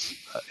 but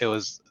it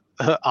was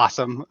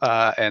awesome.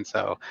 And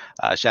so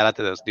shout out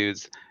to those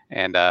dudes,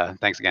 and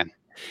thanks again.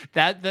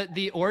 That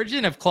the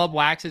origin of Club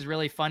Wax is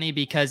really funny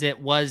because it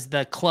was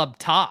the Club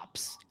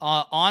Tops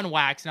on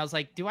Wax, and I was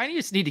like, do I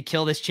just need to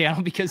kill this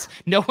channel because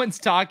no one's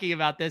talking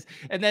about this?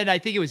 And then I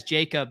think it was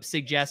Jacob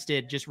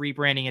suggested just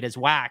rebranding it as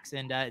Wax,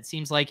 and it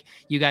seems like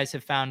you guys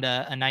have found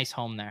a nice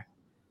home there.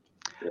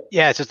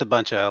 Yeah, it's just a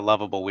bunch of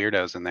lovable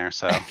weirdos in there.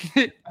 So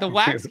the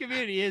Wax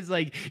community is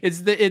like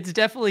it's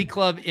definitely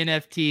Club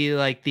NFT,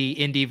 like the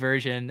indie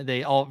version,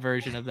 the alt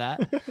version of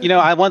that.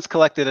 I once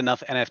collected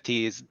enough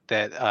NFTs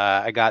that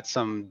I got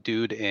some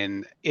dude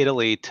in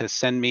Italy to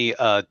send me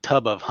a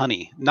tub of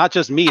honey. Not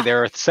just me,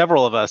 there are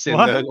several of us in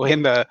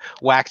the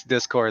Wax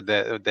Discord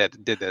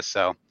that did this.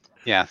 So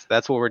yeah,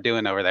 that's what we're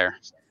doing over there.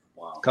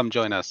 Wow. Come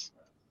join us.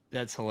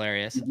 That's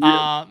hilarious.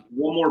 Yeah,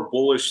 one more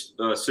bullish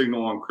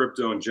signal on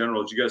crypto in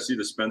general. Did you guys see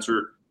the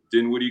Spencer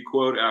Dinwiddie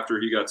quote after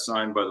he got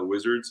signed by the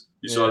Wizards?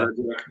 You saw that,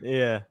 Jack?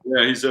 Yeah.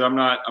 Yeah, he said, I'm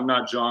not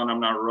John,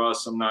 I'm not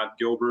Russ, I'm not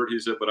Gilbert. He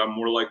said, but I'm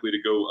more likely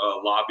to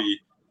go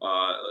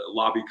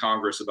lobby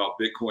Congress about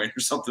Bitcoin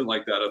or something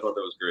like that. I thought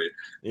that was great.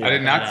 Yeah. I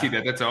did not see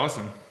that. That's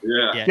awesome.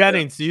 Yeah.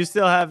 Jennings, do you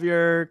still have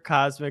your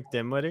Cosmic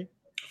Dinwiddie?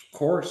 Of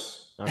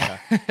course. Okay.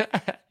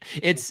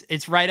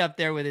 It's right up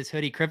there with his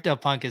hoodie.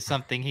 CryptoPunk is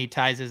something he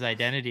ties his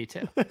identity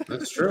to.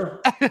 That's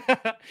true.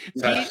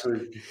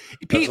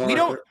 Pete,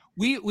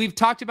 we've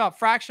talked about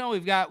fractional.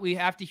 We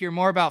have to hear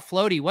more about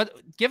floaty.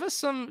 Give us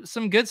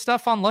some good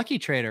stuff on Lucky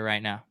Trader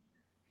right now.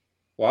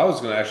 Well, I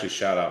was going to actually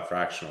shout out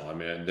fractional. I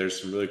mean,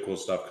 there's some really cool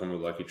stuff coming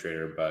with Lucky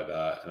Trader,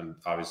 but and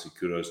obviously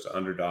kudos to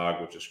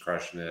Underdog, which is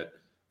crushing it.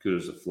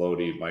 Kudos to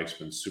Floaty. Mike's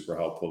been super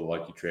helpful to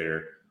Lucky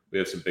Trader. We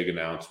have some big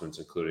announcements,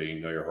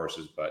 including Know Your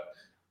Horses, but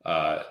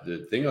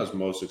the thing I was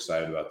most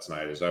excited about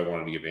tonight is I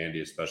wanted to give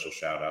Andy a special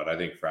shout out. I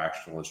think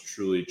fractional is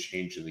truly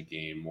changing the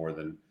game more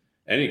than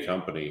any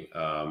company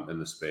in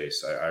the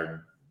space.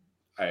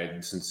 I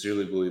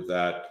sincerely believe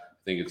that.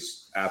 I think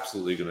it's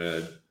absolutely going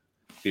to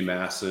be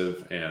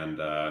massive, and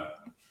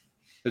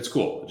it's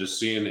cool just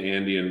seeing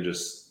Andy and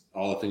just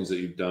all the things that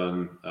you've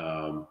done.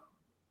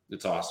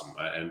 It's awesome,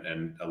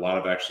 and a lot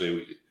of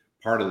actually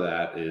part of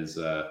that is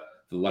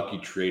the Lucky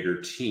Trader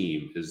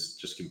team is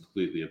just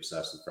completely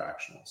obsessed with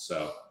fractional.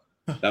 So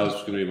that was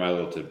going to be my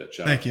little tidbit.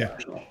 Thank you.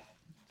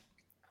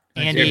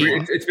 Andy,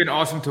 it's been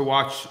awesome to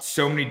watch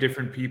so many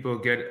different people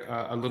get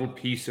a little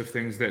piece of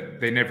things that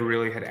they never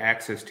really had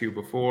access to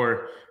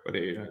before,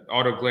 whether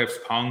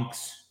Autoglyphs,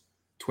 Punks,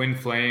 Twin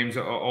Flames,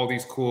 all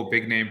these cool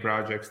big name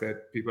projects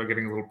that people are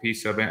getting a little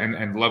piece of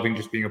and loving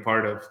just being a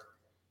part of.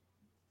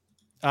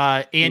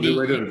 Andy,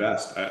 way to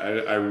invest.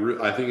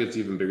 I think it's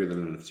even bigger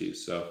than NFTs.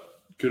 So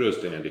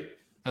kudos to Andy.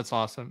 That's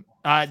awesome.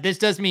 This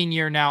does mean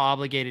you're now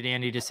obligated,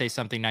 Andy, to say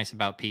something nice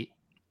about Pete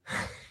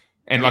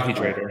and Lucky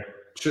Trader.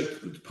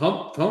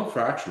 Pump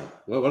fractional.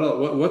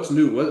 What's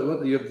new?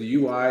 What you have the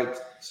UI?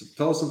 So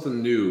tell us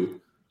something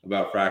new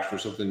about fractional.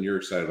 Something you're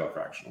excited about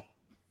fractional.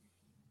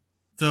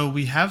 So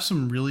we have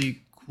some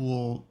really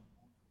cool,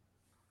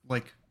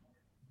 like,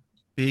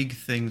 big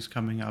things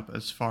coming up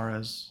as far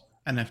as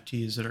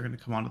NFTs that are going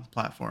to come onto the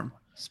platform.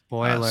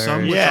 Spoilers.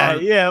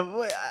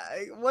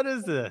 What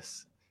is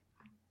this?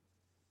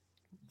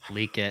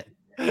 Leak it.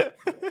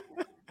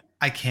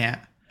 I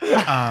can't.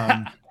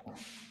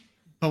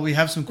 But we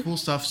have some cool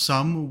stuff,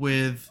 some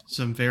with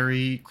some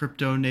very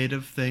crypto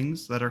native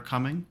things that are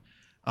coming.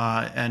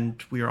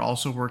 And we are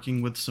also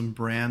working with some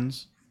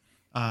brands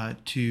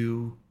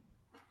to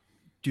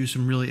do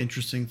some really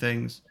interesting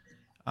things.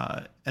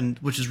 And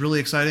which is really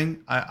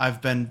exciting. I've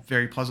been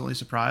very pleasantly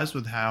surprised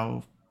with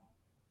how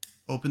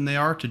open they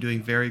are to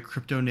doing very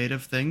crypto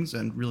native things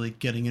and really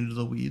getting into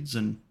the weeds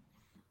and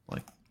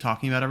like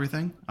talking about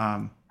everything.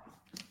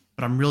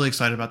 But I'm really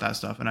excited about that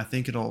stuff, and I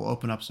think it'll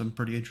open up some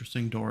pretty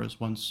interesting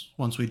doors once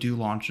we do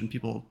launch and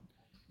people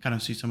kind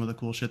of see some of the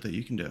cool shit that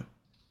you can do.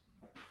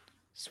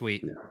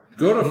 Sweet. Yeah.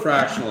 Go to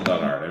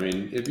fractional.art. I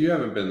mean, if you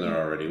haven't been there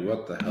already,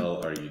 what the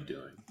hell are you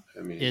doing?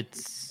 I mean,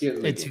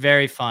 it's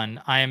very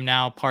fun. I am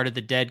now part of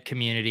the dead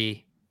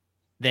community,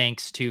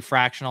 thanks to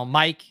Fractional.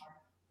 Mike,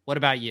 what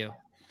about you?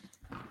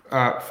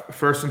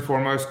 First and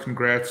foremost,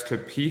 congrats to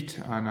Pete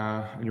on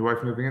your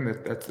wife moving in.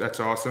 That's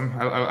awesome.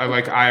 I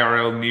like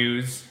IRL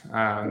news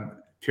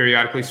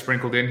periodically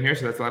sprinkled in here,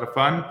 so that's a lot of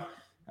fun.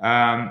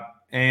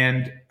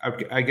 And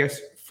I guess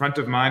front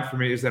of mind for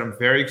me is that I'm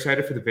very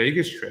excited for the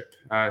Vegas trip.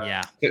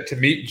 To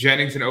meet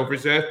Jennings and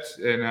Overzet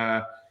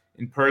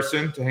in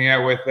person, to hang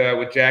out with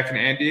Jack and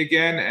Andy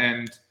again.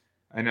 And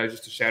I know,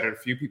 just to shout out a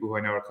few people who I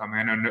know are coming.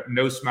 I know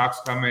No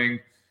Smock's coming,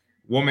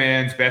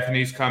 Woman's,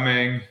 Bethany's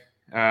coming.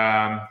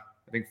 I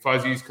think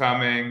Fuzzy's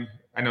coming.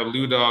 I know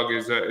Lou Dog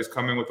is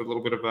coming with a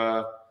little bit of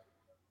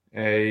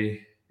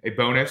a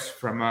bonus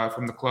from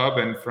the club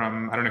and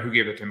from, I don't know who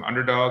gave it to him,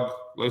 Underdog,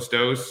 Los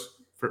Dos,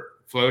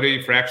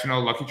 Floaty,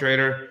 Fractional, Lucky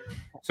Trader.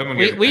 Someone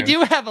we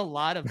do have a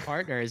lot of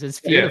partners. It's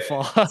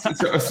beautiful.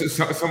 So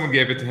someone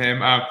gave it to him.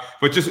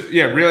 But just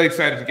really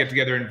excited to get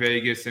together in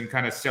Vegas and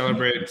kind of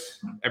celebrate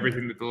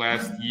everything that the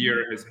last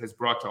year has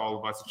brought to all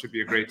of us. It should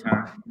be a great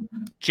time.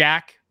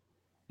 Jack,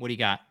 what do you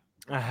got?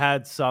 I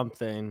had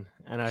something,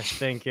 and I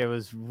think it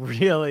was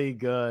really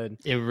good.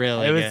 It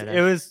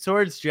was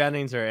towards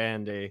Jennings or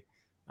Andy,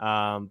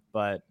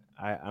 but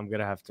I'm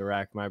gonna have to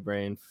rack my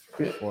brain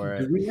for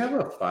it. Do we have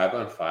a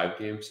 5-on-5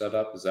 game set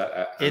up? Is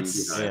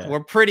that we're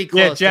pretty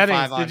close? Yeah,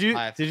 Jennings, to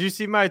 5-on-5. did you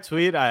see my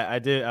tweet? I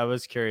did. I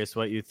was curious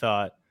what you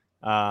thought.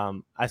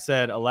 I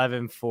said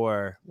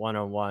 11-4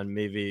 1-on-1,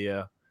 maybe.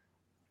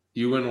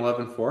 You win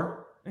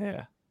 11-4?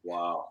 Yeah.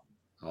 Wow.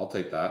 I'll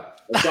take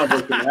that. That sounds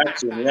like some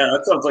action. Yeah,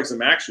 that sounds like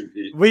some action,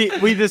 Pete.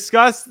 We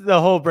discussed the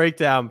whole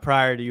breakdown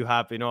prior to you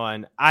hopping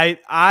on.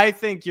 I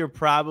think you're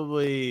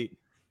probably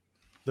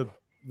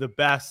the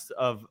best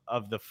of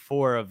the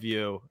four of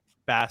you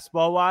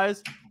basketball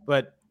wise,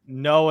 but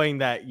knowing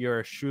that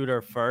you're a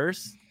shooter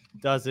first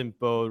doesn't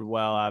bode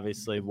well,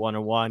 obviously,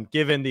 1-on-1,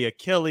 given the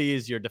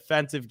Achilles, your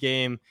defensive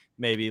game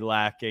may be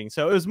lacking.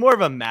 So it was more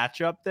of a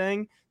matchup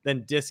thing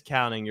than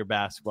discounting your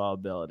basketball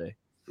ability.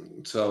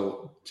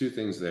 So 2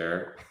 things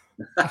there.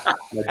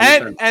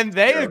 and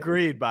they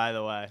agreed, by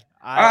the way.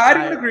 I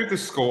didn't agree with the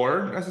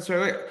score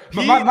necessarily.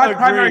 My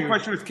primary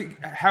question was,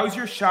 how's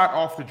your shot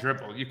off the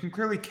dribble? You can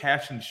clearly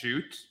catch and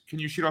shoot. Can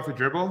you shoot off the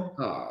dribble?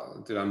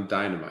 Oh, dude, I'm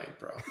dynamite,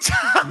 bro.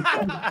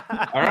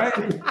 All right.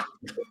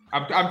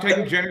 I'm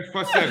taking Jennings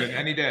 +7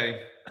 any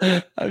day.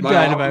 I'm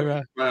dynamite,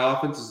 bro. My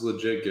offense is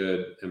legit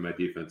good, and my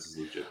defense is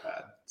legit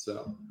bad.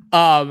 So,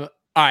 all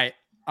right.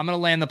 I'm going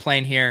to land the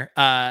plane here.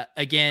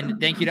 Again,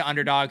 thank you to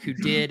Underdog, who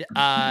did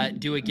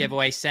do a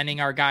giveaway, sending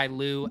our guy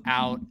Lou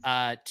out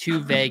to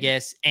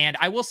Vegas. And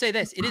I will say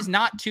this, it is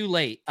not too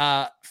late.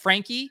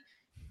 Frankie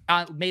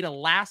made a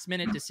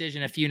last-minute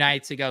decision a few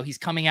nights ago. He's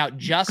coming out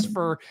just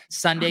for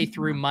Sunday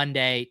through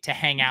Monday to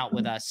hang out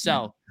with us.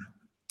 So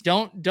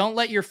don't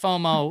let your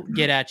FOMO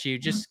get at you.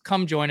 Just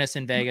come join us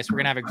in Vegas. We're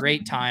going to have a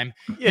great time.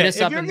 Yeah, if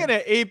you're going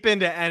to ape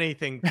into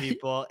anything,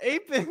 people,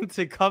 ape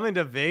into coming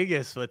to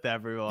Vegas with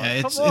everyone.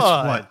 Yeah, Come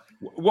on.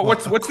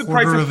 What's the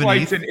price of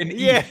flights in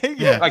yeah.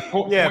 like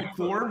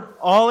 0.4?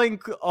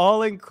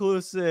 All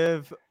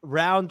inclusive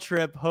round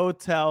trip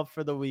hotel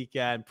for the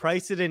weekend.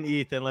 Price it in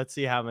ETH and let's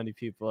see how many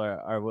people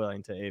are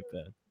willing to ape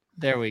it.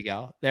 There we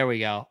go.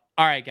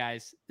 All right,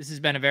 guys. This has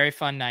been a very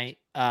fun night.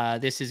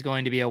 This is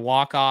going to be a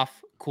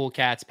walk-off Cool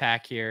Cats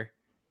pack here.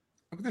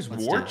 Look at this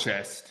war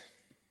chest.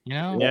 You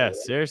know? Yeah,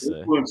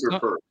 seriously.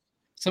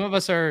 Some of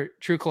us are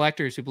true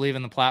collectors who believe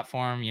in the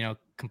platform,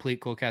 complete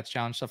Cool Cats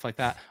challenge, stuff like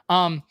that.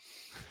 All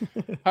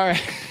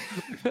right.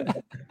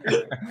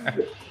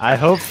 I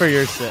hope for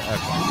your sake. Okay,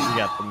 you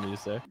got the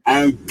music.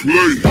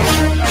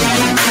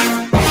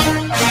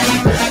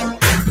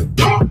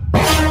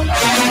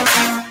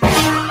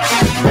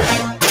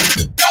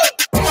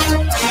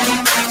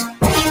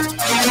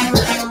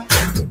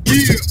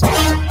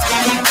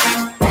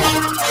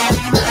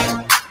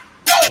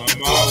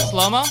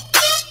 Slow-mo?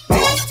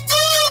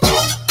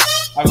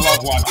 I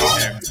love watching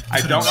him. I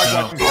don't like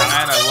watching Zion.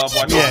 I love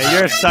watching him. Yeah,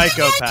 you're a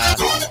psychopath.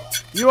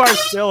 You are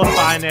still a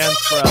finance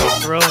bro,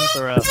 through and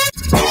through.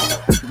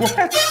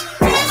 What?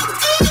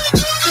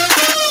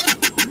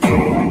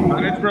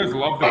 Finance bros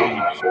love the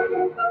beach.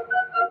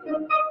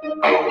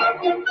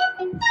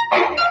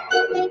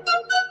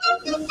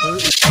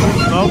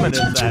 Whose moment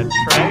is that?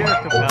 Trey or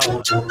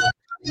Capella?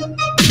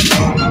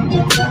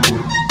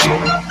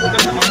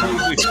 That's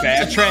unbelievably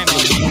fast. Trey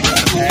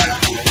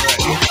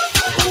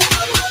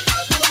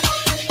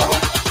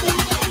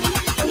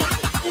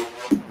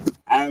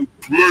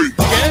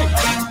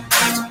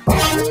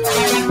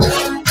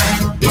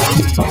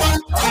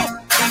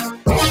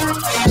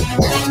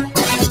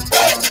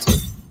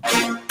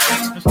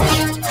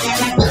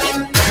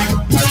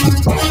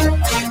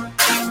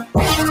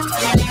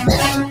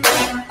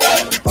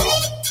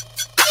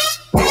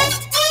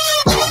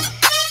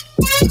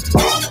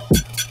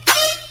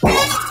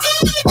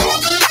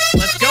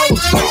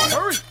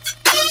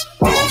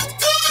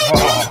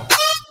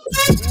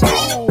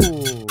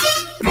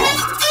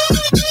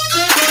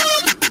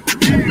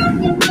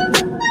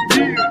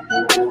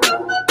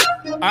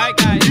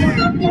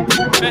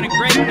been a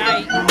great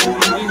night.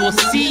 We will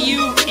see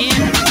you